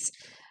was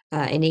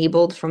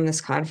enabled from this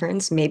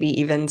conference, maybe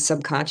even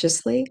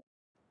subconsciously?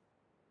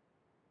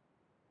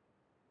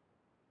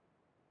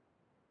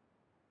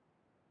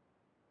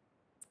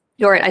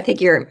 Dorit, I think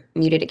you're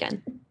muted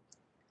again.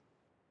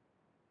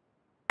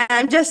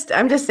 I'm just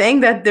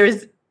saying that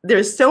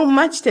there's so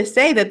much to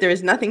say that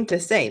there's nothing to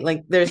say.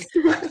 Like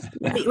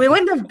we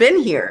wouldn't have been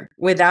here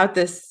without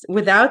this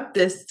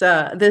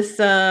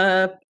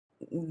the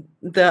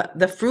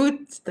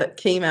fruit that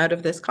came out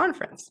of this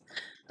conference.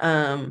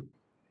 I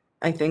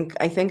think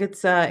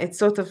it's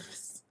sort of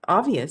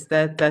obvious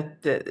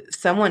that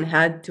someone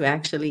had to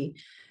actually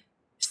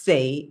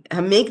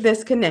make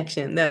this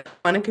connection that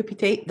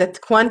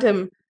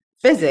quantum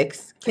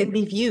physics can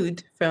be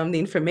viewed from the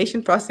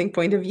information processing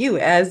point of view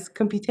as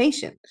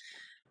computation,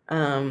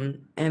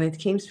 and it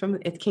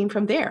came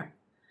from there.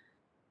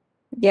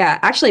 Yeah,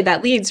 actually,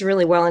 that leads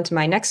really well into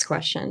my next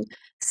question.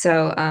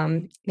 So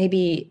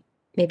maybe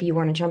you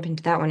want to jump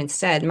into that one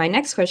instead. My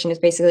next question is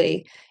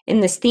basically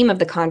in this theme of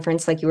the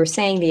conference, like you were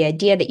saying, the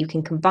idea that you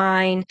can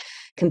combine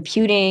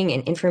computing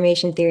and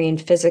information theory and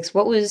physics.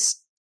 What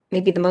was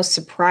maybe the most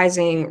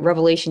surprising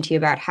revelation to you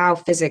about how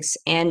physics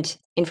and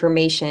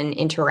information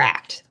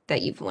interact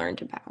that you've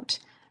learned about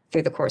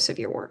through the course of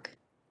your work?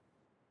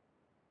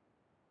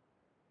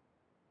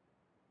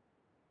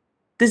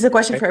 This is a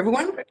question for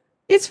everyone?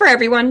 It's for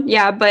everyone,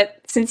 yeah,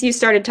 but since you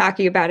started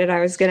talking about it,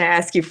 I was going to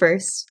ask you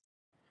first.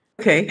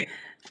 Okay.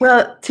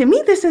 Well, to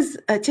me, this is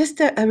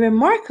just a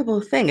remarkable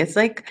thing. It's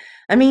like,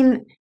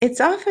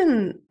 it's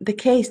often the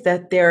case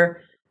that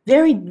they're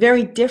very,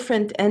 very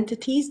different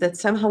entities that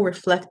somehow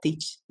reflect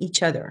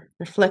each other,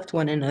 reflect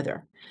one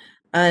another.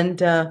 And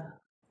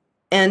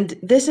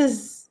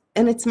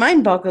it's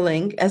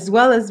mind-boggling as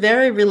well as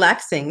very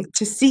relaxing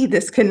to see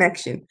this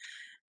connection.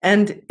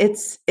 And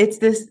it's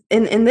this,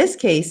 in this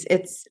case,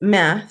 it's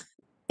math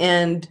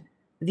and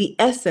the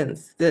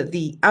essence,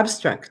 the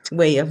abstract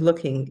way of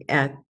looking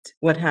at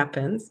what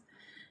happens,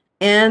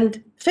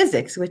 and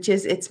physics, which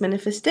is its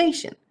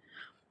manifestation.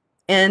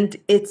 And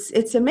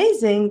it's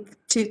amazing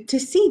to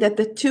see that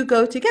the two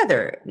go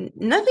together.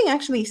 Nothing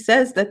actually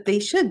says that they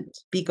should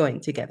be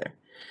going together.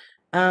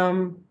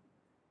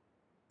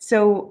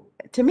 So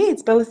to me,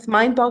 it's both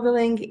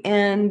mind-boggling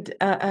and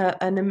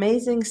an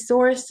amazing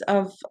source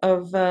of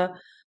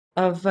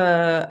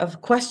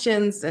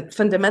questions,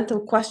 fundamental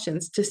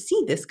questions, to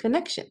see this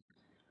connection.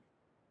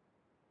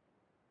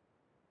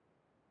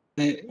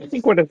 I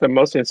think one of the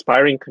most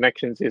inspiring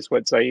connections is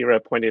what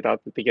Zaira pointed out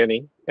at the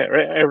beginning.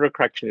 Error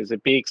correction is a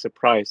big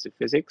surprise to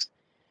physics.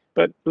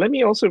 But let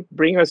me also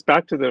bring us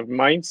back to the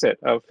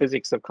mindset of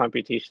physics of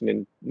computation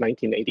in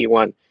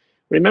 1981.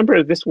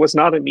 Remember, this was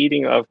not a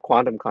meeting of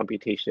quantum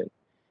computation.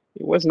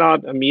 It was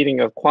not a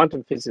meeting of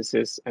quantum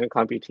physicists and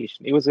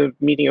computation. It was a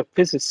meeting of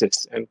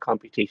physicists and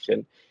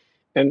computation.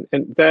 And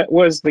that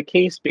was the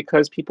case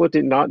because people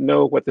did not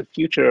know what the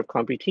future of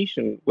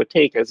computation would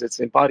take as its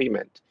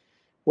embodiment,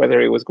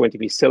 whether it was going to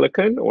be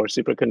silicon or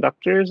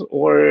superconductors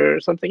or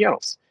something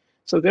else.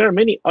 So there are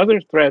many other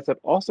threads that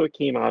also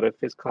came out of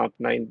PhysComp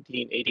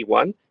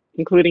 1981,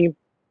 including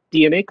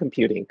DNA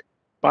computing,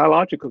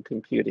 biological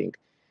computing,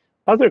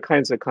 other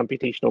kinds of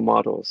computational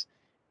models.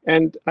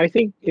 And I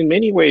think in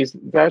many ways,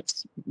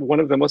 that's one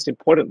of the most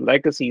important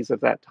legacies of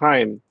that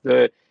time,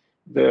 the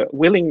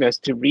willingness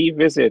to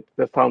revisit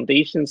the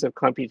foundations of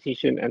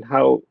computation and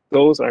how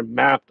those are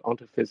mapped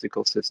onto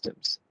physical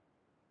systems.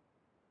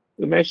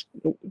 Umesh,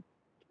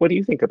 what do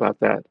you think about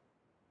that?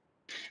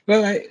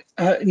 Well,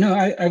 no,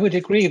 I would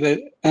agree, but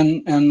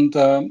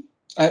I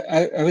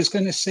was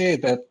going to say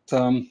that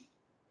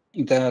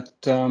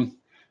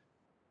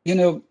you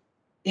know,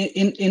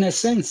 in a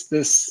sense,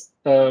 this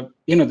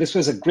this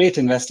was a great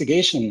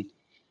investigation,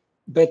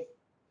 but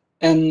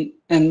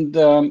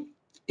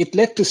it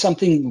led to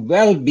something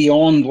well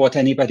beyond what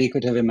anybody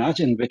could have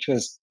imagined, which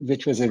was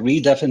a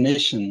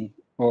redefinition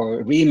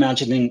or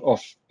reimagining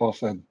of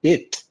a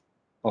bit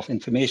of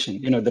information.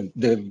 You know,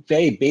 the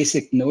very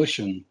basic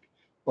notion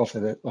of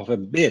a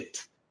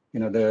bit. You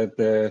know,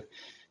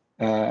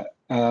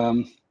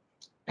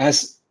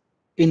 as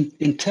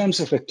in terms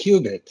of a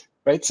qubit,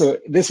 right? So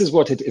this is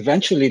what it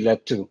eventually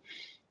led to.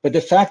 But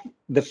the fact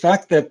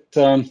that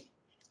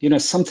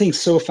something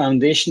so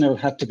foundational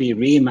had to be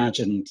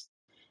reimagined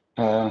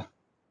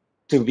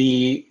to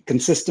be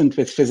consistent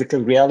with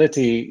physical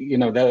reality,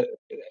 that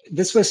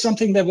this was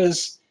something that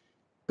was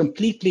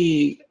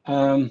completely,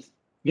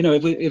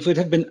 it would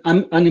have been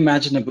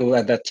unimaginable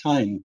at that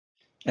time.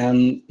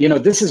 And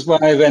this is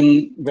why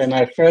when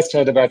I first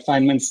heard about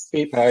Feynman's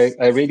paper,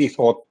 I really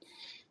thought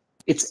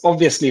it's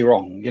obviously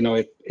wrong.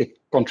 It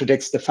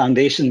contradicts the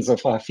foundations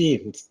of our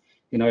field.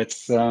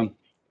 It's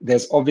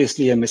there's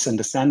obviously a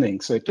misunderstanding.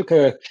 So it took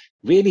a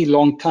really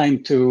long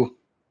time to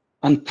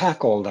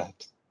unpack all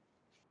that.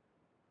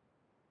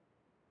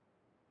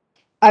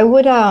 I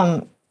would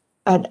I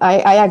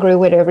agree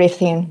with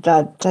everything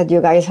that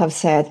you guys have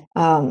said,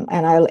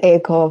 and I'll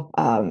echo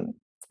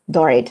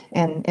Dorit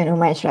and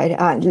Umesh, right?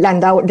 The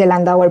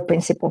Landauer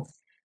principle.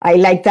 I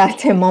like that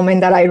the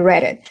moment that I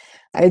read it.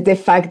 The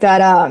fact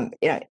that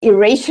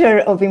erasure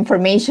of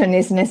information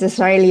is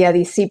necessarily a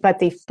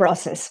dissipative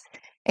process,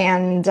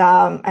 and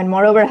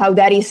moreover, how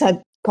that is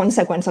a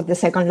consequence of the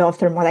second law of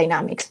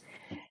thermodynamics.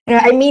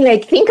 I mean,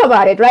 like, think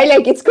about it, right?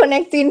 Like, it's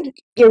connecting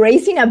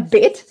erasing a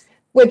bit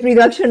with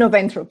reduction of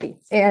entropy,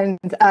 and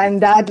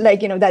that,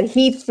 like, that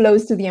heat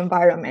flows to the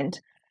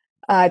environment.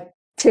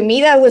 To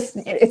me, that was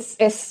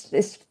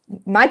it's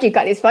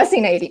magical. It's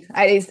fascinating.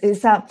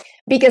 It's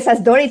because, as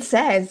Dorit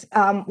says,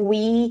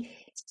 we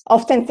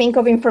often think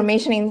of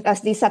information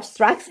as this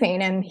abstract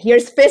thing, and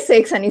here's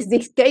physics, and it's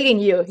dictating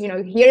you.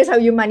 Here's how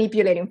you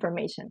manipulate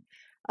information.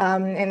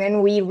 And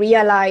then we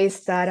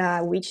realized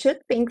that we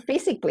should think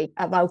physically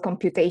about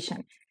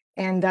computation,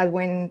 and that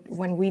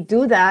when we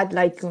do that,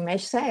 like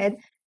Umesh said,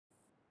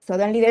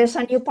 suddenly there's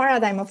a new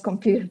paradigm of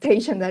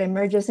computation that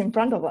emerges in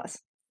front of us,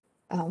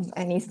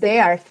 and is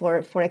there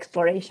for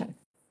exploration.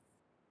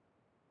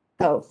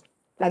 So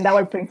that's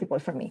our principle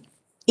for me.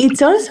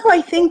 It's also,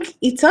 I think,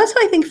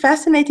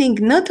 fascinating,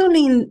 not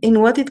only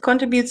in what it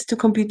contributes to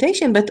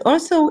computation, but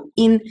also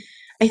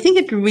I think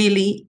it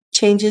really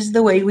changes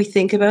the way we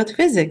think about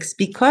physics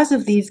because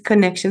of these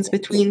connections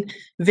between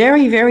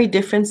very, very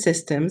different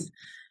systems.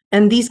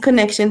 And these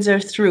connections are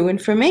through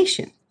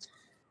information.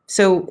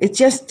 So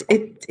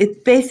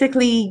it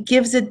basically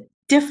gives a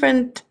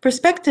different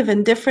perspective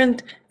and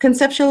different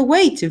conceptual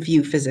way to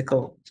view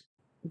physical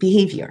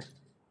behavior,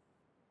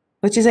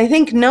 which is, I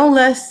think, no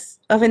less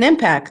of an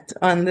impact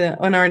on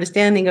our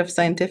understanding of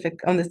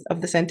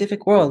the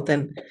scientific world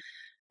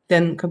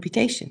than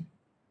computation.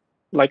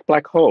 Like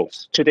black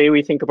holes. Today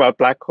we think about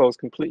black holes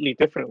completely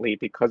differently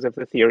because of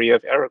the theory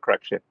of error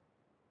correction.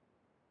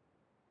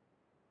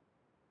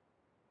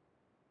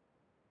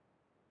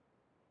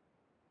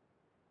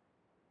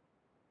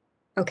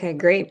 Okay,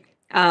 great.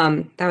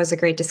 That was a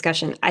great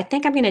discussion. I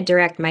think I'm going to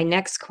direct my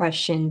next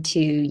question to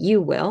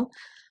you, Will,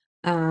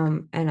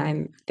 and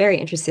I'm very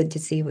interested to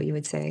see what you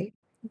would say.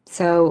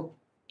 So,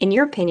 in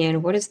your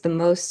opinion, what is the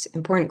most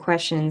important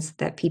questions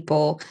that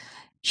people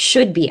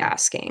should be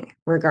asking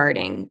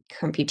regarding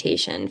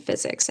computation,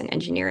 physics, and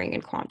engineering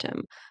and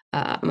quantum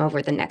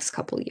over the next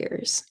couple of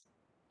years?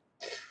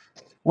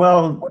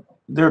 Well,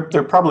 there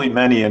are probably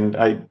many, and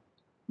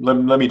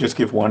let me just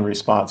give one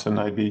response, and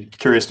I'd be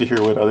curious to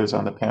hear what others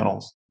on the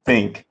panels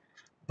think.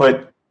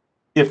 But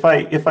if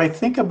I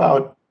think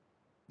about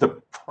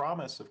the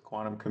promise of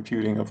quantum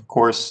computing, of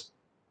course,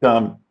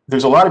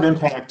 there's a lot of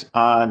impact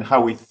on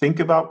how we think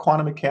about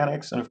quantum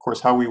mechanics, and of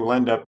course, how we will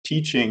end up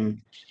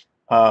teaching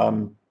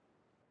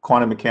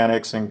quantum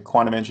mechanics and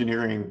quantum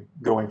engineering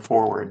going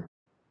forward.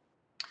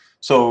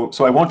 So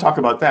I won't talk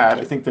about that.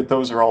 I think that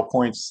those are all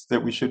points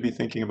that we should be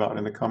thinking about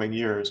in the coming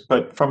years.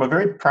 But from a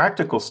very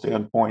practical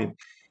standpoint,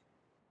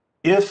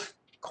 if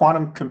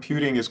quantum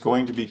computing is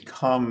going to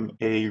become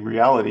a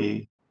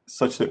reality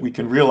such that we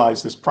can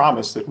realize this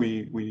promise that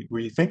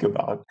we think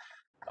about,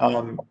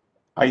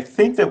 I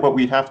think that what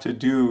we have to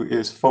do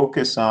is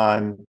focus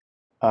on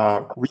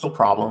real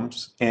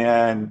problems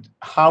and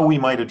how we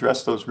might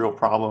address those real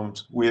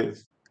problems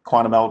with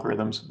quantum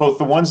algorithms, both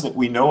the ones that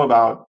we know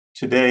about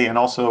today and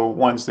also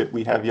ones that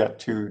we have yet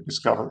to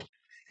discover.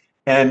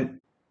 And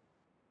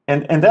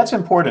that's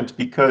important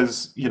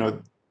because,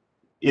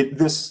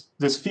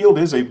 this field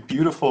is a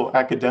beautiful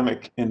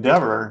academic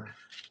endeavor,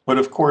 but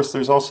of course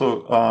there's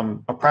also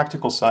a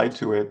practical side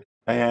to it.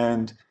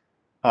 And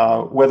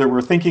whether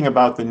we're thinking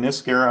about the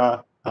NISQ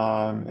era,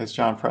 as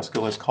John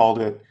Preskill has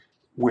called it,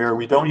 where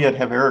we don't yet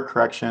have error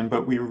correction,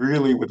 but we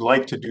really would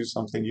like to do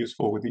something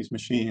useful with these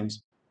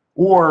machines,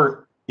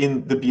 or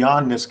in the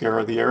beyond NISC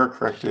era, the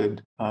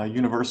error-corrected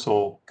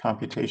universal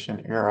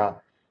computation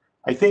era.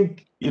 I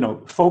think,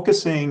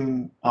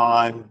 focusing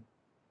on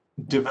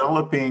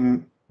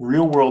developing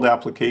real-world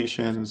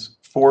applications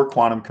for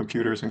quantum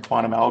computers and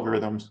quantum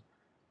algorithms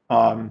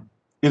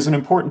is an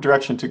important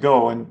direction to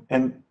go,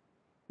 and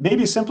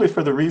maybe simply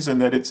for the reason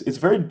that it's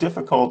very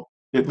difficult,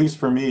 at least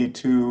for me,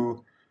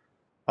 to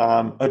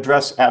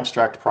address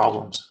abstract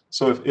problems.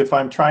 So if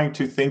I'm trying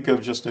to think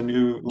of just a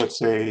new, let's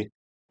say,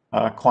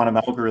 quantum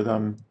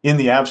algorithm in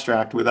the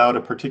abstract without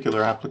a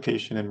particular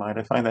application in mind,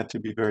 I find that to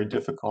be very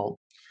difficult.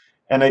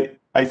 And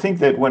I think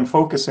that when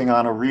focusing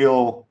on a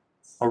real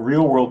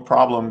world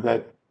problem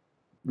that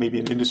maybe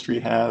an industry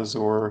has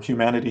or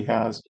humanity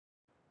has,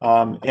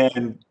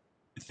 and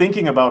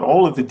thinking about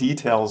all of the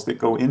details that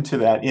go into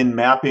that in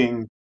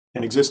mapping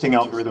an existing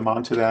algorithm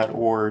onto that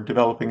or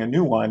developing a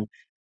new one,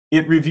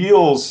 it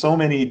reveals so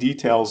many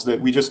details that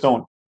we just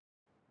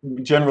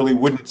generally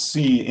wouldn't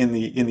see in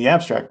the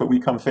abstract, but we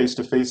come face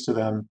to face to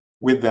them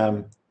with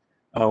them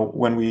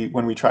when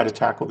we try to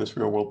tackle this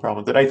real world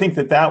problem. That I think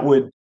that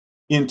would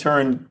in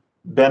turn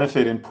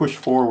benefit and push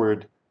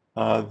forward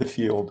the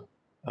field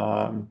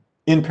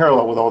in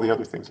parallel with all the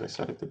other things I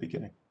said at the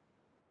beginning.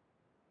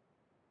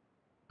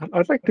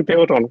 I'd like to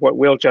build on what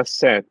Will just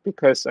said,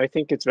 because I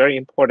think it's very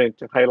important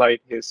to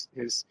highlight his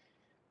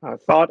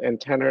thought and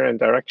tenor and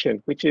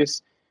direction, which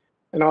is,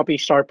 and I'll be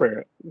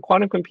sharper,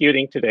 quantum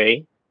computing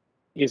today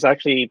is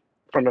actually,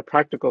 from a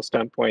practical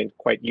standpoint,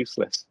 quite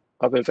useless,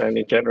 other than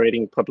in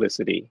generating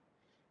publicity,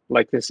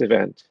 like this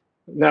event.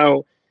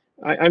 Now,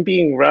 I'm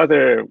being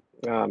rather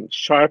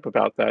sharp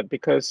about that,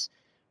 because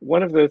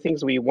one of the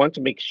things we want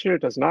to make sure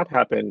does not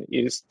happen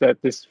is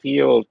that this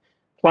field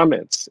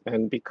plummets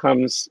and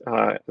becomes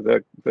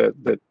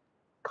the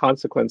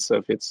consequence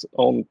of its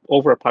own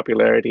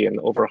overpopularity and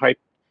overhype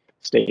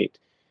state,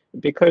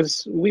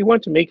 because we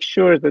want to make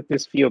sure that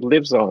this field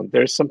lives on.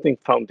 There's something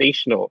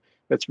foundational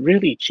that's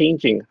really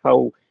changing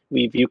how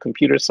we view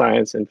computer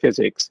science and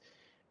physics.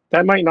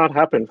 That might not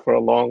happen for a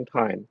long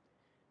time.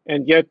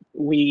 And yet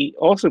we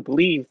also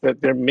believe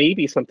that there may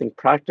be something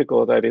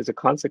practical that is a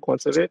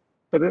consequence of it,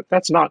 but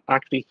that's not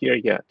actually here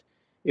yet.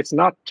 It's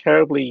not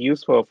terribly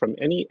useful from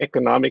any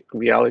economic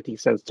reality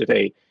sense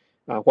today,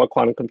 what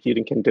quantum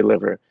computing can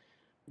deliver.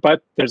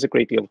 But there's a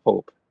great deal of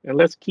hope. And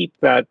let's keep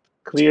that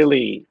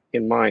clearly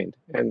in mind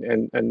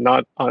and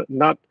not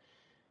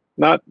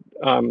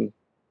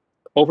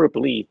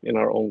overbelieve in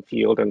our own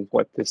field and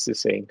what this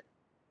is saying.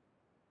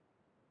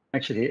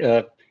 Actually,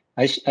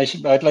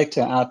 I'd like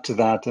to add to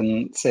that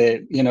and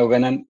say,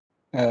 when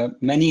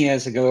many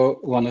years ago,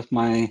 one of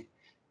my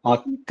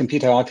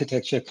computer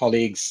architecture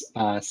colleagues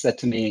said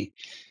to me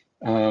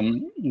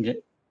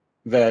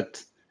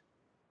that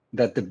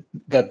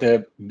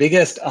the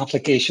biggest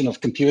application of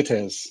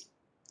computers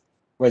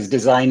was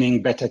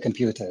designing better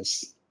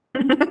computers.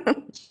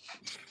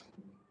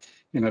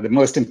 The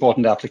most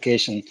important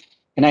application.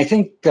 And I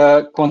think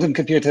quantum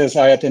computers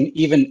are at an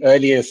even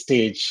earlier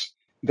stage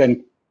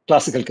than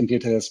classical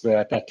computers were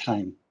at that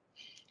time.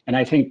 And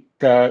I think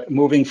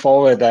moving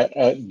forward,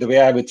 the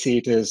way I would see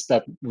it is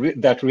that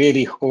that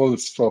really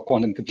holds for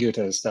quantum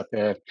computers, that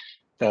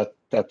the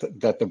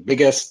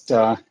biggest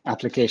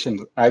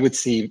application I would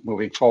see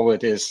moving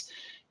forward is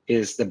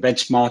the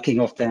benchmarking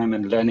of them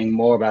and learning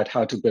more about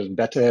how to build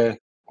better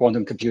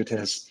quantum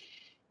computers,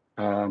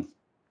 as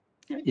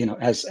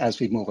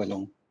we move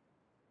along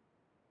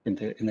in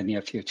the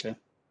near future.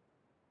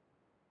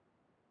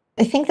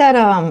 I think that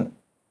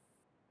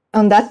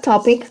on that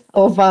topic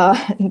of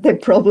the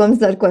problems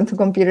that quantum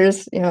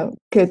computers,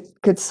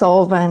 could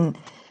solve, and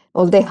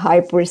all the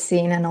hype we're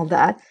seeing and all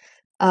that,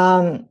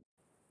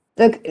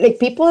 like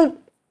people,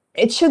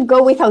 it should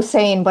go without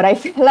saying, but I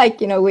feel like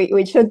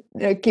we should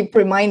keep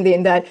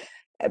reminding that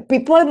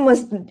people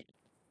must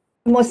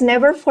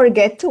never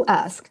forget to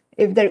ask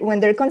when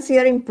they're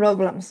considering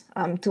problems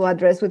to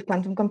address with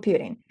quantum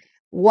computing,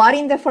 what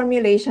in the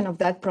formulation of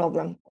that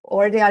problem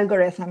or the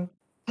algorithm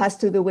has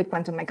to do with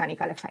quantum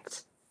mechanical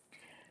effects.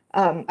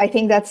 I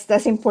think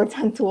that's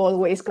important to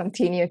always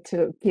continue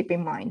to keep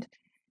in mind.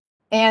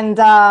 And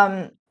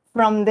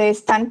from the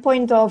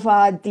standpoint of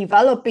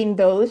developing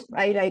those,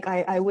 right? Like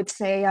I would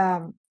say,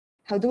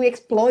 how do we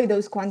exploit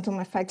those quantum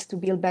effects to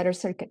build better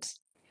circuits?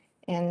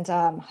 And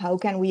how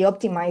can we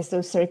optimize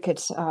those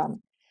circuits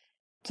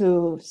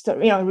to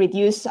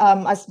reduce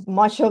as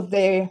much of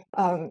the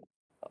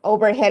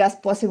overhead as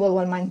possible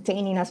while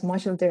maintaining as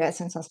much of their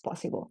essence as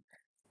possible?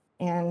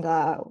 And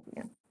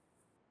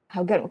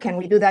how can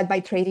we do that by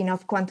trading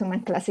off quantum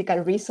and classical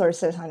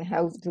resources, and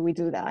how do we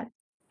do that?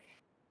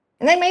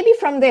 And then maybe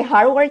from the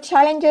hardware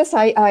challenges,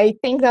 I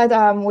think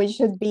that we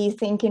should be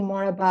thinking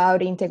more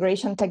about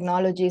integration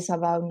technologies,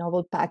 about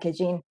novel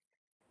packaging,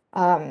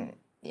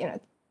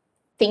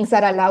 things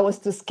that allow us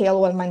to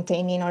scale while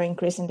maintaining or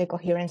increasing the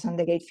coherence and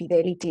the gate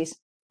fidelities.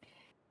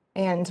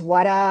 And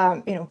what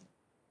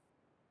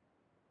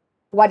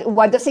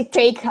what does it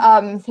take,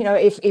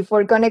 if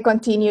we're going to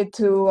continue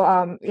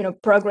to,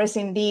 progress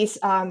in these,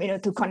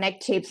 to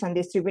connect chips and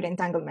distribute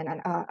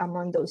entanglement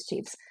among those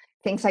chips,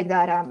 things like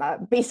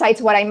that.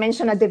 Besides what I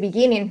mentioned at the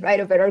beginning, right,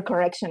 of error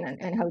correction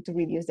and how to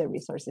reduce the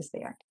resources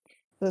there.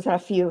 Those are a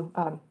few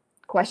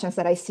questions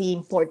that I see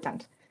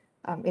important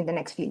in the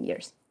next few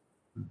years.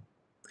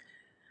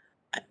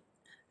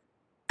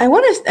 I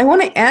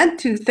want to add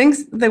to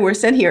things that were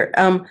said here.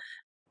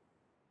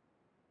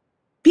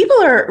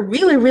 People are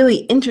really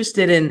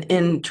interested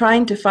in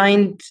trying to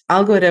find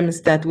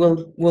algorithms that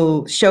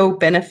will show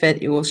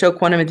benefit, it will show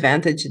quantum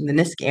advantage in the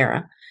NISQ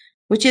era,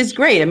 which is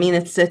great. I mean,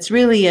 it's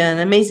really an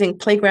amazing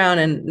playground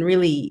and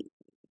really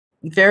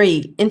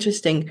very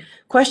interesting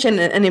question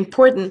and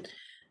important.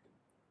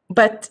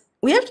 But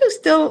we have to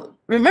still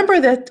remember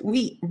that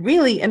we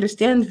really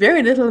understand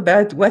very little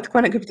about what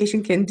quantum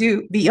computation can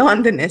do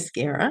beyond the NISQ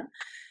era.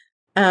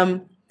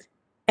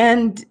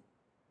 And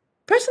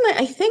personally,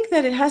 I think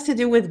that it has to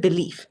do with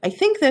belief. I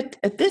think that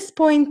at this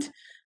point,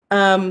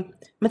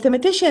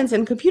 mathematicians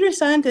and computer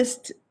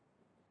scientists,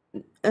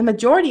 a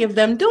majority of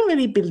them don't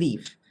really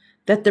believe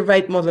that the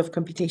right model of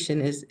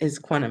computation is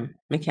quantum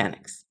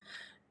mechanics.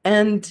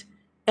 And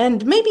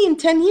maybe in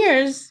 10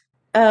 years,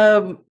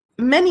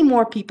 many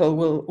more people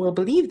will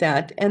believe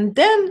that. And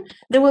then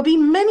there will be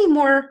many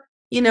more,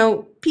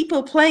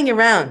 people playing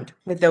around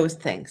with those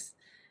things.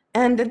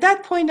 And at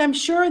that point, I'm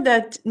sure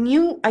that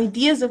new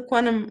ideas of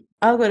quantum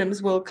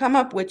algorithms will come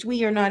up, which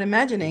we are not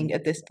imagining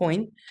at this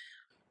point,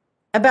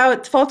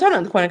 about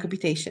fault-tolerant quantum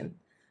computation.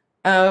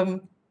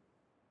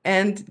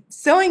 And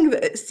seeing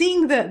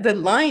the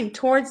line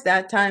towards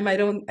that time,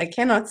 I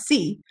cannot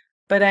see,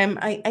 but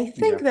I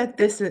think that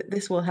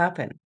this will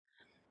happen.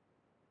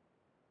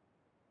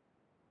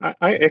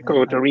 I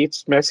echo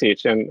Dorit's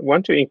message and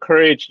want to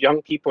encourage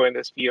young people in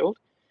this field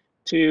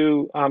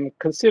to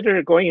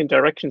consider going in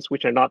directions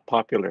which are not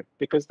popular,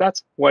 because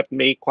that's what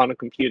made quantum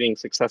computing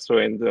successful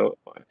in the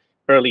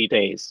early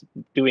days,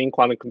 doing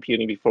quantum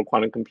computing before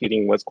quantum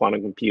computing was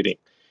quantum computing.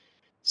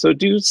 So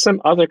do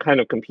some other kind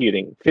of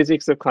computing,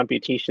 physics of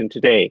computation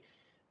today,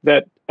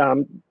 that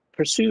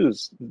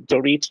pursues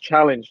Dorit's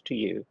challenge to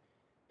you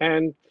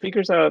and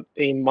figures out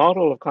a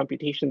model of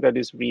computation that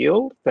is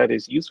real, that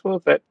is useful,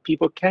 that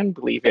people can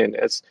believe in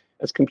as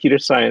computer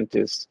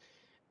scientists.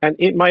 And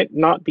it might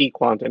not be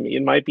quantum,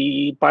 it might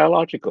be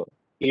biological,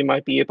 it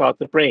might be about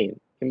the brain,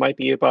 it might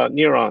be about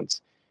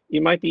neurons,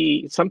 it might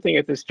be something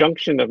at this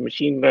junction of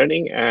machine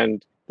learning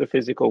and the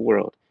physical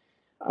world.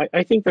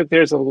 I think that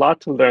there's a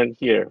lot to learn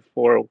here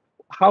for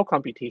how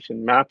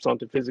computation maps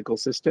onto physical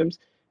systems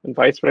and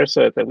vice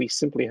versa that we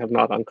simply have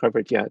not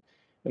uncovered yet.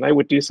 And I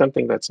would do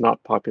something that's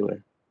not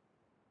popular.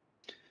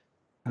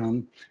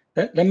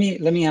 Let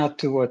me add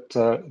to what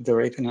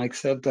Dorit and Ike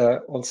said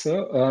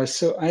also.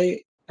 So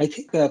I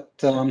think that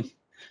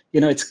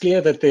it's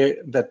clear that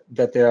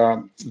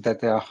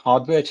there are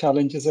hardware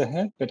challenges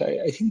ahead, but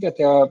I think that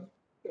there are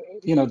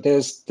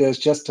there's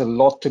just a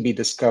lot to be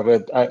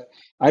discovered.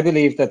 I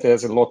believe that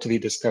there's a lot to be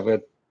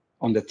discovered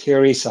on the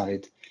theory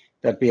side,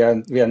 that we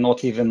are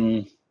not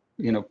even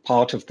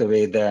part of the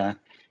way there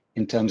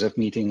in terms of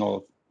meeting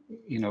all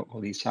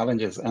these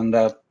challenges, and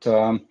that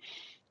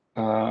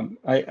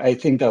I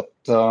think that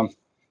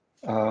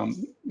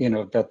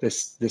that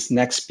this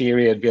next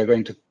period we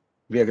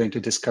are going to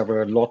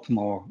discover a lot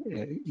more,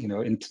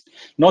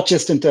 not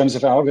just in terms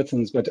of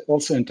algorithms, but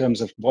also in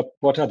terms of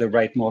what are the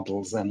right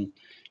models, and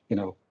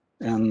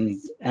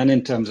and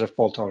in terms of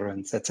fault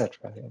tolerance,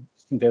 etc.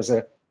 There's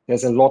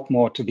a lot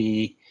more to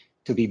be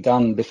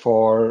done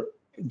before,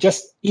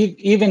 just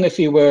even if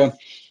you were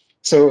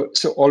so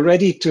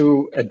already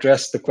to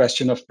address the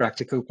question of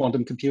practical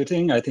quantum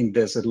computing. I think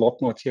there's a lot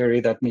more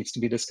theory that needs to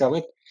be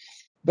discovered.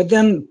 But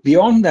then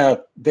beyond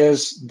that,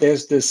 there's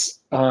this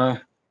there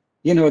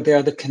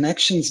are the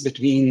connections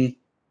between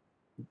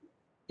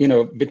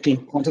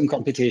quantum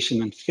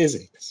computation and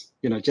physics,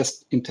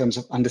 just in terms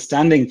of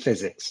understanding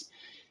physics,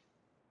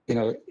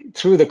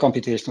 through the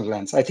computational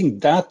lens. I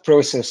think that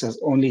process has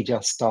only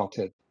just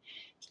started,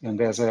 and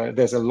there's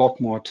a lot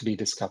more to be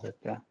discovered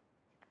there.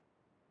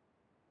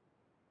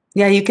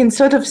 Yeah, you can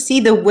sort of see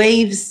the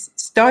waves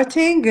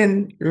starting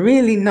and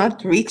really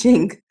not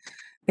reaching.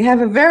 They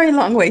have a very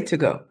long way to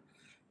go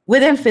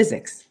within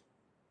physics.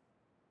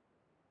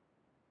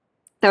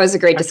 That was a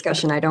great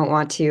discussion. I don't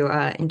want to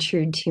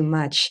intrude too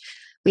much.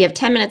 We have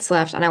 10 minutes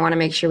left, and I want to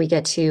make sure we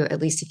get to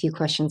at least a few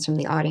questions from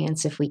the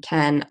audience if we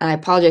can. I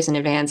apologize in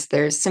advance.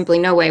 There's simply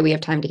no way we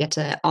have time to get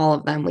to all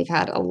of them. We've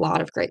had a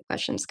lot of great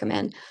questions come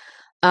in.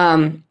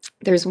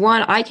 There's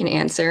one I can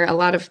answer. A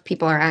lot of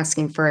people are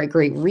asking for a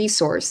great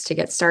resource to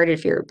get started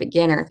if you're a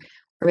beginner,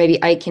 or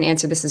maybe I can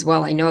answer this as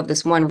well. I know of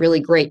this one really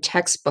great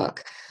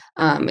textbook.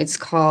 It's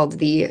called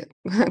the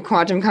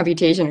Quantum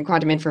Computation and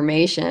Quantum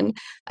Information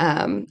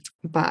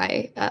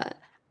by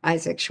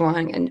Isaac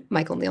Schwang and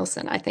Michael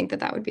Nielsen. I think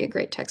that would be a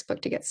great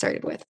textbook to get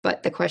started with.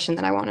 But the question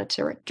that I wanted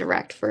to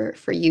direct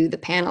for you, the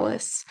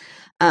panelists,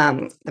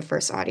 the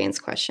first audience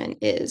question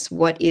is,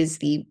 what is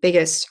the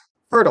biggest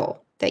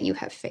hurdle that you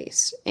have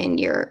faced in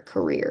your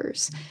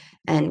careers?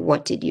 and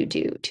what did you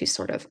do to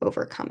sort of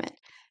overcome it?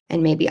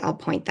 And maybe I'll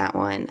point that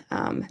one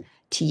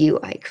to you,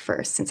 Ike,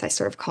 first, since I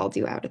sort of called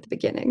you out at the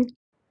beginning.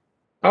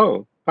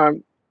 Oh,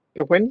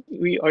 when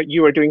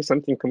you are doing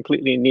something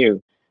completely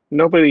new,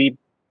 nobody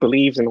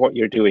believes in what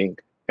you're doing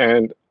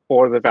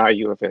or the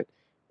value of it,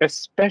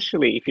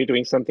 especially if you're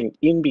doing something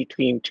in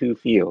between two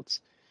fields.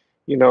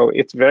 You know,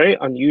 it's very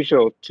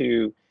unusual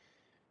to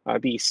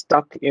be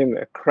stuck in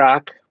a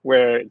crack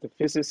where the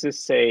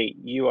physicists say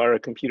you are a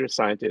computer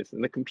scientist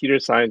and the computer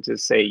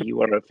scientists say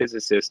you are a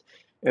physicist,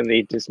 and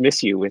they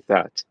dismiss you with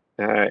that.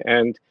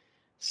 And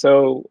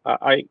so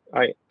I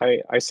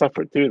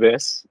suffered through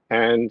this,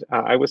 and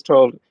I was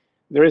told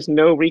there is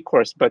no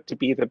recourse but to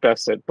be the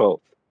best at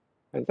both,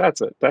 and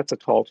that's a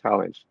tall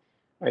challenge.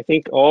 I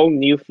think all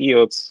new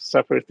fields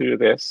suffer through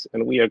this,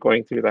 and we are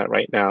going through that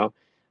right now.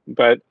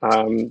 But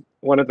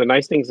one of the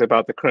nice things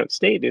about the current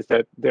state is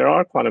that there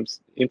are quantum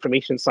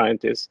information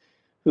scientists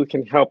who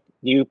can help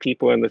new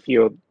people in the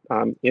field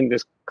in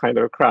this kind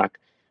of a crack.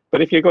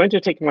 But if you're going to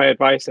take my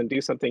advice and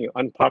do something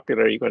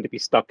unpopular, you're going to be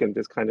stuck in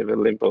this kind of a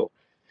limbo,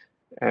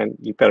 and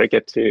you better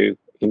get to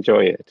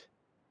enjoy it.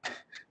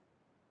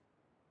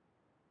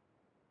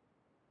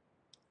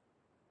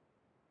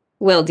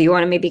 Will, do you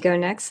want to maybe go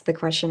next? The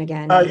question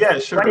again. Yeah,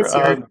 sure. What is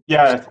your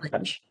yeah,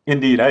 challenge?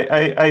 indeed.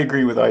 I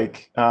agree with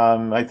Ike.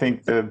 I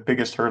think the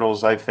biggest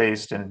hurdles I've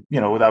faced, and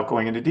without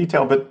going into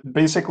detail, but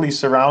basically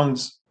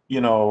surrounds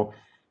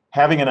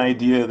having an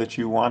idea that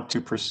you want to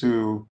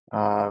pursue,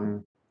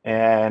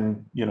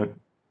 and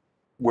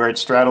where it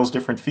straddles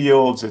different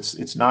fields.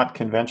 It's not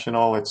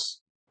conventional.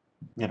 It's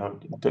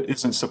it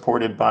isn't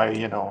supported by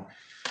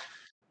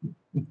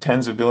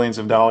tens of billions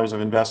of dollars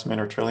of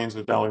investment or trillions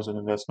of dollars of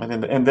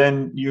investment, and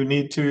then you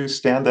need to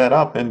stand that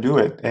up and do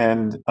it.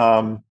 And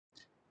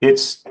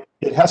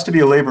it has to be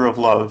a labor of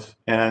love.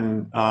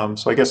 And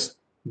so I guess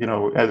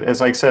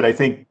as I said, I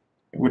think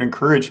it would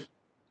encourage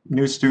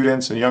new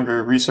students and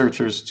younger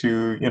researchers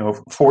to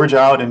forge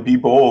out and be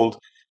bold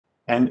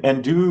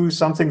and do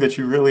something that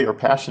you really are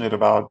passionate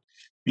about.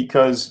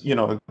 Because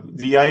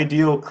the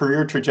ideal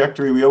career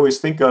trajectory we always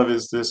think of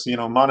is this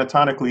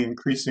monotonically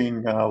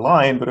increasing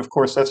line, but of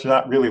course that's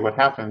not really what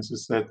happens.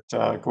 Is that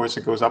of course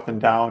it goes up and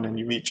down, and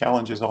you meet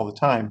challenges all the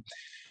time.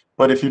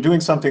 But if you're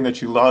doing something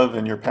that you love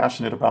and you're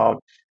passionate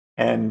about,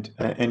 and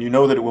you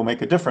know that it will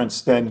make a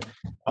difference, then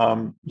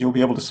you'll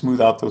be able to smooth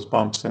out those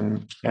bumps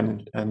and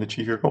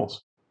achieve your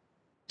goals.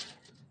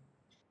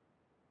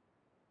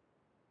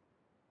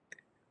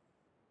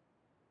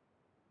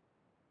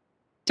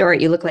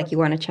 Dorit, you look like you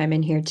want to chime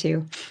in here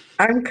too.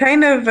 I'm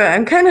kind of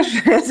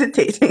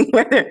hesitating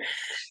whether.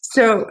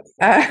 So,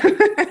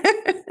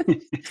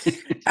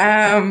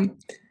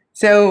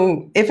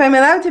 so if I'm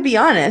allowed to be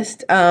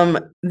honest,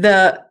 I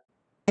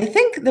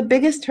think the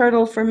biggest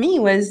hurdle for me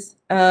was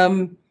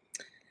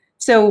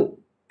so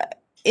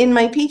in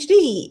my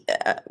PhD.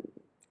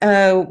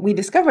 We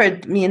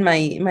discovered, me and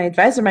my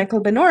advisor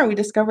Michael Benor, we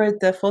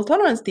discovered the full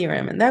tolerance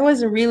theorem, and that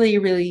was a really,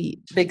 really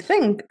big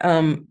thing.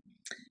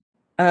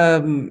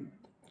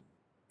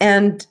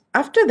 And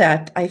after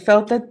that, I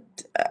felt that,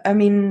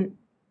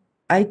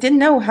 I didn't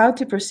know how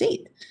to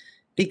proceed,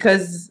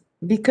 because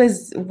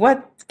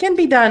what can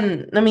be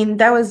done,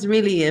 that was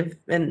really a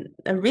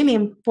really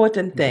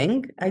important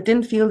thing. I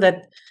didn't feel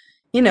that,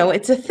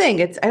 it's a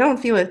thing. I don't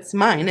feel it's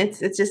mine. It's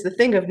just a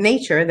thing of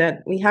nature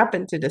that we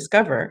happen to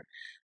discover,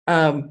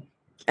 and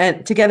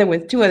together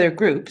with two other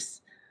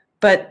groups.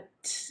 But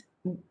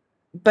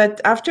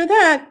after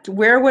that,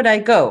 where would I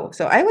go?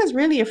 So I was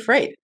really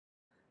afraid.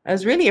 I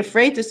was really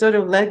afraid to sort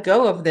of let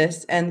go of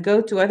this and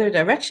go to other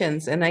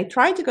directions. And I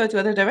tried to go to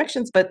other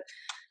directions, but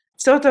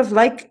sort of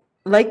like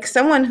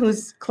someone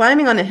who's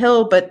climbing on a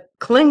hill, but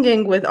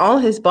clinging with all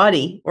his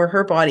body or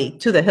her body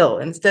to the hill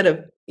instead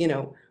of,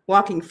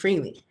 walking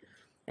freely.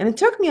 And it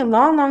took me a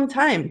long, long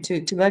time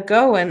to let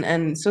go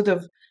and sort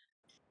of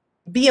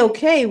be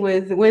okay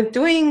with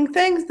doing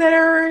things that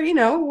are,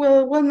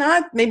 will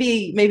not,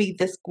 maybe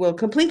this will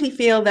completely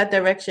fail that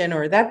direction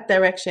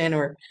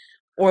or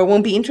or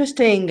won't be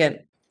interesting. And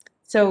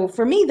so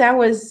for me, that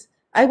was,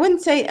 I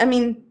wouldn't say,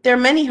 there are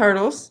many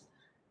hurdles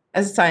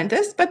as a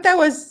scientist, but that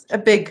was a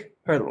big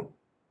hurdle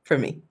for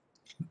me.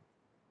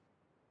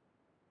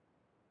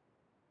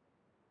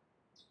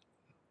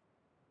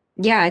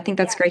 Yeah, I think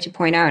that's great to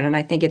point out. And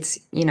I think it's,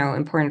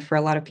 important for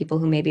a lot of people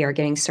who maybe are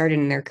getting started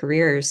in their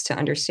careers to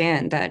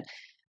understand that,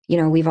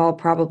 we've all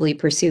probably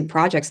pursued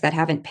projects that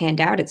haven't panned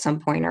out at some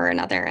point or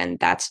another. And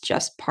that's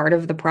just part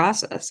of the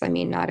process.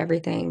 Not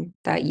everything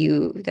that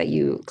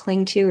you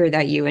cling to or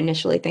that you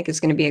initially think is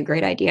going to be a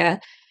great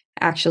idea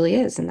actually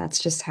is. And that's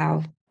just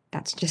how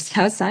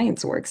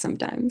science works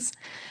sometimes.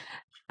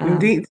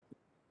 Indeed.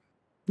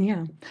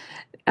 Yeah.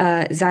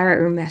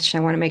 Zaira, Umesh, I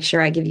want to make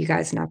sure I give you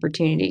guys an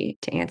opportunity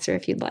to answer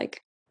if you'd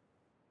like.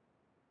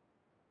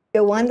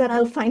 The one that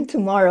I'll find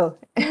tomorrow.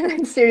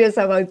 I'm serious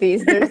about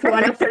this. There's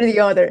one after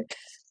the other.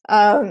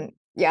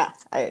 Yeah,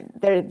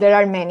 there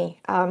are many.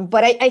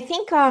 But I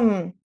think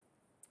I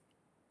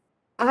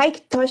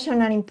touched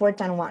on an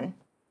important one,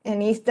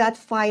 and it's that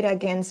fight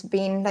against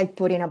being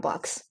put in a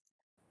box.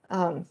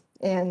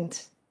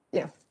 and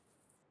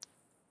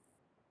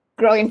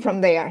growing from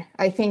there.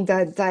 I think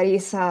that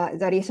is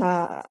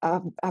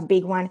a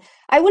big one.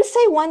 I will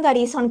say one that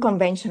is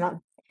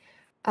unconventional,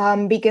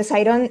 because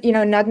I don't,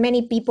 not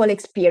many people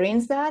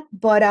experience that.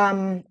 But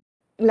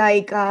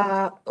like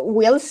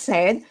Will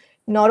said,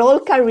 not all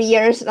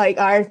careers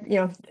are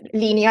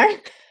linear,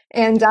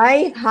 and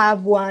I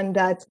have one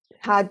that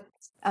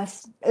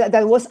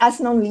was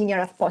as non-linear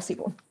as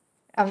possible,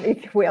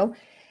 if you will.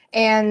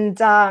 And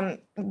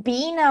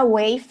being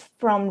away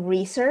from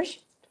research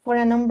for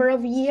a number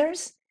of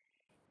years,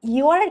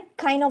 you are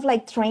kind of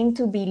like trained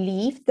to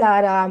believe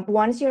that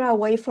once you're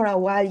away for a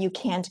while, you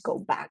can't go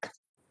back.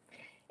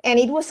 And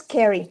it was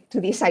scary to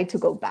decide to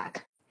go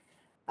back.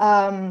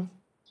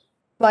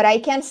 But I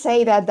can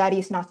say that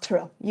is not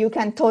true. You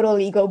can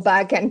totally go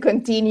back and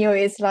continue.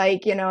 It's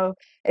like,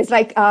 it's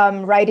like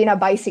riding a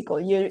bicycle.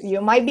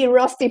 You might be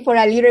rusty for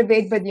a little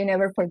bit, but you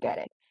never forget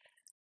it.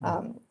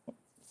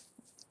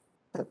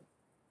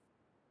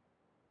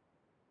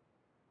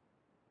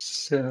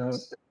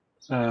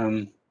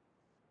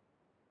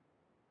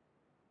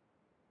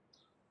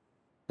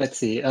 Let's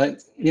see. I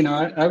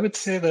would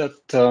say that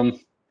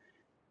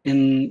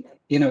in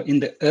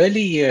the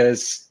early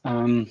years,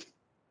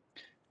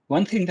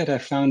 one thing that I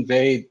found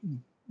very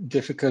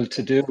difficult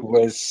to do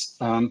was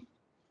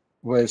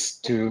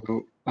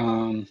to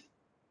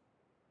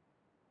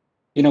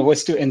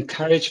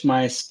encourage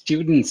my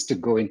students to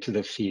go into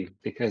the field,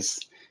 because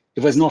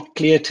it was not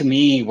clear to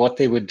me what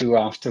they would do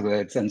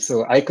afterwards. And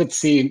so I could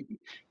see,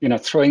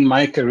 throwing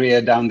my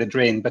career down the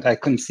drain, but I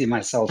couldn't see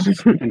myself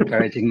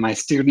encouraging my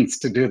students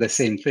to do the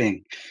same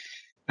thing.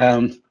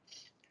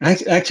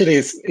 Actually,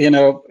 it's,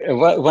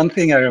 one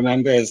thing I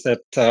remember is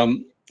that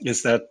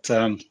this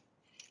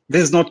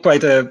is not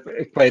quite in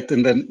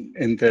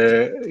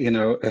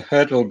the a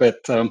hurdle,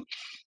 but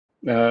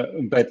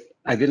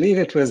I believe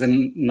it was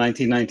in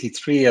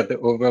 1993 at the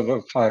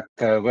Overlook Park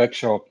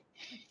workshop.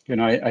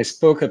 I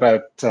spoke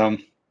about about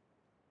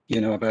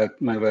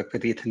my work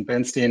with Ethan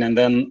Bernstein, and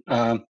then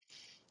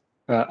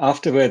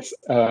afterwards,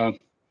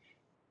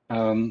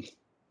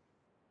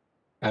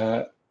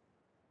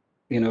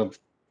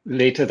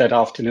 later that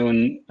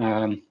afternoon,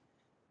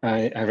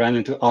 I ran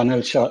into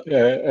Arnold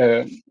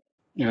Schoenhager,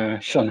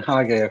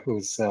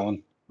 who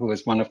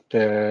was one of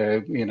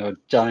the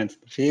giants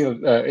in the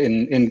field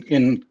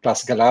in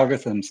classical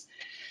algorithms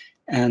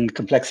and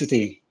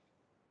complexity.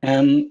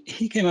 And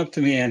he came up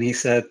to me and he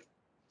said,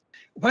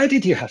 "Why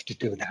did you have to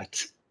do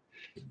that?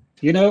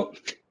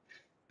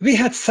 We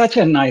had such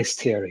a nice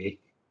theory.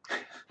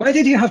 Why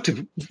did you have to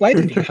do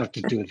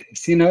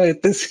this?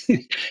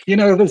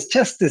 It was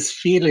just this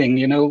feeling,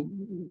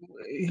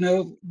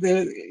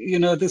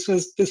 this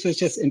was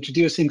just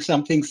introducing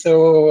something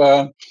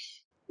so,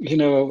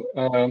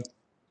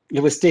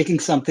 it was taking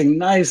something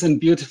nice and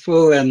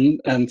beautiful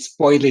and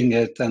spoiling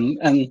it.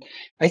 And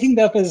I think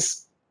that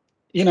was,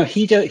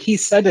 he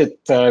said it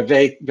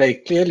very, very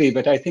clearly,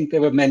 but I think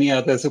there were many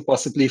others who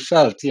possibly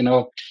felt, in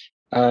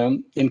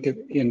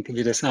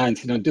computer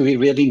science, do we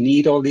really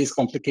need all these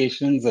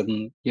complications?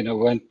 And,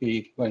 weren't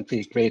we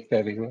great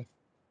where we were?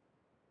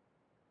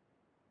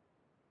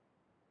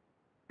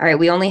 All right,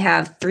 we only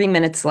have 3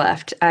 minutes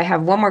left. I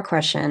have one more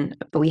question,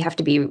 but we have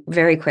to be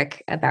very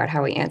quick about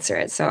how we answer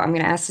it. So I'm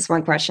going to ask this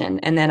one question,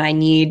 and then I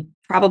need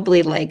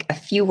probably like a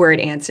few word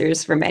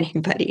answers from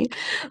anybody,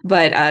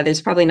 but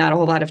there's probably not a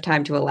whole lot of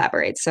time to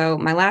elaborate. So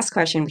my last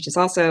question, which is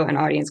also an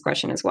audience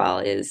question as well,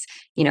 is,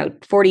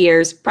 40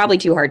 years, probably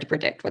too hard to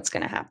predict what's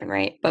going to happen,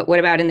 right? But what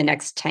about in the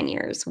next 10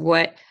 years?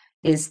 What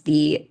is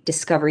the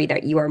discovery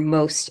that you are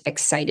most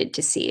excited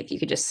to see? If you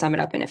could just sum it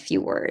up in a few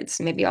words.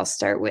 Maybe I'll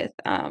start with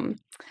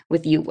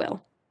you,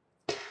 Will.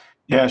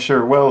 Yeah,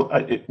 sure. Well,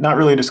 not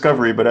really a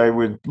discovery, but I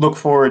would look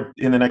forward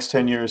in the next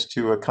 10 years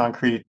to a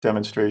concrete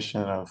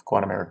demonstration of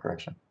quantum error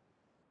correction.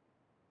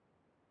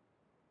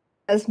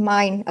 As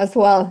mine as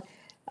well.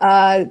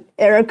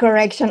 Error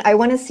correction. I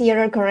want to see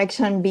error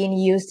correction being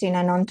used in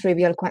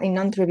non-trivial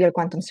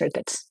quantum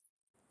circuits.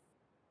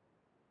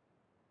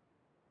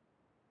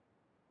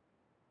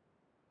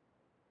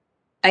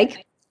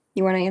 Ike,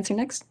 you want to answer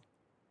next?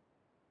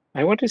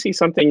 I want to see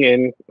something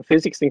in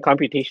physics and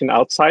computation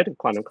outside of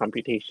quantum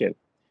computation.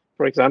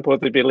 For example,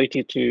 the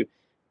ability to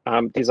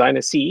design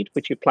a seed,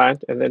 which you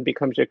plant, and then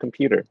becomes your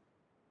computer.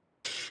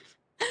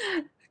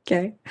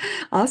 Okay,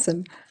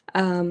 awesome.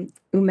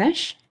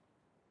 Umesh?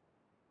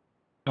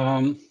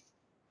 I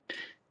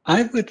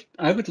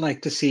would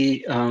like to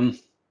see,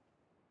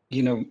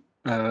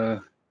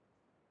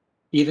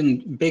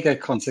 even bigger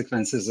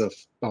consequences of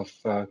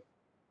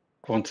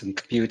quantum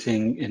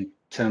computing in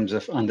terms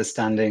of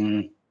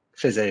understanding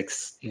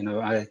physics.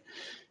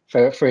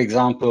 For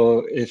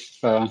example, if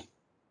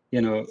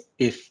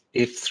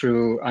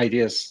through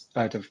ideas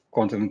out of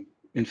quantum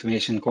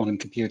information, quantum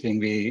computing,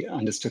 we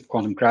understood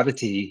quantum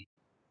gravity,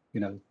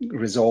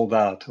 resolve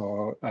that,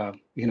 or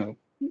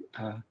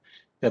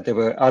that there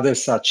were other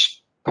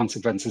such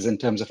consequences in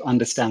terms of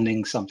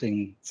understanding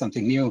something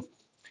new.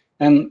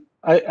 And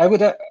I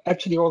would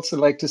actually also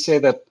like to say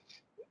that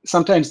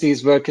sometimes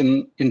these work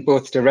in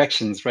both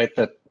directions, right?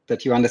 That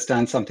that you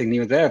understand something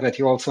new there, but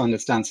you also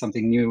understand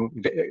something new,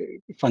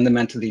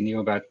 fundamentally new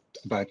about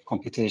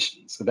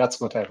computation. So that's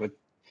what I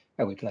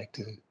would like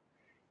to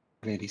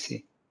really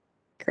see.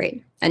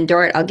 Great. And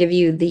Dorit, I'll give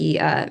you the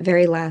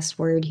very last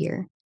word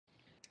here.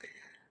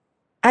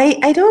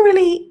 I don't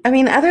really, I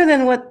mean, other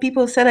than what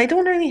people said, I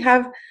don't really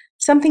have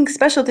something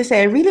special to say.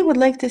 I really would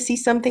like to see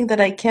something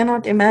that I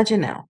cannot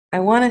imagine now. I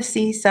want to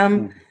see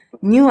some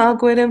new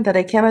algorithm that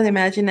I cannot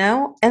imagine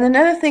now. And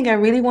another thing I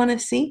really want to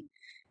see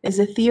is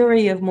a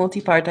theory of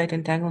multipartite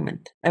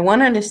entanglement. I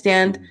want to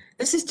understand,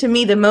 this is to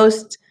me the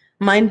most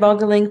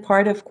mind-boggling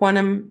part of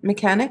quantum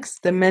mechanics,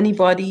 the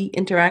many-body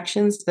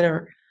interactions that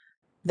are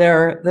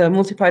the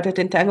multipartite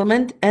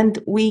entanglement, and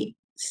we're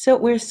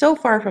so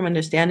far from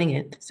understanding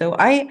it. So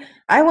I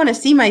want to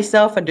see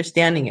myself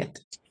understanding it.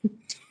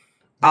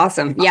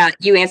 Awesome. Yeah,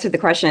 you answered the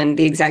question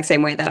the exact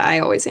same way that I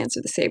always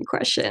answer the same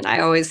question. I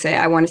always say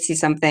I want to see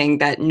something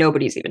that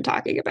nobody's even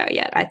talking about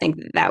yet. I think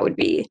that would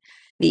be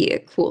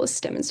the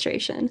coolest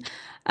demonstration.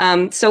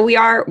 So we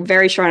are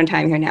very short on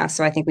time here now,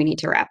 so I think we need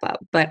to wrap up.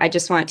 But I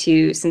just want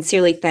to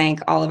sincerely thank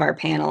all of our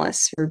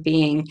panelists for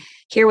being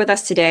here with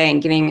us today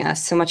and giving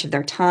us so much of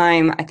their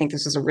time. I think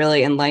this was a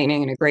really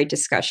enlightening and a great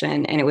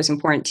discussion, and it was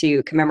important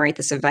to commemorate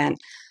this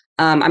event.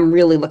 I'm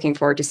really looking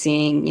forward to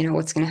seeing,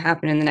 what's going to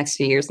happen in the next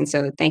few years. And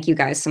so thank you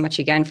guys so much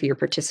again for your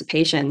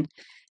participation.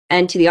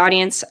 And to the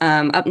audience,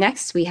 up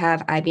next, we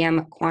have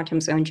IBM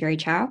Quantum's own Jerry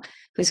Chao,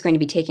 who's going to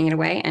be taking it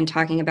away and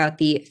talking about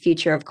the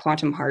future of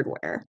quantum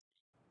hardware.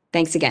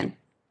 Thanks again.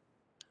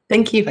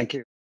 Thank you. Thank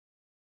you.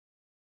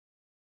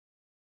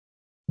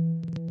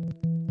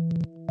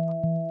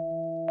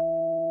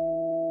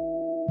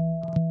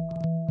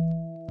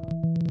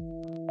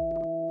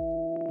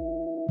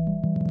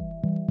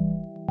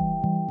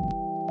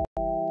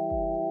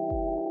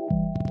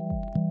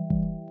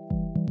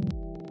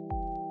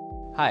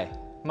 Hi,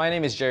 my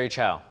name is Jerry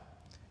Chao,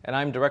 and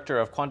I'm Director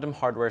of Quantum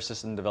Hardware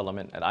System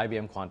Development at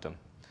IBM Quantum.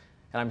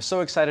 And I'm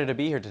so excited to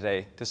be here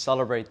today to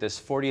celebrate this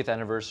 40th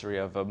anniversary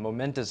of a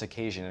momentous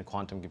occasion in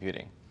quantum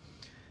computing.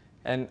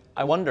 And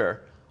I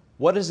wonder,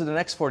 what is the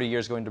next 40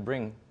 years going to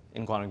bring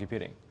in quantum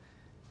computing?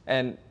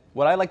 And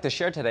what I'd like to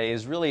share today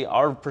is really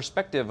our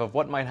perspective of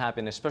what might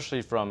happen,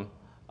 especially from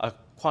a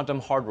quantum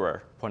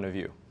hardware point of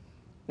view.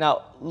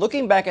 Now,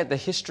 looking back at the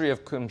history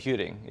of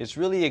computing, it's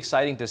really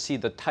exciting to see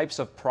the types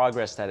of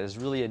progress that has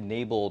really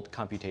enabled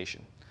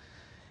computation.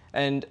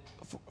 And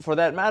for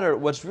that matter,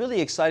 what's really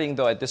exciting,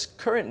 though, at this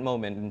current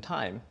moment in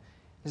time,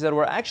 is that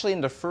we're actually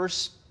in the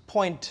first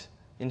point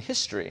in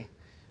history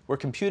where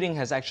computing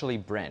has actually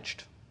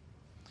branched.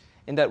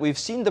 In that we've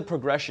seen the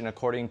progression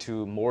according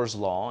to Moore's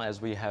law as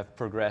we have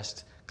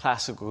progressed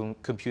classical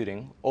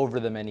computing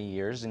over the many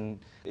years,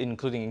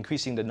 including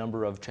increasing the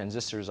number of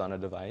transistors on a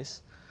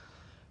device.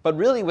 But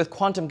really, with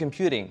quantum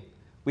computing,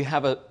 we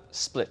have a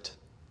split.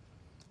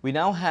 We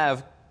now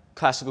have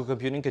classical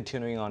computing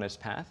continuing on its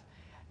path.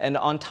 And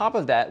on top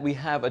of that, we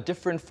have a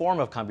different form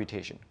of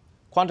computation,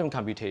 quantum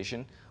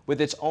computation, with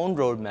its own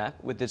roadmap,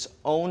 with its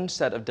own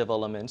set of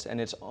developments,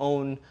 and its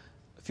own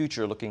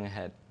future looking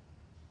ahead.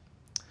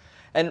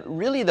 And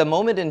really, the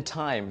moment in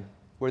time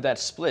where that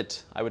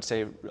split, I would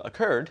say,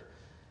 occurred,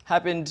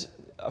 happened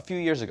a few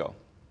years ago,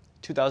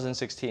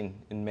 2016,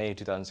 in May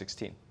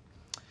 2016.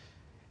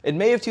 In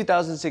May of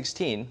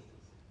 2016,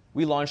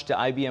 we launched the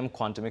IBM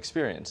Quantum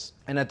Experience.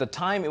 And at the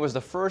time, it was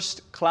the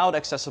first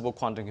cloud-accessible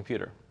quantum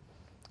computer.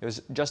 It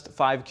was just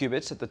 5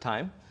 qubits at the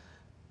time,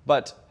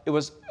 but it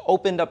was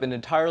opened up an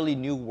entirely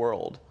new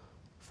world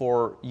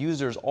for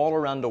users all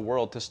around the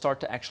world to start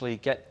to actually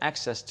get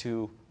access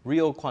to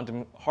real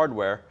quantum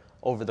hardware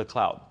over the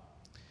cloud.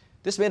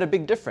 This made a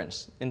big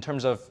difference in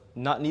terms of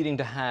not needing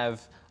to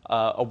have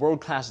a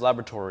world-class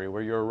laboratory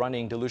where you're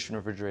running dilution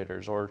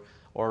refrigerators or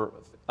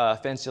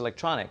fancy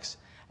electronics.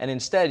 And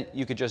instead,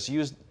 you could just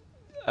use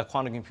a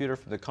quantum computer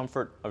from the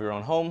comfort of your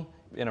own home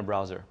in a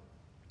browser.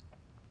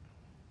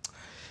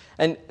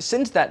 And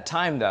since that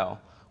time, though,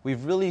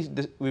 we've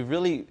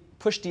really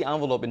pushed the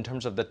envelope in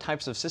terms of the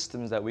types of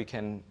systems that we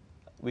can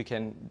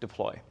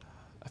deploy.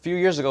 A few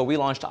years ago, we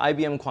launched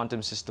IBM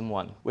Quantum System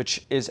 1,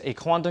 which is a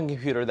quantum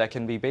computer that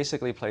can be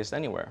basically placed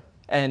anywhere.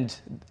 And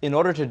in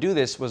order to do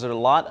this, was a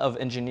lot of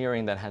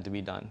engineering that had to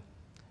be done.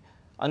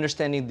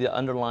 Understanding the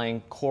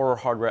underlying core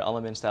hardware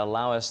elements that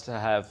allow us to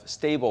have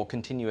stable,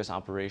 continuous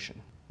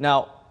operation.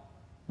 Now,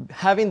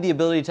 having the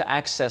ability to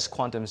access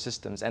quantum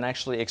systems and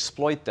actually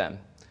exploit them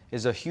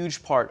is a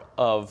huge part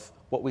of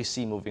what we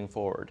see moving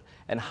forward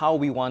and how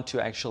we want to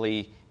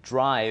actually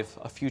drive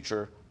a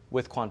future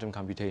with quantum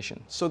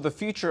computation. So the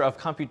future of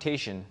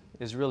computation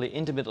is really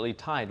intimately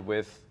tied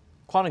with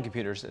quantum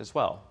computers as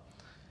well.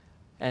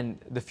 And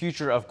the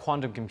future of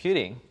quantum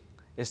computing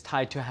is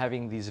tied to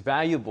having these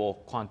valuable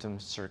quantum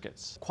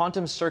circuits.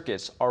 Quantum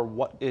circuits are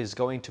what is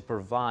going to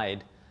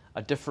provide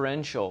a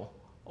differential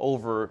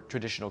over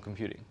traditional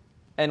computing.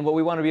 And what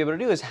we want to be able to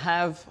do is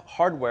have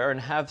hardware and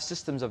have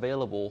systems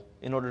available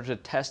in order to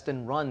test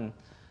and run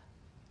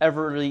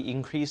ever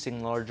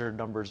increasing larger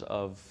numbers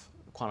of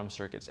quantum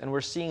circuits. And we're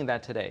seeing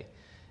that today.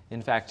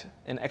 In fact,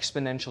 an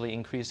exponentially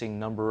increasing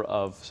number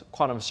of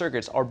quantum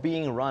circuits are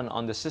being run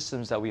on the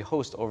systems that we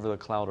host over the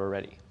cloud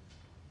already.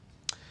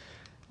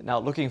 Now,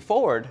 looking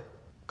forward,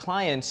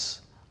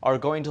 clients are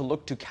going to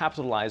look to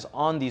capitalize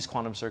on these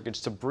quantum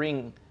circuits to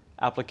bring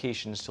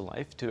applications to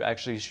life, to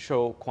actually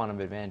show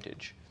quantum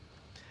advantage.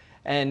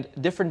 And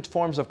different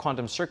forms of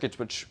quantum circuits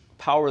which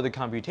power the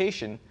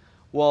computation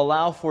will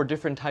allow for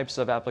different types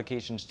of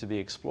applications to be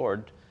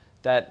explored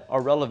that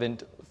are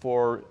relevant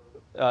for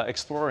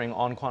exploring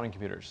on quantum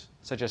computers,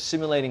 such as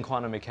simulating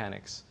quantum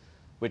mechanics,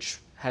 which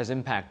has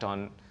impact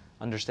on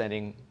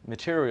understanding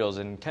materials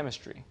in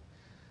chemistry,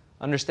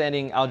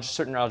 understanding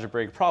certain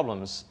algebraic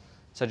problems,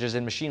 such as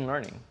in machine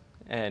learning,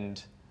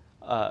 and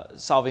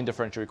solving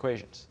differential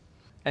equations,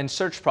 and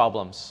search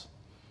problems,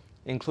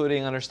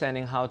 including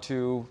understanding how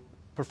to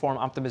perform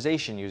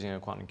optimization using a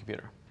quantum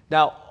computer.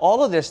 Now,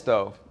 all of this,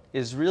 though,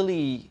 is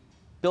really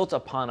built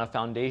upon a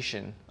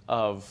foundation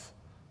of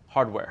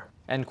hardware.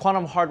 And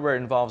quantum hardware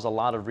involves a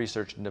lot of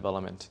research and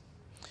development.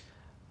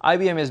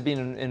 IBM has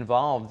been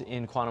involved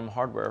in quantum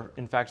hardware,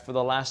 in fact, for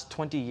the last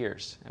 20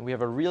 years. And we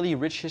have a really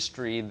rich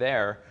history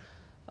there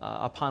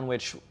upon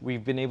which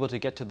we've been able to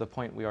get to the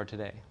point we are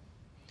today.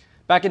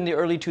 Back in the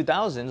early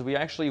 2000s, we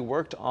actually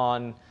worked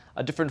on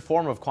a different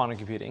form of quantum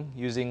computing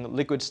using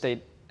liquid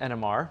state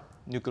NMR,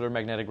 nuclear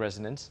magnetic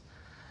resonance.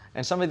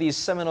 And some of these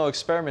seminal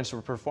experiments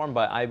were performed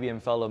by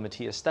IBM fellow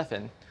Matthias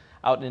Steffen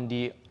out in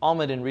the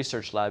Almaden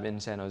Research Lab in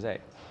San Jose.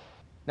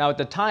 Now, at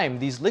the time,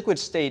 these liquid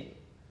state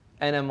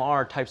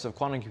NMR types of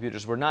quantum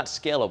computers were not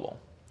scalable.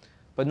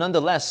 But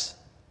nonetheless,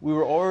 we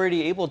were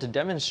already able to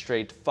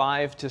demonstrate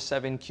 5 to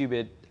 7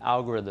 qubit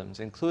algorithms,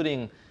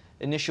 including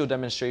initial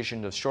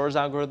demonstrations of Shor's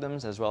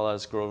algorithms as well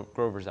as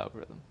Grover's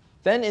algorithm.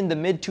 Then in the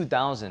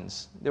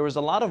mid-2000s, there was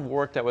a lot of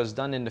work that was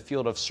done in the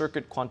field of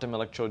circuit quantum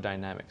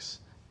electrodynamics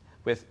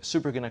with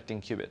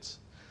superconducting qubits.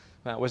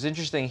 Now, what's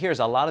interesting here is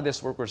a lot of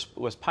this work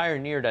was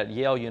pioneered at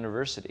Yale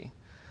University.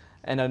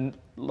 And a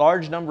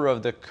large number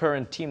of the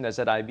current team that's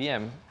at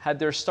IBM had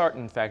their start,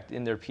 in fact,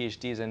 in their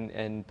PhDs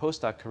and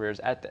postdoc careers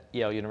at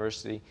Yale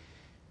University,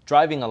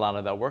 driving a lot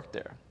of that work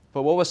there.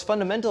 But what was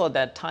fundamental at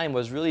that time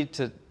was really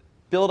to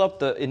build up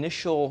the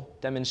initial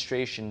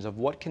demonstrations of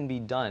what can be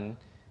done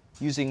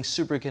using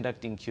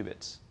superconducting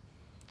qubits,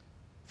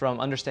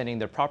 from understanding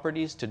their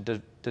properties to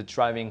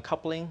driving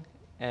coupling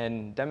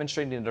and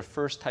demonstrating the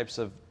first types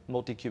of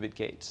multi-qubit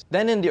gates.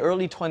 Then in the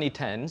early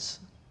 2010s,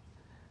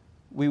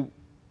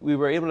 we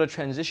were able to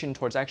transition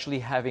towards actually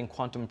having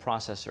quantum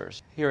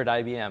processors here at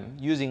IBM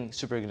using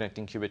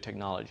superconducting qubit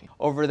technology.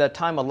 Over that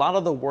time, a lot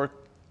of the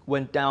work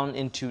went down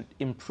into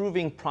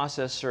improving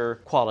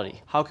processor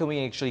quality. How can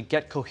we actually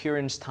get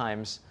coherence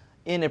times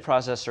in a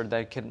processor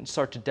that can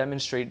start to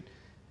demonstrate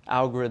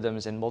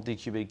algorithms and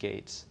multi-qubit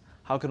gates?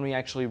 How can we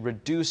actually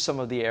reduce some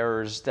of the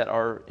errors that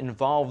are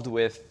involved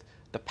with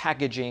the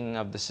packaging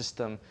of the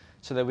system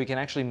so that we can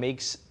actually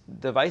make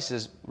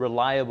devices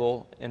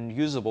reliable and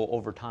usable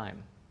over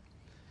time?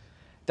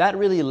 That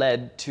really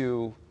led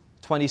to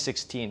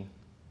 2016,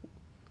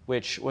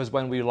 which was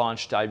when we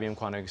launched IBM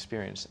Quantum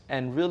Experience,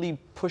 and really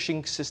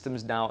pushing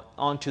systems now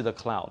onto the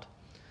cloud,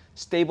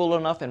 stable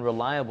enough and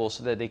reliable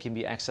so that they can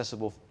be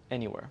accessible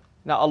anywhere.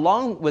 Now,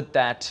 along with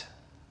that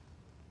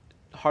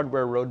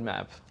hardware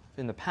roadmap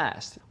in the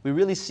past, we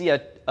really see a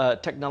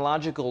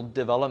technological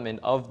development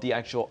of the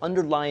actual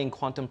underlying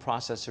quantum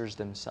processors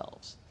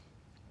themselves.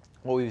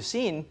 What we've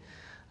seen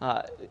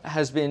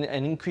has been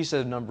an increase in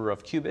the number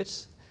of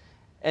qubits,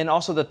 and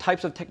also the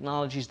types of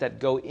technologies that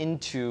go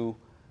into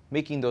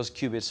making those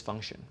qubits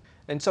function.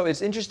 And so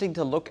it's interesting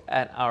to look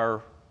at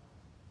our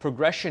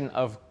progression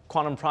of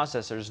quantum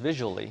processors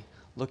visually,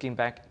 looking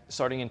back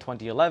starting in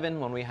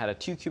 2011 when we had a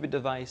 2-qubit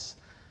device,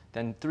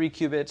 then 3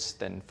 qubits,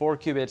 then 4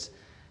 qubits,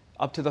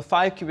 up to the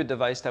 5-qubit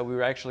device that we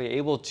were actually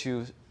able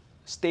to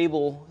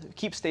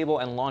keep stable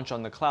and launch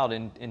on the cloud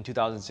in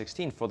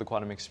 2016 for the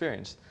quantum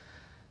experience.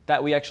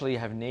 That we actually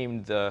have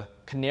named the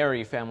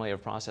Canary family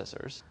of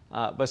processors.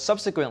 But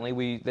subsequently,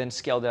 we then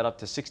scaled that up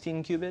to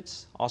 16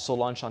 qubits, also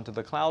launched onto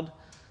the cloud.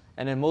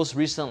 And then most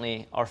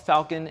recently, our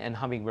Falcon and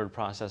Hummingbird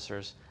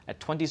processors at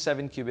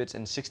 27 qubits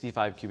and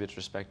 65 qubits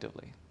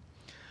respectively.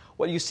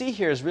 What you see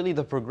here is really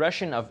the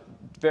progression of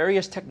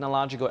various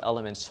technological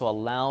elements to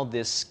allow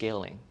this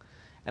scaling.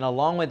 And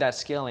along with that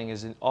scaling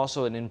is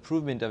also an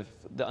improvement of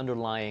the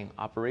underlying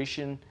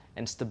operation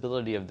and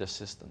stability of the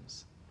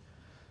systems.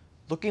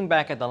 Looking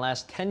back at the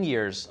last 10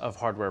 years of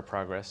hardware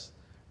progress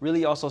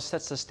really also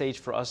sets the stage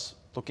for us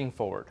looking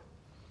forward.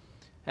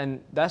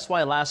 And that's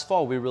why last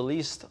fall we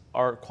released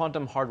our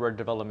quantum hardware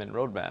development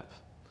roadmap,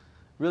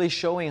 really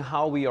showing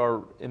how we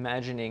are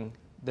imagining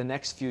the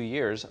next few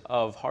years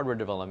of hardware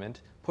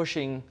development,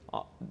 pushing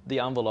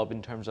the envelope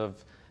in terms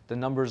of the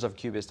numbers of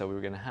qubits that we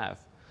were going to have.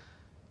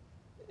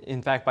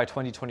 In fact, by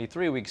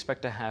 2023, we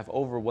expect to have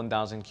over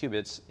 1,000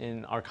 qubits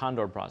in our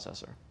Condor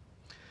processor.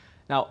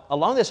 Now,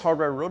 along this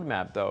hardware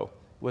roadmap, though,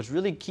 what's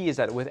really key is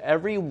that with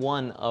every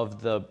one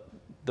of the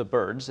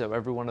birds,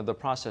 every one of the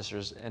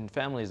processors and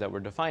families that we're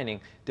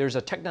defining, there's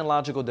a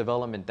technological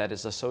development that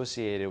is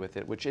associated with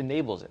it, which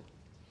enables it.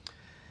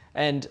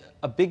 And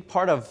a big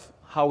part of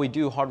how we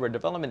do hardware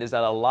development is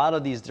that a lot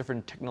of these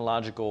different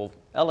technological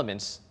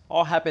elements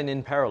all happen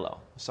in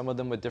parallel, some of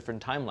them with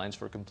different timelines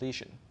for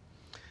completion.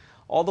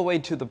 All the way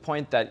to the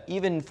point that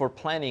even for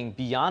planning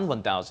beyond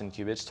 1,000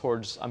 qubits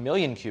towards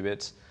 1,000,000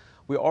 qubits,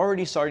 we're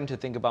already starting to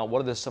think about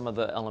what are some of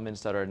the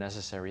elements that are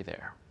necessary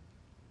there.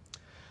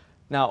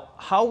 Now,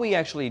 how we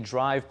actually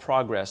drive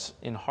progress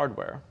in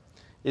hardware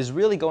is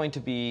really going to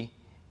be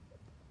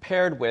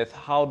paired with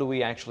how do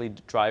we actually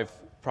drive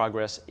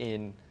progress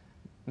in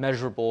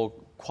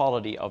measurable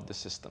quality of the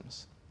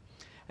systems.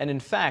 And in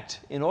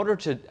fact, in order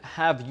to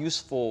have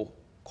useful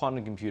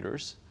quantum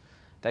computers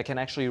that can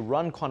actually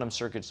run quantum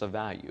circuits of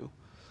value,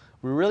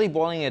 we're really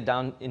boiling it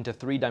down into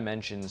 3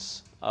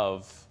 dimensions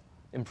of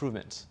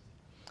improvements.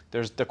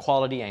 There's the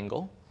quality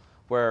angle,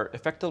 where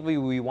effectively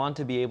we want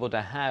to be able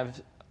to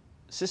have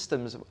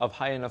systems of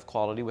high enough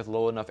quality with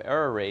low enough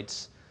error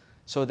rates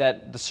so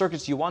that the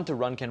circuits you want to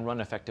run can run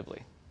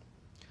effectively.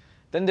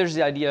 Then there's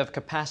the idea of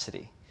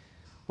capacity.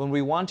 When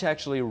we want to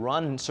actually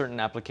run certain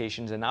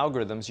applications and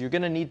algorithms, you're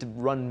going to need to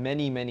run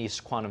many, many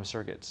quantum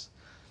circuits.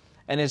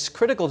 And it's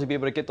critical to be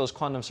able to get those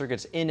quantum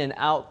circuits in and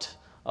out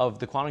of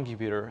the quantum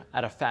computer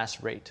at a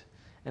fast rate.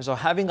 And so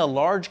having a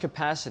large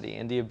capacity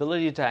and the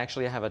ability to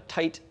actually have a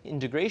tight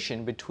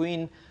integration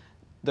between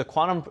the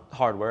quantum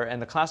hardware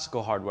and the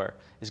classical hardware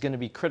is going to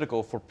be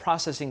critical for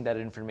processing that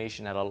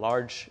information at a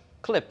large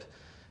clip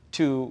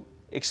to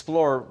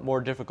explore more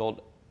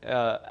difficult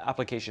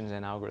applications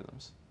and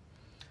algorithms.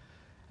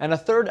 And a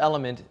third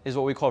element is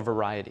what we call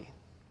variety.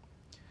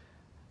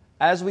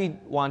 As we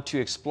want to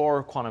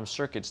explore quantum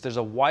circuits, there's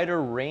a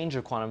wider range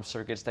of quantum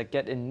circuits that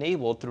get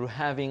enabled through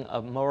having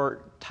a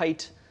more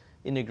tight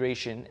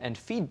integration and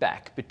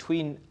feedback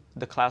between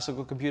the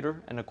classical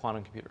computer and the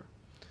quantum computer.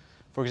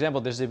 For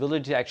example, there's the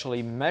ability to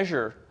actually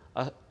measure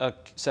a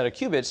set of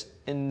qubits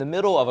in the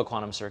middle of a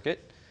quantum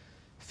circuit,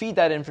 feed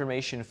that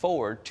information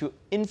forward to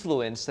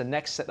influence the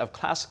next set of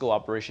classical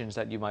operations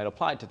that you might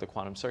apply to the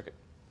quantum circuit.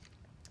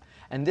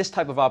 And this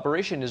type of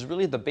operation is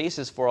really the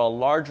basis for a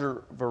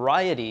larger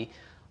variety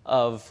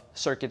of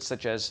circuits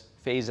such as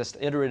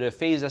iterative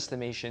phase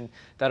estimation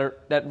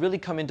that really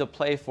come into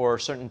play for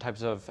certain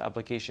types of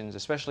applications,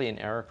 especially in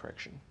error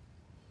correction.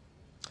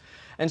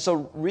 And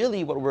so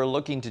really what we're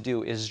looking to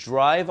do is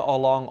drive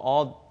along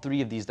all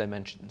 3 of these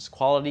dimensions: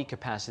 quality,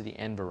 capacity,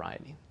 and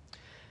variety.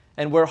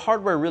 And where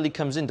hardware really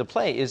comes into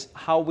play is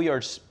how we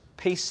are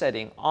pace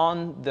setting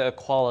on the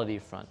quality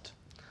front.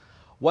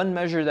 One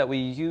measure that we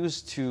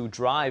use to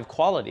drive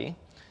quality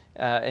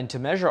and to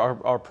measure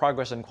our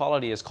progress in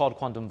quality is called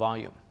quantum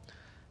volume.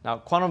 Now,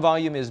 quantum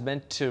volume is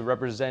meant to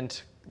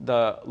represent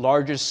the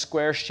largest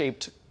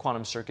square-shaped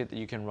quantum circuit that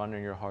you can run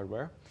in your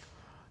hardware.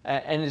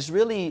 And it's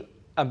really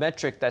a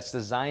metric that's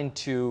designed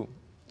to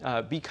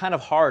be kind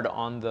of hard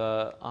on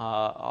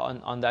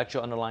the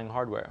actual underlying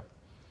hardware.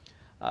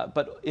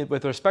 But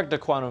with respect to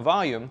quantum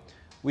volume,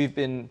 we've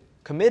been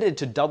committed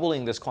to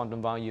doubling this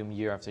quantum volume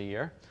year after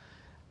year.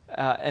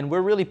 And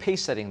we're really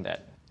pace setting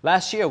that.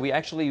 Last year, we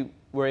actually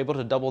were able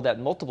to double that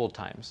multiple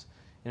times.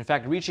 In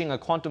fact, reaching a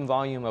quantum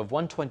volume of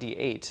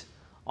 128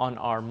 on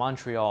our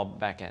Montreal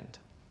backend.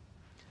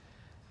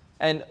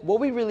 And what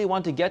we really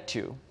want to get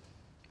to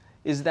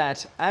is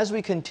that as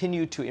we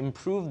continue to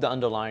improve the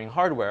underlying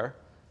hardware,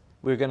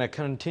 we're going to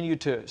continue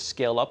to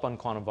scale up on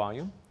quantum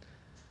volume.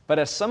 But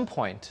at some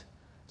point,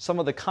 some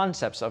of the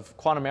concepts of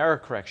quantum error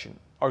correction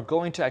are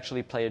going to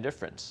actually play a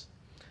difference.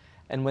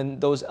 And when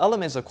those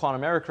elements of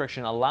quantum error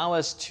correction allow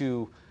us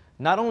to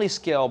not only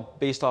scale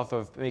based off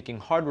of making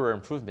hardware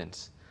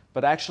improvements,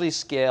 but actually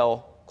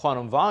scale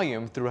quantum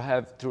volume through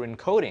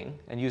encoding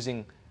and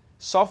using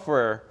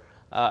software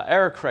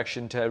error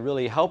correction to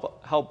really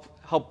help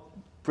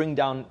bring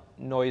down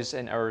noise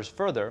and errors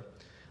further,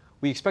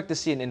 we expect to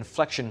see an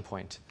inflection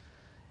point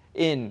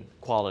in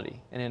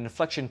quality and an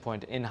inflection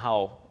point in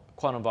how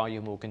quantum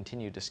volume will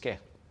continue to scale.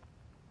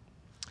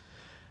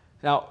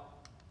 Now,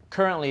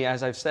 currently,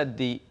 as I've said,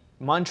 the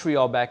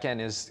Montreal backend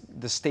is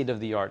the state of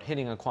the art,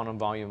 hitting a quantum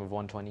volume of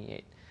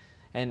 128.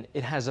 And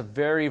it has a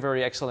very,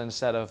 very excellent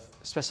set of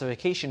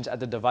specifications at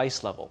the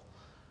device level,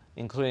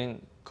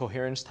 including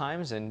coherence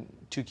times and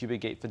 2-qubit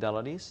gate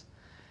fidelities.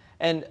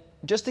 And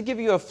just to give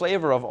you a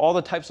flavor of all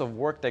the types of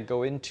work that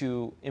go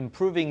into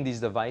improving these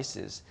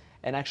devices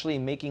and actually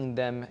making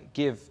them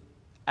give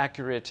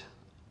accurate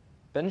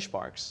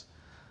benchmarks,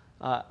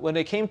 when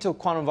it came to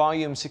quantum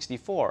volume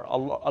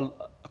 64,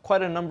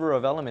 quite a number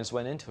of elements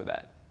went into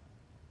that.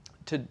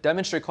 To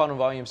demonstrate quantum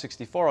volume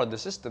 64 on the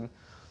system,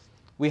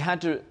 we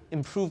had to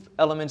improve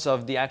elements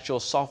of the actual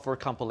software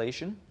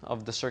compilation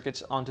of the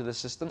circuits onto the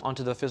system,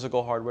 onto the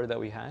physical hardware that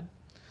we had.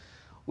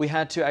 We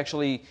had to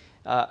actually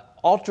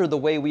alter the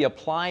way we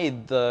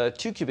applied the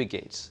 2-qubit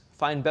gates,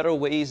 find better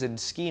ways and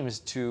schemes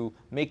to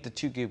make the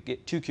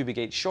 2-qubit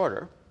gate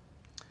shorter.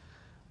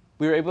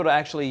 We were able to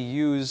actually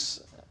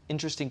use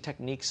interesting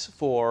techniques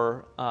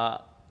for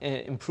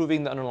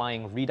improving the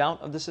underlying readout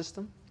of the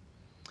system.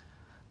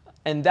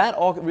 And that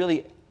all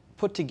really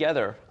put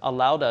together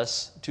allowed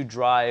us to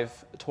drive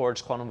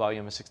towards quantum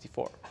volume of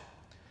 64.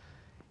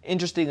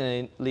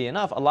 Interestingly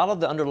enough, a lot of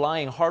the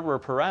underlying hardware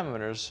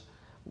parameters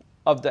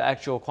of the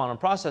actual quantum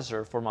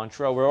processor for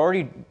Montreal were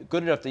already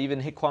good enough to even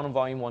hit quantum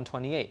volume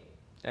 128.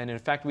 And in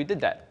fact, we did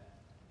that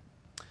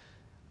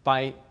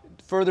by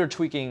further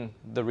tweaking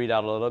the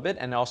readout a little bit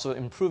and also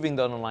improving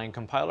the underlying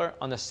compiler.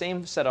 On the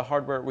same set of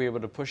hardware, we were able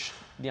to push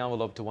the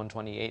envelope to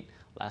 128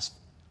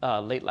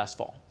 late last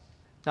fall.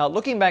 Now,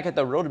 looking back at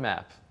the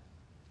roadmap,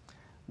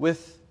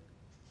 with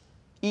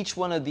each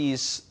one of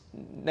these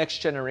next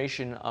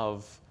generation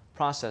of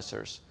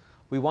processors,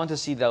 we want to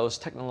see those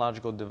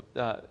technological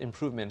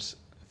improvements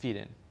feed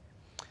in.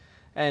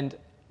 And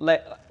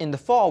in the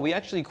fall, we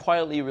actually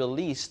quietly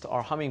released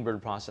our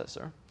Hummingbird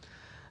processor.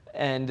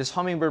 And this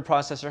Hummingbird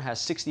processor has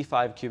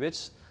 65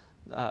 qubits.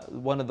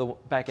 One of the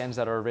backends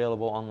that are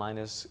available online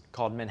is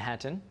called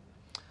Manhattan.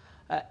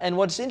 And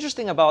what's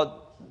interesting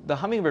about the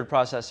Hummingbird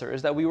processor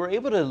is that we were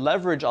able to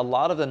leverage a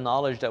lot of the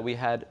knowledge that we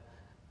had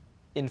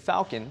in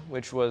Falcon,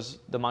 which was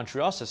the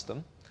Montreal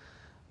system,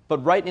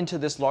 but right into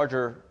this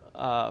larger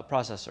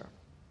processor.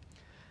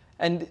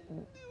 And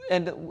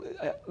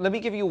let me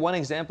give you one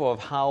example of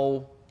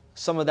how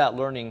some of that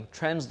learning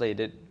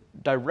translated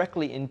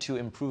directly into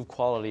improved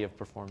quality of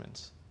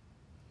performance.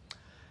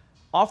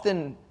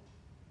 Often,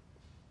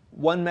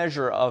 one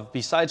measure of,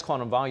 besides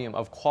quantum volume,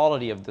 of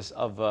quality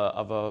of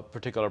a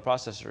particular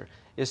processor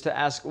is to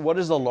ask, what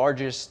is the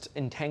largest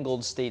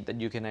entangled state that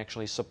you can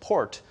actually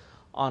support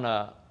on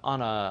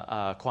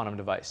a quantum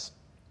device?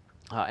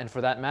 And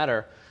for that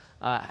matter,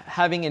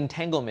 having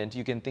entanglement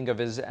you can think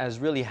of as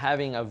really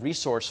having a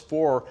resource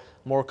for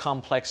more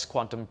complex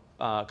quantum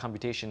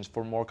computations,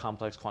 for more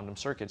complex quantum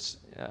circuits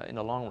in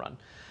the long run.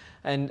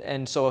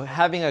 And so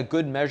having a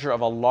good measure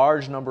of a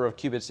large number of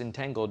qubits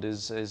entangled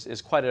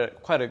is quite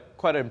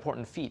an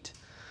important feat.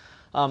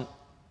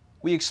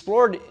 We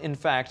explored, in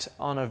fact,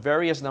 on a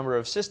various number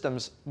of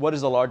systems, what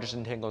is the largest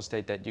entangled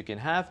state that you can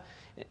have.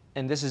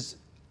 And this is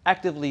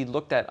actively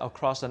looked at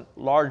across a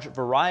large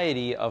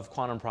variety of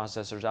quantum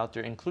processors out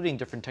there, including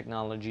different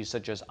technologies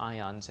such as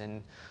ions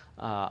and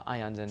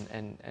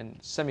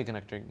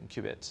semiconductor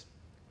qubits.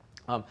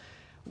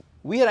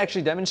 We had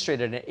actually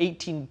demonstrated an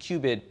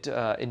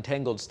 18-qubit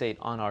entangled state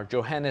on our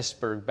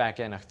Johannesburg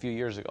backend a few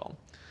years ago.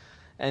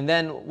 And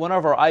then one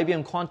of our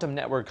IBM Quantum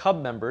Network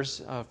Hub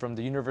members from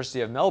the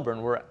University of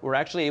Melbourne were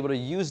actually able to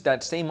use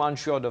that same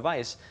Montreal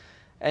device,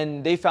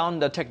 and they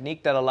found a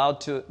technique that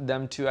allowed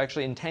them to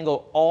actually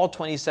entangle all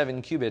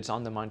 27 qubits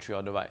on the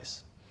Montreal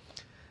device.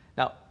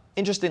 Now,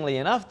 interestingly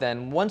enough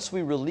then, once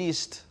we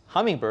released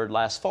Hummingbird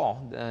last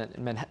fall,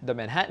 the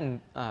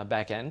Manhattan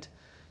backend,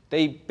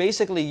 they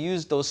basically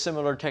used those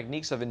similar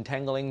techniques of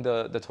entangling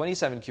the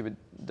 27-qubit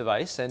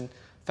device and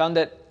found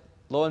that,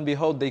 lo and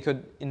behold, they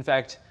could, in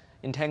fact,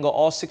 entangle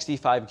all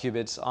 65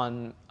 qubits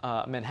on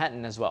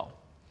Manhattan as well.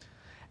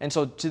 And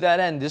so to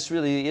that end, this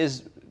really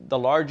is the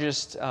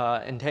largest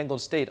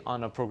entangled state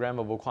on a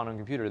programmable quantum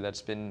computer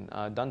that's been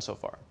done so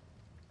far.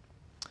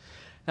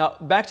 Now,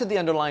 back to the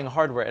underlying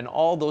hardware and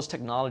all those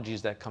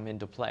technologies that come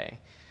into play.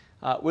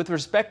 With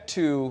respect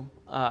to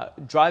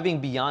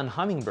driving beyond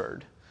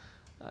Hummingbird,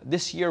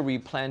 this year we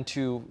plan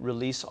to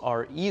release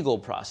our Eagle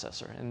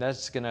processor, and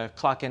that's going to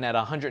clock in at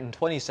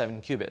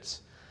 127 qubits.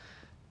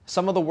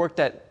 Some of the work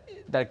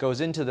that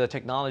goes into the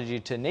technology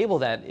to enable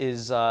that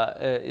is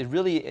it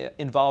really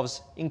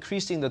involves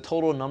increasing the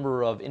total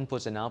number of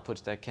inputs and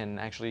outputs that can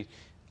actually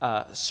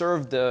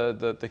serve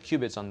the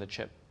qubits on the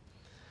chip.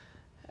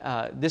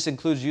 This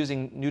includes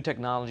using new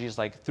technologies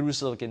like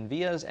through-silicon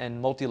vias and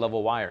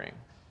multi-level wiring.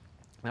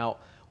 Now,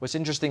 what's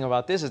interesting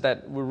about this is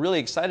that we're really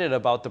excited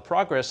about the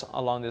progress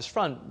along this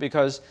front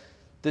because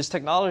this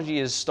technology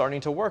is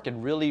starting to work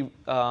and really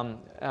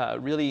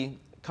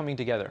coming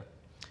together.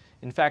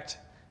 In fact,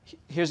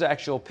 here's an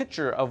actual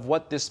picture of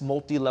what this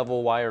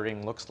multi-level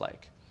wiring looks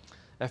like.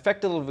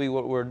 Effectively,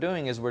 what we're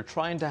doing is we're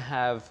trying to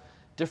have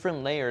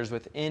different layers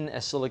within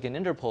a silicon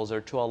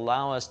interposer to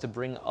allow us to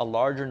bring a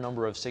larger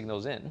number of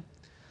signals in.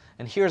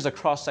 And here's a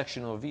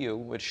cross-sectional view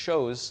which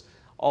shows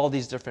all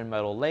these different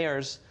metal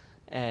layers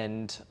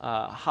and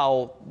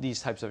how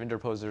these types of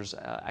interposers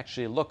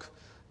actually look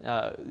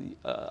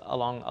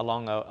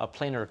along a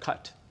planar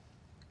cut.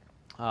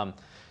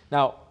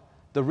 Now,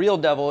 the real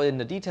devil in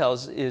the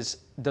details is,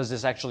 does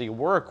this actually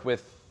work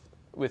with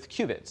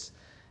qubits?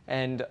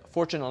 And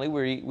fortunately,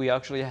 we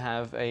actually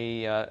have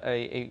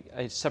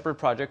a separate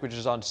project which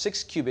is on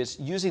 6 qubits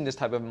using this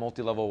type of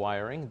multi-level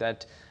wiring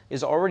that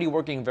is already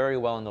working very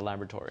well in the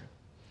laboratory.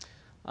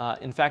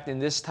 In fact, in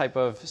this type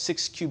of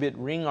 6-qubit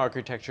ring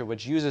architecture,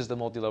 which uses the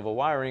multi-level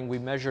wiring, we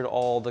measured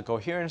all the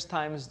coherence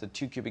times, the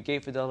 2-qubit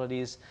gate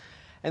fidelities,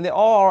 and they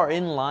all are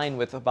in line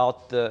with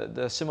about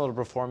the similar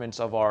performance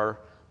of our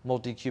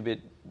multi-qubit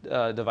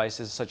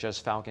devices such as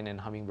Falcon and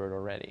Hummingbird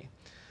already.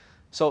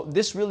 So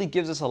this really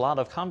gives us a lot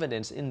of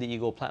confidence in the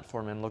Eagle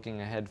platform and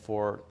looking ahead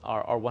for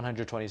our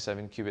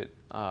 127-qubit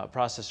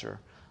processor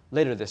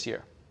later this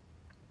year.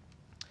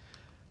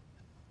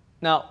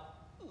 Now,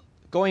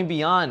 going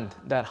beyond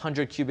that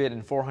 100-qubit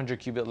and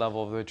 400-qubit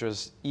level, which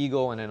was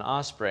Eagle and an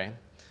Osprey,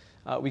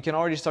 we can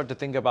already start to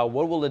think about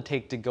what will it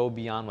take to go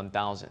beyond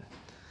 1,000.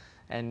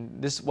 And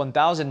this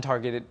 1,000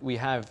 target we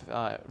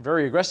have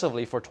very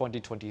aggressively for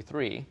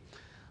 2023,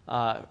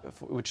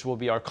 which will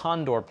be our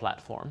Condor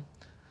platform.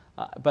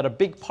 But a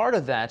big part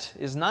of that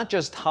is not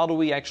just how do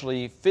we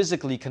actually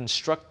physically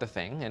construct the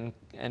thing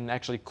and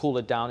actually cool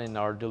it down in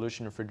our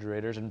dilution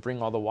refrigerators and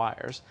bring all the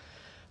wires,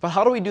 but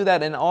how do we do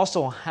that and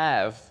also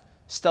have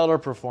stellar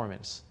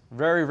performance,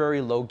 very,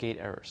 very low gate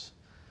errors.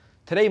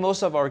 Today,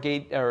 most of our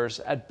gate errors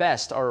at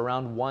best are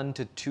around 1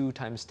 to 2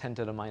 times 10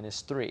 to the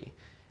minus 3.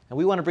 And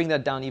we want to bring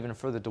that down even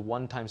further to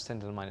 1 times 10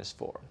 to the minus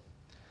 4.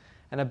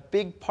 And a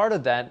big part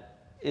of that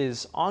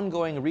is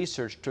ongoing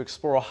research to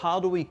explore how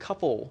do we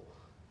couple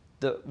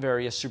the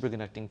various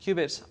superconducting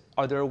qubits.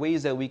 Are there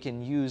ways that we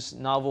can use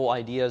novel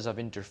ideas of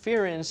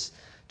interference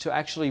to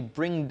actually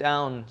bring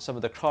down some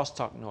of the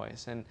crosstalk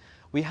noise? And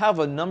we have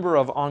a number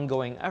of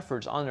ongoing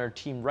efforts on our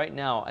team right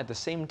now at the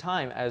same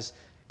time as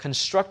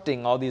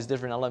constructing all these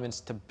different elements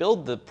to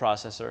build the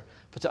processor,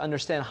 but to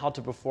understand how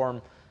to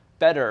perform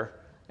better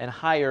and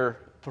higher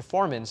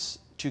performance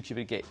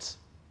 2-qubit gates.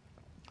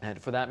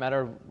 And for that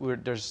matter,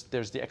 there's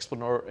the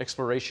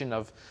exploration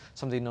of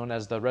something known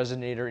as the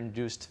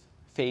resonator-induced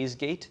phase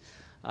gate,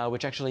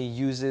 which actually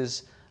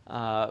uses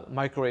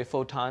microwave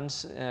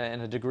photons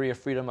and a degree of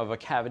freedom of a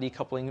cavity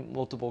coupling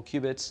multiple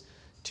qubits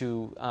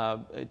to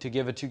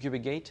give a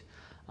 2-qubit gate,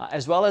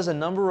 as well as a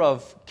number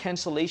of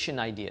cancellation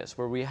ideas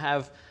where we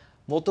have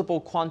multiple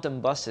quantum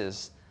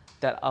buses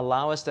that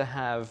allow us to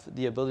have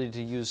the ability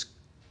to use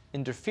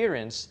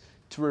interference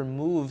to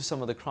remove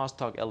some of the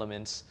crosstalk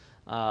elements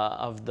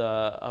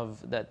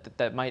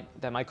that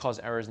might cause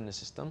errors in the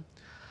system.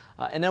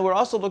 And then we're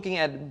also looking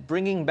at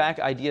bringing back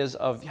ideas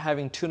of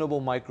having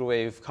tunable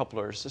magnetic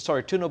couplers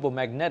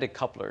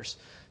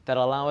that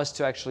allow us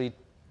to actually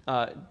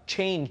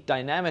change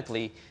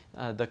dynamically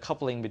the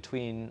coupling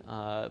between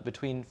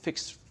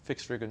fixed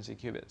frequency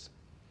qubits.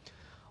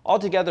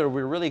 Altogether,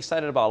 we're really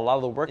excited about a lot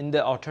of the work in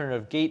the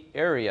alternative gate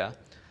area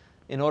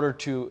in order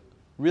to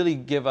really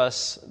give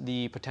us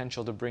the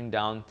potential to bring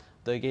down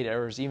the gate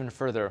errors even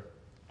further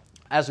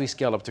as we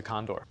scale up to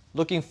Condor.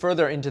 Looking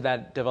further into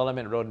that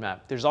development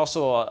roadmap, there's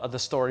also the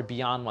story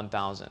beyond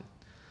 1,000.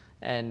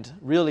 And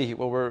really,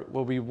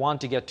 what we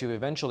want to get to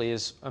eventually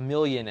is 1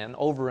 million and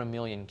over 1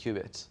 million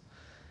qubits.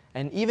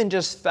 And even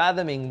just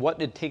fathoming what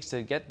it takes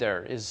to get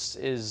there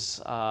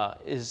is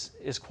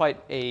quite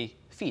a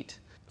feat.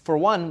 For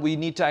one, we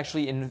need to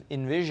actually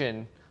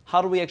envision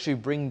how do we actually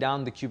bring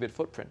down the qubit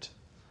footprint?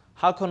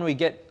 How can we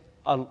get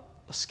a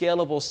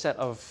scalable set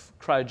of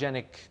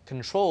cryogenic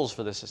controls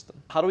for the system?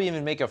 How do we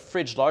even make a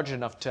fridge large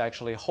enough to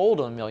actually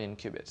hold 1 million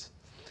qubits?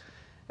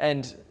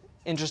 And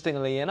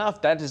interestingly enough,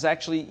 that is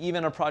actually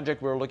even a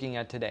project we're looking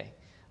at today.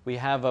 We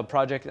have a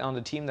project on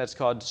the team that's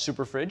called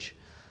Super Fridge,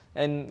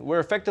 and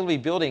we're effectively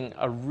building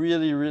a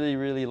really, really,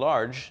 really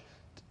large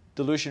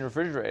dilution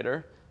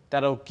refrigerator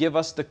that'll give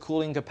us the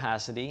cooling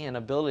capacity and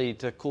ability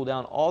to cool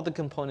down all the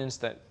components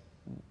that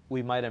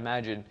we might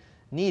imagine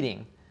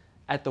needing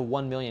at the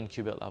 1 million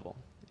qubit level.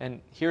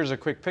 And here's a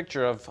quick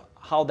picture of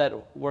how that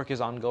work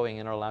is ongoing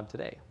in our lab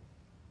today.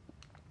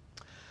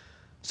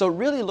 So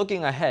really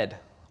looking ahead,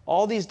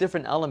 all these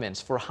different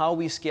elements for how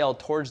we scale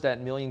towards that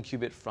 1 million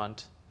qubit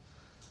front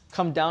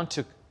come down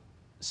to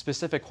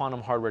specific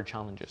quantum hardware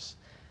challenges.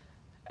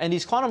 And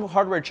these quantum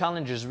hardware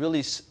challenges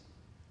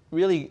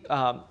really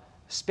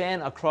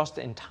span across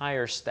the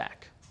entire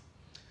stack,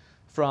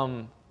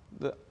 from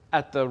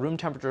at the room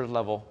temperature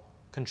level,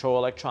 control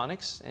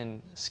electronics and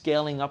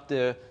scaling up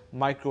the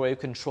microwave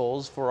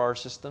controls for our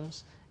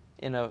systems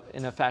in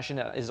a fashion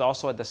that is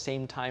also at the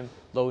same time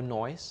low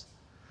noise.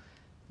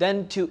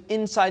 Then to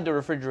inside the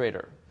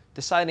refrigerator,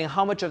 deciding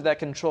how much of that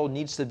control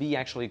needs to be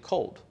actually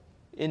cold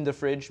in the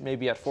fridge,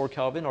 maybe at 4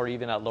 Kelvin or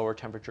even at lower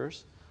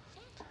temperatures,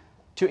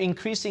 to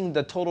increasing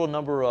the total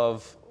number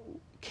of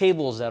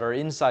cables that are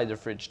inside the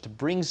fridge to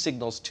bring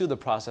signals to the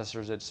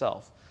processors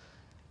itself,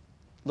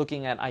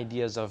 looking at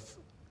ideas of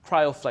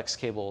cryoflex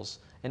cables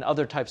and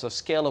other types of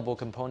scalable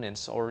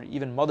components or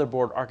even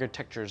motherboard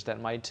architectures that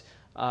might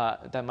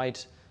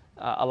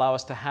allow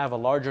us to have a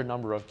larger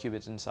number of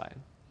qubits inside.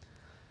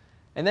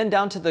 And then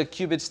down to the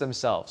qubits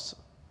themselves,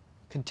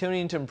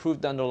 continuing to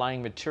improve the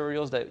underlying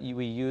materials that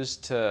we use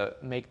to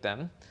make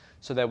them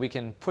so that we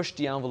can push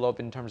the envelope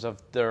in terms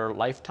of their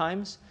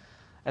lifetimes,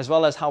 as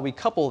well as how we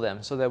couple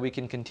them so that we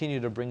can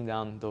continue to bring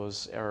down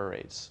those error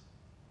rates.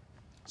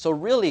 So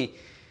really,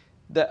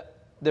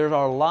 there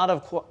are a lot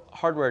of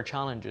hardware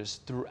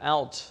challenges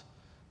throughout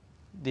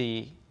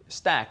the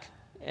stack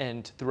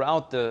and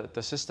throughout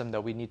the system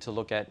that we need to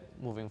look at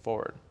moving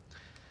forward.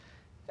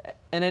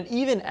 And then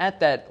even at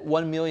that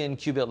 1 million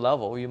qubit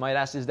level, you might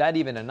ask, is that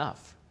even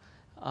enough?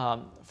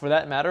 For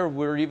that matter,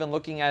 we're even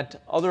looking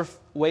at other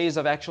ways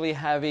of actually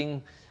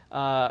having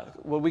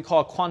what we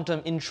call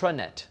quantum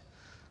intranet.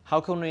 How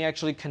can we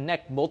actually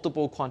connect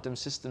multiple quantum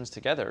systems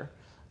together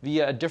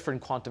via a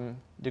different quantum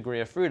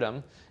degree of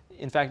freedom?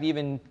 In fact,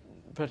 even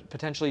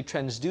potentially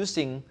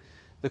transducing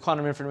the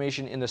quantum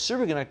information in the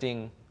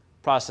superconducting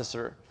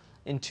processor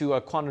into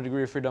a quantum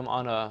degree of freedom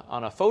on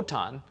a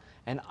photon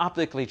and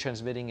optically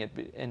transmitting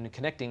it and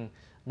connecting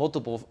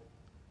multiple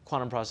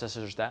quantum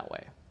processors that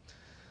way.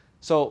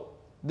 So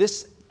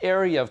this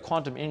area of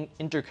quantum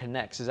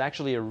interconnects is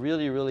actually a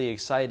really, really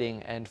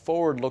exciting and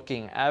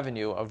forward-looking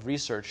avenue of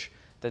research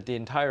that the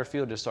entire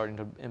field is starting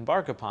to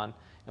embark upon,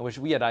 and which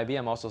we at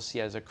IBM also see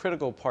as a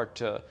critical part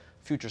to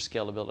future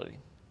scalability.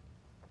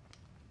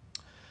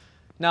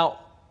 Now,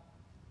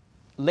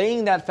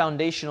 laying that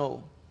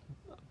foundational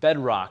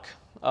bedrock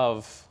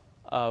of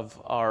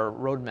our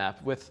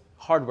roadmap with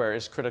hardware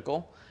is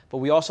critical, but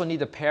we also need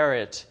to pair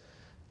it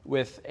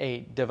with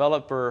a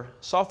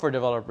software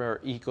developer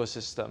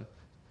ecosystem.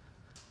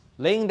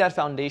 Laying that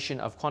foundation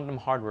of quantum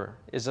hardware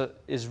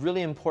is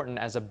really important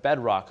as a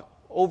bedrock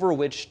over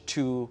which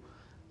to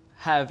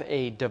have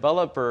a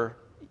developer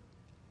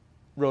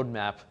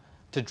roadmap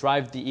to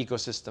drive the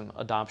ecosystem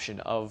adoption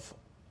of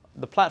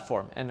the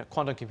platform and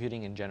quantum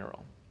computing in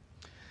general.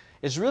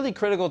 It's really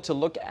critical to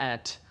look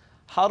at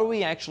how do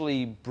we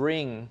actually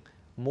bring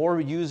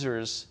more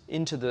users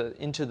into the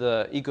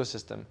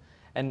ecosystem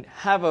and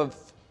have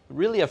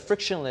really a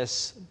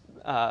frictionless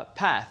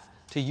path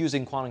to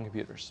using quantum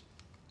computers.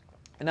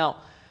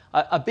 Now,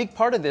 a big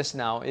part of this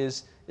now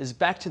is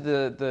back to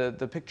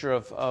the picture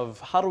of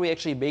how do we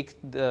actually make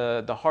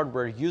the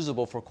hardware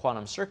usable for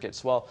quantum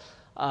circuits. Well,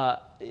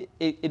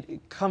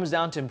 it comes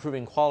down to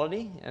improving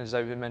quality, as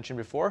I've mentioned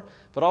before,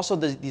 but also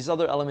these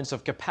other elements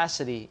of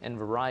capacity and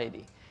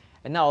variety.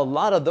 And now a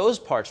lot of those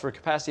parts for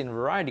capacity and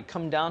variety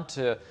come down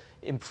to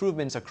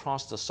improvements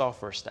across the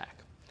software stack.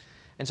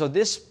 And so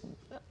this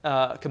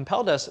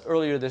compelled us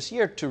earlier this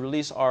year to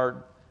release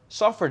our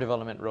software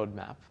development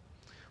roadmap,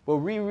 where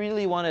we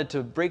really wanted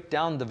to break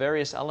down the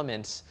various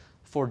elements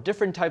for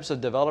different types of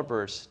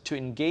developers to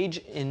engage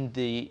in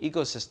the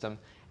ecosystem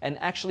and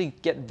actually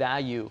get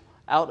value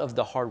out of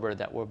the hardware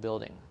that we're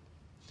building.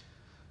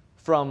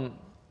 From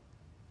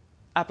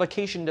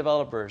application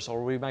developers,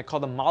 or we might call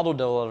them model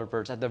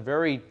developers at the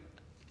very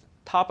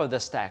top of the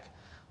stack,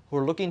 who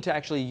are looking to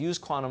actually use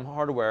quantum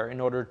hardware in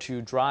order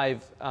to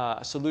drive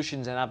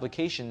solutions and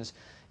applications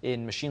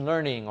in machine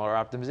learning or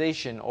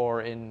optimization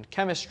or in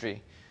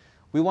chemistry.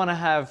 We want to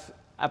have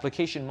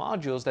application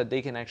modules that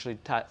they can actually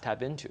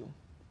tap into.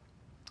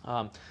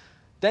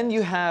 Then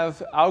you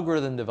have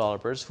algorithm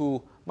developers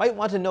who might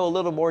want to know a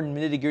little more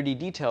nitty-gritty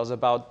details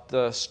about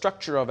the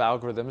structure of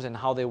algorithms and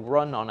how they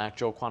run on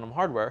actual quantum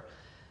hardware.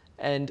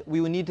 And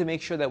we would need to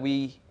make sure that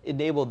we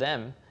enable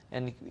them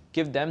and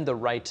give them the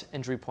right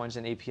entry points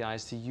and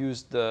APIs to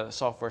use the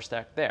software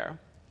stack there.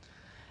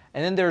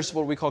 And then there's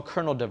what we call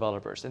kernel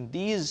developers. And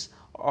these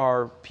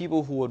are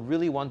people who would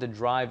really want to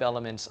drive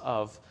elements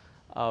of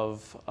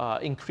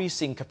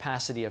increasing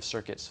capacity of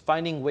circuits,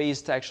 finding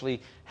ways to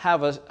actually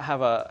have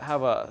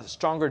a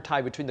stronger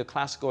tie between the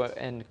classical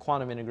and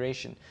quantum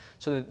integration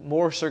so that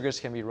more circuits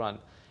can be run,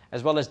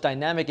 as well as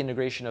dynamic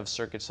integration of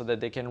circuits so that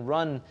they can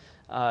run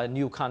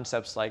new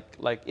concepts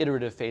like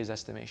iterative phase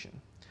estimation.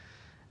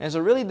 And so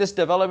really this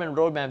development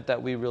roadmap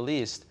that we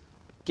released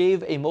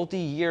gave a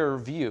multi-year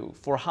view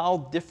for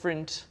how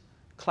different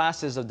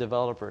classes of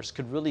developers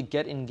could really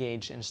get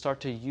engaged and start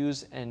to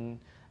use and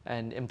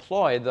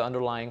employ the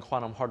underlying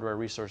quantum hardware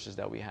resources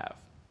that we have.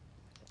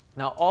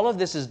 Now, all of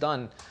this is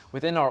done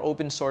within our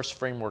open source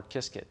framework,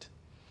 Qiskit.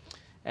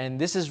 And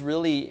this is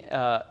really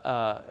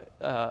a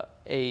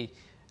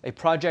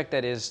project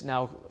that is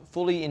now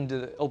fully into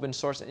the open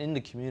source and in the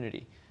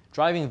community,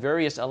 driving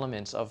various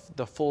elements of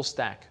the full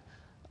stack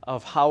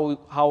of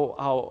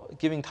how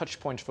giving touch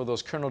points for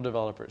those kernel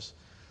developers,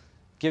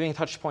 giving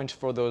touch points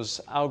for those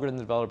algorithm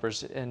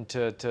developers, and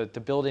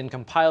to build in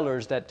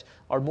compilers that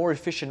are more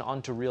efficient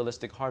onto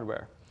realistic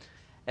hardware.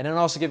 And then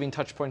also giving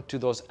touch point to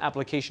those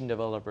application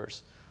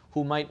developers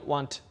who might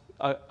want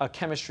a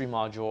chemistry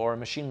module or a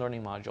machine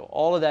learning module.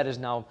 All of that is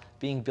now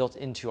being built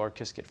into our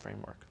Qiskit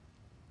framework.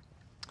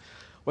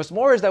 What's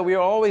more is that we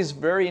are always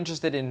very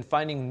interested in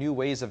finding new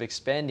ways of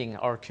expanding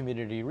our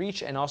community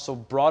reach and also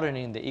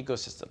broadening the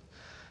ecosystem.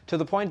 To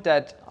the point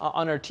that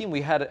on our team,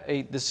 we had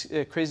this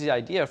crazy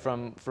idea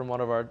from one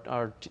of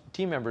our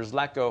team members,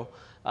 Latko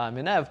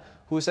Minev,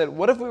 who said,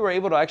 what if we were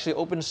able to actually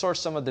open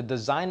source some of the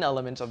design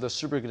elements of the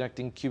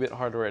superconducting qubit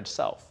hardware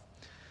itself?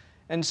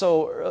 And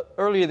so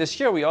earlier this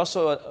year, we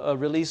also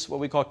released what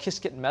we call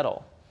Qiskit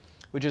Metal,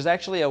 which is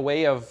actually a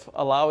way of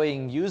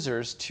allowing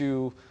users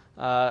to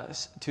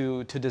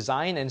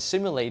design and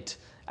simulate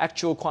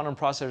actual quantum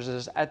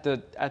processors at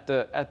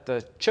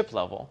the chip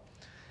level,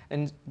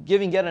 and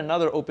giving yet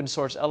another open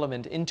source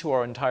element into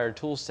our entire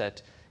tool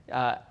set,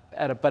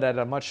 but at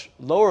a much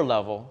lower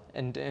level,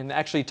 and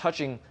actually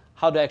touching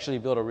how to actually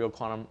build a real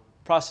quantum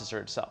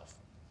processor itself.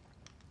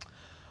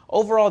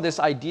 Overall, this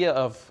idea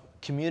of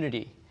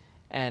community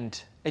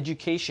and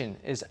education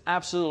is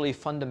absolutely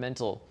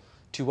fundamental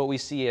to what we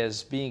see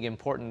as being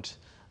important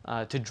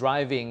to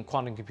driving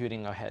quantum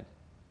computing ahead.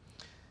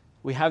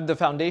 We have the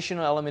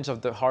foundational elements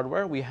of the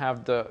hardware, we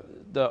have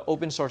the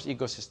open source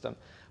ecosystem,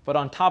 but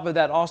on top of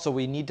that also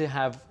we need to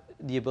have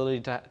the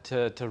ability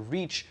to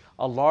reach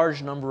a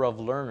large number of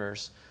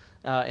learners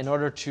in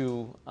order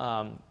to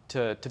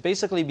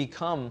basically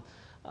become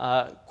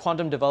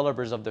quantum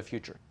developers of the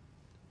future.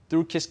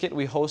 Through Qiskit,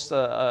 we host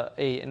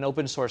an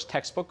open source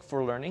textbook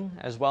for learning,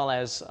 as well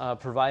as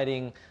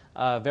providing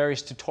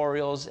various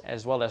tutorials,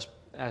 as well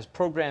as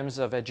programs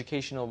of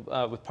educational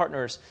with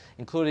partners,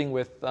 including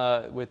with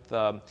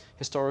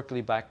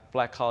historically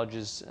black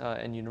colleges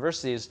and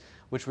universities,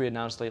 which we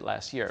announced late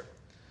last year.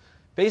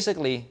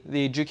 Basically,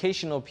 the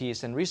educational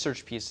piece and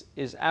research piece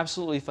is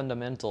absolutely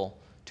fundamental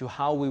to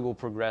how we will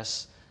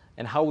progress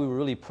and how we will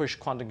really push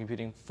quantum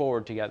computing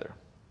forward together.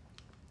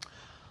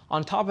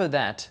 On top of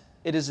that,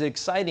 it is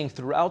exciting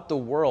throughout the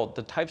world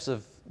the types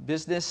of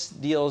business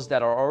deals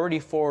that are already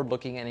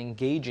forward-looking and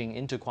engaging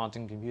into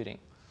quantum computing.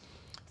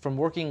 From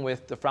working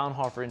with the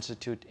Fraunhofer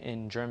Institute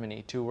in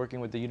Germany, to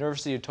working with the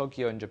University of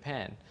Tokyo in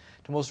Japan,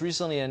 to most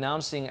recently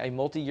announcing a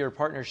multi-year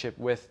partnership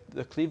with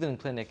the Cleveland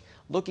Clinic,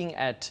 looking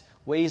at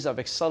ways of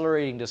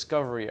accelerating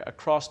discovery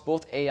across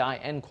both AI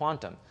and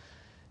quantum.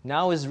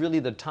 Now is really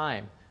the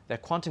time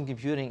that quantum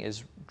computing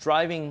is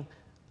driving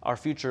our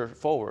future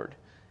forward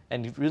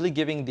and really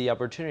giving the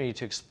opportunity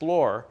to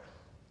explore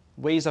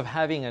ways of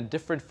having a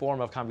different form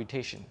of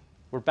computation.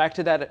 We're back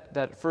to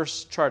that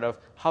first chart of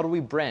how do we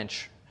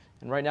branch,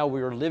 and right now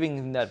we are living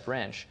in that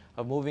branch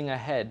of moving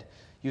ahead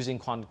using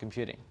quantum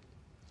computing.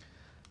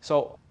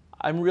 So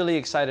I'm really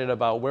excited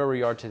about where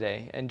we are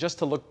today, and just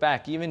to look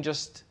back, even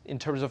just in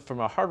terms of from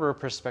a hardware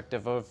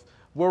perspective of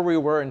where we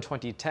were in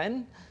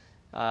 2010,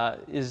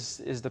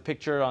 is the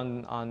picture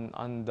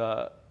on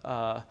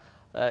the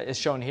is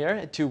shown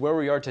here, to where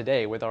we are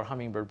today with our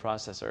Hummingbird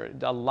processor.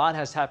 A lot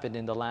has happened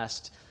in the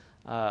last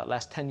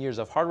 10 years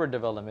of hardware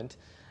development,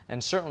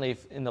 and certainly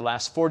in the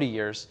last 40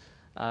 years.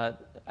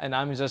 And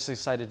I'm just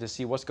excited to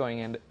see what's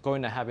going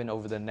to happen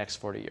over the next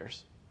 40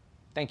 years.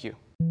 Thank you.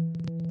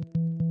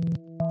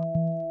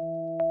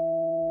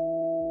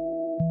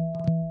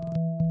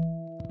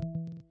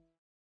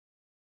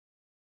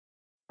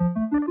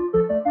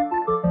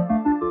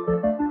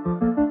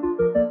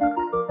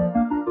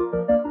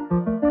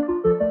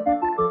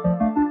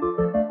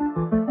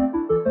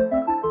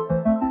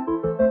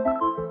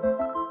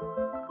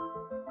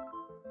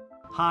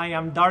 Hi,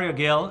 I'm Dario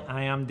Gil.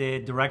 I am the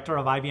Director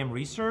of IBM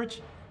Research,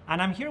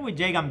 and I'm here with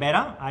Jay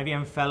Gambetta,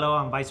 IBM Fellow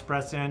and Vice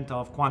President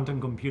of Quantum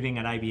Computing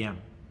at IBM.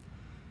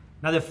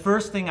 Now, the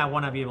first thing I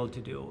want to be able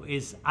to do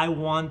is I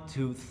want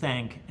to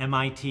thank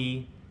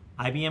MIT,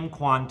 IBM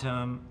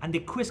Quantum, and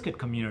the Qiskit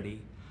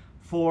community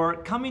for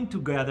coming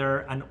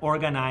together and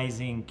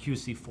organizing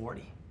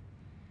QC40.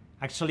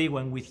 Actually,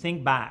 when we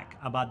think back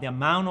about the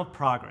amount of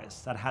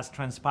progress that has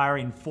transpired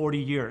in 40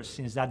 years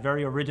since that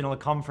very original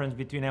conference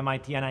between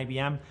MIT and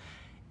IBM,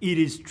 it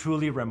is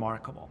truly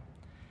remarkable.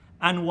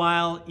 And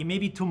while it may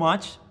be too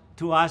much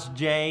to ask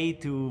Jay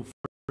to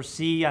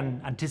foresee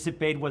and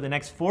anticipate what the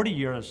next 40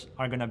 years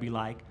are going to be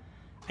like,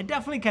 I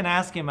definitely can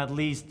ask him at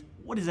least,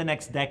 what is the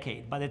next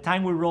decade? By the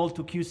time we roll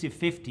to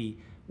QC50,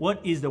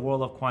 what is the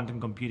world of quantum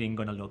computing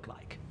going to look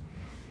like?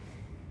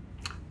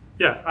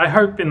 Yeah, I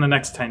hope in the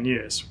next 10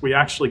 years, we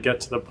actually get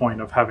to the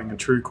point of having a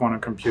true quantum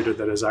computer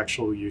that is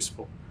actually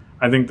useful.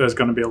 I think there's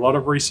going to be a lot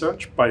of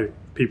research by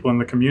people in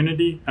the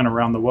community and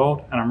around the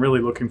world, and I'm really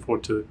looking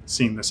forward to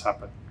seeing this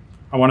happen.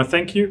 I want to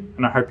thank you,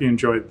 and I hope you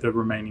enjoyed the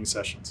remaining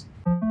sessions.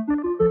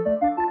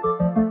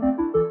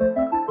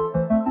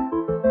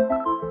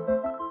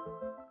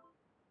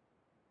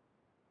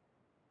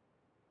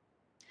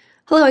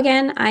 Hello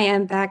again. I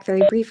am back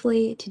very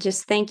briefly to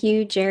just thank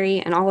you, Jerry,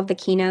 and all of the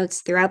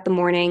keynotes throughout the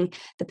morning,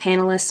 the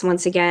panelists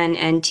once again,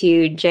 and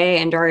to Jay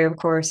and Dario, of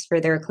course, for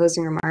their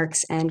closing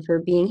remarks and for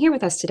being here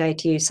with us today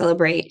to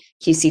celebrate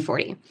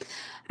QC40.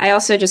 I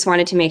also just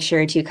wanted to make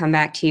sure to come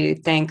back to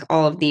thank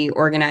all of the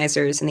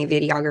organizers and the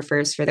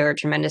videographers for their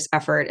tremendous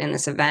effort in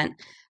this event.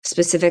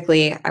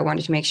 Specifically, I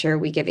wanted to make sure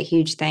we give a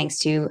huge thanks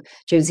to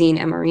Josine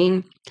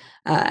Emarine,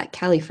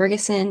 Callie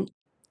Ferguson,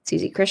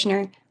 Susie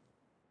Krishner,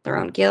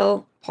 Laurent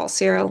Gill, Paul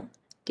Cyril,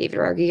 David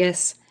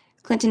Rodriguez,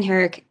 Clinton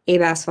Herrick,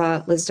 Abe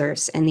Aswa, Liz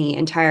Durst, and the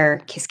entire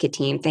Qiskit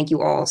team. Thank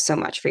you all so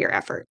much for your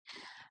effort.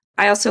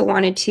 I also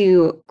wanted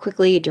to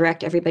quickly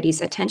direct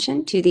everybody's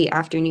attention to the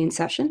afternoon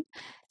session.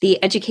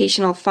 The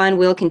educational fun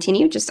will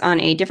continue just on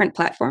a different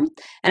platform.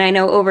 And I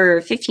know over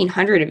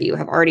 1,500 of you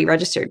have already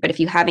registered, but if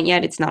you haven't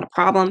yet, it's not a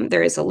problem.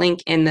 There is a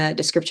link in the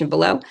description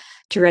below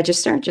to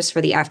register just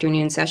for the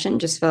afternoon session.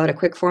 Just fill out a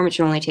quick form. It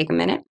should only take a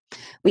minute.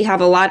 We have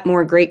a lot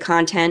more great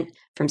content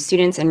from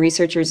students and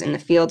researchers in the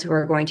field who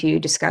are going to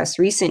discuss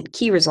recent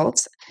key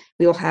results.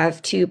 We will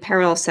have 2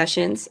 parallel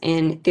sessions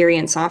in theory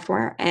and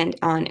software and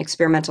on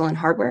experimental and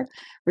hardware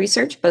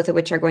research, both of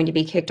which are going to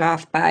be kicked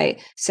off by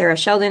Sarah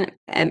Sheldon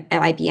at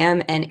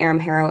IBM and Aram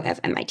Harrow of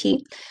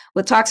MIT,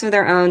 with talks of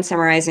their own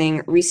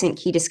summarizing recent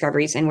key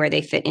discoveries and where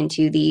they fit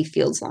into the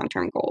field's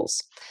long-term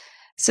goals.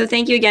 So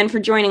thank you again for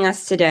joining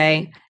us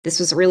today. This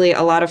was really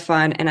a lot of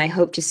fun, and I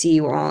hope to see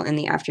you all in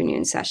the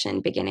afternoon session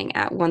beginning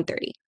at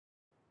 1:30.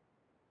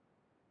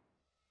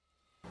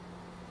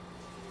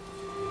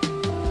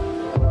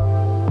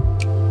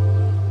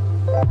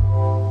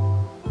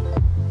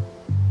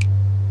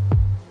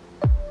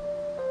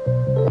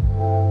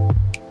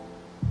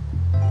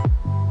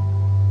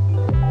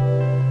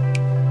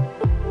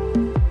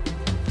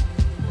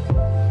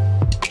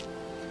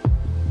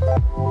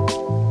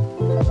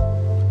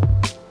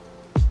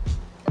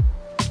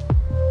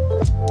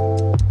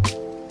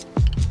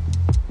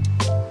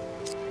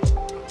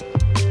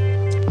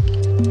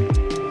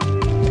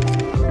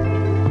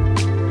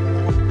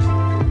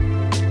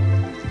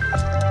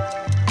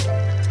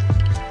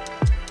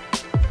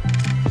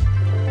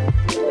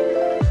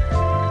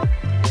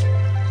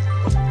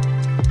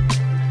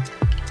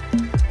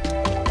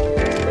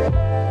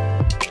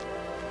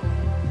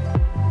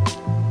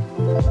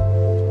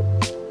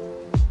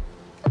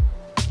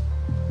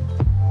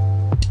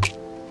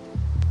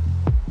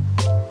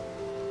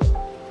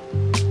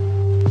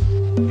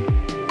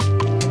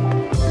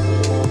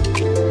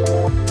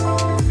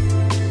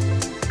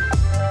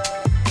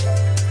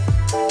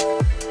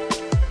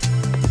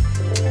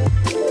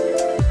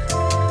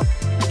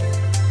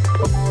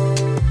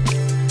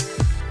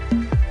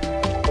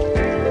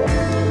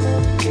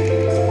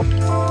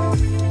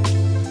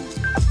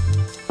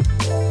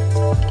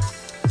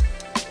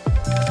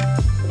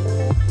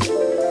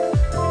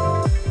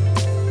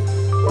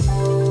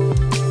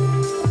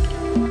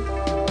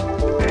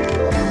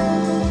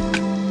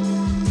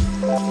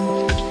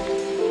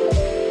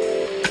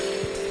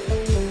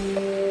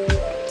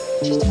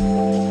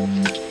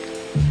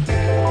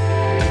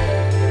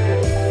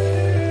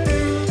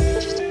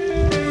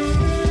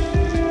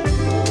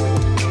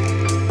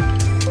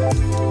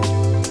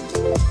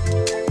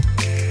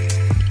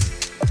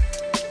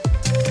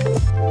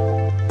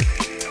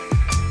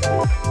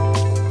 you